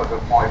bring up a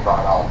good point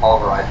about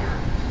Pulverizer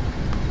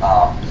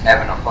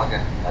having a fucking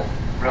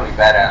really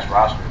badass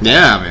roster.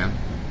 Yeah, man.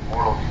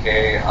 Mortal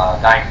Decay,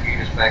 Dying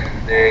Fetus back in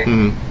the day.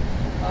 Mm-hmm.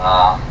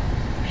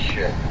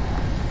 Shit.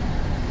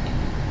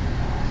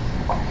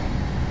 A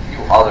few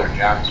other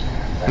gems,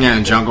 man. Yeah,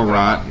 and Jungle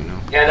Rot, you know.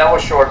 Yeah, that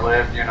was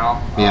short-lived, you know.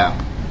 Yeah.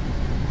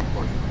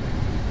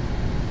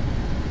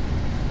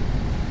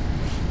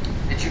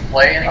 Did you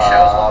play any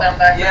shows with them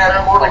back then? Yeah,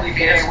 the Mortal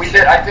Decay. We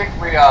did. I think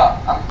we.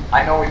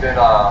 I know we did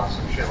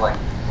some shit like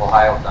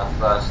Ohio Death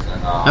Fest and.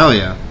 Hell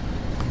yeah.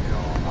 You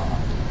know,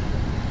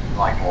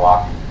 like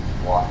Milwaukee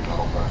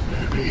Metal Fest.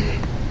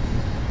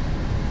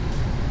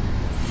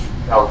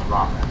 That was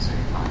around that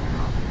same time.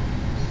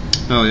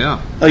 Oh yeah.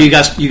 Oh, you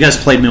guys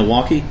played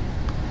Milwaukee?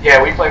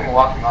 Yeah, we played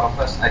Milwaukee Metal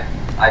Fest. I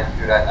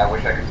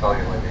wish I could tell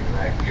you like the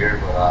exact year,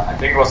 but I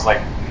think it was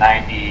like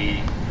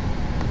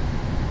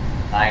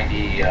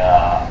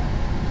 94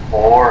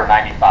 or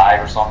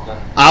 95 or something.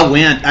 I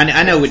went.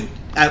 I know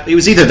it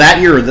was either that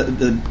year or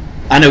the.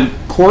 I know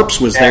Corpse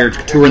was there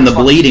touring the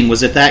Bleeding.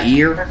 Was it that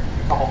year? A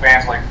couple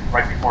bands like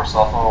right before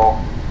Suffo,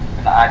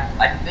 and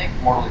I think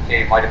Mortal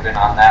Decay might have been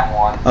on that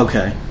one.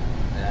 Okay.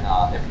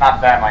 And if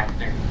not them, I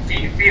think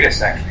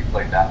Fetus actually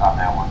played that on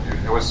that one,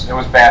 dude. It was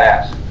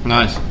badass.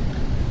 Nice.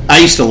 I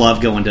used to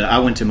love going to. I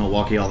went to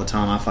Milwaukee all the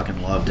time. I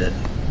fucking loved it.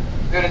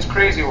 Dude, it's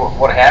crazy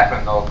what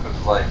happened though,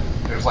 because like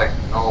there's like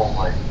no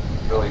like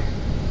really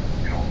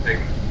big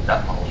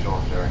death metal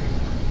shows there.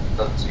 It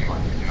doesn't seem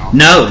like it, you know.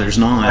 No, there's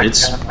not. Like,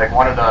 It's like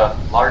one of the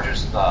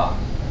largest death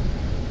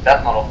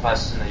metal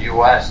fests in the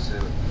U.S. to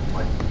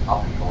like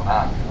nothing going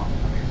on, you know. I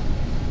mean,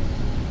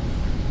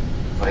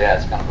 so yeah,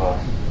 it's kind of a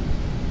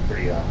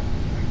pretty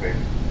crazy.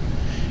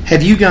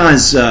 Have you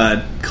guys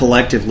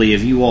collectively?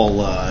 Have you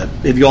all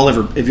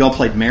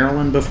played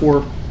Maryland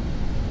before?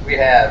 We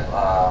have.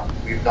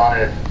 We've done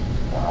it.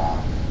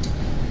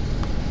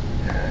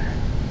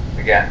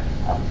 Again,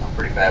 I'm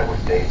pretty bad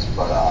with dates,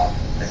 but I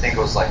think it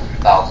was like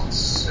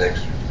 2006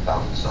 or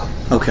 2007.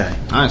 Okay.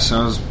 Nice.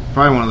 That was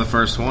probably one of the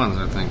first ones,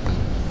 I think.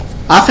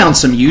 I found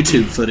some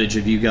YouTube footage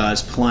of you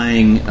guys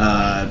playing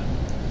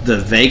the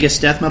Vegas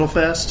Death Metal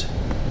Fest.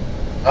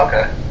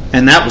 Okay.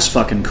 And that was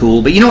fucking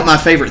cool. But you know what my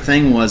favorite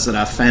thing was that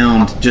I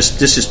found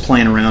just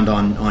playing around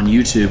on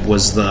YouTube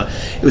was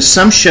it was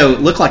some show.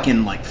 It looked like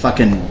in like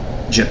fucking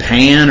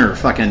Japan or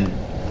fucking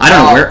I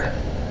don't know where.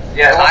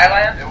 Yeah,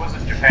 Thailand. It was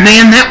in Japan.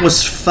 Man, that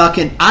was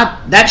fucking.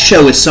 That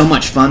show is so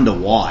much fun to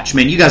watch.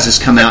 Man, you guys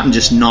just come out and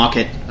just knock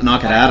it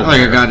out of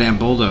like there. a goddamn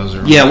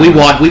bulldozer. Yeah, we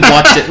watched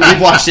it. We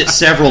watched it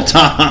several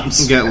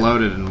times. Get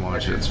loaded and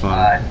watch it. It's fun.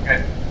 I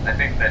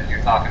think that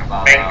you're talking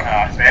about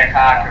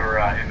Bangkok or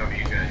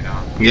Indonesia. You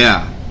know.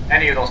 Yeah.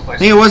 Any of those I places.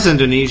 think it was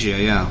Indonesia.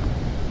 Yeah.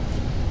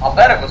 I'll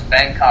bet it was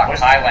Bangkok,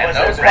 Thailand.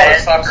 Those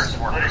motherfuckers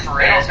were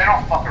crazy. They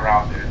don't fuck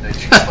around, dude. They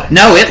just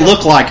No, it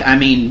looked like. I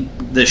mean,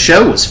 the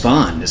show was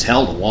fun as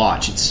hell to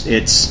watch. It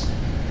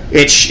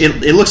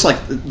looks like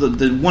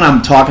the one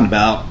I'm talking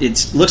about.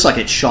 It looks like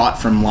it's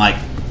shot from like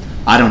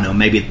I don't know,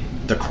 maybe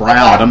the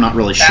crowd. I'm not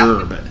really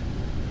sure, but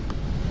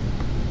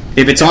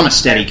If it's on a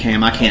steady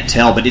cam, I can't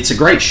tell, but it's a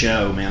great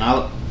show,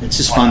 man. It's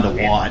just fun to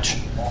watch.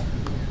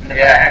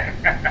 Yeah.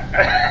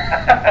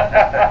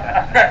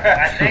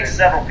 I think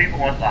several people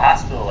went to the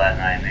hospital that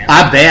night, man.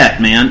 I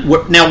bet, man.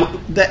 Now,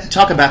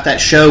 talk about that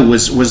show.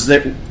 Was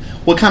that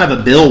what kind of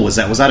a bill was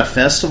that? Was that a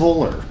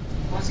festival or?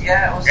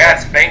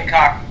 It's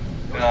Bangkok.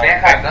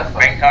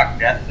 Bangkok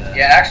Death Fest.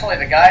 Yeah, actually,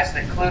 the guys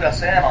that clued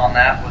us in on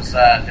that was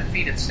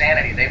Defeated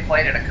Sanity. They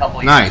played it a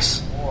couple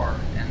years before,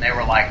 and they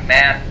were like,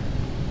 man,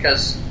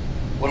 because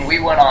when we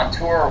went on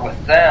tour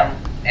with them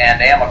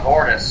and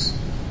Amagordas,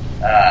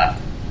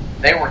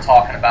 they were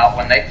talking about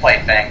when they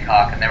played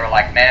Bangkok, and they were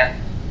like, man,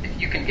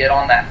 if you can get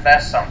on that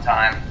fest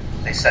sometime,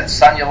 they said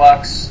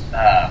Sunulux,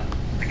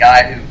 the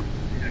guy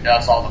who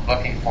does all the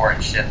booking for it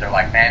and shit, they're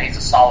like, man, he's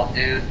a solid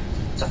dude.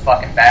 It's a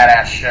fucking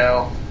badass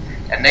show.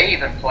 And they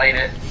even played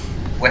it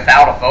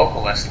without a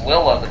vocalist.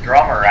 Lilla, the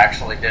drummer,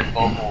 actually did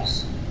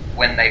vocals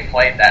when they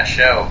played that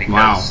show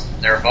because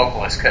their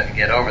vocalist couldn't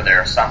get over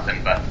there or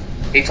something. But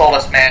he told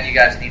us, man, you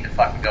guys need to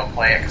fucking go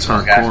play it because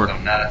those guys will go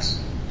nuts.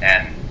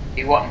 And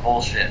he wasn't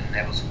bullshitting.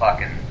 It was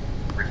fucking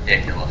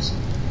ridiculous.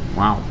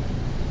 Wow.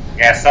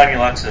 Yeah,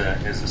 Sunulux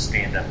is a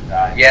stand-up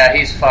guy. Yeah,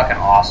 he's fucking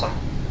awesome.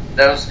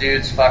 Those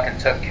dudes fucking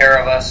took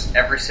care of us.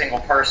 Every single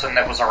person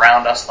that was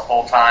around us the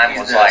whole time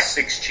was like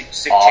sick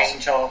awesome.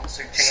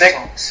 Sick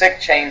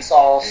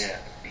chainsaws. Yeah.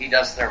 He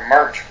does their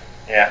merch.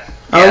 Yeah.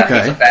 Okay.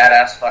 He's a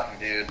badass fucking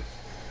dude.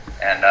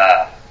 And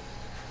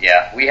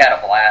yeah, we had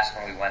a blast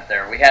when we went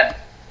there. We had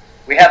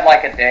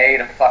like a day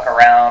to fuck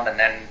around, and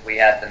then we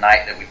had the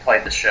night that we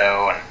played the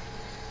show, and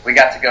we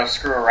got to go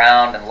screw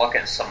around and look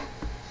at some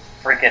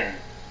freaking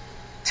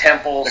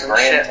temples and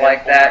shit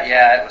like that.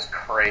 Yeah, it was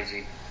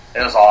crazy.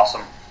 It was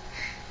awesome.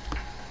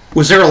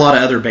 Was there a lot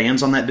of other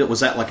bands on that bill? Was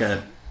that like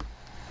a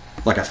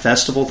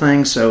festival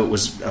thing? So it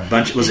was a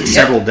bunch. Was it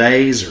several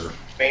days or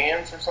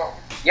bands or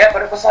something? Yeah,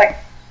 but it was like,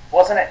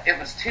 wasn't it? It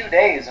was 2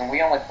 days, and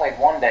we only played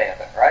 1 day of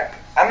it, right?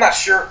 I'm not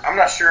sure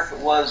if it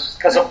was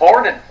because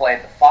Aborted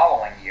played the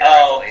following year.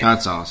 Oh,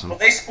 that's awesome. Well,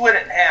 they split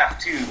it in half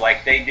too.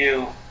 Like they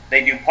do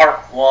part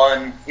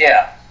one.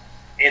 Yeah.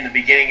 In the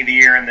beginning of the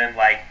year, and then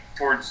like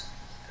towards,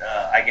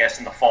 I guess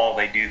in the fall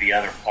they do the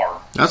other part.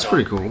 That's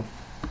pretty cool.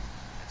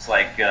 It's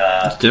like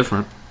it's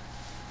different.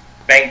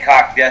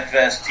 Bangkok Death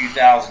Fest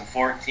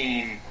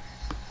 2014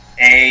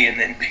 A and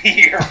then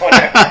B or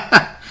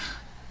whatever.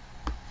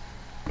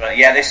 But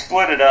yeah, they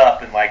split it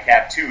up and like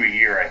have 2 a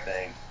year, I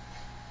think.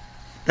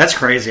 That's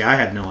crazy. I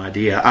had no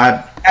idea.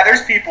 Yeah,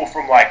 there's people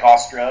from like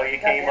Australia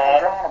came up.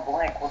 I'm drawing a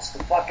blank. What's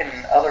the fucking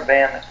other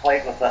band that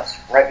played with us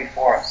right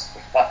before us?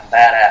 They're fucking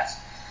badass.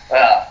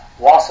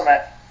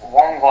 Wasamet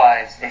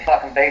Wongwise, the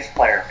fucking bass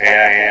player.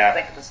 Yeah.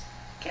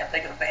 Can't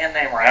think of the band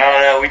name right now. I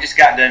don't know. We just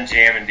got done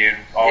jamming, dude.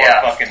 All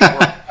our fucking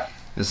work.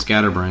 It's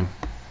Scatterbrain.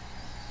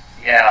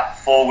 Yeah.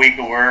 Full week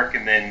of work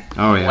and then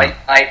late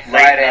night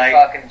Friday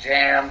fucking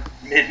jam.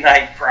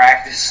 Midnight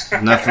practice.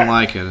 Nothing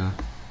like it.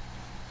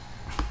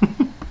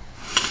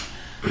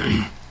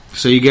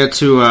 So you get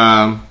to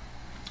go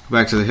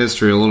back to the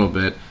history a little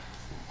bit.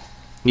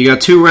 You got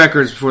 2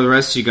 records before the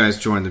rest of you guys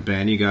joined the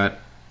band. You got,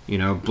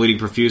 Bleeding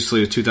Profusely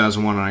with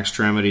 2001 on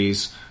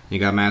Extremities. You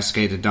got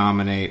Masquerade to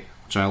Dominate,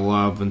 which I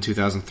love, in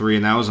 2003,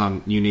 and that was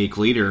on Unique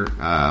Leader.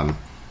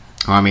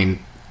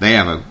 They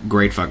have a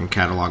great fucking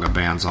catalog of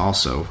bands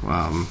also.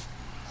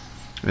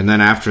 And then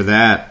after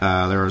that,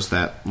 there was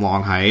that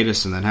long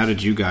hiatus, and then how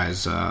did you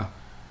guys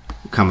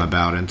come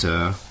about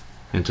into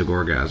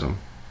Gorgasm?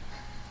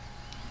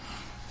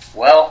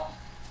 Well,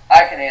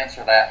 I can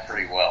answer that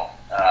pretty well.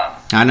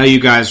 I know you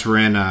guys were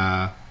in,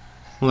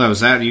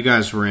 you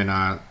guys were in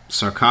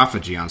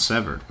Sarcophagy on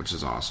Severed, which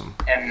is awesome.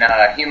 And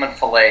Human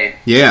Fillet.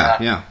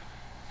 Yeah.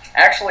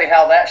 Actually,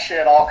 how that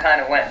shit all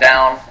kind of went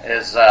down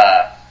is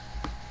I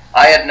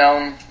had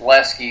known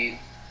Lesky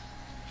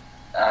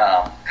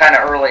kind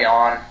of early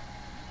on,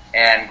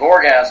 and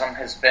Gorgasm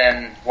has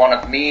been one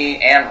of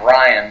me and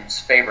Ryan's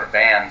favorite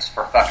bands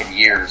for fucking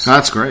years.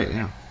 That's great,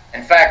 yeah.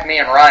 In fact, me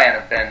and Ryan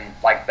have been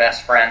like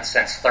best friends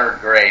since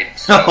 3rd grade.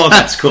 So oh,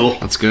 that's cool.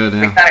 That's good,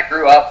 yeah. We kind of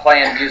grew up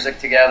playing music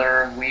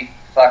together. We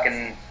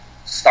fucking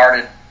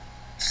started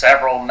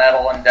several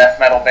metal and death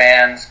metal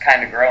bands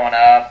kind of growing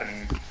up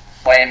and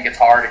playing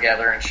guitar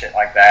together and shit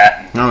like that.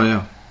 And, oh,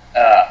 yeah.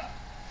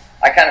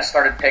 I kind of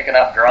started picking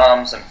up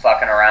drums and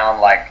fucking around,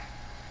 like,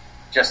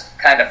 just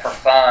kind of for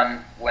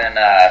fun when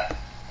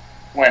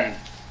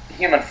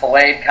Human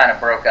Fillet kind of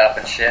broke up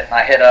and shit. And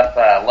I hit up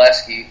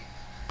Lesky,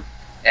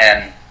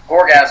 and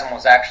Gorgasm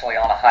was actually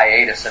on a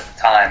hiatus at the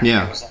time.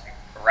 Yeah. It was like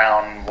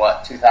around,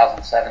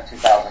 2007,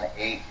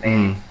 2008,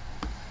 maybe.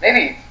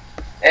 Maybe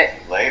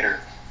later.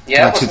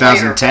 Yeah, it was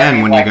 2010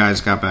 later, when you guys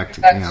got back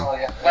to,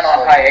 went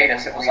on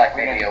hiatus. It was like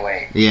maybe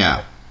 08.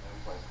 Yeah.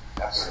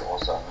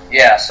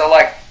 Yeah, so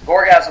like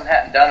Gorgasm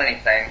hadn't done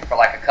anything for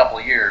like a couple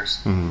of years.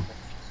 Mm-hmm.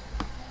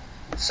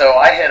 So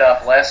I hit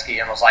up Lesky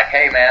and was like,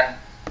 hey man,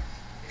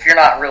 if you're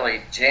not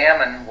really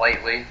jamming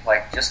lately,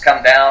 like just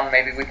come down,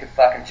 maybe we could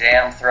fucking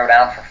jam, throw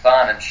down for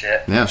fun and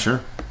shit. Yeah,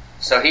 sure.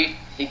 So he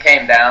he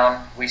came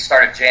down. We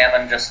started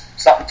jamming, just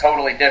something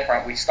totally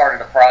different. We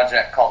started a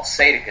project called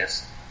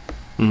Sadicist,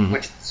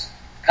 which is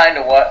kind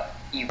of what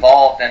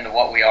evolved into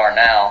what we are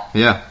now.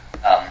 Yeah.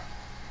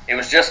 It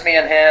was just me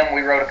and him.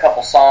 We wrote a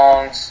couple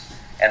songs,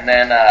 and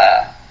then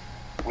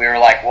we were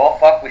like, well,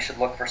 fuck, we should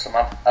look for some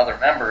other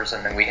members.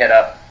 And then we hit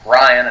up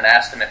Ryan and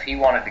asked him if he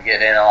wanted to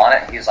get in on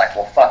it. He's like,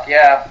 well, fuck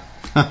yeah.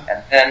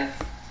 And then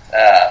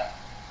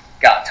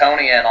got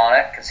Tony in on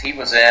it, because he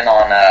was in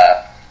on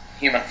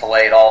Human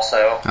Filleted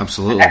also.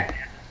 Absolutely.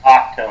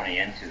 Talk Tony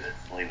into it,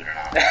 believe it or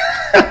not. Like,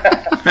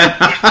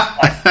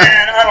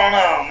 man, I don't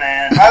know,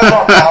 man. I was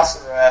on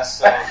house arrest,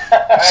 so I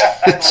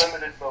have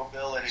limited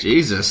mobility.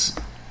 Jesus.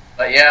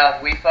 But yeah,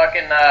 we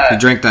fucking... You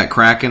drank that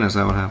Kraken? Is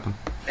that what happened?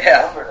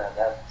 Yeah.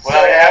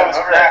 Well, yeah, it was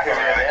cracking,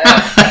 right?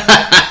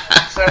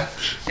 So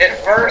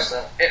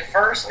at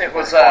first it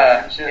was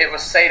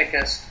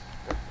Sadicist,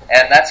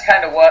 and that's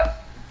kind of what.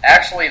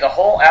 Actually, the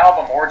whole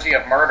album Orgy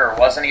of Murder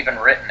wasn't even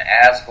written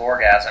as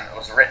Gorgasm; it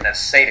was written as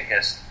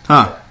Sadicist.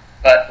 Huh.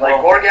 But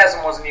Like,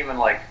 Orgasm wasn't even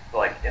like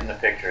in the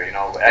picture, you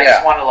know. I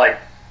just want to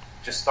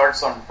just start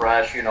something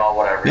fresh, you know,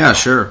 whatever. Yeah,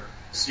 sure.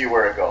 See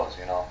where it goes,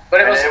 you know.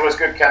 But it was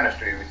good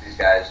chemistry with these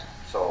guys.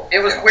 So it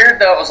was weird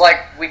though. It was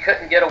like we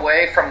couldn't get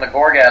away from the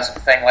Gorgasm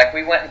thing. Like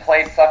we went and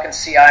played fucking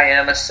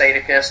CIM as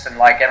Sadicist, and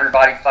like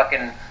everybody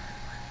fucking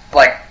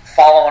like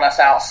following us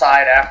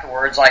outside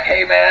afterwards. Like,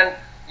 hey man,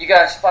 you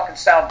guys fucking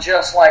sound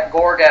just like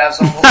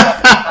Gorgasm. We'll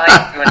fucking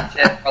find you and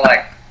shit. We're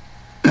like,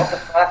 what the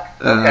fuck?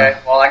 Okay,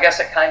 well I guess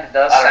it kind of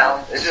does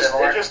sound. It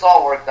just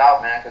all worked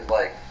out, man. Because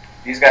like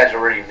these guys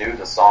already knew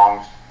the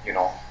songs, you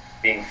know,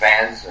 being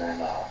fans,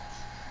 and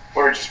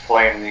we were just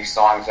playing these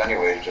songs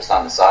anyway, just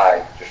on the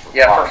side, just for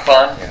fun. For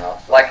fun, you know.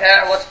 Like,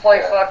 hey, let's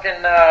play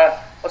fucking,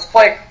 let's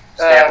play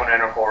Stabbing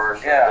Intercourse,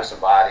 or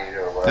Disembodied,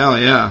 or whatever. Hell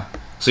yeah.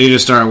 So you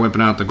just started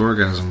whipping out the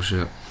Gorgasm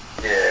shit.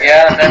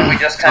 Yeah, and then we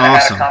just kind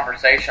of had a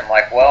conversation,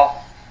 like,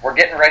 well, we're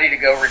getting ready to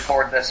go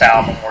record this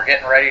album. We're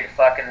getting ready to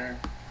fucking,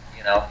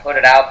 you know, put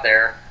it out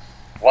there.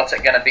 What's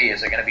it going to be?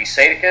 Is it going to be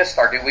Sadicist,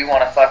 or do we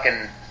want to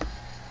fucking,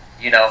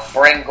 you know,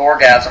 bring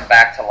Gorgasm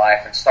back to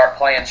life and start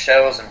playing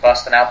shows and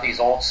busting out these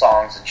old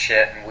songs and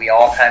shit? And we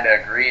all kind of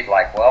agreed,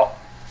 like, well,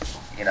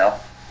 you know,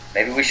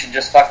 maybe we should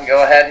just fucking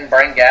go ahead and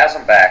bring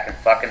Gasm back and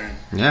fucking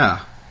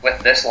with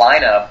this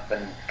lineup,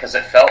 and because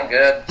it felt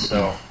good.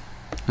 So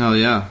hell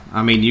yeah.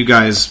 I mean, you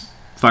guys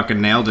fucking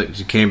nailed it.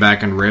 You came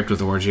back and ripped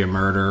with Orgy of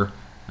Murder.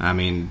 I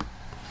mean,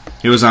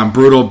 it was on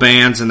Brutal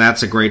Bands, and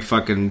that's a great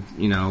fucking,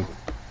 you know,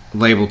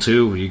 label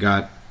too. You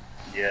got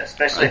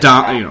especially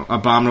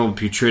Abominable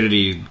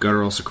Putridity,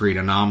 Guttural Secrete,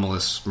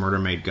 Anomalous, Murder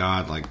Made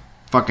God, like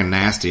fucking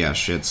nasty ass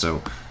shit.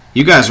 So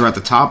you guys were at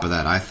the top of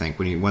that, I think.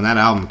 When that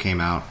album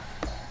came out,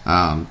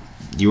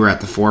 you were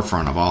at the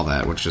forefront of all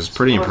that, which is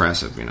pretty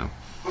impressive, you know.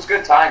 It was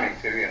good timing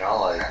too, you know,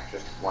 like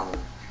just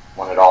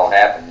when it all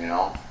happened, you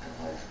know.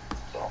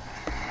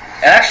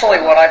 And actually,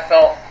 what I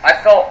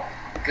felt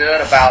good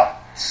about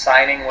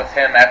signing with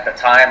him at the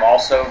time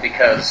also,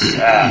 because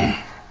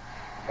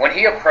when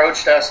he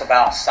approached us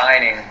about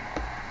signing,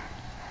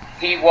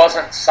 he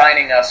wasn't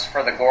signing us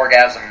for the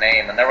Gorgasm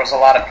name, and there was a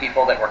lot of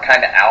people that were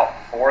kind of out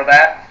for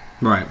that.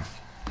 Right.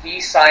 He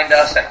signed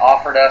us and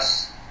offered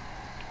us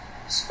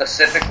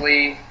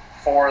specifically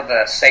for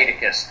the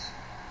Sadicist.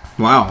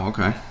 Wow,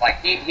 okay.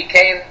 Like, he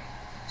came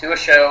to a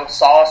show,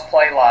 saw us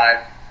play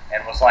live,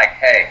 and was like,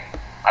 hey,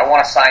 I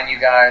want to sign you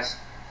guys.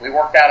 We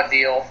worked out a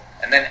deal,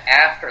 and then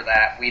after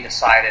that, we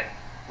decided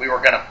we were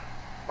going to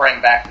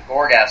bring back the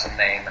Gorgasm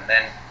name, and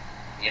then,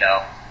 you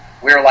know,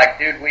 we were like,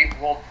 dude,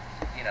 we'll,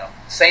 you know,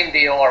 same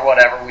deal or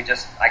whatever, we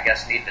just, I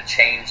guess, need to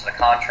change the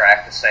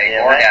contract to say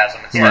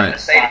Gorgasm instead of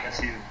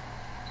Sadicist.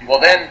 Well,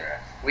 then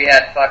we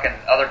had fucking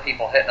other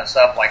people hitting us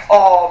up like,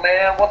 oh,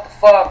 man, what the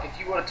fuck? If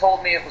you would have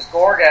told me it was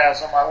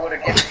Gorgasm, I would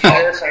have given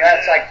you this. And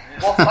that's like,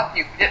 well, fuck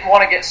you. We didn't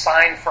want to get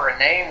signed for a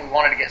name. We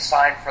wanted to get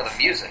signed for the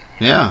music.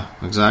 Yeah,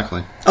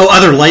 exactly. Oh,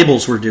 other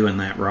labels were doing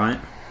that, right?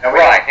 Yeah,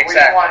 right, We exactly.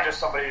 didn't want just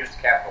somebody just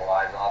to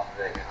capitalize off of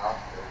it, you know?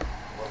 It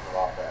wasn't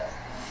about that.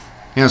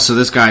 Yeah, so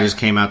this guy just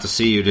came out to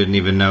see you, didn't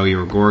even know you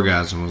were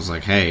Gorgasm, was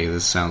like, hey,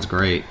 this sounds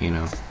great, you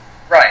know.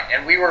 Right,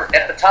 and we were,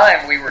 at the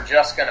time, we were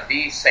just going to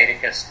be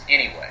Sadicist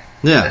anyway.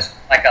 Yeah. This,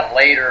 like a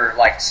later,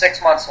 like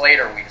 6 months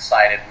later, we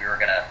decided we were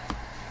going to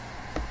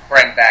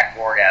bring back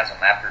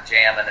Gorgasm after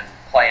jamming and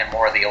playing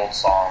more of the old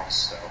songs,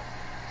 so.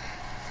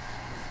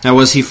 Now,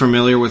 was he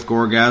familiar with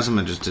Gorgasm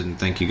and just didn't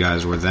think you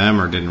guys were them,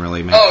 or didn't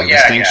really make the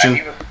distinction?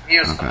 Yeah, he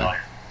was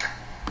familiar.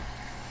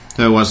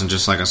 So it wasn't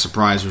just like a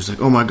surprise. It was like,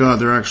 oh my god,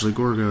 they're actually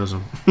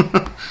Gorgasm.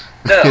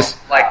 No,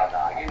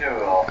 you knew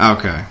it all.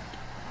 Okay.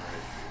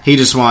 He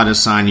just wanted to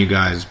sign you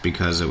guys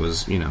because it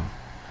was, you know.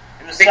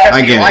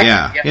 I get it,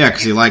 yeah. Yeah,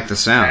 because he liked the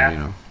sound, you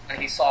know. And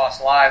he saw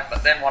us live,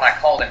 but then when I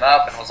called him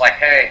up and was like,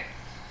 hey,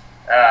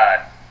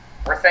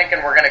 we're thinking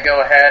we're going to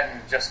go ahead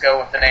and just go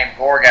with the name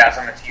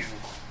Gorgasm if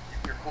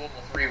you're cool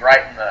with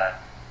rewriting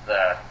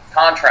the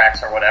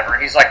contracts or whatever.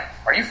 And he's like,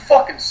 are you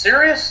fucking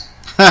serious?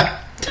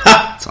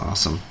 That's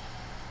awesome.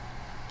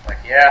 like,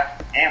 yeah.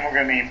 And we're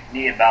going to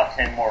need about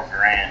 10 more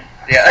grand.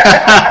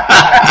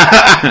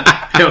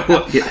 Yeah.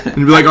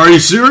 And be like, are you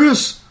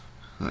serious?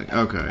 Like,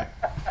 okay.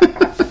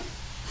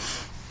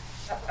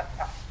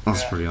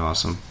 That's pretty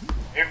awesome.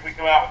 If we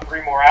come out with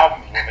 3 more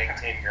albums, we'll make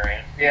 10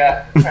 grand.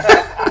 Yeah.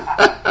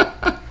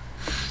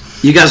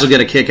 You guys will get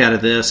a kick out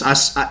of this.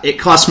 It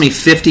cost me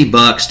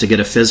 $50 to get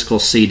a physical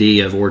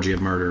CD of Orgy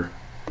of Murder.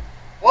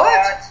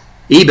 What?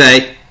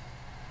 eBay.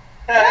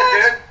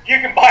 Dude, you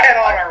can buy it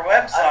on our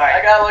website.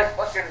 I got like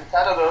fucking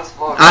 10 of those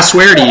floating. I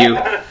swear to you.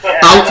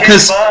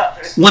 Because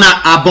when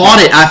I bought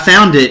it, I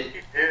found it.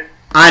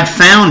 I'd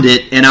found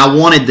it, and I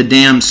wanted the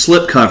damn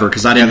slipcover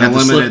because I didn't have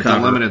the slipcover. The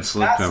limited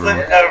slipcover.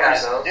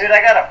 Dude,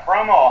 I got a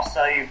promo I'll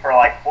sell you for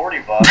like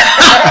 $40.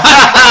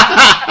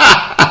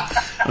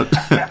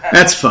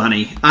 That's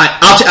funny.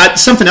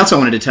 Something else I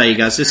wanted to tell you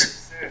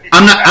guys.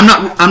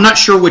 I'm not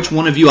sure which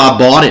one of you I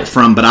bought it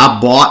from, but I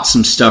bought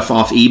some stuff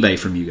off eBay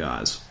from you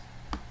guys.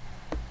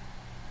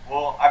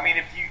 Well, I mean,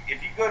 if you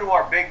go to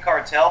our Big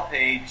Cartel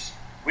page,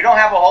 we don't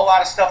have a whole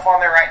lot of stuff on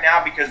there right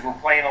now because we're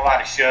playing a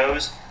lot of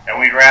shows, and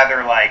we'd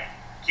rather like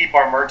keep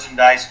our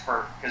merchandise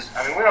because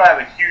I mean we don't have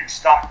a huge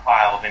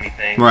stockpile of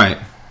anything, right?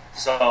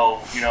 So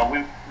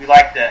we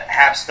like to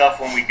have stuff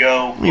when we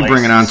go. You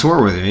bring it on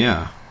tour with you,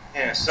 yeah.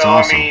 Yeah, so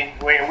awesome. I mean,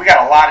 we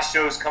got a lot of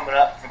shows coming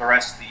up for the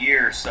rest of the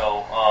year,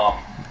 so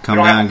come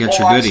down and get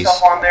your goodies.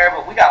 Stuff on there,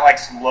 but we got like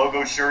some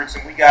logo shirts,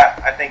 and we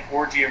got I think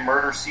Orgy of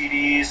Murder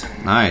CDs,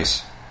 and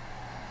nice.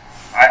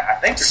 I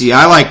think. See,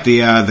 I like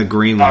the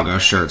green logo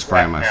shirts.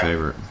 Probably my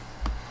favorite.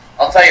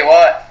 I'll tell you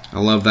what. I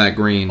love that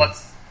green.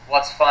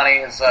 What's funny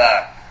is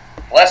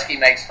Lesky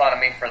makes fun of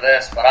me for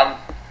this, but I'm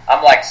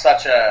like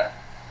such a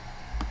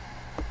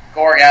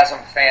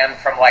Gorgasm fan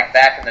from like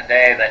back in the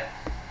day that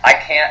I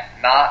can't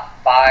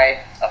not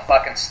buy a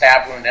fucking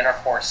Stab Wound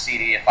Intercourse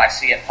CD if I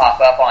see it pop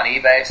up on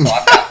eBay. So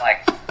I've got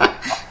like a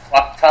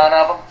fuck ton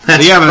of them.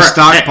 Do you have a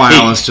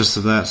stockpile? It's just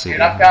of that CD.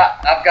 Dude, I've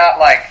got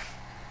like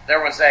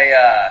there was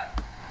the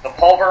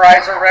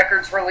Pulverizer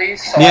Records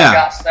release, so yeah. I've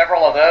got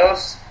several of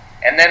those.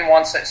 And then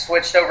once it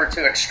switched over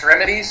to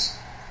Extremities,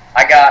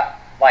 I got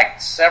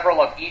like several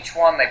of each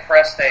one. They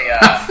pressed a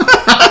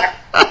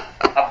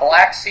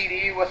black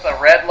CD with a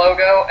red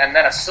logo, and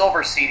then a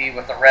silver CD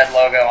with a red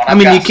logo. And I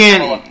mean, you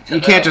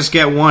can't just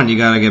get one. You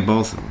got to get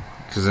both of them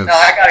because no,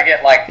 I got to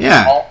get like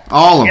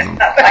all of them.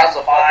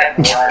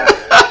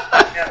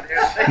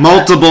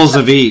 Multiples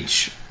of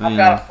each. I've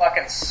got a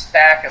fucking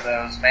stack of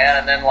those, man.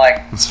 And then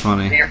like that's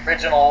funny. The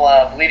original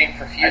Bleeding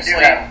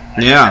Profusely.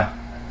 Yeah.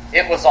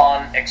 It was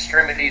on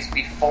Extremities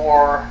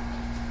before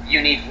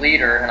You Need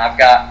Bleeder, and I've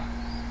got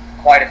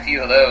quite a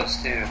few of those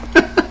too.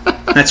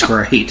 That's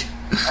great.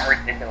 I'm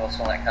ridiculous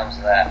when it comes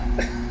to that.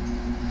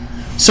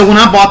 So when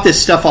I bought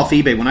this stuff off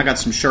eBay, when I got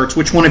some shirts,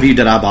 which one of you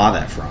did I buy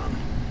that from?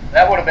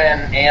 That would have been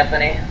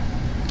Anthony.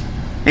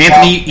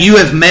 Anthony, you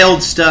have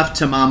mailed stuff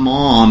to my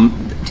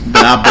mom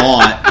that I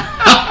bought.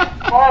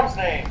 Mom's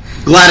name?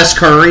 Gladys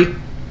Curry.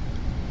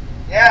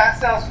 Yeah, that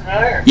sounds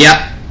familiar.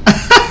 Yep.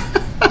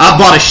 I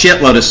bought a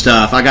shitload of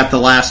stuff. I got the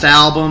last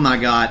album. I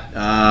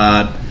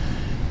got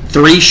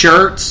 3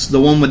 shirts. The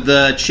one with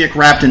the chick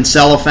wrapped in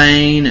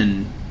cellophane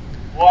and.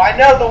 Well, I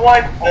know the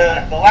one,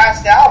 the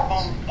last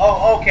album.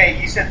 Oh,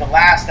 okay. You said the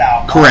last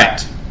album.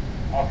 Correct.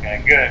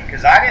 Okay, good.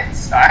 Because I didn't.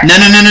 No.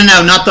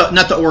 Not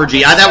the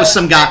orgy. That was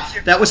some guy.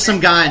 That was some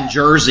guy in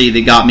Jersey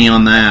that got me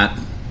on that.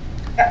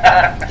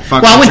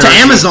 Well, I went to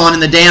Amazon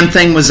and the damn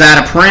thing was out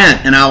of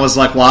print, and I was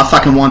like, "Well, I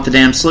fucking want the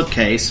damn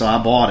slipcase," so I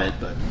bought it.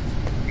 But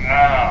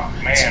oh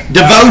man,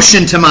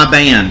 devotion to my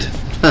band.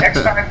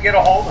 Next time, get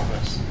a hold of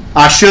us.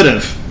 I should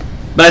have,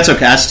 but it's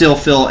okay. I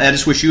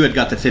just wish you had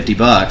got the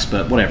 $50,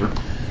 but whatever.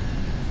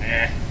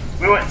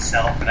 We wouldn't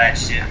sell for that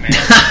shit, man.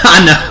 I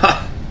know.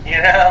 You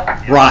know?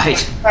 Right.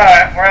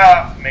 Alright, we're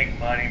out to make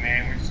money,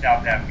 man. We're just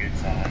out to have a good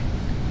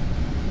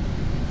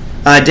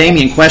time.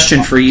 Damien,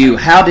 question for you.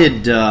 How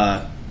did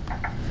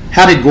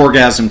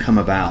Gorgasm come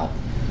about?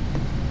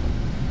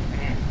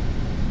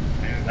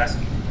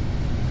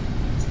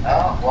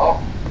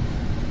 Well,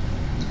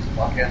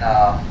 fucking,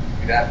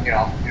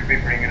 you'd be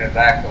bringing it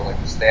back to like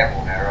the Stab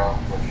Wound era,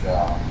 which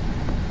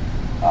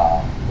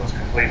was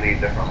completely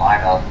different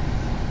lineup.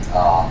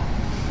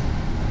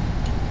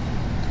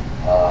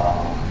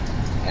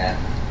 And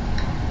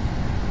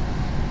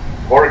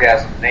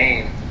Gorgasm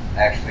name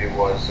actually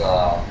was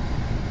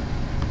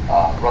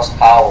Russ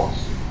Powell's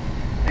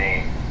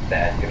name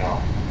that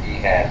he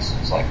had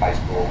since like high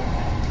school.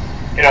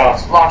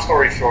 It's long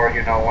story short.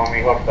 When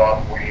we hooked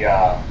up, we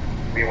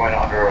went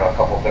under a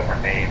couple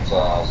different names.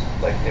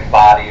 Like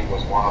Embodied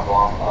was one of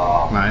them.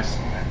 Nice.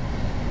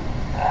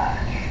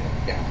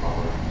 Can't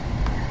remember.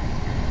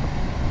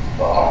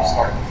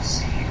 Starting with a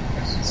C.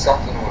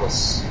 Something with a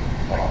C.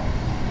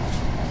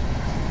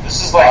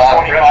 This is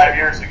like 25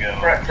 years ago.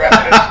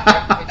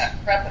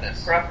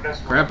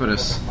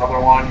 Crepitus.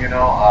 Another one,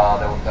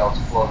 that was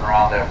floating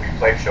around that we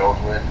played shows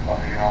with,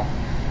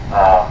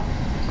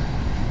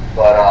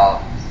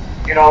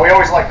 we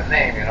always liked the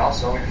name,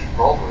 so we just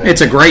rolled with it.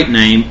 It's a great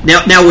name.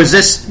 Now was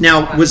this?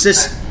 Off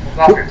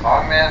your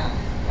tongue, man?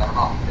 I don't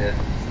know.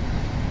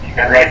 You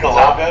can read the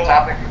logo.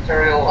 Topic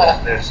material.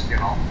 There's, you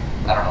know,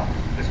 I don't know.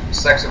 There's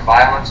sex and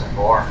violence and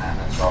gore, man.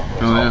 That's all.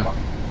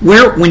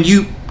 Where when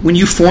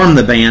you formed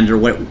the band, or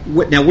what?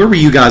 Now, where were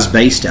you guys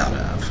based out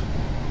of?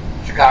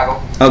 Chicago.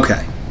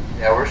 Okay.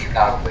 Yeah, we're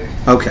Chicago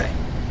based. Okay.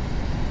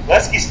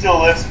 Lesky still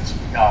lives in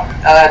Chicago.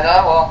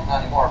 No, well,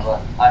 not anymore.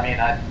 But I mean,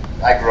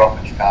 I grew up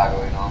in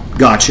Chicago. You know.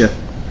 Gotcha.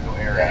 New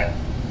area.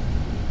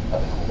 I've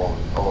been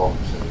all over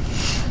the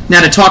city.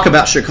 Now, to talk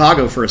about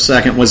Chicago for a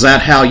second, was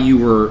that how you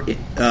were?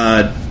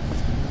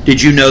 Did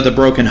you know the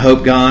Broken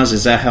Hope guys?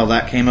 Is that how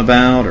that came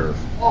about, or?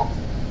 Well,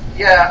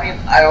 yeah. I mean,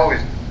 I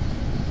always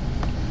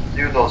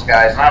knew those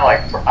guys, not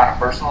like on a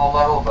personal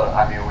level, but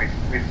I mean,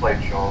 we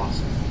played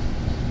shows.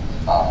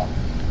 You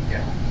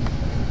know,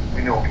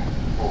 we knew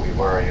who we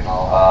were. You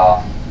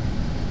know,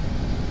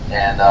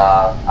 and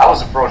I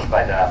was approached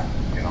by them.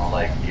 You know,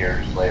 like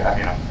years later. I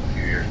mean, a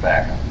few years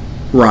back.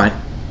 Right.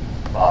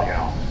 Well, you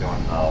know,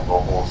 doing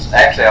vocals.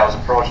 Actually, I was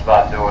approached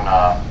about doing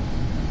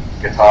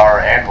guitar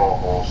and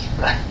vocals,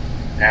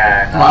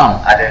 and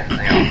wow. I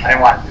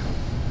didn't want to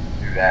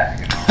do that.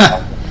 You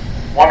know,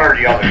 one or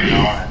the other. You know,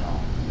 and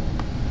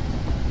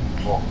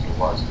vocals it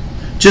was.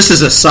 Just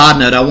as a side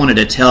note, I wanted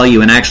to tell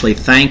you and actually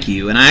thank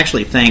you, and I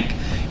actually think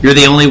you're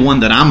the only one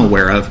that I'm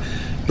aware of.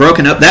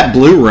 Broken Up, that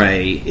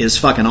Blu-ray is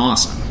fucking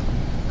awesome.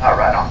 Oh,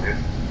 right on, dude.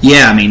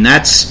 Yeah, I mean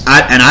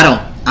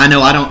I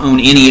know I don't own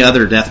any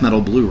other death metal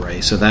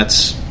Blu-ray, so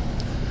that's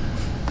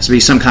to be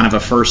some kind of a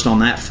first on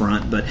that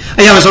front. But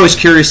yeah, I was always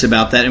curious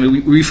about that. I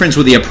mean, were you friends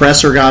with the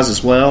Oppressor guys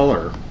as well,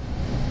 or?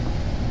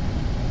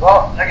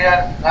 Well,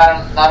 again,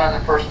 not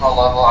on a personal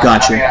level.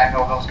 Gotcha. I mean, I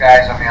know those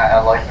guys. I mean, I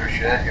like their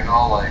shit. You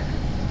know, like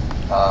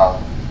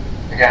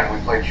again, we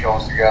played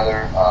shows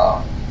together.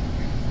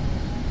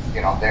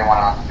 You know, they went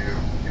on to do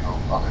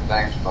other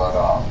things, but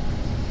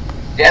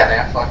yeah,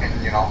 man,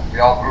 fucking, you know, we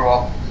all grew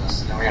up in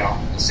this,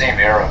 the same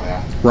era,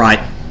 man. Right.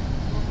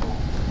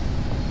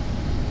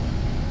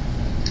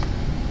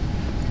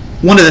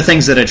 One of the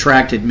things that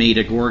attracted me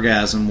to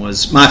Gorgasm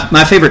was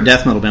my favorite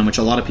death metal band, which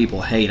a lot of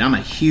people hate. I'm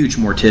a huge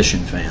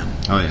Mortician fan.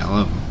 Oh yeah, I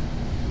love them.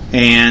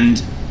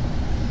 And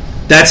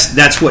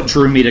that's what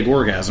drew me to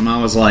Gorgasm.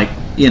 I was like,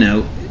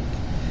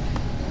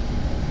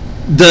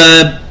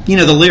 the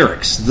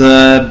lyrics,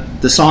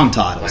 the song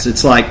titles.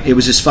 It's like, it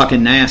was just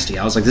fucking nasty.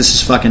 I was like, this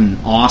is fucking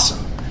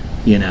awesome,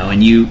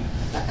 And you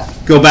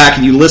go back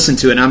and you listen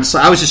to it. And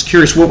I was just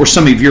curious, what were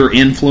some of your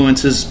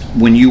influences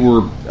when you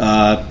were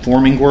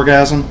forming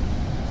Gorgasm?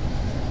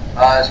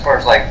 As far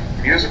as like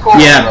musical,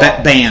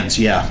 bands,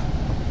 yeah.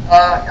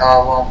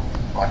 Well,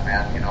 fuck,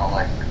 man,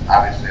 like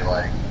obviously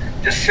like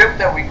just shit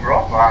that we grew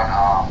up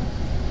on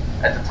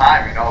at the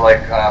time,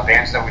 like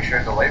bands that we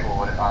shared the label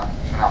with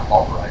even on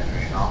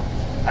Pulverizers,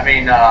 I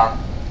mean,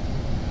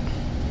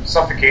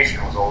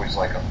 Suffocation was always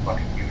like a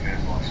fucking huge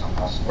influence on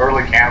us.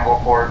 Early Cannibal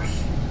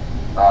Corpse,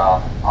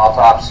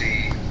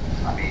 Autopsy,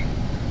 I mean,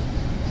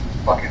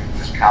 fucking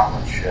just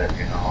countless shit,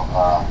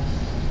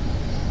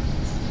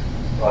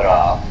 but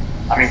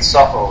I mean,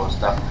 Suffo was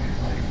definitely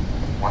like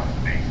one of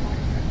the main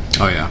ones.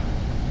 Oh yeah.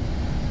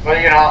 But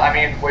I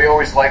mean, we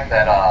always liked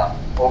that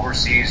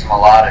overseas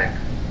melodic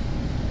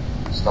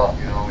stuff.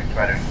 We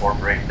try to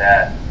incorporate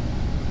that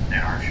in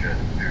our shit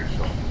too.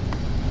 So.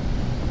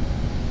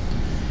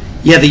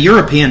 Yeah, the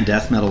European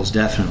death metal is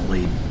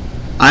definitely.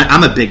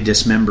 I'm a big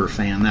Dismember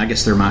fan. I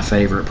guess they're my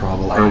favorite,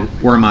 probably, or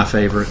were my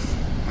favorite.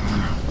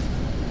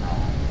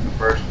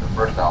 The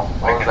first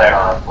album, what was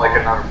that? Like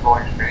Another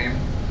Flowing Stream.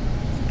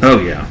 Oh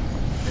yeah.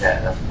 Yeah,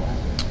 that's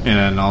classic.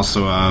 And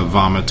also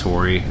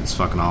Vomitory. It's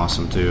fucking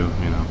awesome too.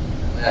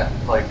 Yeah,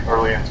 like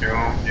Early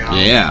Entomb.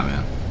 Yeah,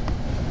 man.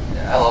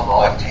 Yeah, I love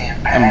all that.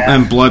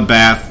 And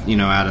Bloodbath,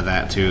 out of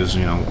that too is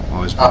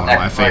always been one of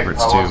my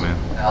favorites too, man.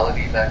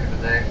 Melody back in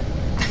the day.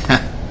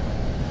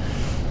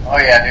 Oh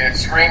yeah, dude,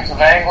 Screams of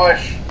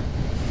Anguish.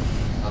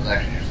 I was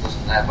actually just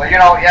listening to that, but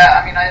yeah,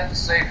 I mean, I have to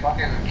say,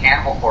 fucking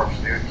Cannibal Corpse,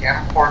 dude.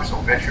 Cannibal Corpse,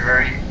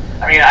 Obituary.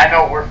 I mean, I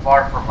know we're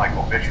far from like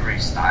Obituary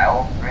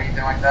style or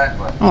anything like that,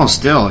 but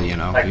still,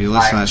 like, you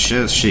listen to that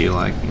shit you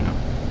like,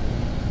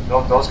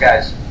 Those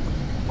guys,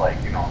 like,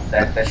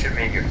 that should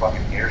make your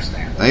fucking hair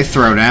stand up. They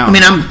throw down. I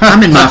mean,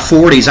 I'm in my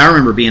 40s. I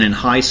remember being in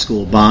high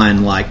school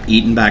buying like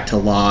Eaten Back to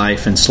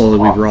Life and Slowly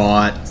We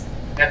Rot.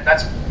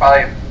 That's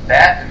probably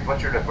that and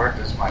Butcher to Birth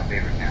is my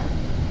favorite now.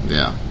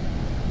 Yeah.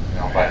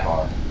 By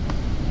far.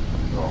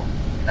 So,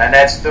 and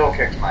that still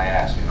kicks my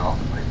ass,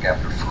 like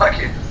after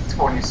fucking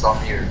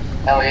 20-some years.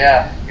 Hell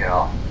yeah.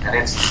 And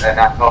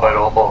I know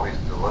it'll always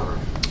deliver.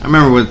 I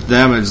remember with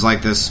them, it was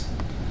like this,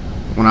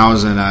 when I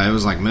was in, it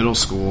was like middle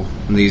school,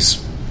 and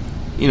these,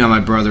 my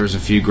brother's a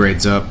few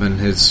grades up, and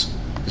his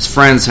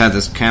friends had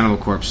this Cannibal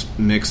Corpse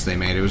mix they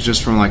made. It was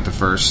just from like the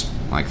first,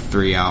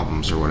 3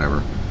 albums or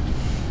whatever.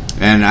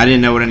 And I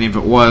didn't know what any of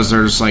it was.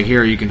 They're just like,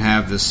 here, you can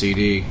have this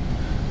CD.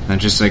 And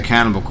just say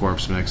Cannibal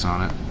Corpse mix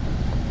on it.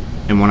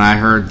 And when I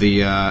heard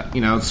the,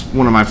 it's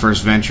one of my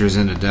first ventures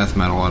into death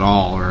metal at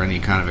all, or any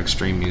kind of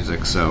extreme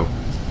music, so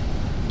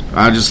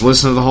I just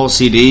listened to the whole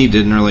CD,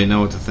 didn't really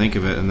know what to think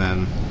of it, and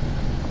then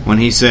when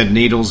he said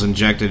needles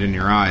injected in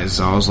your eyes,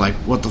 I was like,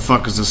 what the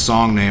fuck is the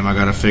song name? I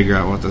gotta figure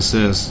out what this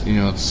is. You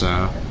know, it's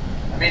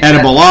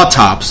Edible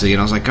Autopsy, and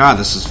I was like, God,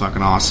 this is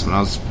fucking awesome. And I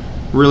was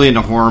really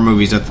into horror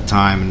movies at the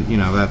time, and, you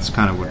know, that's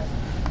kind of what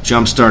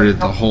jump-started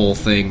the whole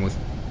thing with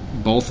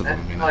both of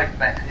them. You know? Like,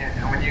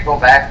 when you go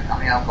back, I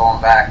mean, I'm going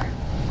back.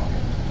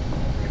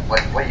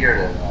 What year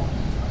did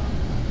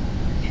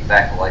Keep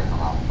Back the Light come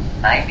out?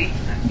 90?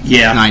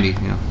 Yeah. 90,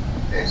 yeah.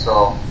 Okay,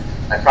 so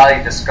I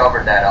probably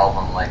discovered that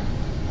album, like,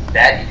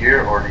 that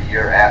year or the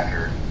year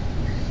after.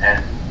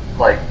 And,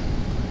 like,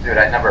 dude,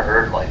 I never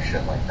heard, like,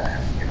 shit like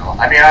that. You know?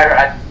 I mean,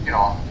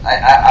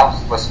 I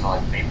was listening to,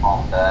 like,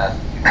 Napalm Death.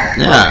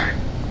 You know,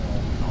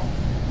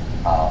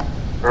 Yeah.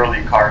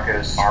 Early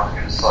Carcass,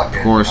 fucking,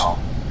 Of course. You know,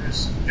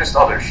 just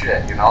other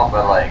shit, you know.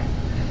 But like,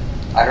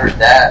 I heard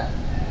that.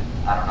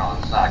 I don't know.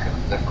 It's not like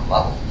a different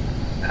level.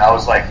 And I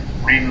was like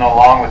reading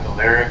along with the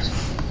lyrics.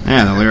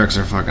 Yeah, the lyrics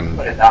are fucking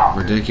Put it down.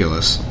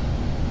 ridiculous.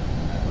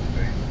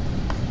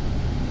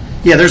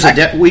 Yeah, there's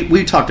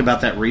we talked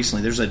about that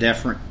recently. There's a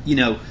different, you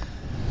know,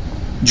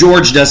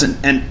 George doesn't,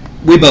 and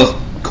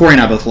Corey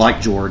and I both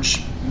like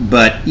George,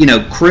 but, you know,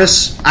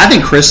 I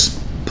think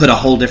Chris put a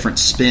whole different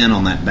spin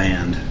on that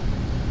band.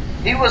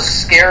 He was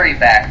scary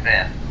back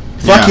then.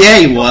 Fuck yeah,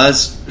 he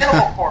was.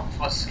 Cannibal Corpse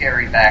was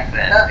scary back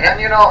then.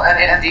 And you know,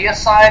 and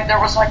Deicide, there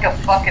was like a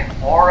fucking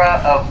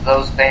aura of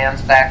those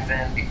bands back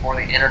then before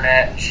the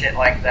internet and shit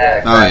like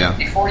that. Oh, yeah.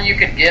 Before you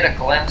could get a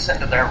glimpse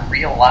into their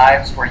real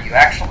lives where you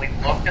actually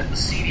looked at the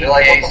CD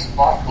case,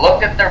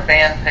 looked at their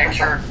band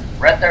picture,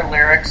 read their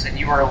lyrics, and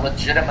you were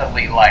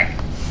legitimately like...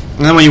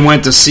 And then when you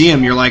went to see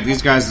them, you're like,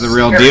 these guys are the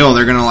real deal.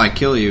 They're gonna, like,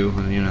 kill you,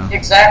 and, you know.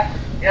 Exactly.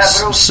 Yeah,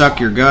 but it was, suck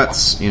your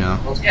guts, you know.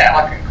 It was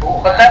fucking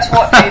cool. But that's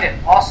what made it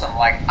awesome.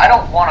 Like, I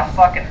don't want to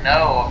fucking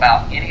know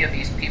about any of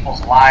these people's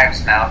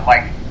lives now.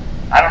 Like,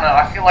 I don't know.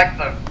 I feel like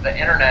the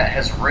internet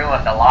has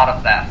ruined a lot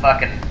of that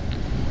fucking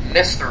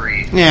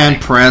mystery. Yeah,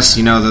 and press,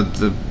 you know,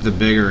 the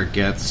bigger it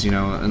gets, you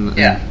know, and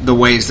the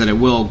ways that it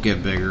will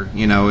get bigger.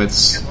 You know,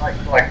 it's...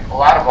 Like a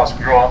lot of us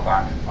grew up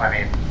on, I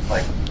mean,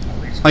 like...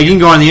 Like, you can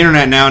go on the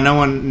internet now, no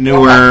one knew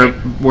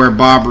where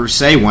Bob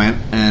Rousset went,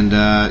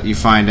 and you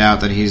find out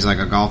that he's, like,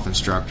 a golf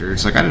instructor.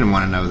 It's like, I didn't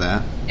want to know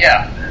that.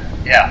 Yeah,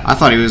 yeah. I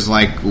thought he was,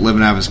 like,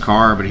 living out of his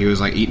car, but he was,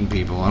 like, eating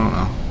people. I don't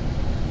know.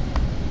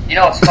 You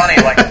know, it's funny,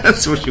 like...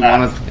 That's what you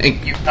want to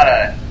think. You got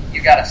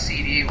a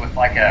CD with,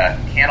 like, a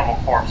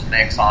Cannibal Corpse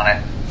mix on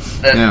it.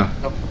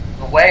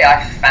 The way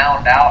I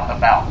found out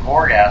about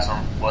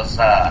Gorgasm was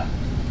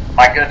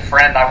my good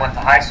friend I went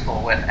to high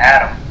school with,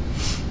 Adam.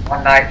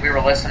 One night we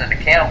were listening to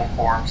Cannibal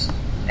Corpse,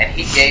 and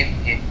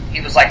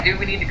he was like, dude,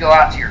 we need to go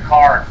out to your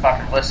car and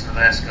fucking listen to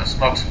this, go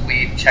smoke some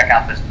weed, and check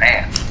out this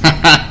band.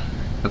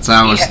 That's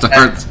how it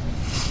starts.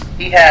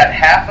 He had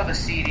half of the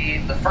CD.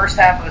 The first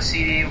half of the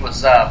CD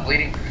was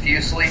Bleeding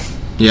Profusely.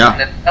 Yeah. And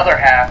then the other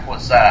half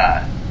was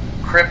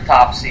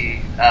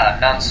Cryptopsy,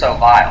 None So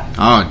Vile.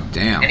 Oh,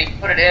 damn. And he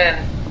put it in,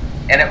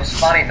 and it was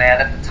funny,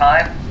 man. At the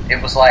time, it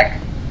was like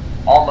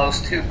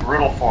almost too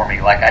brutal for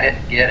me. Like, I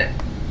didn't get it.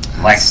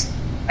 Like...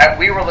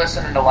 We were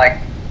listening to, like,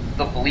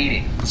 The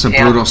Bleeding. It's a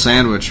brutal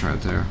sandwich right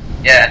there.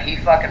 Yeah, and he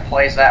fucking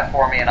plays that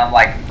for me, and I'm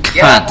like,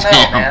 yeah, I don't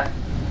know, man.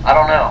 I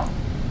don't know.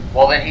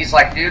 Well, then he's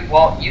like, dude,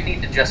 well, you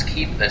need to just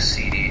keep this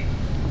CD.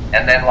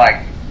 And then,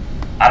 like,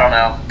 I don't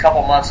know, a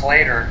couple months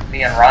later,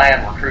 me and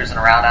Ryan were cruising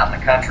around out in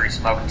the country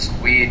smoking some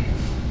weed.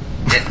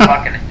 It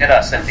fucking hit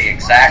us at the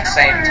exact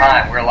same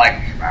time. We were like,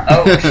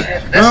 oh,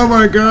 shit, this oh,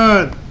 my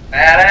God.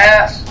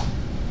 badass.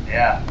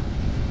 Yeah.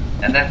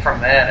 And then from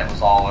then, it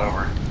was all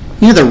over.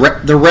 You know,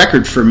 the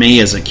record for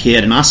me as a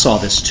kid, and I saw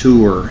this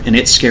tour, and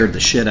it scared the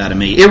shit out of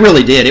me. It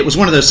really did. It was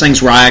one of those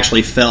things where I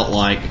actually felt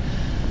like,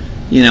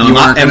 you know... You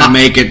weren't going to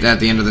make it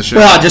at the end of the show.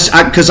 Well,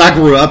 because I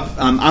grew up...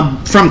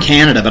 I'm from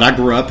Canada, but I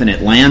grew up in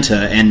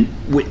Atlanta, and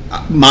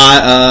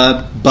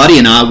my buddy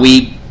and I,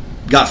 we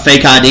got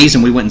fake IDs,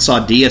 and we went and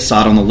saw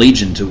Deicide on the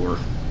Legion tour.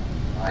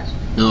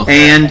 Ugh.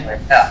 And...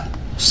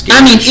 Scary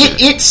I mean,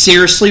 shit. it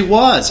seriously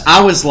was.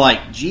 I was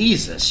like,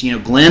 Jesus. You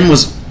know, Glenn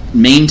was...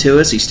 mean to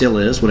us, he still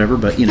is, whatever,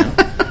 but you know,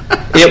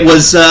 it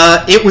was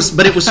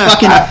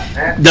fucking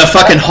the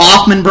fucking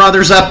Hoffman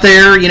brothers up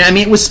there, you know. I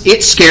mean,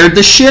 it scared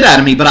the shit out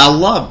of me, but I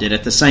loved it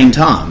at the same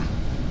time.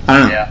 I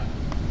don't know. Yeah.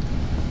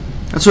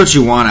 That's what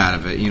you want out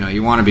of it, you know.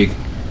 You want to be,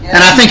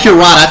 and I think you're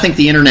right. I think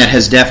the internet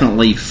has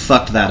definitely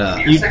fucked that up.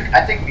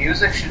 I think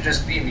music should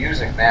just be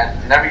music, man.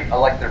 And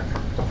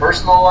the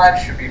personal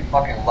life should be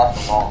fucking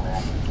left alone,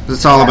 man.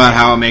 it's all about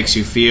how it makes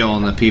you feel,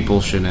 and the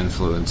people should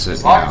influence it.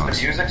 As long as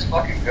the music's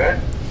fucking good.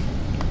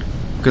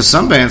 Because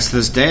some bands to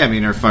this day, I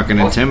mean, are fucking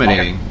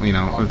intimidating. You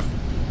know,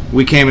 if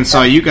we came and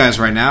saw you guys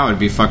right now, it'd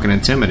be fucking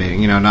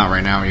intimidating. You know, not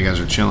right now when you guys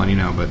are chilling, you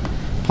know, but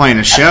playing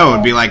a show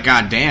would be like,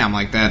 God damn,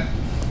 like that.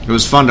 It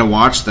was fun to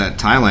watch that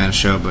Thailand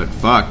show, but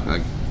fuck,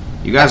 like,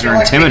 you guys are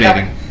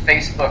intimidating. Like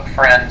Facebook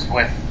friends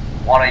with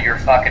one of your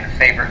fucking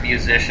favorite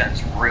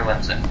musicians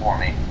ruins it for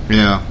me.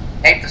 Yeah.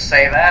 Hate to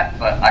say that,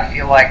 but I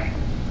feel like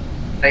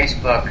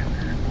Facebook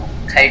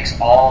takes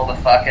all the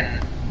fucking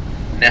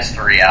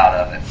mystery out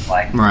of it.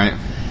 Like, right.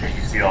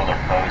 You see all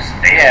their posts.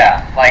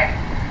 Yeah,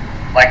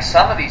 like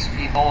some of these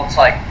people, it's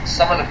like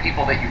some of the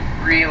people that you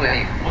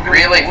really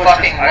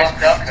fucking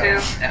looked up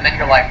to, and then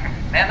you're like,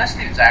 man, this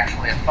dude's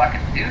actually a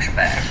fucking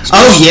douchebag.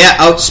 Oh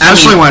yeah,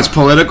 especially when it's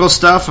political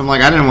stuff. I'm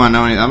like, I didn't want to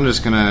know anything. I'm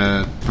just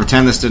gonna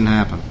pretend this didn't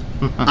happen.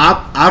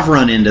 I've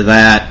run into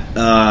that,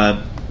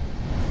 and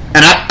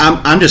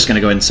I'm just going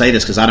to go ahead and say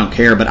this because I don't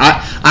care. But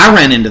I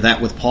ran into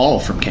that with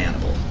Paul from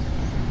Cannibal.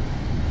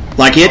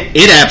 Like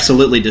it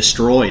absolutely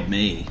destroyed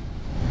me.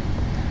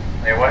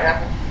 Hey, what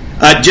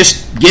happened?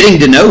 Just getting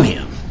to know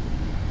him.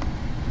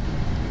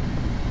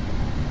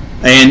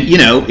 And,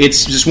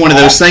 it's just one of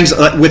those things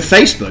with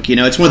Facebook.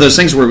 It's one of those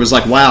things where it was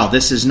like, wow,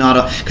 this is not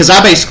a... Because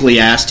I basically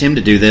asked him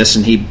to do this,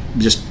 and he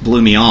just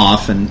blew me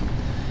off. And,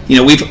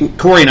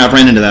 Corey and I have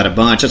ran into that a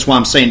bunch. That's why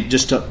I'm saying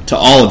just to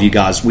all of you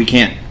guys, we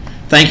can't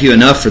thank you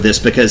enough for this,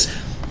 because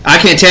I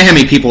can't tell how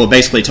many people have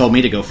basically told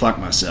me to go fuck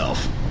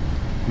myself.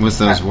 With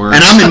those words.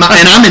 And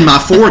I'm in my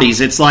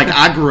 40s. It's like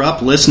I grew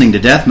up listening to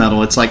death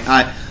metal. It's like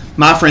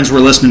my friends were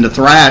listening to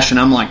thrash, and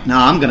I'm like,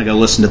 nah, I'm going to go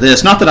listen to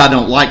this. Not that I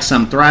don't like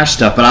some thrash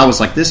stuff, but I was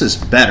like, this is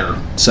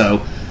better.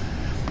 So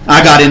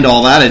I got into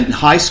all that in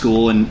high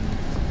school, and,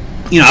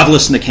 I've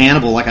listened to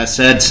Cannibal, like I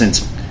said,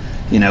 since,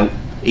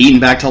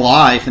 Eating Back to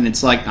Life, and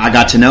it's like I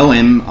got to know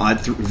him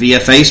via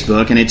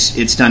Facebook, and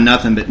it's done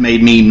nothing but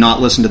made me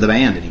not listen to the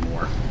band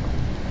anymore.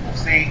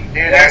 See,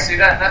 dude,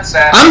 that's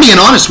sad. I'm being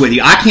honest with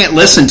you. I can't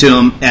listen to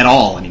him at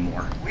all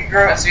anymore. We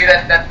grew up. See,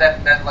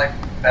 that like,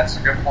 that's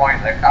a good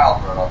point that Kyle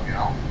brought up,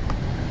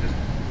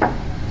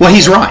 Well,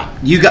 he's right.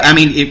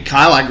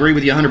 Kyle, I agree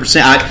with you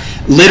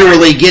 100%.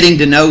 Literally getting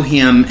to know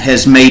him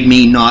has made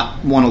me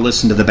not want to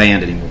listen to the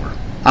band anymore.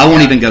 I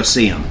won't even go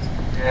see him.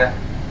 Yeah.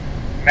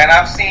 Man,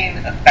 I've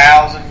seen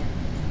 1,000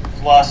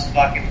 plus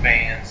fucking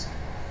bands,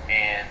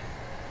 and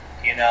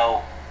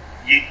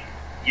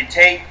you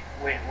take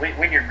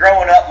when you're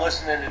growing up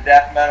listening to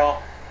death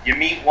metal, you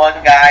meet one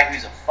guy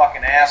who's a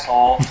fucking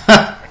asshole,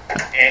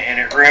 and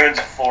it ruins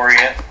it for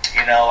you.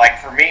 Like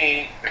for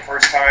me, the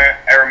first time I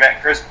ever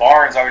met Chris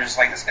Barnes, I was just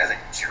like, this guy's a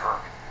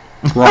jerk.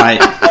 Right.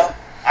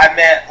 I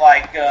met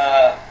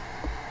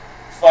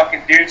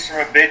fucking dudes from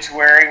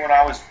Obituary when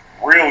I was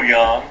real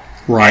young.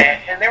 Right.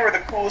 And they were the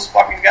coolest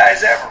fucking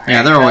guys ever, man.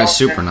 Yeah, they're always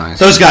super nice.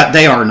 Those guys,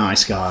 they are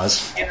nice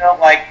guys.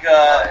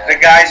 The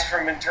guys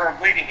from Internal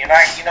Bleeding, and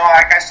I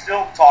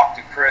still talk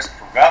to Chris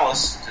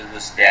Provelis to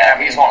this day.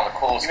 Yeah, he's one of the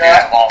coolest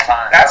dudes of all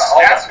time. That's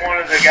one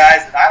of the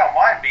guys that I don't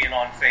mind being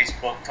on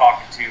Facebook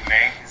talking to,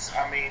 man. 'Cause,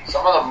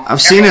 some of them.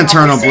 I've seen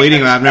Internal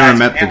Bleeding, but I've never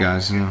met the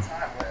guys.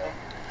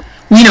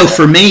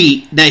 For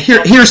me, now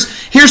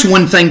here's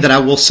one thing that I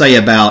will say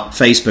about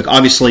Facebook.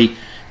 Obviously,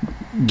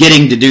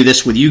 getting to do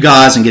this with you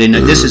guys and getting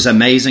to, this is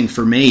amazing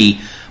for me.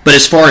 But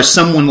as far as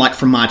someone like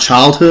from my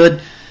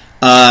childhood,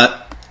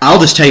 I'll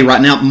just tell you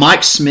right now,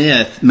 Mike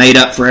Smith made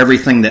up for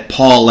everything that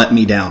Paul let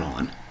me down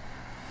on.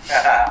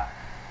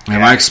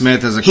 Mike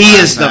Smith is he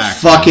is the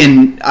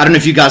fucking. I don't know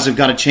if you guys have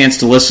got a chance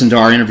to listen to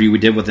our interview we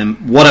did with him.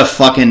 What a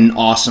fucking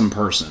awesome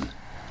person.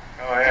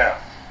 Oh yeah.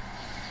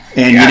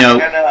 And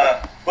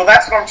well,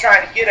 that's what I'm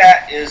trying to get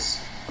at is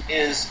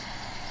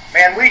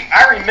man,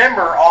 I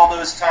remember all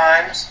those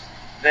times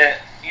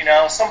that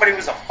somebody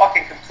was a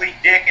fucking complete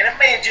dick, and it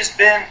may have just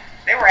been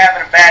they were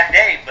having a bad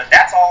day, but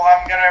that's all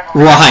I'm gonna ever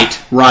remember.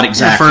 Right,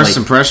 exactly. First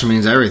impression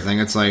means everything.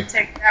 It's like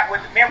take that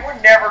with man. We're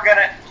never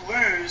gonna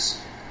lose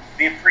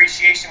the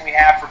appreciation we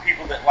have for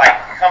people that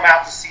come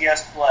out to see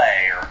us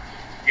play, or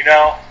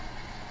no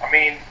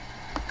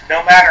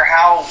matter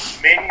how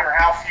many or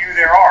how few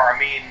there are.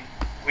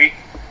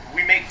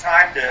 We make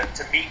time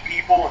to meet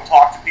people and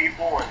talk to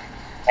people and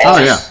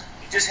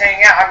just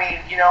hang out.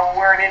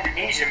 We're in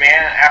Indonesia,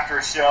 man, after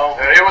a show.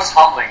 It was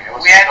humbling.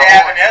 We had to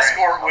have an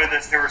escort with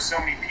us. There were so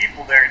many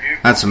people there, dude.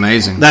 That's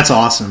amazing. That's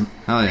awesome.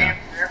 Hell yeah.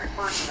 Every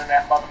person in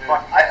that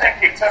motherfucker. I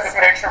think we took a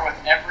picture with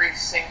every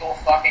single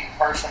fucking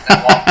person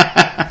that walked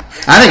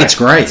in. I think it's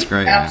great. It's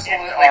great.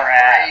 Absolutely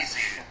crazy.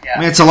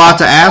 Yeah. It's a lot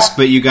to ask,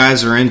 but you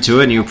guys are into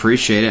it and you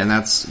appreciate it, and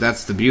that's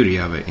the beauty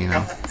of it, Dude,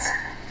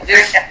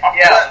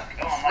 yeah.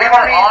 We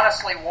were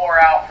honestly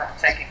wore out from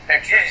taking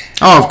pictures.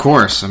 Oh, of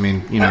course. It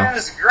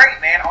was great,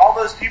 man. All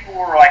those people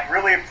were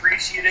really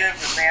appreciative,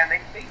 and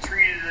man, they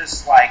treated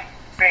us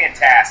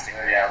fantastic.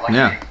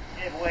 Yeah.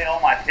 Gave away all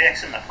my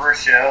picks in the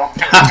first show.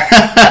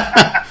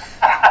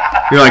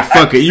 You're like,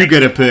 fuck it, you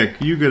get a pick.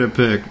 You get a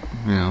pick.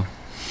 You know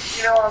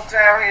what I'm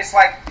saying? It's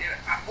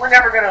we're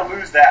never going to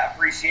lose that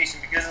appreciation,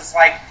 because it's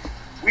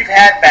we've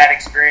had bad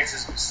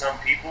experiences with some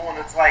people, and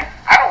it's I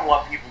don't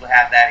want people to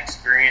have that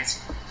experience.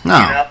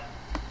 No.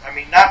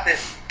 Not that,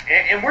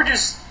 and we're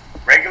just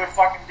regular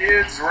fucking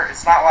dudes.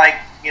 It's not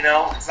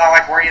it's not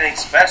like we're anything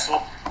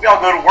special. We all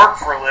go to work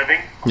for a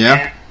living. Yeah.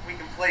 And we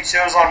can play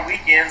shows on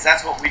weekends.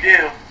 That's what we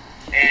do.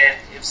 And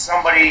if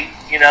somebody,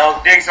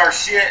 digs our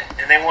shit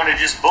and they want to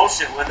just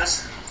bullshit with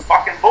us,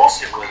 fucking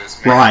bullshit with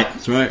us, man. Right.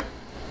 That's right.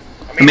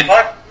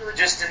 Fuck, we were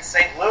just in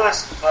St.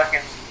 Louis,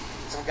 fucking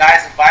some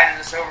guys invited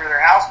us over to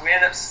their house. We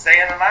ended up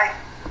staying the night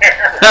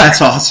there.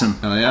 That's awesome.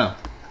 Oh yeah.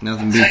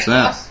 Nothing beats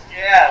that.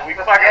 Yeah, we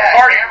fucking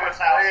partied Cameron's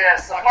house. Yeah,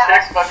 some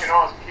chicks fucking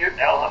almost puked.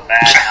 That was a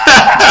bad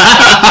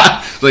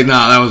night. Like,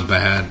 nah, that was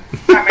bad.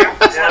 I mean,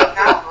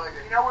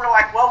 we're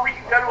like, well, we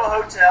can go to a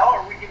hotel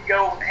or we can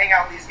go hang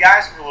out with these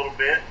guys for a little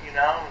bit, you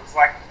know? And it's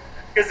like,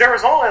 because there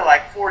was only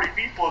like 40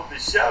 people at the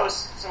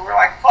shows, so we're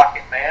like, fuck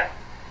it, man.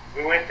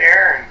 We went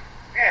there and,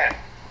 man,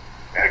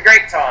 we had a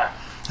great time.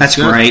 That's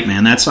great,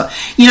 man. That's,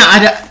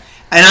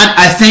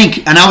 I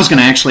think, and I was going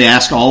to actually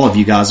ask all of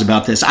you guys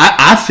about this.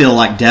 I feel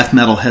like death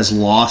metal has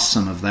lost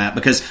some of that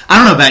because I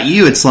don't know about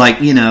you. It's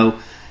like, you know,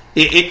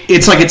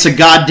 it's like it's a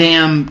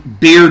goddamn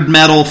beard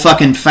metal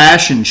fucking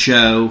fashion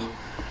show.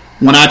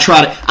 When I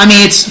try to, I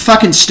mean, it's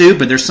fucking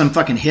stupid. There's some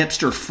fucking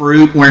hipster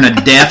fruit wearing a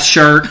death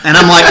shirt, and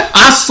I'm like,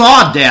 I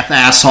saw death,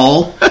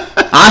 asshole.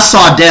 I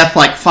saw death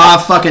like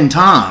 5 fucking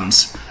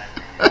times.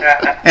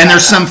 And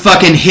there's some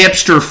fucking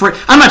hipster fruit.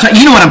 I'm not talking.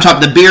 You know what I'm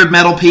talking? The beard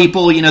metal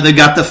people. You know, they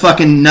got the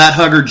fucking nut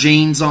hugger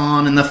jeans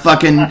on and the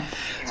fucking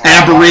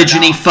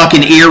Aborigine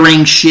fucking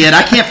earring shit.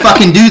 I can't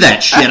fucking do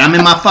that shit. I'm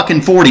in my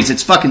fucking 40s.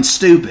 It's fucking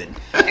stupid.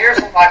 Here's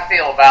what I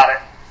feel about it.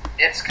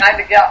 It's kind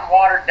of gotten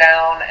watered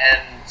down, and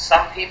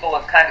some people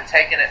have kind of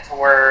taken it to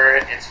where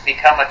it's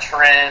become a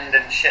trend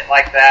and shit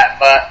like that,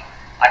 but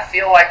I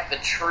feel like the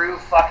true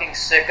fucking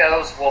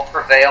sickos will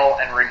prevail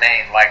and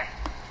remain. Like,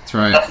 that's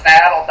right. The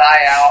fad will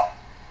die out.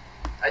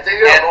 I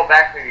think it'll go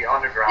back to the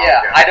underground. Yeah,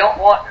 again, I don't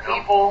want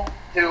people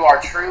who are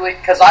truly...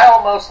 Because I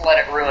almost let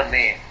it ruin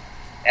me.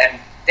 And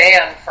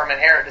Dan from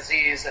Inherent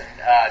Disease and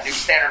New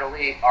Standard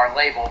Elite, our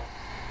label,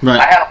 right.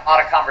 I had a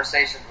lot of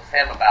conversations with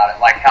him about it,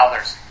 like how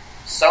there's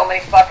so many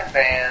fucking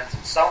bands,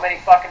 so many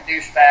fucking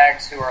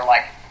douchebags who are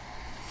like,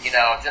 you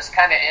know, just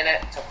kind of in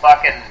it to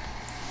fucking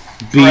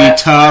be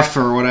tough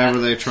or whatever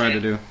they try to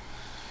do.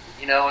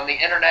 You know, and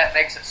the internet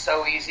makes it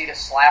so easy to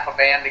slap a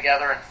band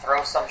together and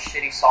throw some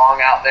shitty song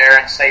out there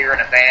and say you're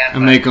in a band.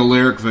 And make a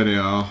lyric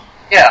video.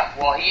 Yeah,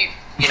 well, he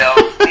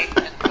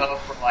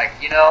both were like,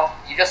 you know,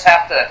 you just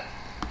have to, that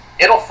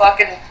shit will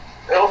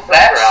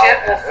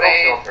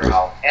fade,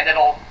 and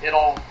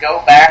it'll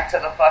go back to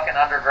the fucking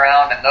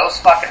underground, and those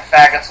fucking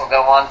faggots will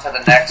go on to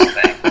the next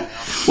thing. You know?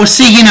 Well,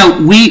 see, you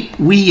know, we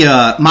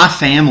my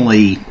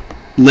family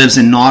lives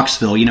in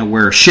Knoxville, you know,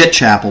 where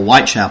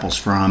Whitechapel's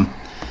from.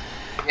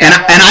 And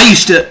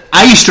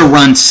I used to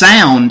run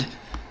sound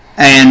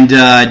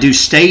and do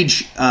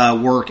stage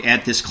work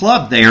at this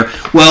club there.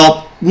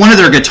 Well, one of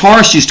their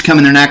guitarists used to come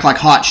in there and act like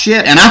hot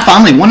shit. And I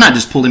finally one night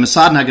just pulled him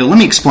aside and I go, "Let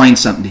me explain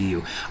something to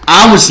you.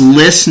 I was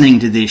listening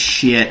to this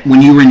shit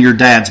when you were in your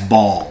dad's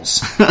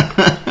balls."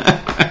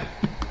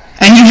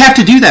 And you have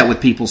to do that with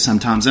people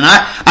sometimes. And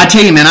I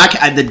tell you, man,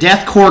 the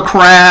deathcore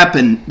crap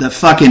and the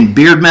fucking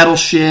beard metal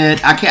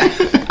shit, I can't.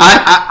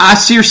 I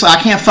seriously, I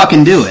can't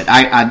fucking do it.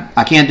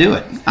 I can't do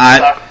it.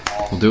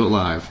 We'll do it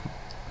live.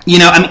 You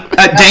know,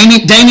 I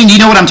mean, Damien, do you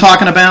know what I'm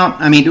talking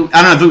about? I mean,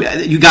 I don't know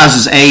if you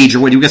guys' age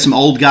or what. You got some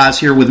old guys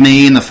here with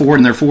me in their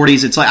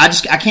 40s. It's like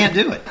I can't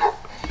do it.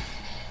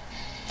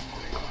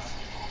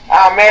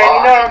 Oh man,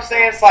 you know what I'm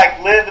saying? It's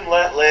like live and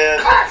let live.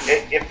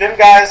 If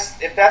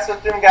that's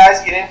what them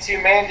guys get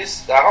into, man,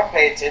 just I don't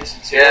pay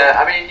attention to.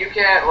 Yeah, I mean, you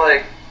can't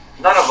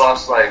none of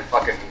us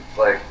fucking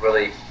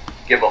really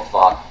give a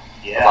fuck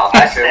about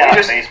that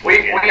shit.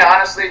 We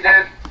honestly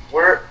did.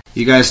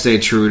 You guys stay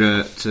true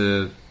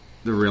to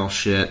the real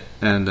shit,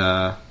 and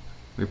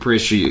we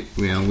appreciate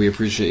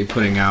you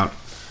putting out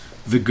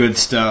the good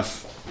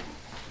stuff,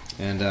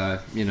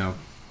 and you know,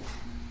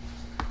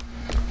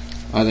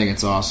 I think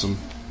it's awesome.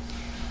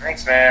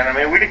 Thanks, man. I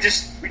mean, we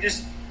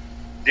just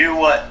do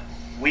what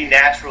we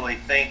naturally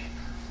think,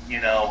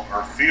 you know,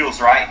 or feels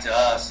right to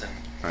us, and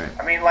right.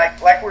 I mean, like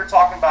we were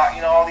talking about,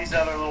 you know, all these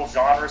other little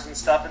genres and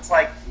stuff. It's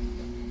like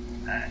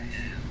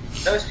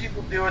those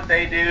people do what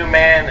they do,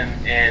 man,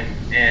 and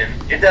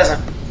it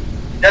doesn't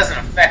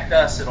affect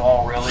us at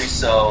all, really.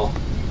 So,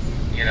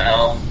 you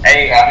know,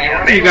 hey,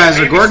 I mean, you guys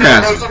are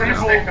gorgeous.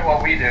 Stick to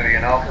what we do, you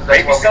know.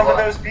 Maybe some of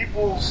those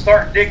people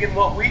start digging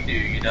what we do,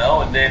 you know,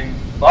 and then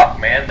fuck,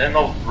 man, then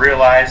they'll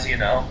realize, you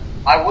know.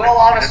 I will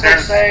honestly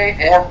say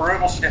more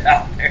brutal shit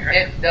out there.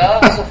 It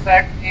does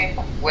affect me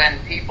when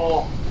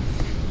people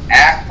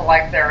act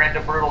like they're into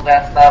brutal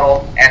death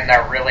metal and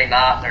they're really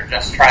not. They're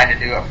just trying to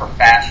do it for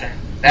fashion.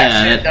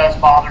 That shit does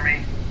bother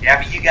me. Yeah,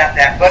 but you got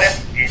that. But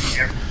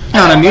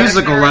on a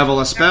musical level,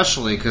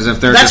 especially, because if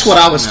they're that's what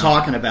I was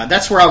talking about.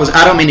 That's where I was.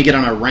 I don't mean to get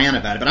on a rant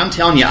about it, but I'm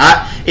telling you,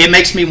 it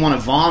makes me want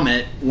to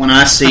vomit when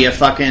I see a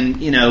fucking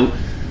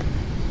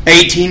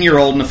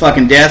 18-year-old in a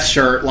fucking death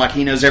shirt, like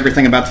he knows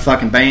everything about the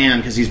fucking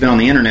band because he's been on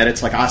the internet.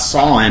 It's like I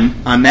saw him,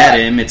 I met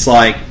him. It's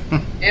like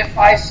if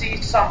I see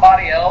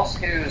somebody else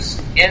who's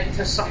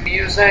into some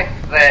music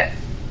that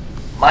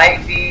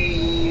might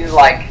be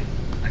like,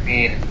 I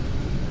mean,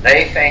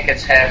 they think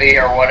it's heavy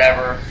or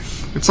whatever.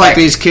 It's like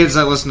these kids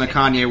that listen to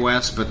Kanye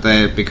West, but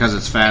because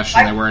it's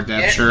fashion, they wear a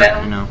death shirt.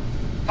 You know,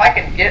 if I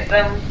can get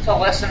them to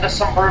listen to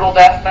some brutal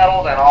death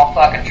metal, then I'll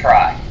fucking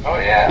try. Oh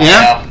yeah,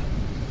 yeah.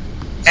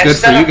 It's good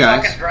for you guys. Instead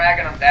of fucking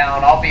dragging them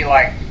down, I'll be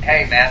like,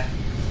 "Hey, man,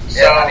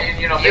 so I mean,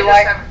 they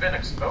just haven't been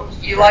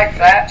exposed. You like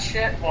that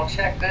shit? Well,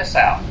 check this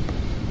out."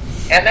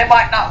 And they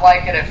might not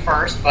like it at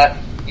first, but,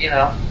 you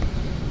know.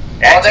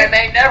 Well, they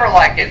may never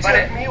like it, but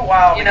it took me a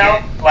while to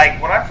get, like,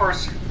 when I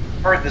first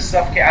heard the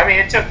stuff, I mean,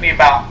 it took me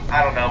about,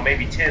 I don't know,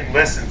 maybe 10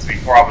 listens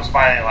before I was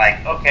finally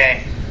like,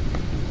 okay,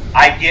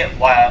 I get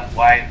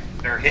why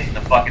they're hitting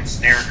the fucking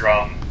snare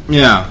drum.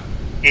 Yeah.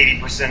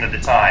 80% of the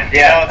time.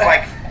 You know, it's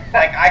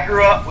like I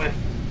grew up with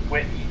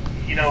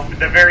you know,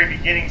 the very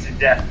beginnings of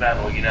death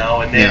metal, you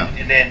know, and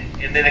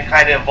then it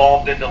kind of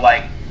evolved into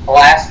like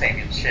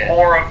blasting and shit. It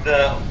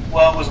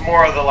was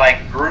more of the like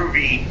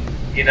groovy,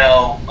 you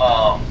know,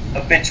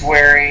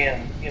 obituary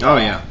and you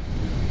know,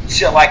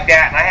 shit like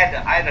that. And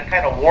I had to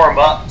kind of warm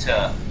up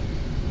to,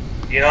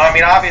 you know, I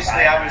mean,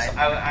 obviously I was,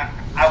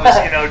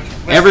 you know,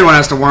 everyone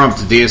has to warm up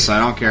to Deicide. I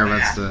don't care if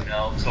that's the, you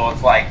know, so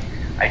it's like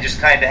I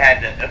just kind of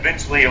had to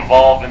eventually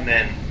evolve, and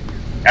then,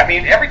 I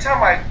mean, every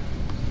time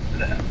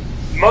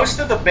most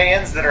of the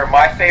bands that are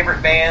my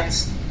favorite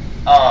bands,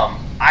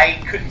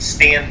 I couldn't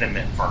stand them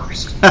at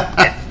first,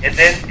 and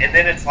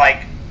then it's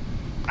like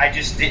I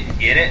just didn't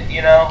get it,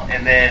 you know,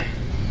 and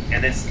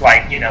it's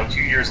like, you know,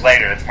 2 years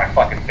later, it's my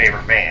fucking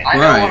favorite band. I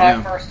know when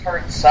I first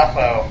heard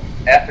Suffo,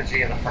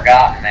 Effigy of the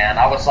Forgotten, man,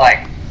 I was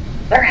like,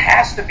 there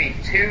has to be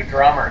two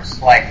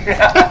drummers. Like,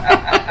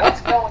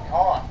 what's going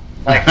on?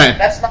 Like,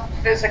 that's not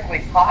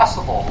physically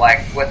possible, like,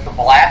 with the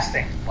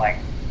blasting. Like,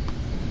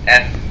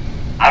 and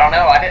I don't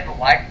know, I didn't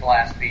like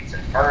blast beats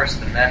at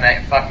first, and then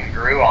it fucking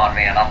grew on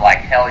me, and I'm like,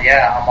 hell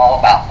yeah, I'm all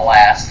about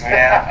blast.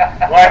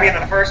 Yeah. Well, I mean,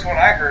 the first one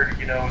I heard,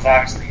 you know, was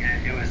obviously,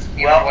 it was...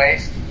 Human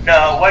Waste?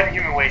 No, it wasn't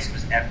Human Waste, it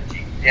was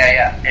Effigy.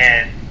 Yeah.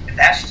 And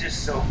that's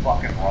just so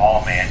fucking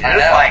raw, man. It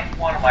was like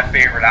one of my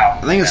favorite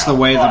albums. I think it's the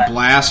way the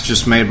blast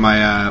just made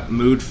my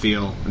mood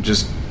feel. It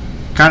just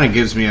kind of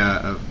gives me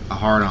a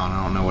hard on.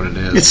 I don't know what it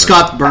is. It's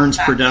Scott Burns'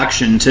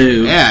 production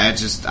too. Yeah,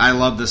 I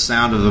love the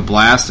sound of the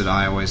blasted.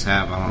 I always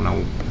have. I don't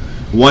know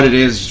what it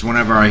is. Just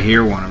whenever I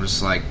hear one, I'm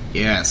just like,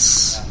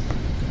 yes.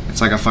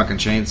 It's like a fucking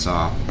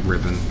chainsaw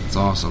ripping. It's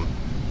awesome.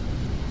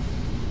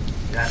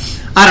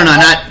 I don't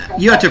know.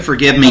 You have to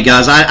forgive me,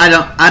 guys.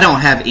 I don't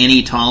have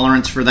any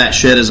tolerance for that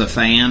shit as a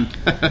fan,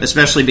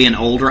 especially being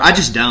older. I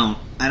just don't.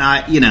 And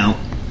I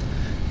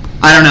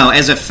don't know.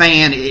 As a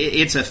fan,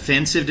 it's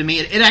offensive to me.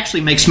 It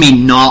actually makes me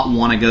not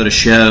want to go to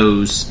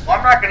shows. Well,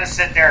 I'm not going to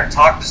sit there and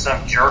talk to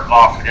some jerk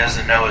off who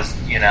doesn't know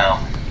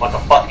what the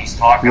fuck he's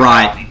talking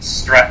about. He's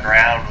strutting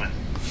around with,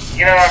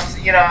 I'm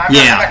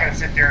not going to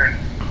sit there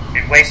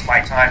and waste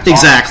my time.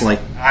 Exactly.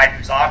 I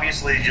was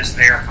obviously just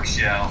there for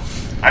show.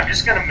 I'm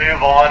just going to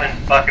move on and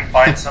fucking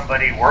find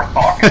somebody worth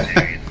talking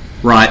to.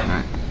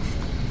 Right.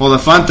 Well, the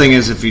fun thing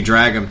is if you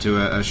drag them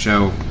to a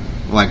show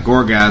like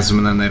Gorgasm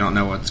and then they don't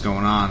know what's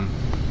going on,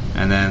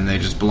 and then they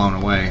just blown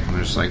away. And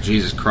they're just like,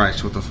 Jesus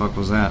Christ, what the fuck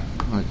was that?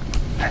 Like,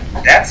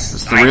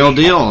 that's the real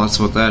deal. That's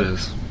what that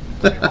is.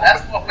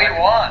 That's what we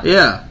want.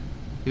 Yeah.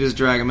 You just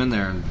drag them in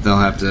there, and they'll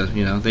have to,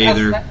 they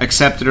either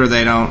accept it or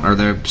they don't, or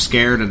they're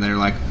scared and they're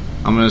like,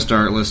 I'm going to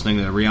start listening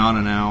to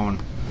Rihanna now and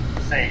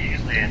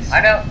I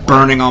know.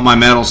 Burning all my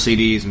metal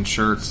CDs and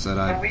shirts that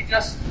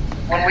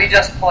when we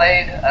just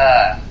played,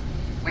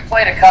 we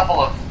played a couple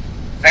of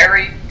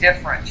very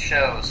different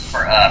shows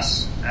for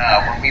us.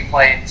 When we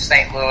played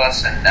St.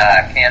 Louis and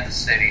Kansas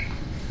City,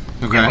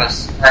 okay,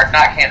 or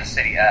not Kansas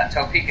City,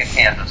 Topeka,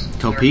 Kansas.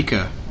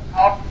 Topeka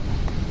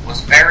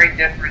was very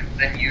different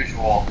than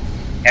usual,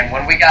 and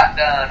when we got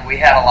done, we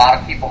had a lot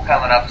of people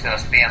coming up to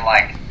us being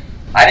like,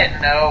 I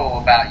didn't know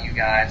about you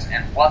guys,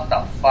 and what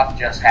the fuck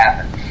just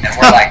happened? And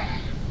we're like,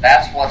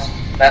 that's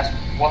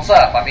what's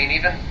up. I mean,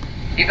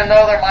 even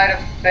though there might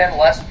have been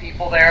less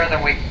people there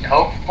than we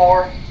hoped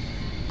for,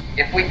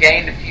 if we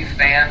gained a few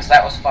fans,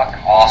 that was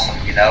fucking awesome.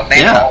 Made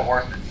it all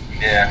worth it.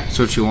 Yeah, that's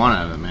what you want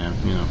out of it, man.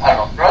 I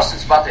don't know. For us,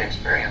 it's about the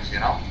experience.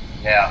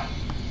 Yeah,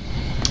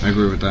 I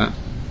agree with that.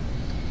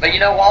 But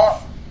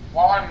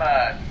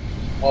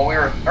while we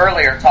were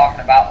earlier talking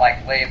about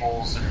like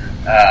labels and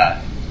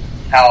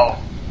how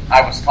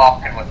I was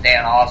talking with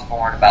Dan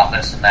Osborne about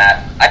this and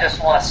that, I just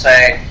want to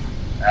say,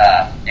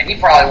 and he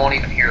probably won't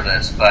even hear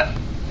this, but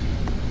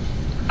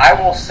I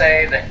will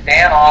say that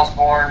Dan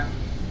Osborne,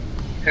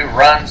 who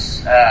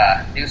runs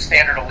New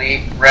Standard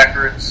Elite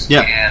Records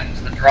and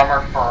the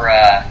drummer for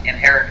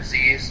Inherent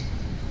Disease,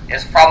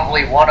 is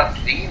probably one of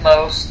the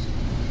most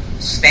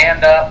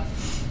stand-up,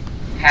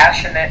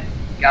 passionate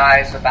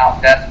guys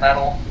about death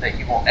metal that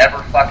you will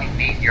ever fucking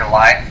meet in your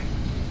life.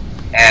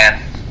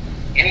 And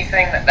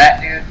anything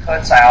that dude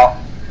puts out,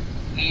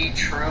 he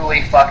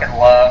truly fucking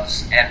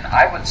loves, and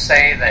I would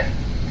say that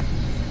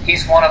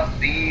he's one of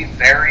the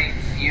very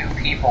few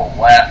people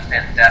left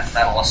in death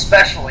metal,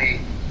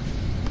 especially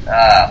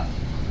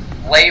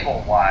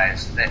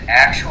label-wise, that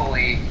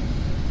actually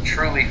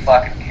truly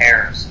fucking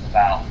cares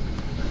about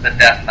the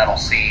death metal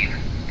scene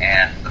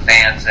and the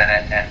bands in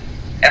it. And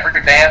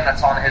every band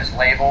that's on his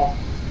label,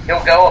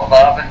 he'll go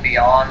above and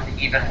beyond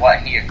even what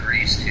he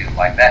agrees to.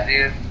 Like, that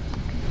dude,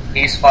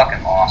 he's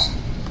fucking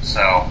awesome.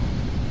 So,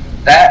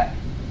 that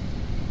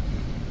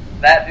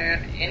dude,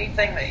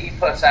 anything that he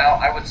puts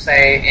out, I would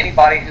say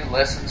anybody who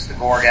listens to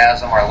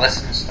Gorgasm or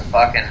listens to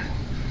fucking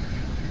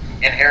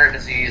Inherit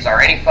Disease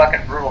or any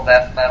fucking brutal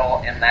death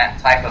metal in that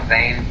type of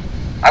vein,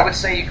 I would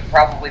say you could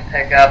probably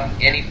pick up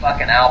any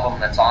fucking album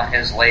that's on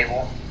his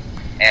label,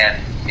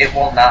 and it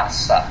will not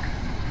suck.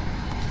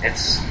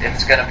 It's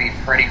gonna be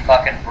pretty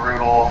fucking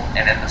brutal,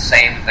 and in the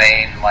same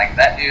vein, like,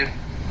 that dude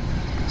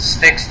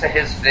sticks to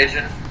his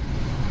vision.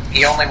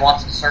 He only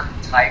wants a certain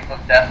type of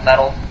death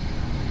metal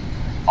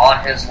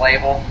on his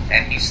label,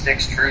 and he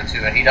sticks true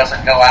to it. He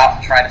doesn't go out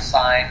and try to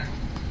sign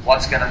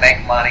what's gonna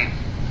make money.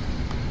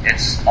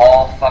 It's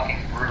all fucking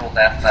brutal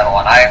death metal,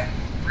 and I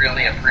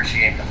really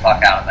appreciate the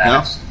fuck out of that.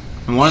 Yep.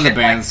 And one of the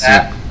bands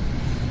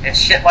it's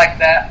shit like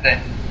that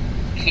that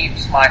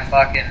keeps my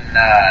fucking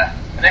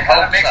and it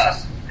kind of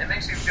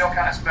makes you feel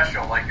kind of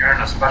special, like you're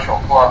in a special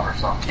club or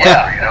something.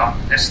 Yeah. You know,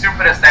 as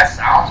stupid as that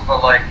sounds,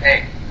 but like,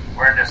 hey,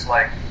 we're in this,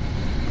 like,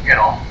 you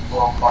know,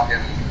 little fucking,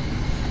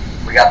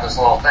 we got this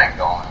little thing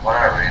going,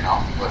 whatever, you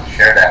know, we'll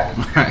share that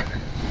with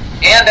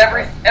you. And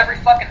every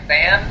fucking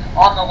band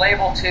on the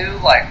label too,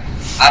 like,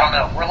 I don't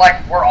know,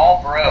 we're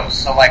all bros.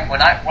 So like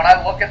when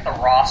I look at the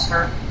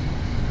roster,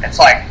 it's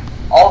like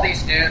all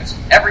these dudes,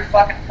 every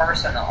fucking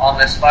person on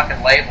this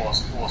fucking label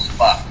is cool as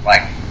fuck.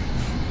 Like,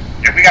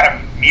 yeah, we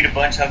gotta meet a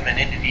bunch of them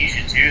in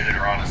Indonesia too that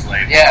are on this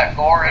label. Yeah,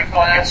 Gore they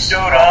fucking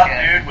showed up,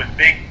 dude, with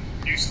big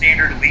New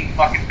Standard Elite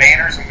fucking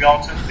banners, and we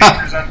all took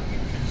pictures on.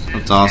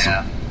 That's awesome.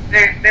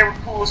 Yeah. They were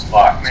cool as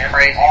fuck, man. It's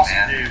crazy, awesome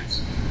man.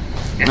 dudes.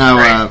 It's Now,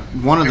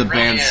 great. one of the It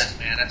really bands. is,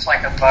 man. It's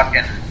like a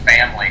fucking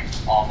family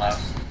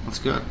almost. That's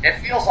good. It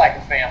feels like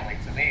a family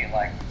to me.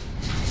 Like,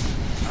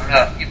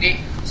 I don't know.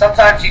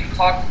 Sometimes you can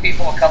talk to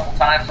people a couple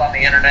times on the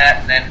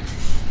internet, and then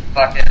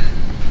fucking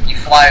you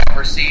fly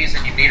overseas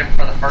and you meet them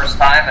for the first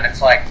time, and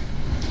it's like,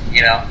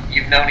 you know,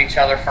 you've known each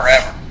other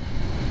forever.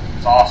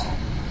 It's awesome.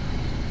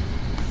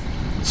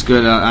 It's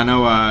good. I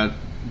know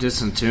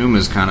Distant Tomb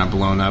is kind of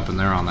blown up, and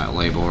they're on that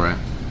label, right?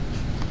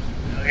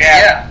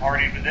 Yeah.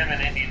 Partied with them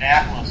in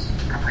Indianapolis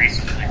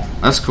recently.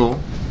 That's cool.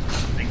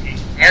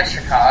 And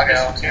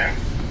Chicago.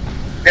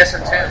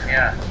 Distant Tomb,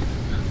 yeah.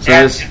 So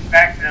yeah, this- in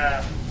fact,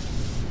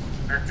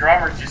 their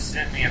drummer just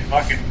sent me a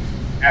fucking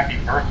happy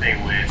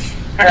birthday wish.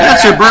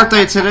 That's your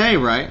birthday today,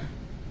 right?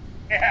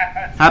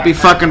 Yeah. Happy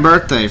fucking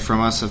birthday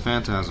from us at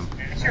Phantasm.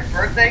 It's your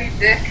birthday, you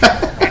dick?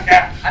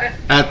 Yeah. I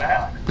didn't know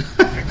that.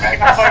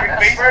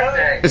 Happy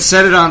birthday. It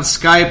said it on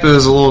Skype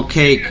as a little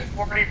cake.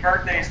 40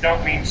 birthdays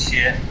don't mean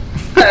shit.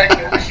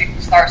 You wish you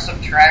could start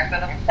subtracting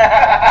them.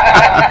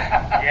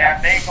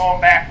 Yeah, they ain't going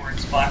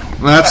backwards, fuck.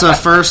 Well, that's a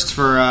first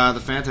for the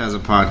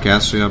Phantasm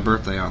podcast. We have a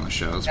birthday on the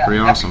show. It's pretty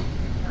awesome.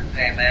 Happy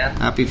birthday, man.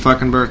 Happy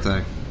fucking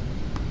birthday.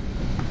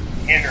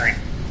 Henry.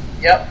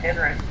 Yep,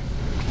 Henry.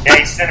 Yeah,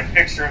 he sent a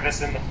picture of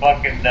us in the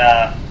fucking in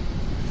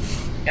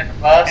the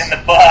bus. In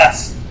the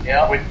bus.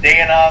 Yep. With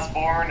Dan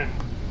Osborne and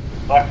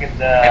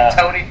fucking and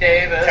Tony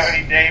Davis.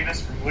 Tony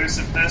Davis from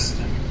Lucifist.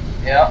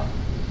 And, Yep.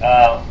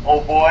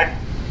 Old boy.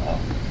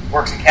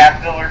 Works in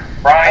Caterpillar.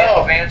 Brian.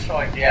 Oh, Van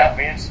Schoy. Yeah,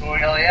 Van Schoy.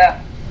 Hell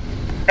yeah.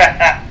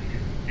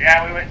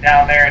 Yeah, we went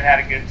down there and had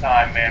a good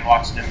time, man,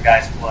 watching them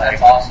guys play.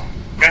 That's awesome.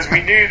 Because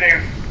we knew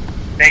they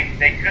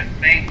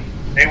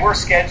were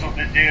scheduled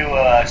to do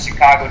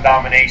Chicago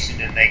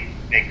Domination, and they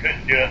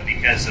couldn't do it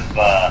because of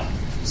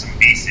some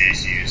visa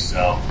issues.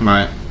 So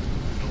Right.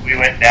 we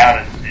went down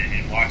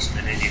and watched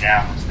them in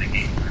Indianapolis. They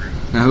came through.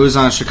 Now, who's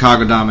on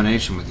Chicago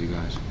Domination with you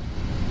guys?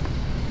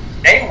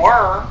 They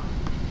were,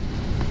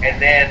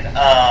 and then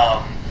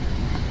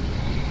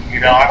Who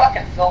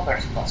fucking filled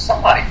their spot?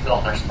 Somebody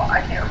filled their spot.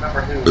 I can't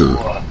remember who.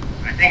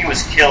 I think it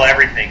was Kill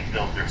Everything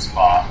filled their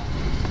spot.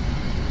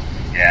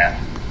 Yeah.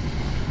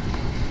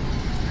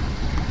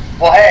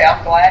 Well, hey,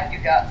 I'm glad you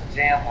got to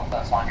jam with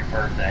us on your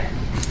birthday.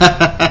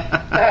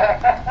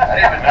 I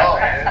didn't even know,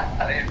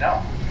 man. I didn't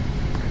know.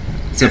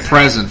 It's a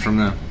present from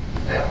them.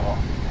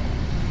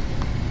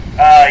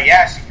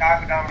 Yeah,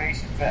 Chicago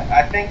Domination.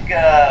 I think,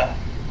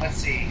 let's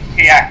see.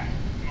 Yeah,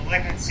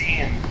 Malignancy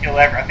and Kill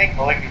Everything. I think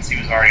Malignancy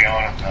was already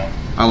on it, though.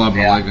 I love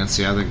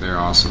Malignancy. I think they're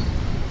awesome.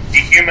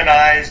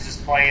 Dehumanized is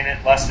playing it.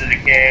 Lust of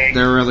Decay.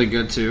 They're really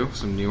good, too.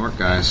 Some New York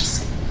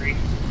guys.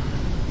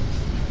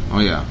 Oh,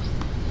 yeah.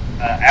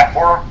 At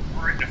War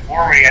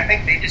Deformity, I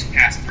think they just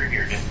passed through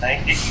here, didn't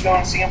they? Did you go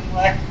and see them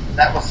play?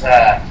 That was,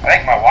 I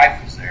think my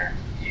wife was there.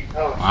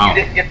 Wow. You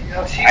didn't get to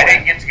go? I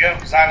didn't get to go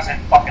because I was in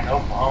fucking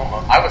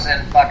Oklahoma. I was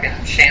in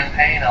fucking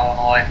Champaign,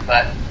 Illinois,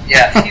 but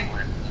yeah, she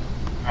went.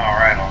 All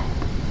right, on.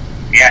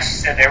 Yeah, she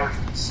said they were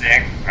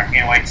sick. I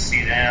can't wait to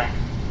see them.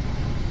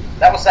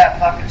 That was that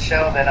fucking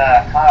show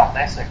that Kyle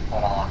Messick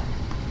put on.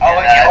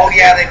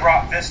 Yeah, they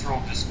brought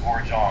Visceral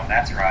Disgorge on.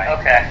 That's right.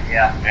 Okay,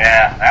 yeah.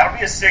 Yeah, that'll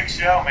be a sick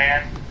show,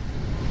 man.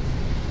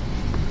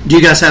 Do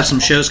you guys have some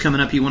shows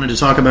coming up you wanted to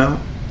talk about?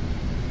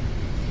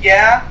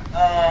 Yeah.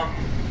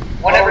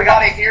 When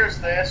everybody hears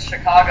this,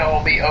 Chicago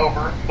will be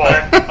over,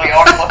 but we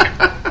are looking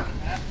for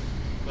that.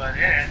 But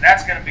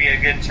that's going to be a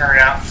good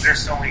turnout because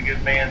there's so many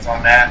good bands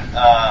on that.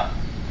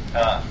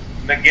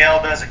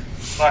 Miguel does a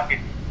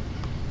fucking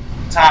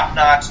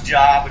top-notch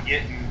job of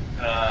getting,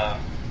 a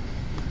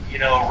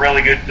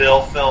really good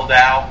bill filled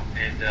out,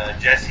 and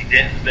Jesse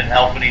Denton's been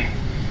helping him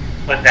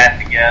put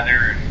that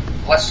together.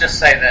 let's just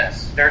say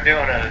this. They're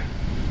doing a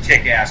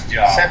kick-ass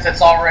job. Since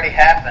it's already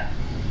happened,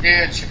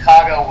 dude,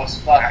 Chicago was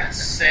fucking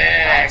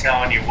sick. I'm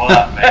telling you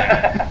what,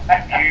 man.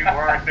 If you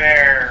weren't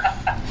there,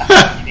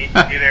 you need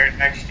to be there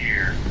next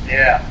year.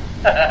 Yeah.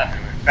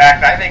 In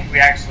fact, I think we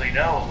actually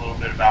know a little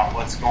bit about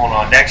what's going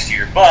on next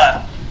year,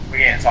 but we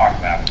can't talk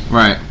about it.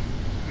 Right.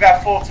 We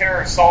got Full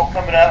Terror Assault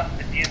coming up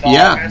at the end of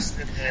August.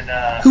 And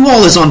who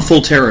all is on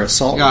Full Terror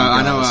Assault? Yeah,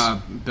 I know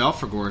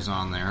Belphegor's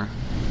on there,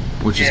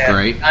 which is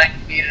great. Dying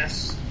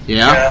Fetus.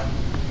 Yeah.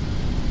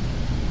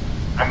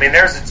 I mean,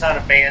 there's a ton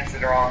of bands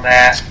that are on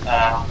that.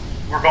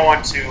 We're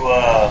going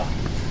to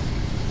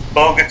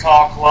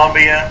Bogota,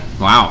 Colombia.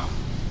 Wow.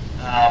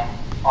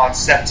 On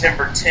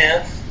September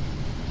 10th.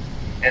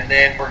 And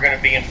then we're going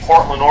to be in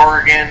Portland,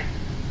 Oregon.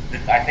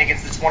 I think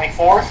it's the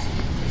 24th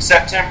of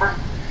September.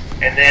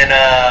 And then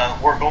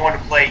we're going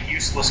to play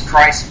Useless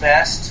Christ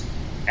Fest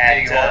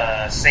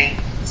at St.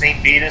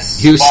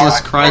 Vitus.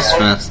 Useless Christ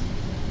Fest.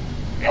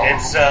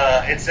 And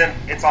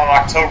it's on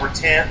October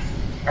 10th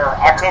or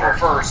October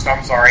 1st.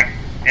 I'm sorry.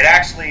 It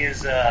actually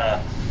is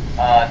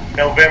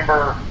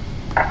November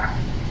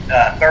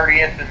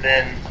 30th, and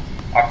then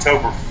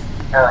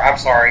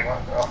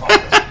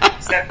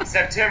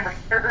September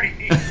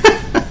 30.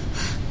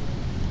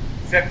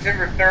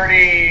 September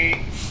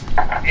 30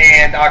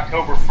 and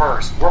October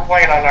 1st. We're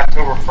playing on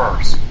October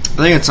 1st. I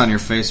think it's on your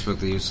Facebook,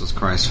 the Useless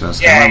Christ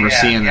Fest. I remember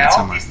seeing that all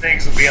somewhere. These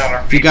things will be on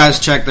our If you guys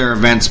check their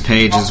events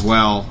page as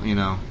well, you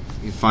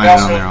find it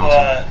on there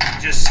also.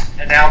 We just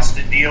announced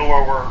a deal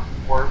where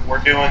we're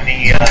doing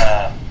the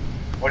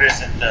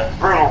the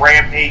Brutal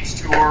Rampage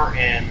tour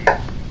in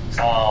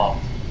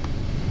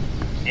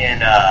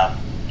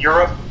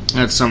Europe.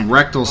 That's some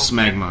rectal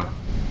smegma.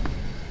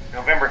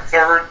 November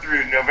 3rd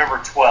through November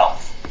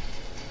 12th.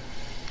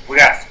 We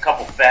got a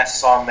couple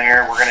fests on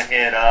there. We're going to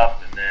hit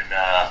up, and then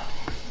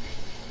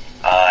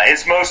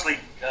it's mostly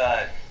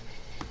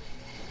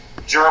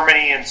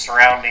Germany and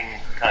surrounding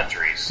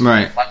countries.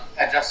 Right.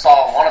 I just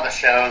saw one of the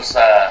shows.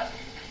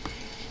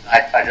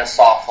 I just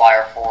saw a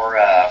flyer for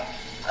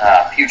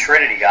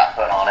Putridity got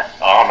put on it.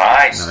 Oh,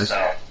 nice.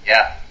 So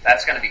yeah,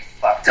 that's going to be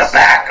fucked.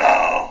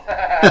 Tobacco.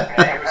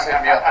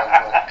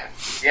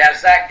 Yeah,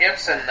 Zach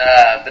Gibson,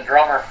 the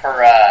drummer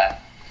for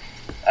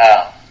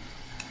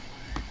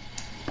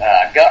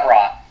Gut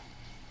Rot,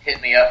 hit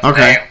me up today.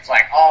 Okay. It was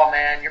like, oh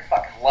man, you're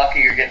fucking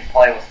lucky you're getting to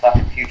play with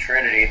fucking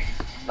Putridity.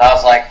 And I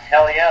was like,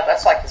 hell yeah,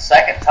 that's like the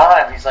second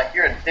time. He's like,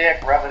 you're a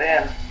dick, rub it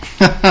in.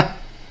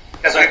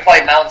 Because we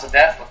played Mountains of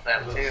Death with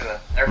them too.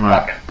 They're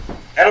fucking.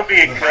 That'll be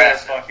a great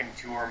fucking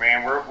tour,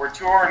 man. We're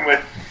touring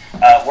with.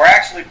 We're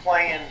actually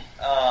playing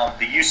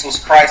the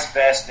Useless Christ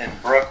Fest in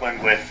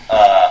Brooklyn with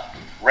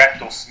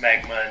Rectal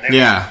Smegma, and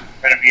they're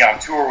going to be on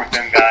tour with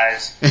them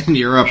guys in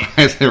Europe.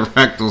 The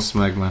Rectal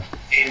Smegma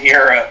in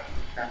Europe,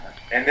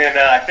 and then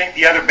I think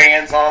the other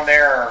bands on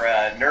there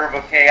are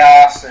Nerva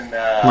Chaos and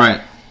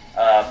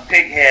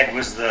Pighead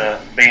was the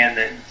band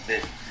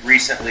that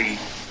recently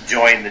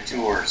joined the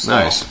tour. So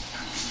nice.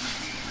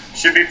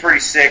 Should be a pretty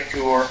sick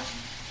tour.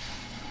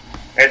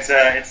 It's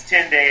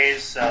 10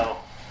 days, so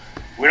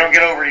we don't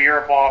get over to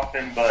Europe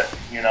often, but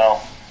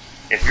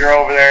if you're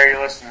over there,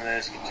 you're listening to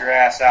this, get your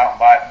ass out and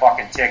buy a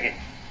fucking ticket.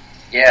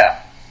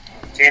 Yeah.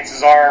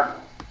 Chances are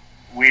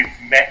we've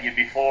met you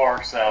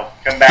before, so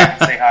come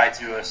back and say hi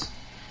to us.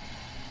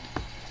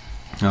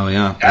 Oh,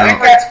 yeah. I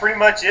think that's pretty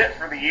much it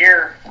for the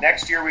year.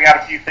 Next year we got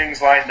a few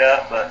things lined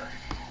up, but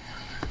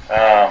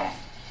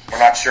we're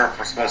not sure if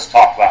we're supposed to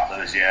talk about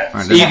those yet.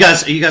 Right,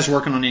 are you guys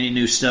working on any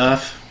new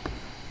stuff?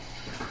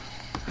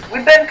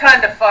 We've been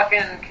kind of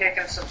fucking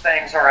kicking some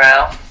things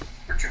around.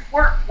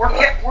 We're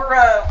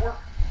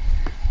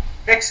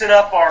fixing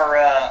up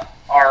our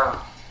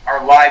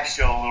live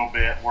show a little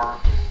bit.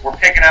 We're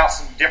picking out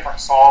some different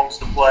songs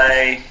to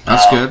play.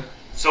 That's good.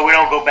 So we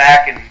don't go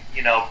back and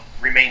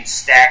remain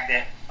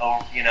stagnant.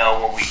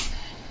 When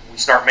we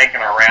start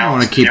making our rounds. I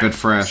want to keep it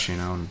fresh,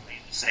 The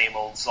same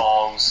old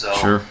songs. So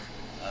sure.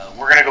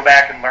 We're gonna go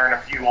back and learn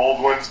a few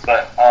old ones.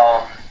 But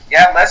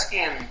Lesky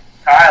and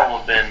Kyle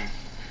have been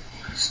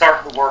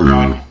starting to work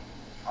on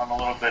a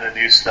little bit of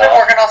new stuff. Been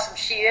working on some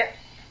shit.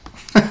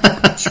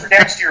 Sure,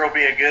 next year will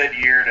be a good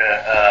year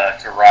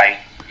to write.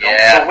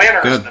 Yeah, the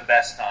winter is the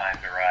best time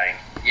to write.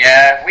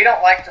 Yeah, we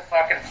don't like to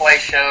fucking play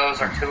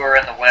shows or tour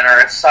in the winter.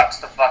 It sucks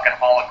to fucking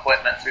haul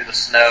equipment through the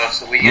snow.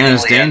 So we usually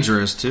it's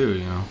dangerous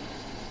too.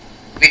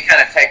 We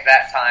kind of take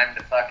that time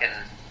to fucking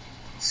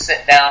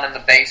sit down in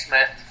the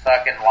basement and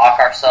fucking lock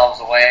ourselves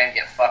away and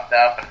get fucked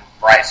up and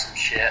write some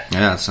shit.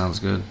 Yeah, that sounds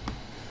good.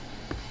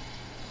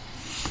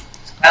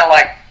 It's kind of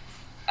like,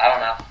 I don't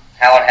know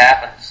how it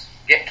happens.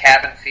 Get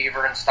cabin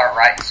fever and start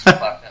writing some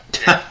fucked up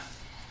shit.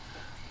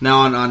 Now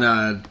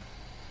on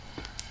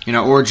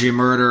Orgy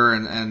Murder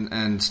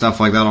and stuff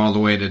like that, all the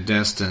way to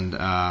Destined,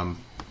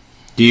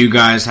 do you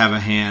guys have a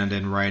hand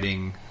in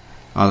writing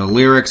the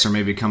lyrics or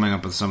maybe coming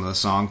up with some of the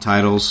song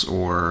titles?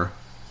 Or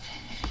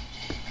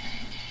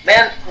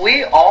man,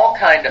 we all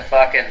kind of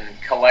fucking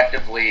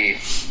collectively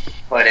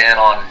put in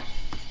on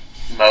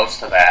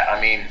most of that. I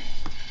mean,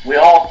 we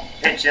all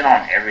pitch in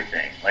on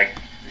everything. Like,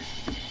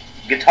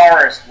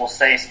 guitarists will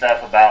say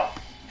stuff about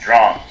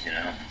drums, you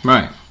know.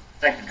 Right. I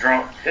think the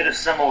drum hit a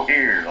cymbal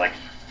here, like.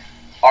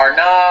 Or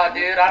no,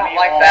 dude, I don't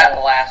like that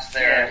blast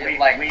there.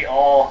 Yeah, we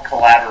all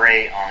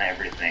collaborate on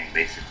everything,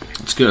 basically.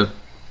 It's good.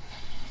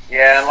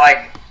 Yeah,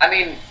 like, I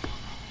mean,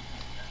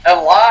 a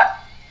lot,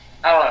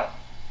 I don't know.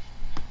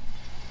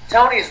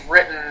 Tony's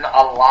written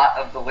a lot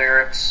of the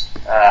lyrics.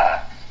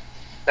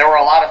 There were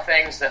a lot of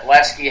things that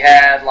Lesky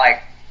had,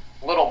 like,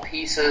 little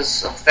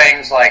pieces of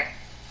things, like,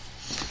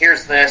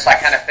 here's this, I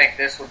kind of think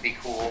this would be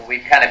cool.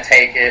 We'd kind of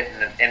take it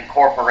and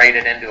incorporate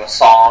it into a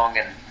song,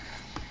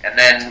 and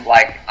then,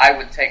 like, I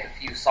would take a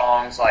few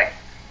songs, like,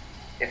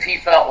 if he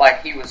felt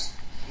like he was,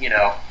 you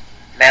know,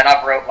 man,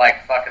 I've wrote,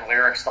 like, fucking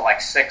lyrics to, like,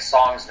 6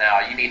 songs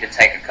now, you need to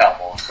take a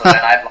couple. So then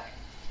I'd, like,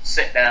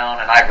 sit down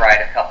and I'd write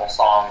a couple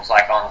songs,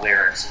 like, on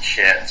lyrics and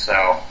shit,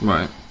 so.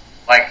 Right.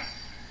 Like,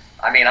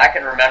 I mean, I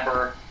can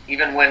remember,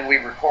 even when we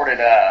recorded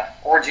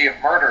Orgy of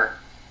Murder,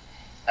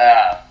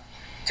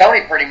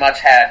 Tony pretty much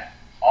had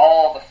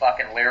all the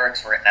fucking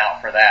lyrics written out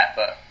for that,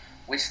 but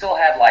we still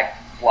had, like,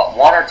 what,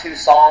 1 or 2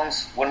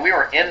 songs when we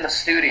were in the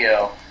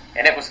studio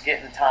and it was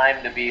getting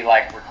time to be,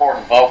 like,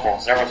 recording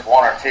vocals. There was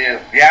 1 or 2.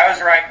 Yeah, I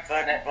was writing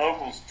fucking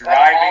vocals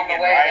driving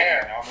and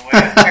writing on the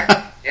way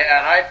there. Yeah,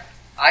 and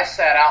I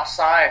sat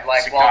outside,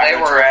 like, Chicago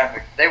while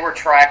they were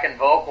tracking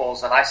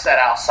vocals, and I sat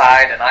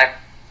outside and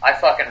I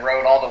fucking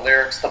wrote all the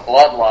lyrics to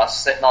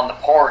Bloodlust sitting on the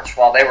porch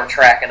while they were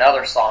tracking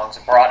other songs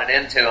and brought it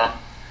into them,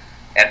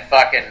 and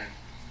fucking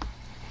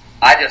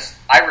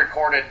I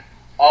recorded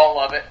all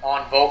of it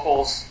on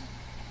vocals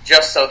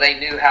just so they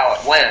knew how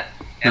it went,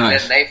 and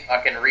Nice. then they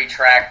fucking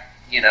retracked,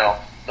 you know,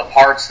 the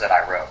parts that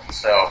I wrote.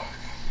 So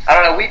I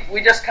don't know,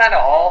 we just kind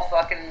of all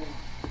fucking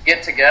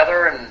get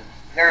together and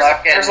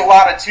There's a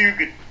lot of two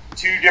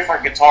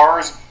different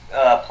guitars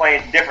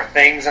playing different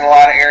things in a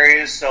lot of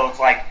areas, so it's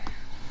like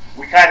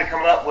we kind of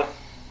come up with,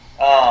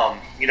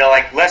 you know,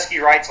 like Lesky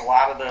writes a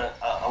lot of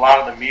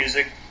the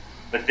music,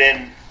 but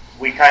then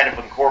we kind of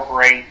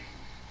incorporate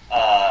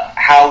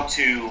how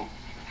to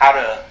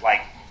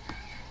like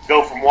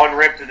go from one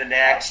rip to the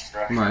next.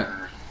 Right.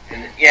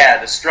 And yeah,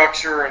 the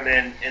structure, and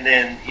then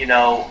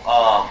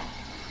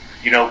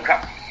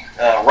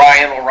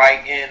Ryan will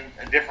write in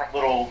a different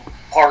little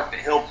part that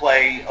he'll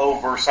play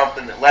over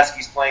something that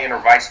Lesky's playing, or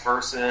vice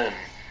versa. And,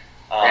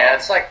 yeah,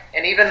 it's like,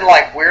 and even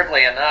like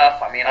weirdly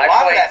enough, I mean, a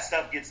lot of that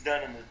stuff gets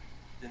done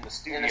in the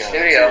studio. In the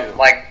studio,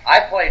 like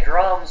I play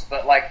drums,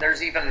 but like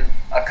there's even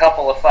a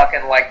couple of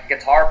fucking like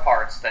guitar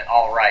parts that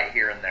I'll write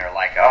here and there.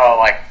 Like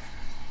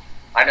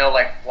I know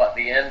like what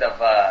the end of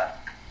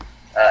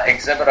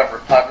Exhibit of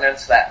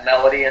Repugnance, that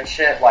melody and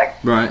shit, like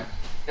Right.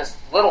 just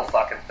little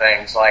fucking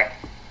things. Like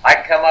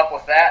I'd come up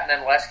with that, and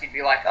then Lesky'd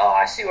be like, "Oh,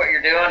 I see what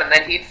you're doing," and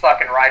then he'd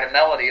fucking write a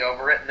melody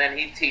over it, and then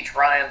he'd teach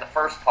Ryan the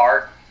first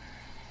part,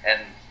 and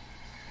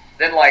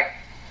then like,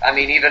 I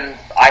mean, even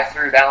I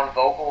threw down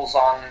vocals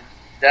on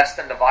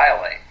Destined to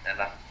Violate, and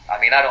I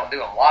mean, I don't do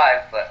them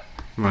live, but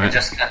Right. it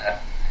just kind of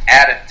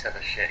added to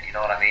the shit, you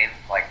know what I mean?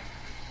 Like,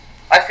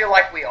 I feel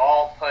like we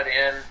all put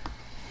in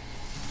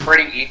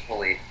pretty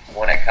equally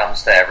when it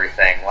comes to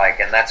everything, like,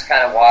 and that's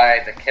kind of why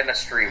the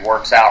chemistry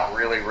works out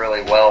really,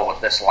 really well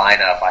with this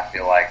lineup, I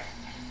feel like.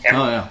 And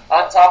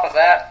on top of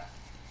that,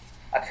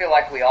 I feel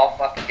like we all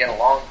fucking get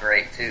along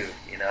great, too,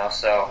 you know?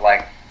 So,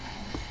 like,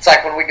 it's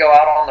like when we go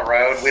out on the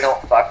road, we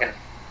don't fucking...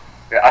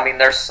 I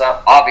mean,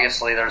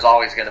 obviously, there's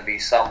always going to be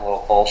some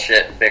little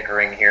bullshit and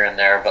bickering here and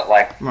there, but,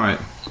 like, Right.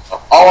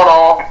 all in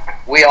all,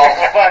 we all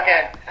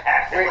fucking...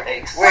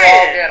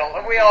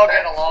 We all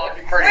get along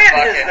pretty When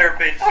fucking... has there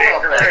been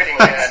pretty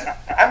good.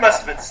 I must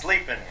have been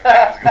sleeping when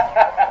that was going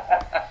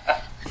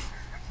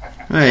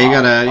on. Hey, you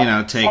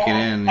gotta, take it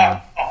in.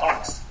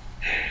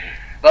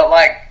 But,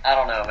 like, I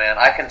don't know, man.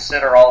 I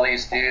consider all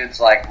these dudes,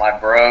 like, my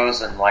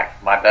bros and,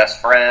 like, my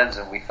best friends,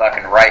 and we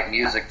fucking write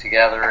music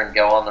together and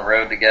go on the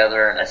road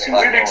together. And it's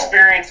We've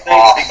experienced things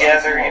awesome.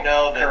 together, you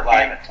know, that,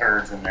 like...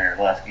 turds in there,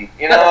 Lesky.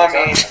 You know what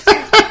I mean?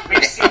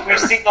 We've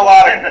seen a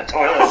lot of...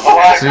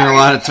 Seen a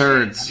lot of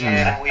turds.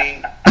 And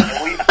we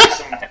do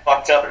some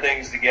fucked up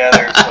things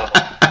together, so...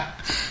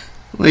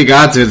 Well, you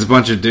got to. It's a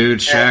bunch of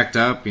dudes shacked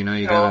up. You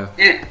gotta...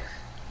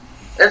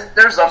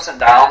 There's ups and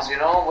downs, you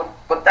know,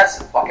 but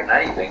that's fucking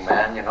anything,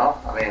 man, you know?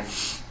 I mean,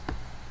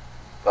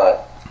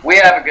 but... We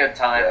have a good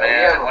time,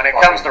 Yeah, man. When it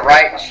comes to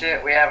writing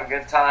shit, we have a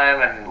good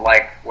time, and,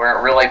 like, where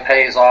it really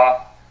pays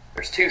off,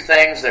 there's 2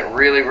 things that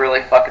really,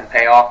 really fucking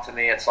pay off to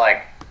me. It's,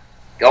 like,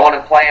 going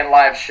and playing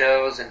live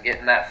shows and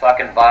getting that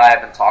fucking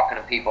vibe and talking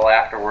to people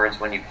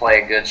afterwards when you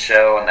play a good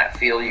show and that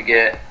feel you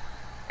get.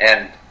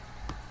 And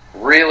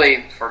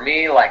really, for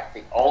me, like,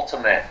 the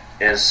ultimate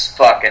is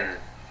fucking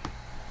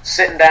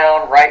sitting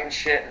down, writing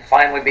shit, and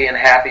finally being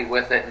happy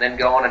with it, and then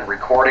going and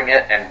recording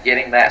it and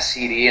getting that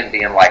CD and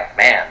being like,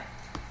 man,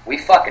 we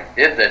fucking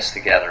did this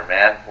together,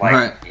 man. Like,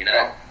 Right. you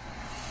know,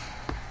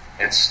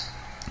 it's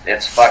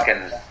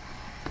fucking,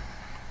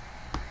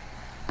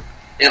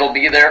 it'll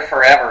be there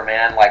forever,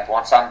 man. Like,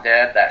 once I'm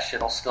dead, that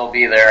shit'll still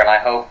be there, and I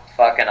hope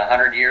fucking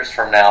 100 years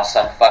from now,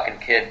 some fucking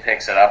kid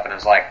picks it up and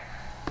is like,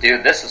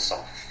 dude, this is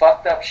some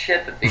fucked up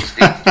shit that these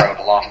dudes wrote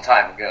a long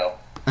time ago.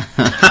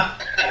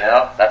 You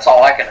know, that's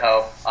all I can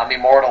hope. I'm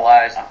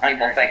immortalized and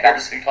people think I'm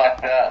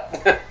fucked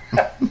up.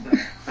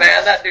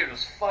 Man, that dude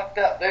was fucked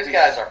up. Those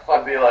guys are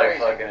fucking be like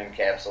fucking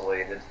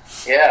encapsulated.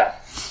 Yeah.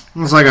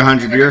 It's like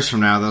 100 years from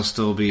now, they'll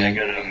still be I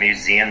go to a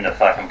museum to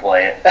fucking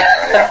play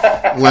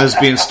it.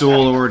 Lesbian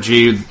Stool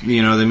Orgy,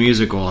 you know, the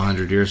musical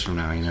 100 years from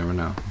now. You never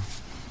know.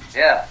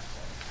 Yeah.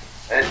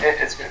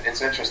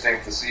 It's interesting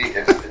to see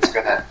if it's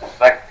going to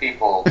affect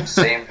people the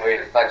same way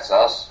it affects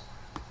us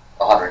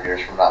 100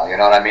 years from now. You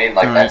know what I mean?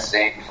 Like Right. that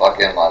same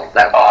fucking like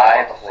That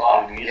vibe. What the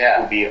fuck? The music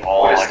Yeah. will be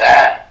all What is like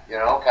that? You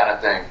know, kind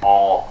of thing.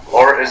 All.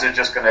 Or is it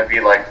just going to be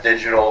like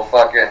digital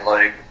fucking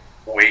like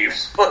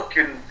waves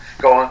fucking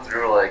going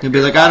through like? You'd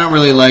be like, I don't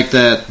really like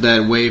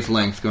that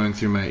wavelength going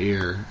through my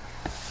ear,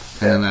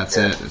 and then that's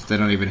it. If they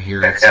don't even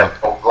hear it. Yeah,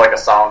 So like a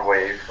sound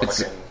wave.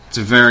 it's Fucking, it's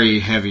a very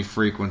heavy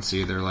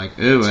frequency. They're like,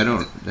 ooh,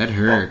 that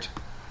hurt.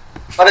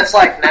 But it's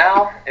like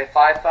now, if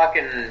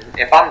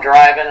I'm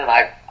driving and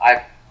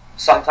I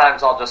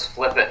sometimes I'll just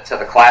flip it to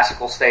the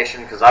classical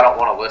station because I don't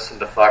want to listen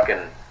to fucking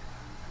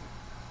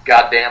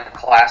goddamn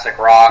classic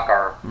rock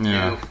or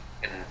Yeah. new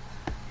fucking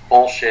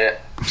bullshit.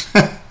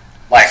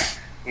 Like,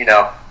 you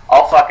know,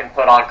 I'll fucking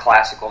put on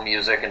classical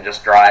music and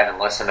just drive and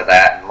listen to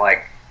that, and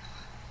like,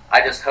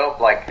 I just hope,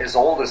 like, as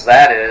old as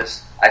that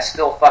is, I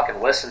still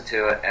fucking listen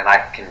to it and I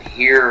can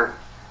hear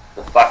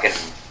the fucking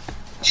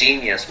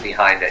genius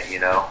behind it, you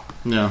know?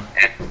 No.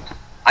 And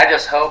I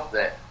just hope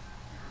that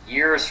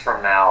years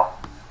from now,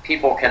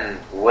 people can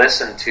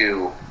listen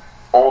to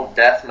old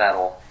death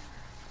metal.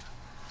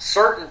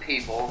 Certain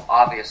people,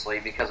 obviously,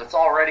 because it's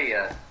already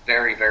a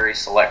very, very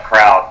select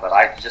crowd, but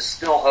I just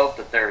still hope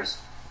that there's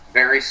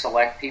very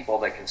select people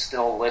that can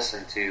still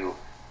listen to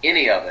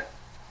any of it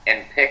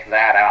and pick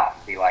that out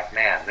and be like,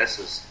 man, this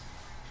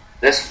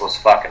was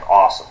fucking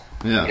awesome.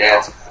 Yeah. Yeah,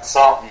 it's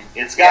something.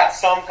 It's got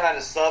some kind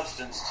of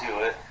substance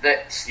to it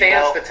that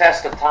stands the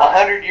test of time.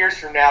 100 years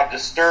from now,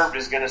 Disturbed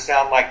is going to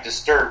sound like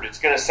Disturbed. It's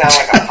going to sound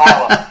like a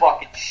pile of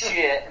fucking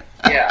shit.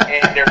 Yeah,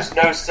 and there's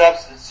no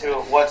substance to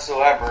it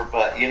whatsoever.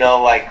 But you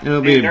know, like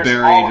It'll be there's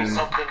buried always in-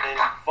 something in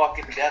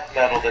fucking death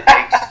metal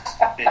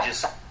that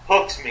just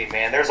hooks me,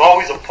 man. There's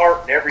always a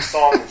part in every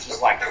song that's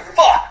just like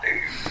fuck.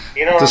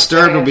 You know, what I'm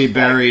Disturbed saying? will be It's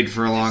like, buried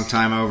for a long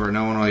time over.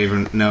 No one will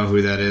even know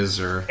who that is,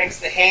 or makes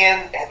the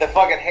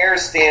fucking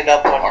hairs stand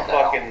up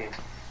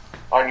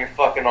on your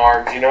fucking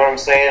arms. You know what I'm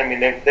saying? I mean,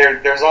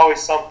 there's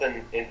always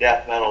something in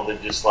death metal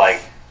that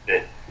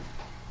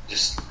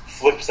just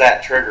flips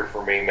that trigger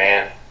for me,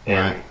 man. And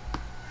Right.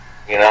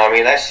 you know, I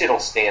mean, that shit'll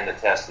stand the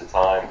test of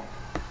time.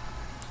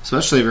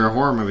 especially if you're a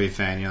horror movie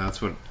fan. You know,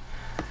 that's what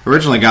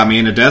originally got me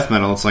into death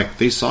metal. It's like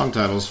these song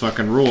titles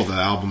fucking rule. The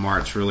album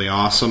art's really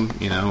awesome.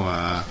 You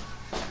know,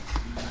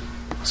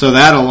 so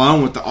that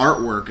alone with the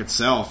artwork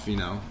itself, you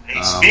know.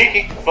 Hey,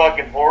 speaking of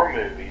fucking horror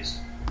movies,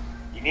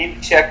 you need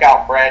to check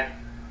out Brad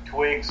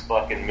Twigg's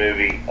fucking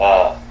movie,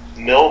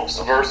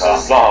 MILFs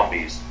vs.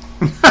 Zombies.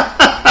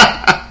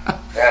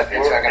 yeah,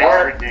 dude, check it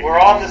out. We're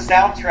on the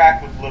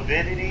soundtrack with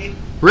Lividity.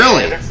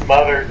 Really? Yeah, there's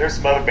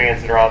some other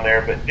bands that are on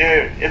there, but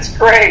dude, it's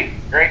great.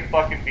 Great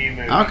fucking B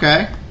movie.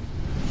 Okay.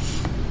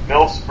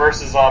 MILFs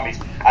vs. Zombies.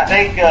 I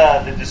think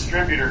the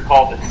distributor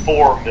called it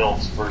 4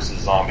 MILFs vs.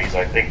 Zombies.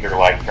 I think they're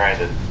like trying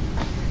to,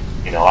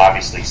 you know,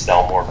 obviously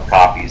sell more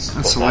copies.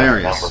 That's but not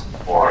hilarious. number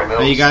 4.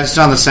 Are you guys just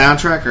on the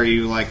soundtrack, or are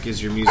you like,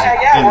 is your music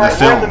Yeah, in we're the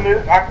film? in the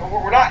movie.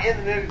 We're not in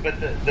the movie, but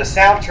the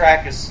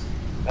soundtrack is.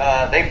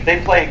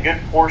 They play a good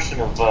portion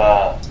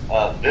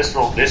of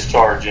Visceral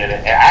Discharge in it.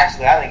 And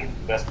actually, I think it's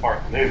the best part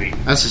of the movie.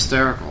 That's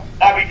hysterical.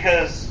 Not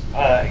because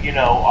you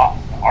know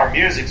our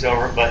music's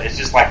over, but it's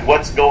just like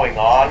what's going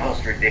on. The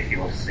most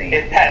ridiculous scene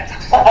at that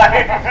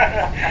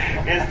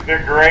time is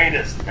the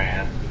greatest,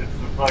 man. It's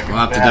the fucking We'll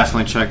have to best.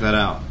 definitely check that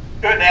out.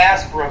 Couldn't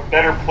ask for a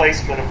better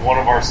placement of one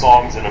of our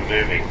songs in a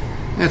movie.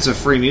 It's a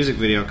free music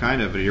video,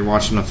 kind of, but you're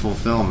watching a full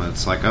film, and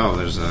it's like, oh,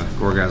 there's a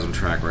Gorgasm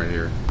track right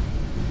here.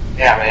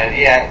 Yeah, man.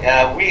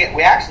 Yeah,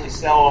 we actually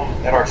sell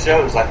them at our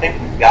shows. I think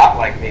we've got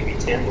like maybe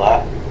 10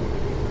 left.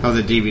 Oh,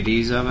 the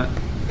DVDs of it?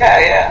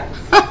 Yeah.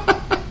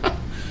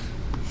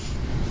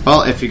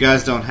 Well, if you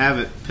guys don't have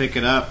it, pick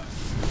it up.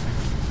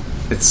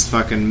 It's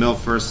fucking MILF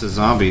vs.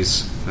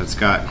 Zombies. It's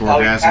got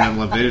Gorgasm and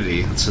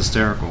Lividity. It's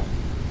hysterical.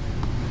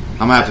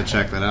 I'm gonna have to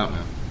check that out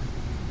now.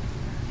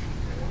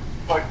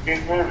 Fucking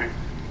good movie.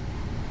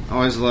 I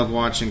always love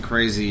watching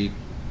crazy,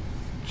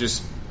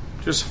 just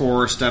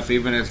horror stuff,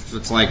 even if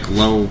it's like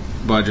low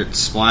budget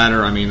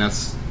splatter. I mean,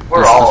 that's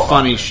the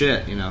funny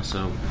shit, you know.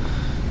 So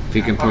if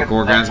you can put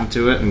Gorgasm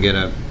to it and get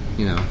a,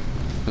 you know,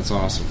 that's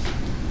awesome.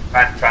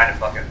 Trying to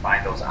fucking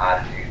find those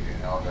oddities,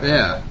 you know.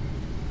 Yeah.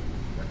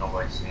 That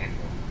nobody's seen.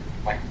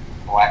 Like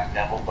Black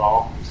Devil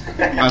Doll.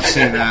 I've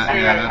seen that.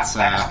 Yeah, that's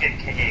Basket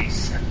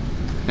Case.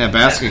 yeah.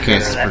 Basket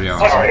Case is pretty Oh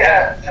awesome.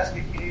 yeah,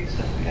 Basket Case.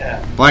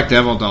 Yeah. Black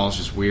Devil Doll is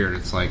just weird.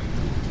 It's like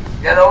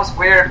Yeah, that was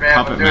weird, man.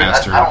 Puppet but dude,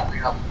 Master. I don't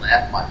think I'll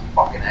laugh my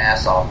fucking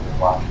ass off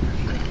watching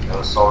this shit. It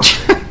was so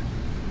ridiculous.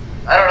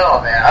 I don't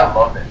know, man. I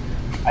loved it.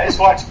 I just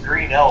watched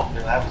Green Elk and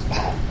that was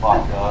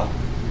fucked up.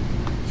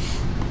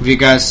 Have you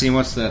guys seen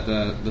what's that?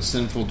 The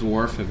Sinful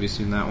Dwarf? Have you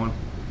seen that one?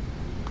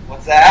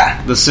 What's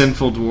that? The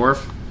Sinful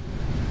Dwarf.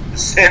 The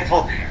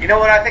Sinful. You know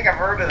what? I think I've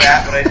heard of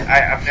that, but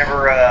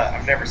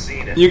I've never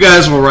seen it. You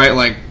guys will write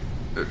like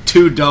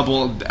two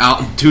double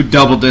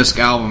disc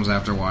albums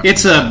after watching.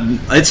 It's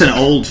an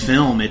old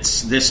film.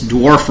 It's this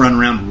dwarf running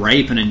around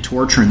raping and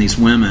torturing these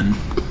women.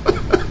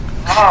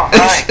 Oh,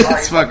 nice.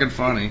 It's fucking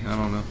funny. I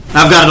don't know.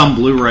 I've got it on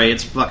Blu-ray.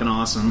 It's fucking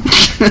awesome.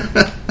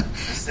 The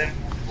Sinful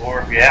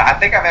Dwarf. Yeah, I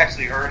think I've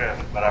actually heard of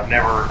it, but I've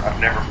never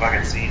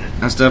fucking seen it.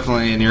 That's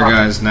definitely in your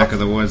guys' neck of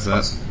the woods.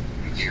 That.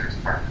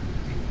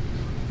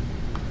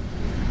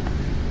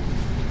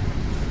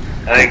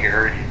 I think I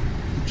heard you.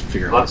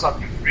 Figure out.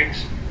 Bloodsucking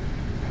Freaks.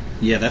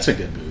 Yeah, that's a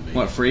good movie.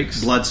 What,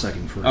 Freaks?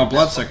 Bloodsucking Freaks. Oh,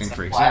 Bloodsucking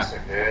Freaks.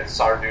 Classic, dude.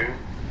 Sardou.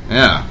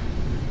 Yeah.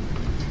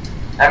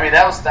 I mean,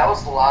 that was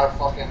a lot of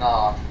fucking.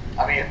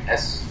 I mean,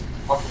 as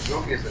fucking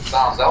goofy as it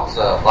sounds, that was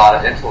a lot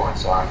of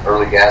influence on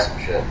early Gasm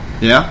shit.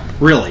 Yeah.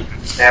 Really.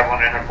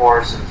 Stabling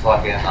Intercourse and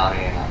fucking. I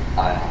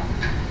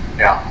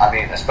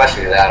mean,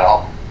 especially that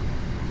album.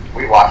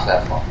 We watched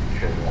that fucking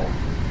shit like,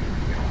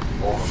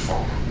 over and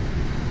over.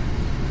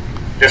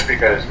 Just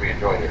because we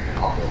enjoyed it,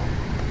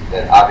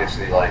 that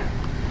obviously like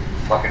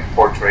fucking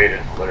portrayed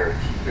in the lyrics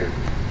too.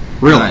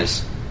 Real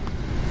nice.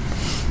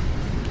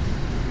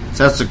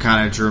 So that's what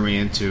kind of drew me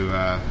into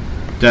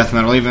death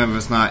metal, even if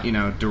it's not,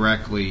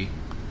 directly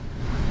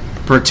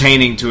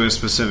pertaining to a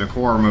specific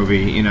horror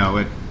movie.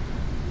 When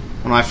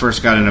I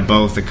first got into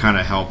both, it kind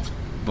of helped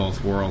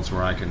both worlds,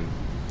 where I can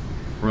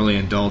really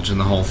indulge in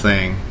the whole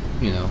thing.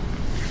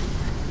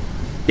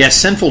 Yeah,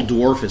 Sinful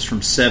Dwarf is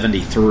from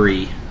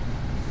 '73.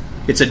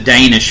 It's a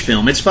Danish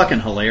film. It's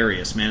fucking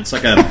hilarious, man. It's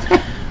like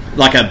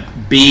a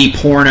B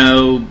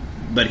porno,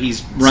 but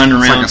he's running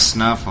around. It's like a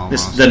snuff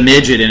almost. The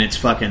midget, and it's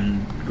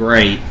fucking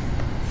great.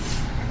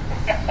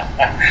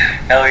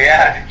 Hell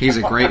yeah. He's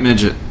a great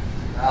midget.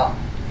 Oh,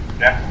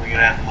 definitely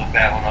gonna have to look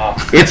that one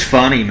up. It's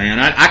funny, man.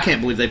 I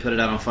can't believe they put it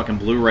out on fucking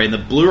Blu-ray, and the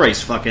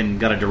Blu-ray's fucking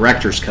got a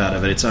director's cut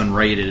of it. It's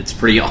unrated. It's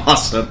pretty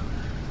awesome.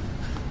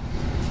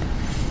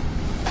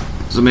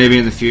 So maybe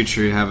in the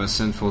future you have a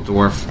Sinful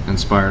Dwarf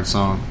inspired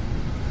song.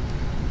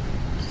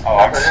 Oh,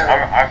 I'm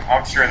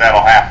sure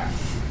that'll happen.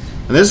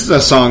 And this is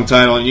a song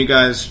title, and you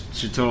guys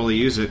should totally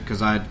use it,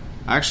 because I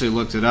actually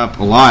looked it up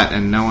a lot,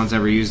 and no one's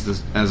ever used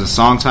this as a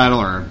song title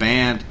or a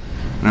band,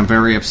 and I'm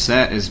very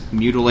upset, is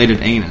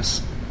Mutilated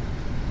Anus.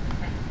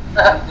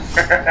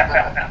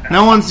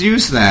 No one's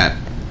used that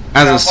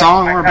as a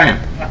song or a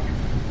band.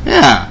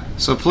 Yeah,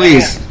 so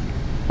please,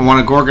 I want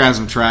a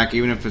Gorgasm track,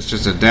 even if it's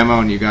just a demo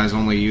and you guys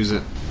only use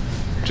it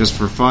just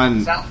for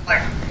fun.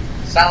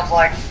 Sounds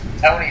like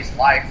Tony's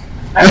life.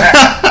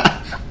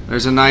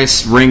 There's a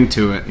nice ring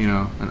to it, an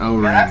O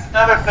ring. That's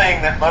another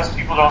thing that most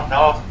people don't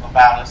know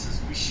about us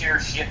is we share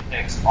shit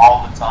pics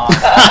all the time.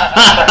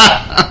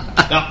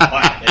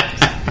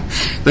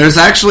 There's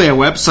actually a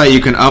website you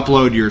can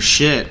upload your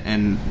shit,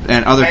 and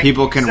other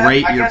people can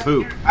rate your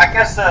poop. I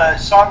guess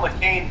Sean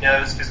LaCane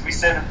knows, because we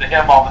send it to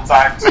him all the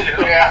time too.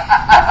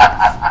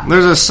 Yeah.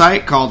 There's a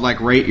site called like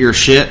Rate Your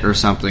Shit or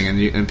something,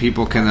 and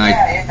people can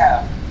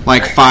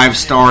like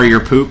 5-star your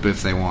poop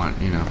if they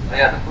want,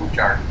 Yeah, the poop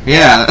chart.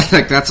 Yeah,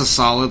 like that's a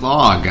solid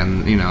log,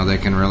 and they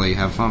can really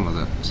have fun with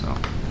it. So,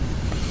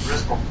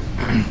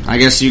 I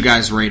guess you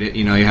guys rate it.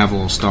 You have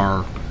little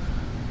star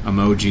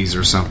emojis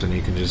or something.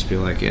 You can just be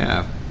like,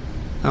 yeah,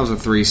 that was a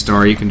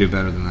 3-star. You can do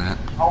better than that.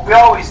 Oh, we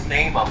always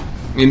name them.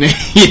 The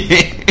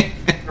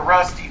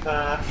Rusty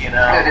Hook,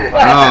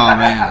 Oh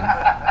man,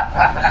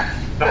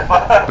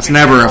 it's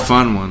never a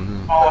fun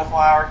one.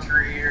 Cauliflower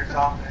tree or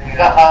something.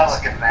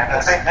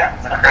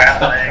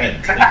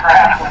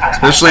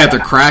 Especially after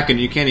cracking,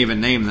 you can't even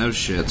name those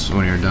shits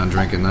when you're done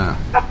drinking that.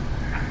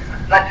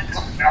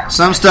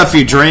 Some stuff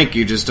you drink,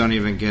 you just don't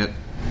even get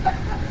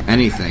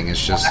anything. It's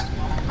just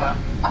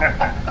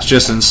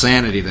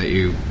insanity that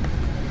you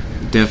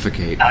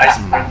defecate. Nice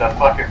for the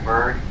fucking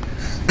bird.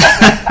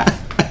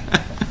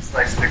 It's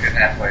like sticking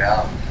halfway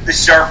out. The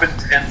sharpened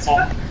pencil.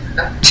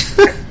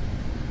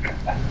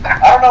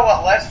 I don't know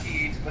what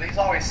Lesky eats, but he's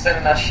always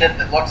sending us shit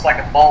that looks like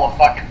a bowl of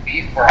fucking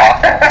beef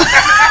broth.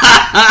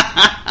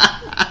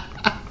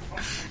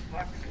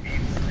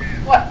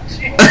 What?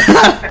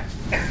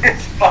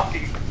 It's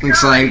fucking.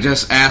 Looks like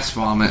just ass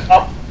vomit.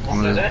 Oh,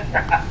 is it?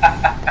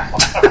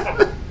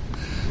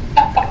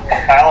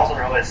 Kyle's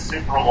are always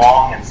super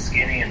long and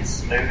skinny and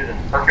smooth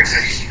and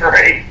perfectly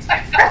straight.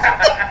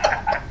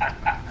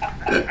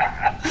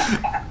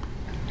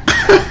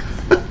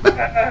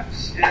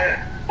 Shit.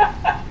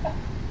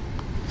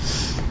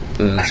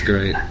 That's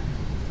great.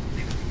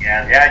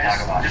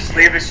 Yeah. Just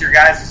leave us your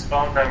guys'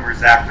 phone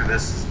numbers after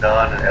this is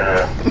done,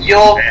 and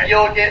You'll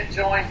get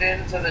joined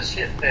into the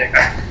shit pic.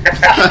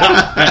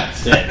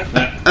 That's it.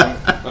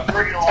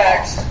 Free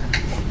text.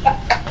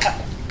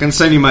 Can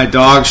send you my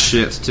dog's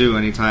shits too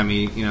anytime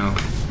he,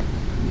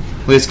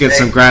 at least get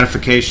some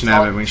gratification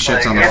out of it when he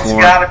shits on the floor.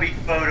 It's gotta be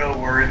photo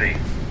worthy.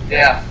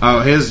 Yeah.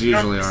 Oh, his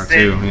usually are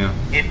too, yeah.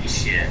 Any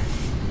shit.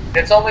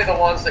 It's only the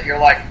ones that you're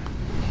like,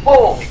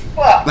 holy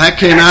fuck. That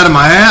came out of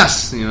my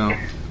ass,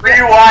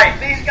 Rewind.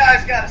 These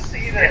guys got to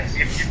see this.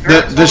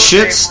 The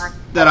shits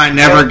that I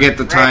never get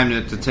the time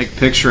to take a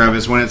picture of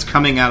is when it's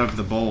coming out of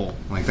the bowl.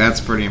 Like, that's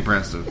pretty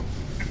impressive.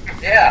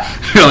 Yeah.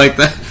 Like,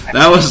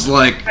 that was,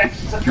 like,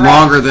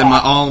 longer than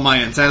all my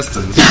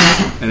intestines.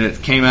 And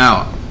it came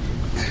out.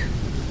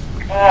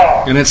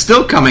 Oh. And it's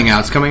still coming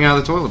out. It's coming out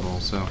of the toilet bowl,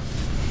 so.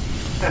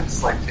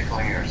 It's like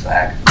tickling your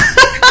sack.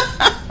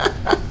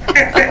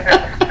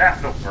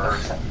 That's the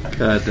worst.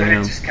 God When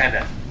damn. it just kind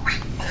of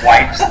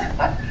wipes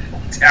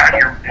down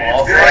your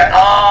balls. You're like,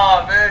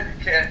 oh, man,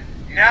 you can't.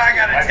 Now I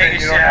gotta take a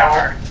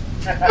shower.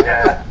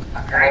 Yeah.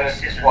 Great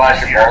Just shit.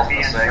 wash your balls in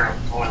the Europeans sink. are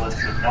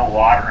toilets with no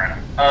water in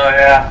them. Oh,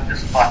 yeah.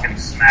 Just fucking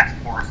smacks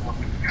porcelain.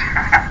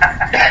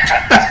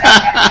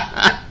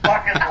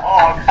 Fucking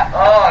log.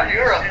 Oh,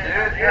 Europe,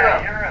 dude.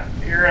 Europe.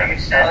 You're a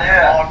shit. Oh,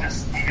 yeah. Log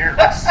just you're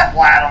like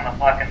splat on the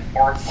fucking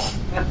porcelain,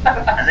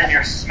 and then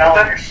you're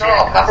smelling your shit.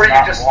 Remember, you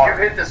It's not water.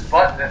 hit this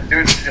button and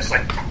dude's just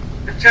like,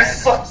 it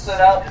just sucks it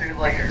out, dude.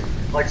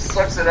 Like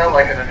sucks it out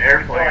like in an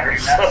airplane or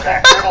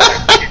something.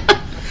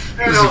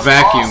 It's a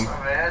vacuum.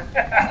 Awesome, man.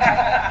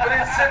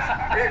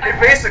 But it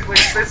basically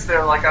sits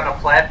there like on a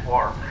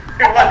platform.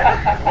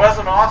 It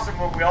wasn't awesome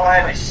when we all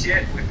had to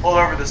shit. We pulled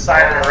over the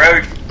side of the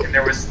road and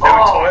there was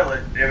no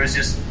toilet. It was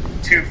just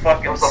two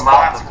fucking It was a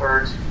spots. mountain of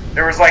turds.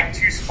 There was like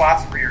two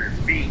spots for your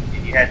feet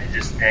and you had to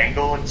just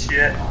dangle and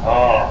shit.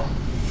 Oh,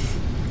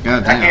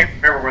 God I damn. can't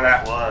remember where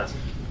that was.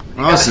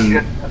 When I was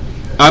in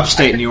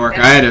upstate New York,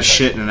 I had to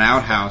shit in an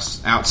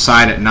outhouse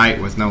outside at night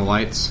with no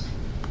lights.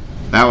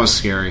 That was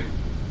scary.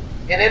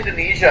 In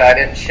Indonesia, I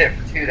didn't shit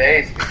for 2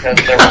 days because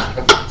there was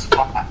no good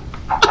spot.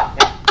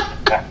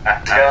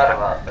 Forgot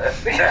about that.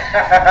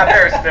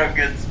 There's no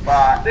good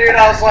spot. Dude,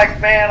 I was like,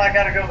 man, I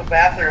gotta go to the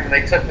bathroom, and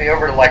they took me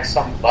over to like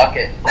some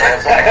bucket. And I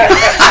was like,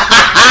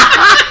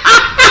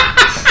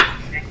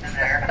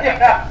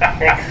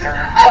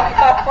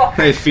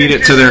 They feed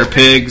it to their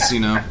pigs, you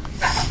know.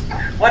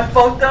 What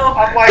photo?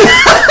 I'm like,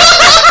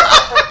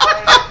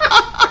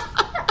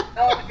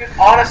 no, dude,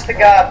 honest to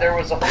God, there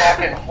was a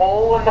fucking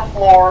hole in the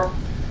floor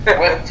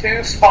with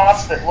two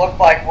spots that looked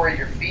like where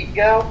your feet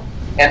go,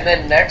 and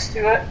then next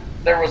to it,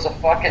 there was a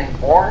fucking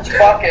orange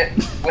bucket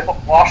with a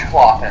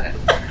washcloth in it.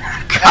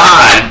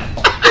 God.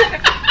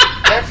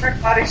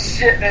 Everybody's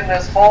shitting in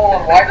this hole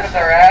and wiping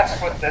their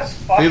ass with this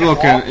fucking People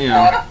can, you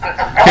know,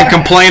 washcloth. can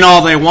complain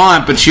all they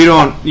want, but you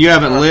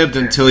haven't lived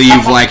until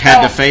you've like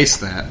had to face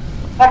that.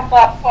 I'm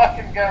not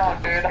fucking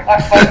going, dude.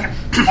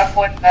 I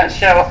played that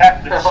show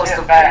after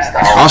shit bad.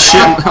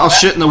 I'll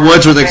shit in the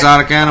woods with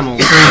exotic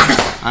animals.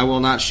 I will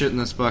not shit in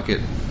this bucket.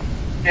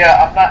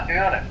 Yeah, I'm not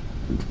doing it.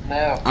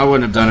 No. I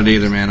wouldn't have done it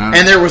either, man.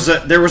 And there was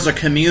a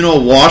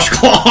communal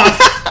washcloth.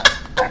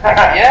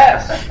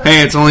 Yes.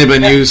 Hey, it's only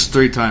been used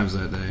 3 times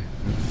that day.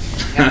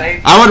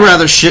 I I would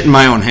rather shit in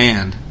my own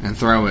hand and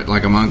throw it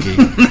like a monkey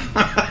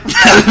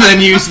than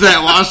use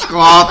that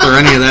washcloth or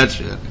any of that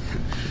shit.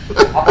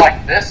 I'm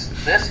like, this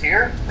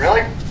here?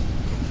 Really?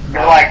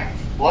 You're like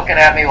looking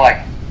at me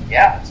like,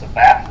 yeah, it's a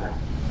bathroom.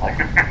 Like,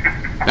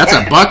 That's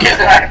a bucket.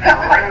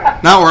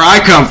 Not where I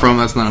come from.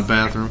 That's not a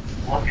bathroom.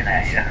 Looking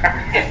at you.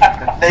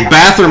 The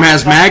bathroom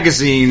has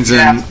magazines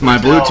and my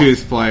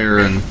Bluetooth player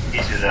and.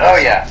 Oh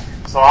yeah.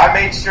 So I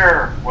made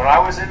sure when I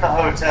was in the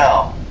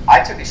hotel,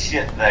 I took a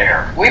shit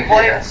there. We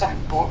played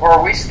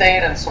in we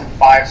stayed in some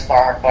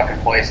 5-star fucking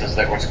places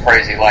that was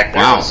crazy. Like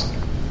there was,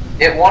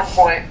 at one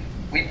point,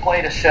 we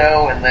played a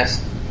show in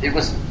this. It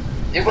was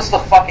the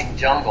fucking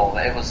jungle.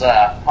 It was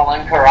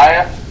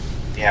Palangkaraya.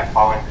 Yeah,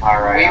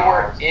 Palangkaraya. We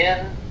were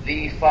in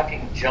the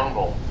fucking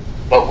jungle,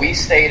 but we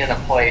stayed in a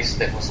place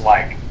that was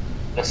like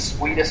the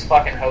sweetest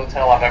fucking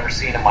hotel I've ever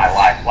seen in my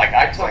life. Like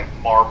I took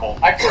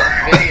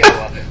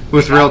video of it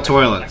With real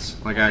toilets,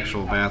 like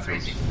actual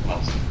bathrooms.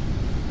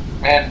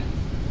 And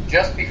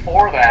just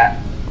before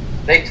that,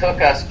 they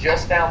took us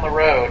just down the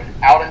road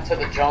out into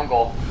the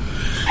jungle,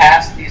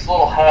 past these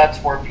little huts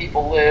where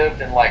people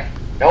lived, and like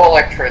no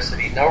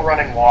electricity, no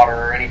running water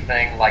or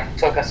anything. Like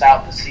took us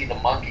out to see the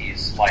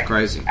monkeys, like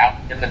Crazy. out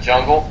in the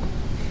jungle,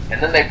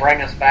 and then they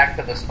bring us back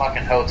to this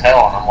fucking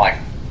hotel, and I'm like,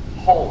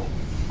 holy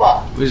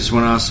fuck! We just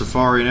went on a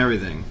safari and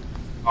everything.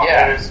 Oh,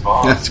 Yeah. it was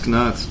fun. That's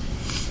nuts.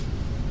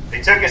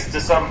 They took us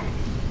to some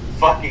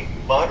fucking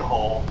mud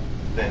hole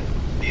that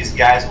these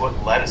guys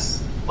wouldn't let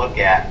us look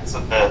at. So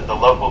the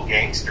local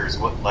gangsters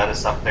wouldn't let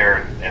us up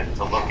there and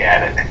to look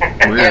at it.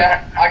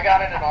 Yeah, I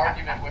got in an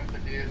argument with the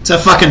dude. It's a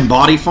fucking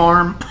body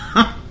farm.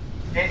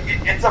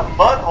 It's a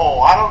mud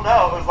hole. I don't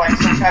know. It was like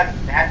some kind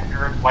of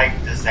natural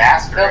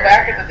disaster. No,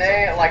 back in the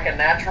day, like a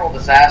natural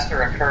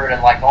disaster occurred,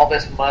 and like all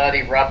this mud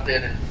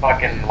erupted, and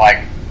fucking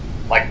like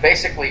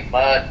basically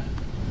mud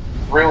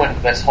ruined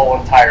this whole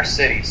entire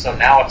city. So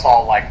now it's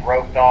all like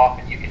roped off,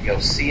 and you can go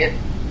see it.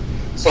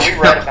 So we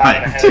read about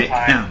it ahead of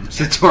time. It's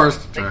a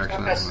tourist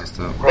attraction. That's messed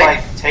up. We're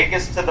like, take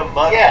us to the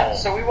mud Yeah, hole.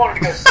 so we wanted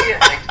to go see it,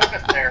 and they took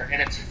us there,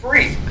 and it's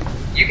free.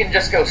 You can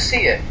just go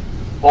see it.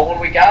 Well, when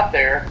we got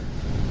there,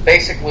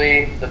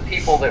 basically the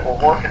people that were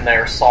working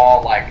there saw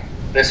like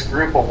this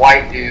group of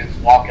white dudes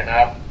walking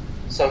up,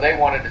 so they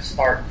wanted to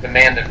start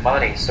demanding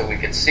money so we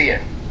could see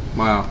it.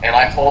 Wow. And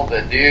I told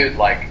the dude,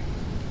 like,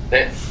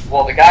 that.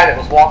 Well, the guy that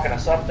was walking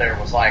us up there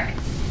was like,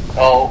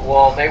 "Oh,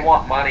 well, they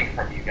want money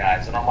from you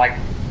guys," and I'm like,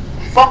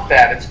 "Fuck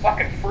that! It's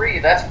fucking free.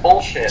 That's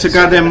bullshit." It's a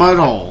goddamn mud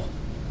hole.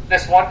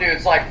 This one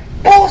dude's like,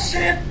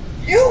 "Bullshit!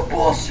 You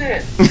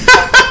bullshit!"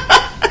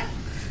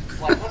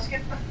 Like, let's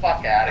get the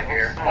fuck out of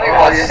here. Nobody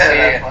wants to see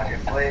it.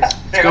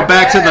 Let's go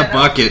back to the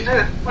bucket. Dude,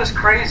 it was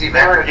crazy.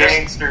 They were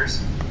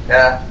gangsters.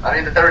 Yeah, I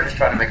mean, they were just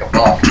trying to make a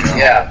buck. You know?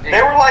 Yeah.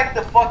 They were like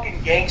the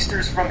fucking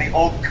gangsters from the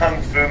old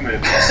kung fu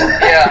movies.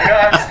 Yeah. You know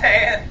what I'm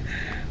saying?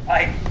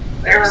 Like,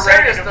 they were serious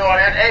ready to though,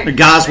 man. Hey, The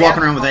guys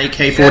walking around with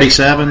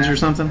AK-47s or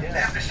something? they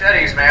have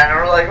machetes, man. And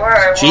we're like, all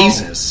right, well,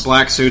 Jesus.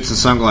 Black suits and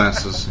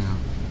sunglasses. Yeah.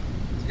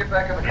 let's get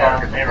back in the car.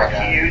 Yeah, and get they the were fuck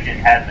out. huge and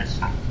had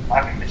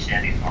fucking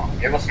machetes on.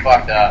 It was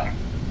fucked up.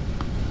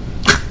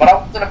 But I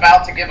wasn't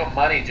about to give them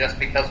money just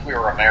because we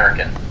were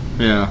American.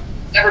 Yeah.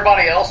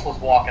 Everybody else was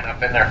walking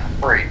up in there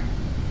for free.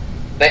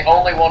 They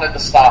only wanted to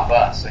stop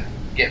us and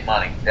get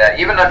money. Yeah,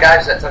 even the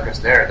guys that took us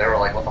there, they were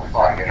like, what the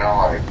fuck, you know?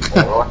 Like,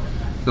 what?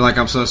 They're like,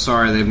 I'm so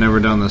sorry, they've never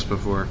done this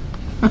before.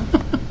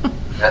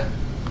 That,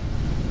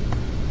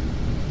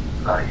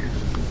 not you.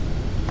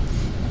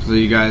 So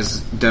you guys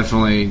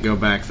definitely go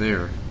back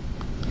there.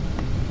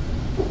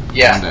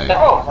 Yeah. One day.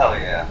 Oh, hell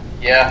yeah.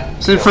 Yeah.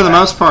 So for the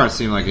most part, it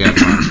seemed like you had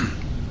fun.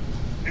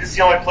 This is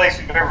the only place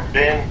we've ever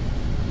been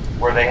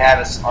where they had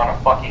us on a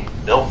fucking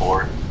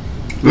billboard.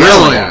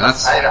 Really?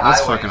 That's Highway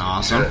fucking is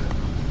awesome. good.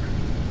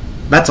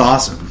 That's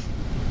awesome.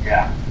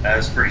 Yeah, that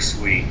was pretty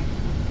sweet.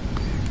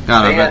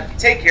 God, I They bet.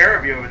 take care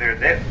of you over there.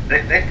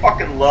 They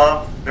fucking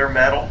love their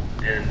metal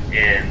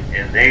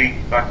and they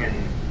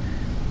fucking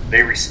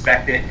they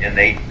respect it and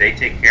they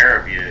take care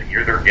of you.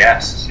 You're their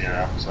guests, you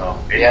know. So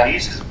Yeah.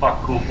 East is a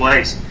fucking cool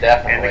place.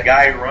 Definitely. And the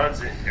guy who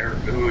runs it, or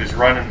who is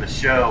running the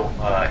show,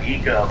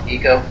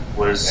 Eco,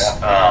 was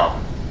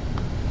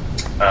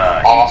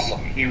Awesome.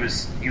 He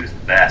was the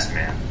best,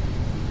 man.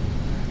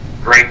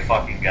 Great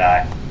fucking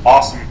guy.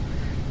 Awesome.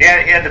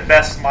 Yeah, he had the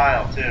best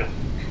smile too.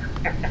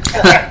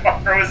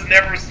 I was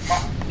never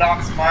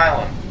not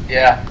smiling.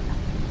 Yeah.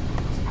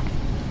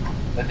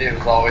 The dude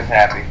was always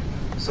happy.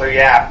 So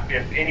yeah,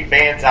 if any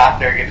bands out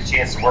there get a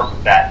chance to work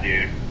with that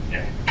dude,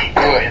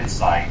 Eco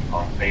Insight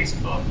on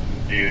Facebook,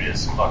 dude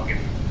is fucking.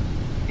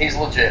 He's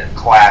legit.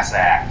 Class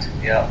act.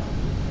 Yep.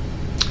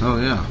 Oh,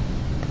 yeah.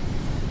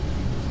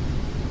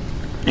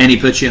 And he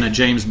puts you in a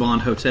James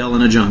Bond hotel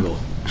in a jungle.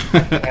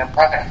 Damn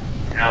right.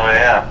 Oh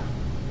yeah.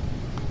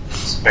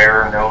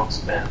 Spare no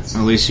expense.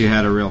 At least you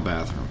had a real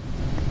bathroom.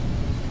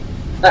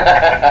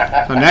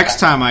 So next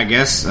time, I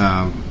guess,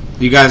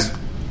 you guys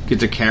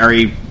get to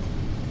carry,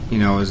 you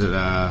know, is it,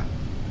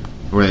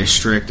 were they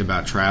strict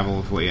about travel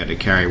with what you had to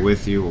carry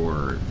with you,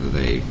 or do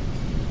they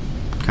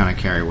kind of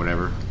carry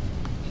whatever?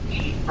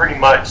 He pretty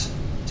much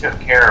took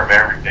care of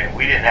everything.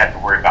 We didn't have to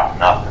worry about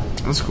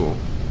nothing. That's cool.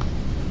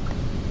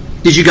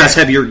 Did you guys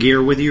have your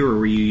gear with you, or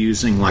were you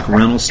using, like,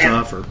 rental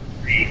stuff? Or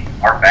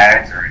Our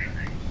bags or anything.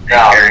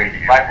 No,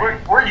 like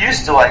we're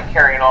used to like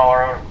carrying all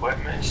our own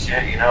equipment and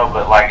shit, you know.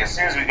 But like as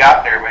soon as we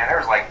got there, man, there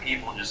was like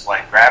people just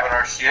like grabbing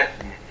our shit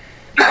and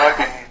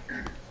fucking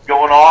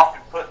going off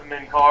and putting them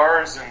in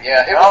cars. And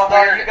Yeah, it was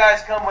weird. you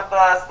guys come with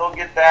us, they'll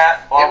get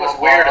that. Blah, It was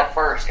blah, weird blah. at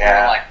first. Yeah.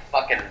 We were like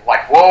fucking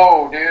like,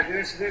 whoa, dude,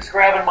 who's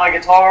grabbing my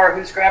guitar?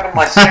 Who's grabbing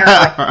my snare?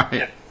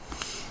 Right.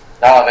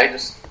 No,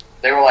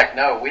 they were like,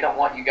 no, we don't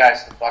want you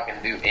guys to fucking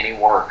do any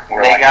work.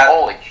 We're like,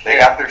 holy shit. They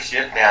got their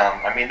shit down.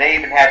 I mean, they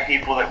even had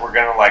people that were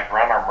gonna like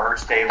run our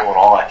merch table and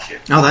all that shit.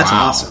 Oh, that's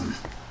Wow. awesome.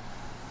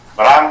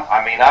 But I'm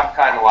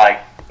kind of like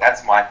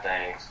that's my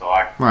thing. So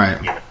I Right.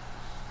 You know,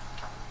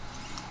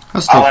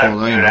 That's I still let cool, them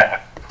though, do you know.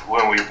 that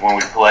when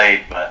we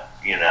played, but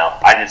you know,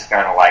 I just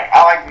kind of like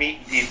I like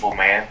meeting people,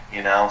 man.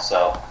 You know,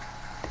 so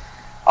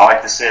I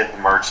like to sit at the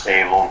merch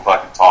table and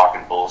fucking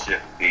talking bullshit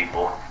with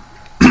people.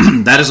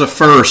 That is a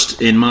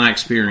first in my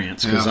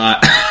experience, because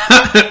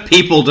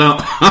people don't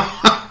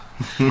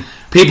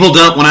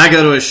when I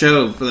go to a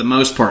show, for the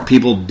most part,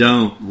 people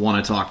don't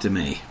want to talk to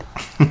me.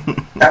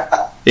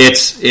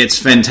 It's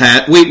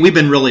fantastic. We've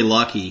been really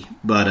lucky,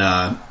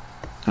 but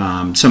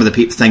some of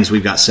the things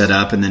we've got set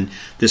up, and then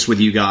this with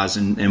you guys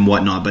and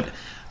whatnot. But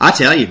I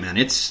tell you, man,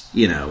 it's,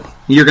 you know,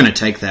 you're going to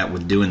take that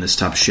with doing this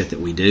type of shit that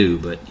we do.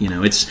 But you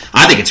know,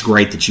 I think it's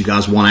great that you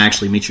guys want to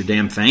actually meet your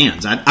damn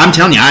fans. I'm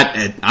telling you,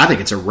 I think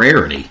it's a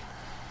rarity.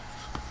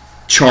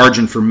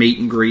 Charging for meet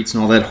and greets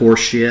and all that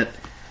horse shit.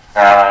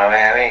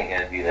 Man, we ain't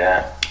gonna do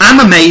that. I'm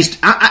amazed.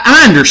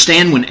 I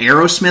understand when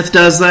Aerosmith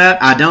does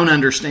that. I don't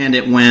understand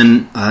it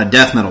when a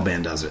death metal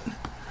band does it.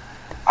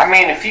 I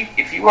mean, if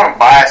you want to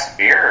buy us a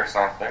beer or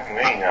something, we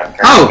ain't gonna turn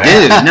Oh, it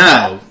down. dude,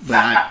 no.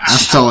 But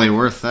That's totally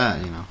worth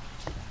that, you know.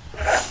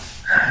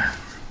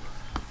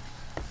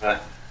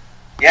 But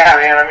yeah,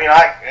 man. I mean,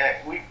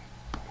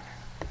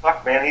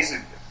 man.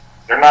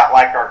 They're not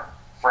like our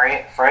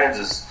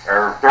friends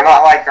or they're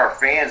not like our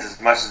fans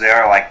as much as they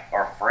are like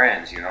our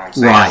friends. You know what I'm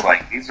saying? Right. It's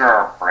like these are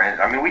our friends.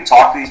 I mean, we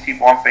talk to these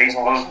people on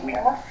Facebook.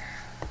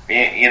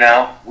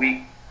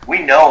 We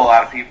know a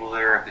lot of people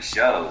that are at the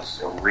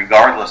shows,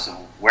 regardless of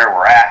where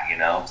we're at. You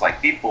know, it's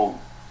like people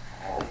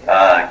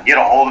get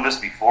a hold of us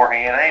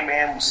beforehand. Hey,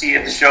 man, we'll see you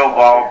at the show,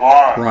 blah,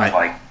 blah, blah. Right.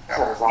 Like,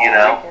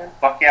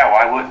 fuck yeah,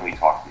 why wouldn't we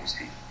talk to these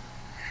people?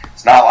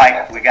 It's not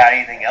like we got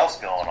anything else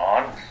going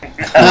on.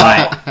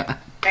 Like,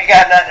 we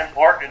got nothing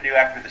important to do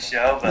after the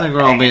show. But I think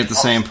we'll all be at the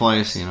same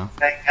place, hang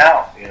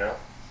out,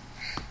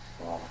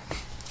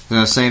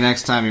 Say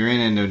next time you're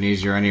in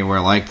Indonesia or anywhere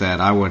like that,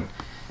 I would.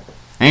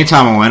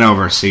 Anytime I went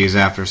overseas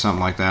after something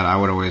like that, I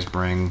would always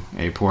bring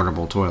a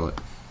portable toilet,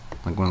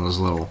 like one of those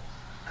little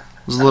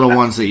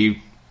ones that you,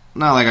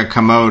 not like a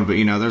commode, but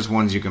there's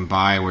ones you can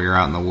buy where you're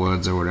out in the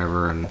woods or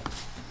whatever, and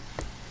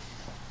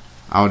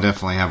I would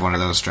definitely have one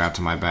of those strapped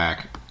to my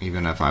back,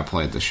 even if I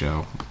played the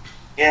show.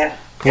 Yeah.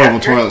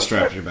 Portable toilet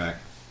strapped to your back.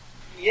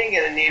 You ain't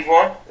gonna need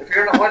one. If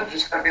you're in the woods, you're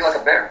just gonna be like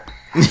a bear.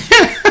 You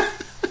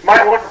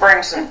might want to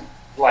bring some,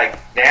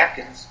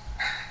 napkins.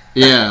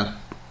 Yeah.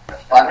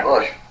 Find the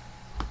bush.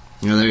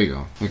 There you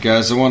go. Well,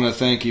 guys, I want to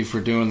thank you for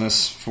doing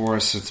this for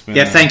us. It's been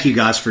thank you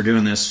guys for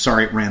doing this.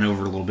 Sorry it ran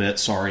over a little bit.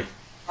 Sorry.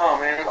 Oh,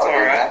 man, it's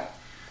alright.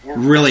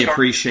 Really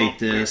appreciate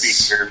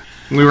this.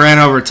 We ran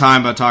over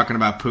time by talking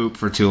about poop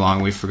for too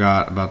long. We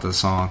forgot about the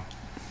song.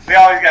 We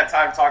always got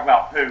time to talk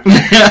about poop.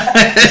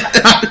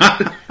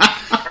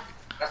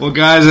 Well,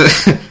 guys,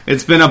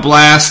 it's been a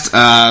blast.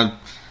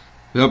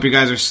 We hope you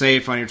guys are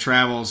safe on your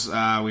travels.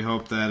 We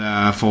hope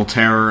that Full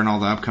Terror and all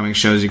the upcoming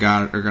shows you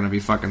got are going to be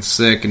fucking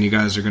sick, and you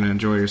guys are going to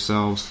enjoy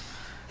yourselves.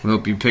 We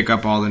hope you pick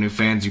up all the new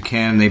fans you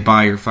can. They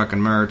buy your fucking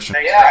merch.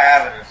 Thanks for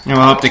having us. And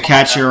we'll hope to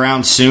catch you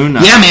around soon.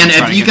 Yeah, man,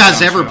 if you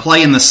guys ever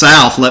play in the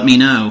South, let me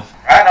know.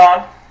 Right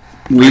on.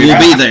 We will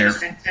be there. I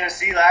was in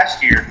Tennessee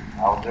last year.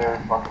 I was there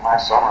fucking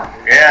last summer.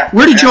 Yeah.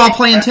 Where did you all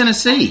play in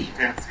Tennessee?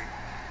 Tennessee.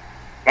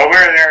 But we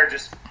were there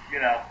just,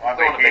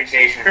 on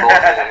vacation.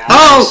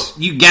 Oh,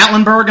 you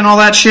Gatlinburg and all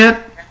that shit?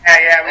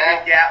 Yeah, we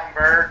did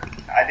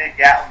Gatlinburg. I did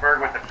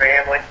Gatlinburg with the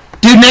family.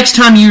 Dude, next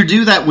time you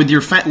do that with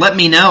your let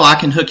me know. I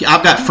can hook you.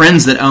 I've got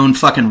friends that own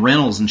fucking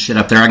rentals and shit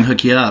up there. I can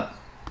hook you up.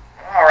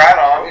 All right,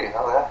 on.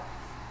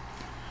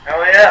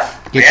 Hell yeah.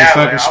 Get your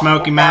fucking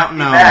Smoky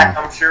Mountain on.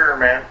 I'm sure,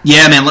 man.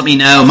 Yeah, man, let me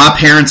know. My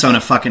parents own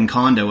a fucking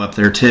condo up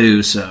there,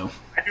 too, so.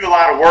 I do a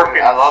lot of work.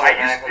 I love it,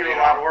 I used to do a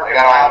lot of work. They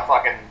got a lot of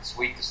fucking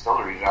sweet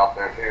distilleries out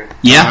there, too.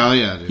 Yeah. Hell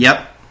yeah, dude.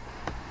 Yep.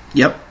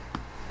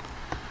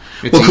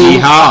 It's well, a cool.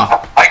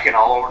 yeehaw. Hiking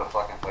all over the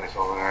fucking place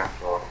over there,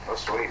 so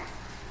that's sweet.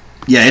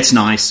 Yeah, it's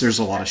nice. There's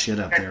a lot of shit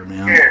up there,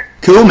 man.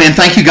 Cool, man.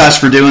 Thank you guys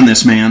for doing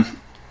this, man.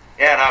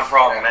 Yeah, not a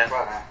problem, man.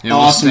 Yeah,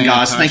 we'll awesome, stay in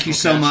guys. touch. Thank you We'll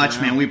so catch much,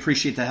 you man. around. We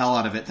appreciate the hell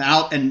out of it.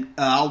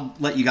 I'll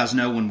let you guys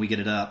know when we get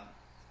it up.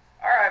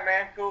 All right,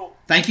 man. Cool.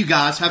 Thank you,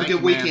 guys. Have a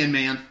Thank good you, man. weekend,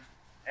 man.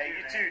 Hey,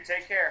 you too.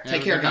 Take care.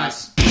 Take care,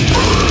 guys.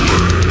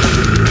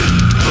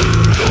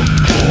 Night.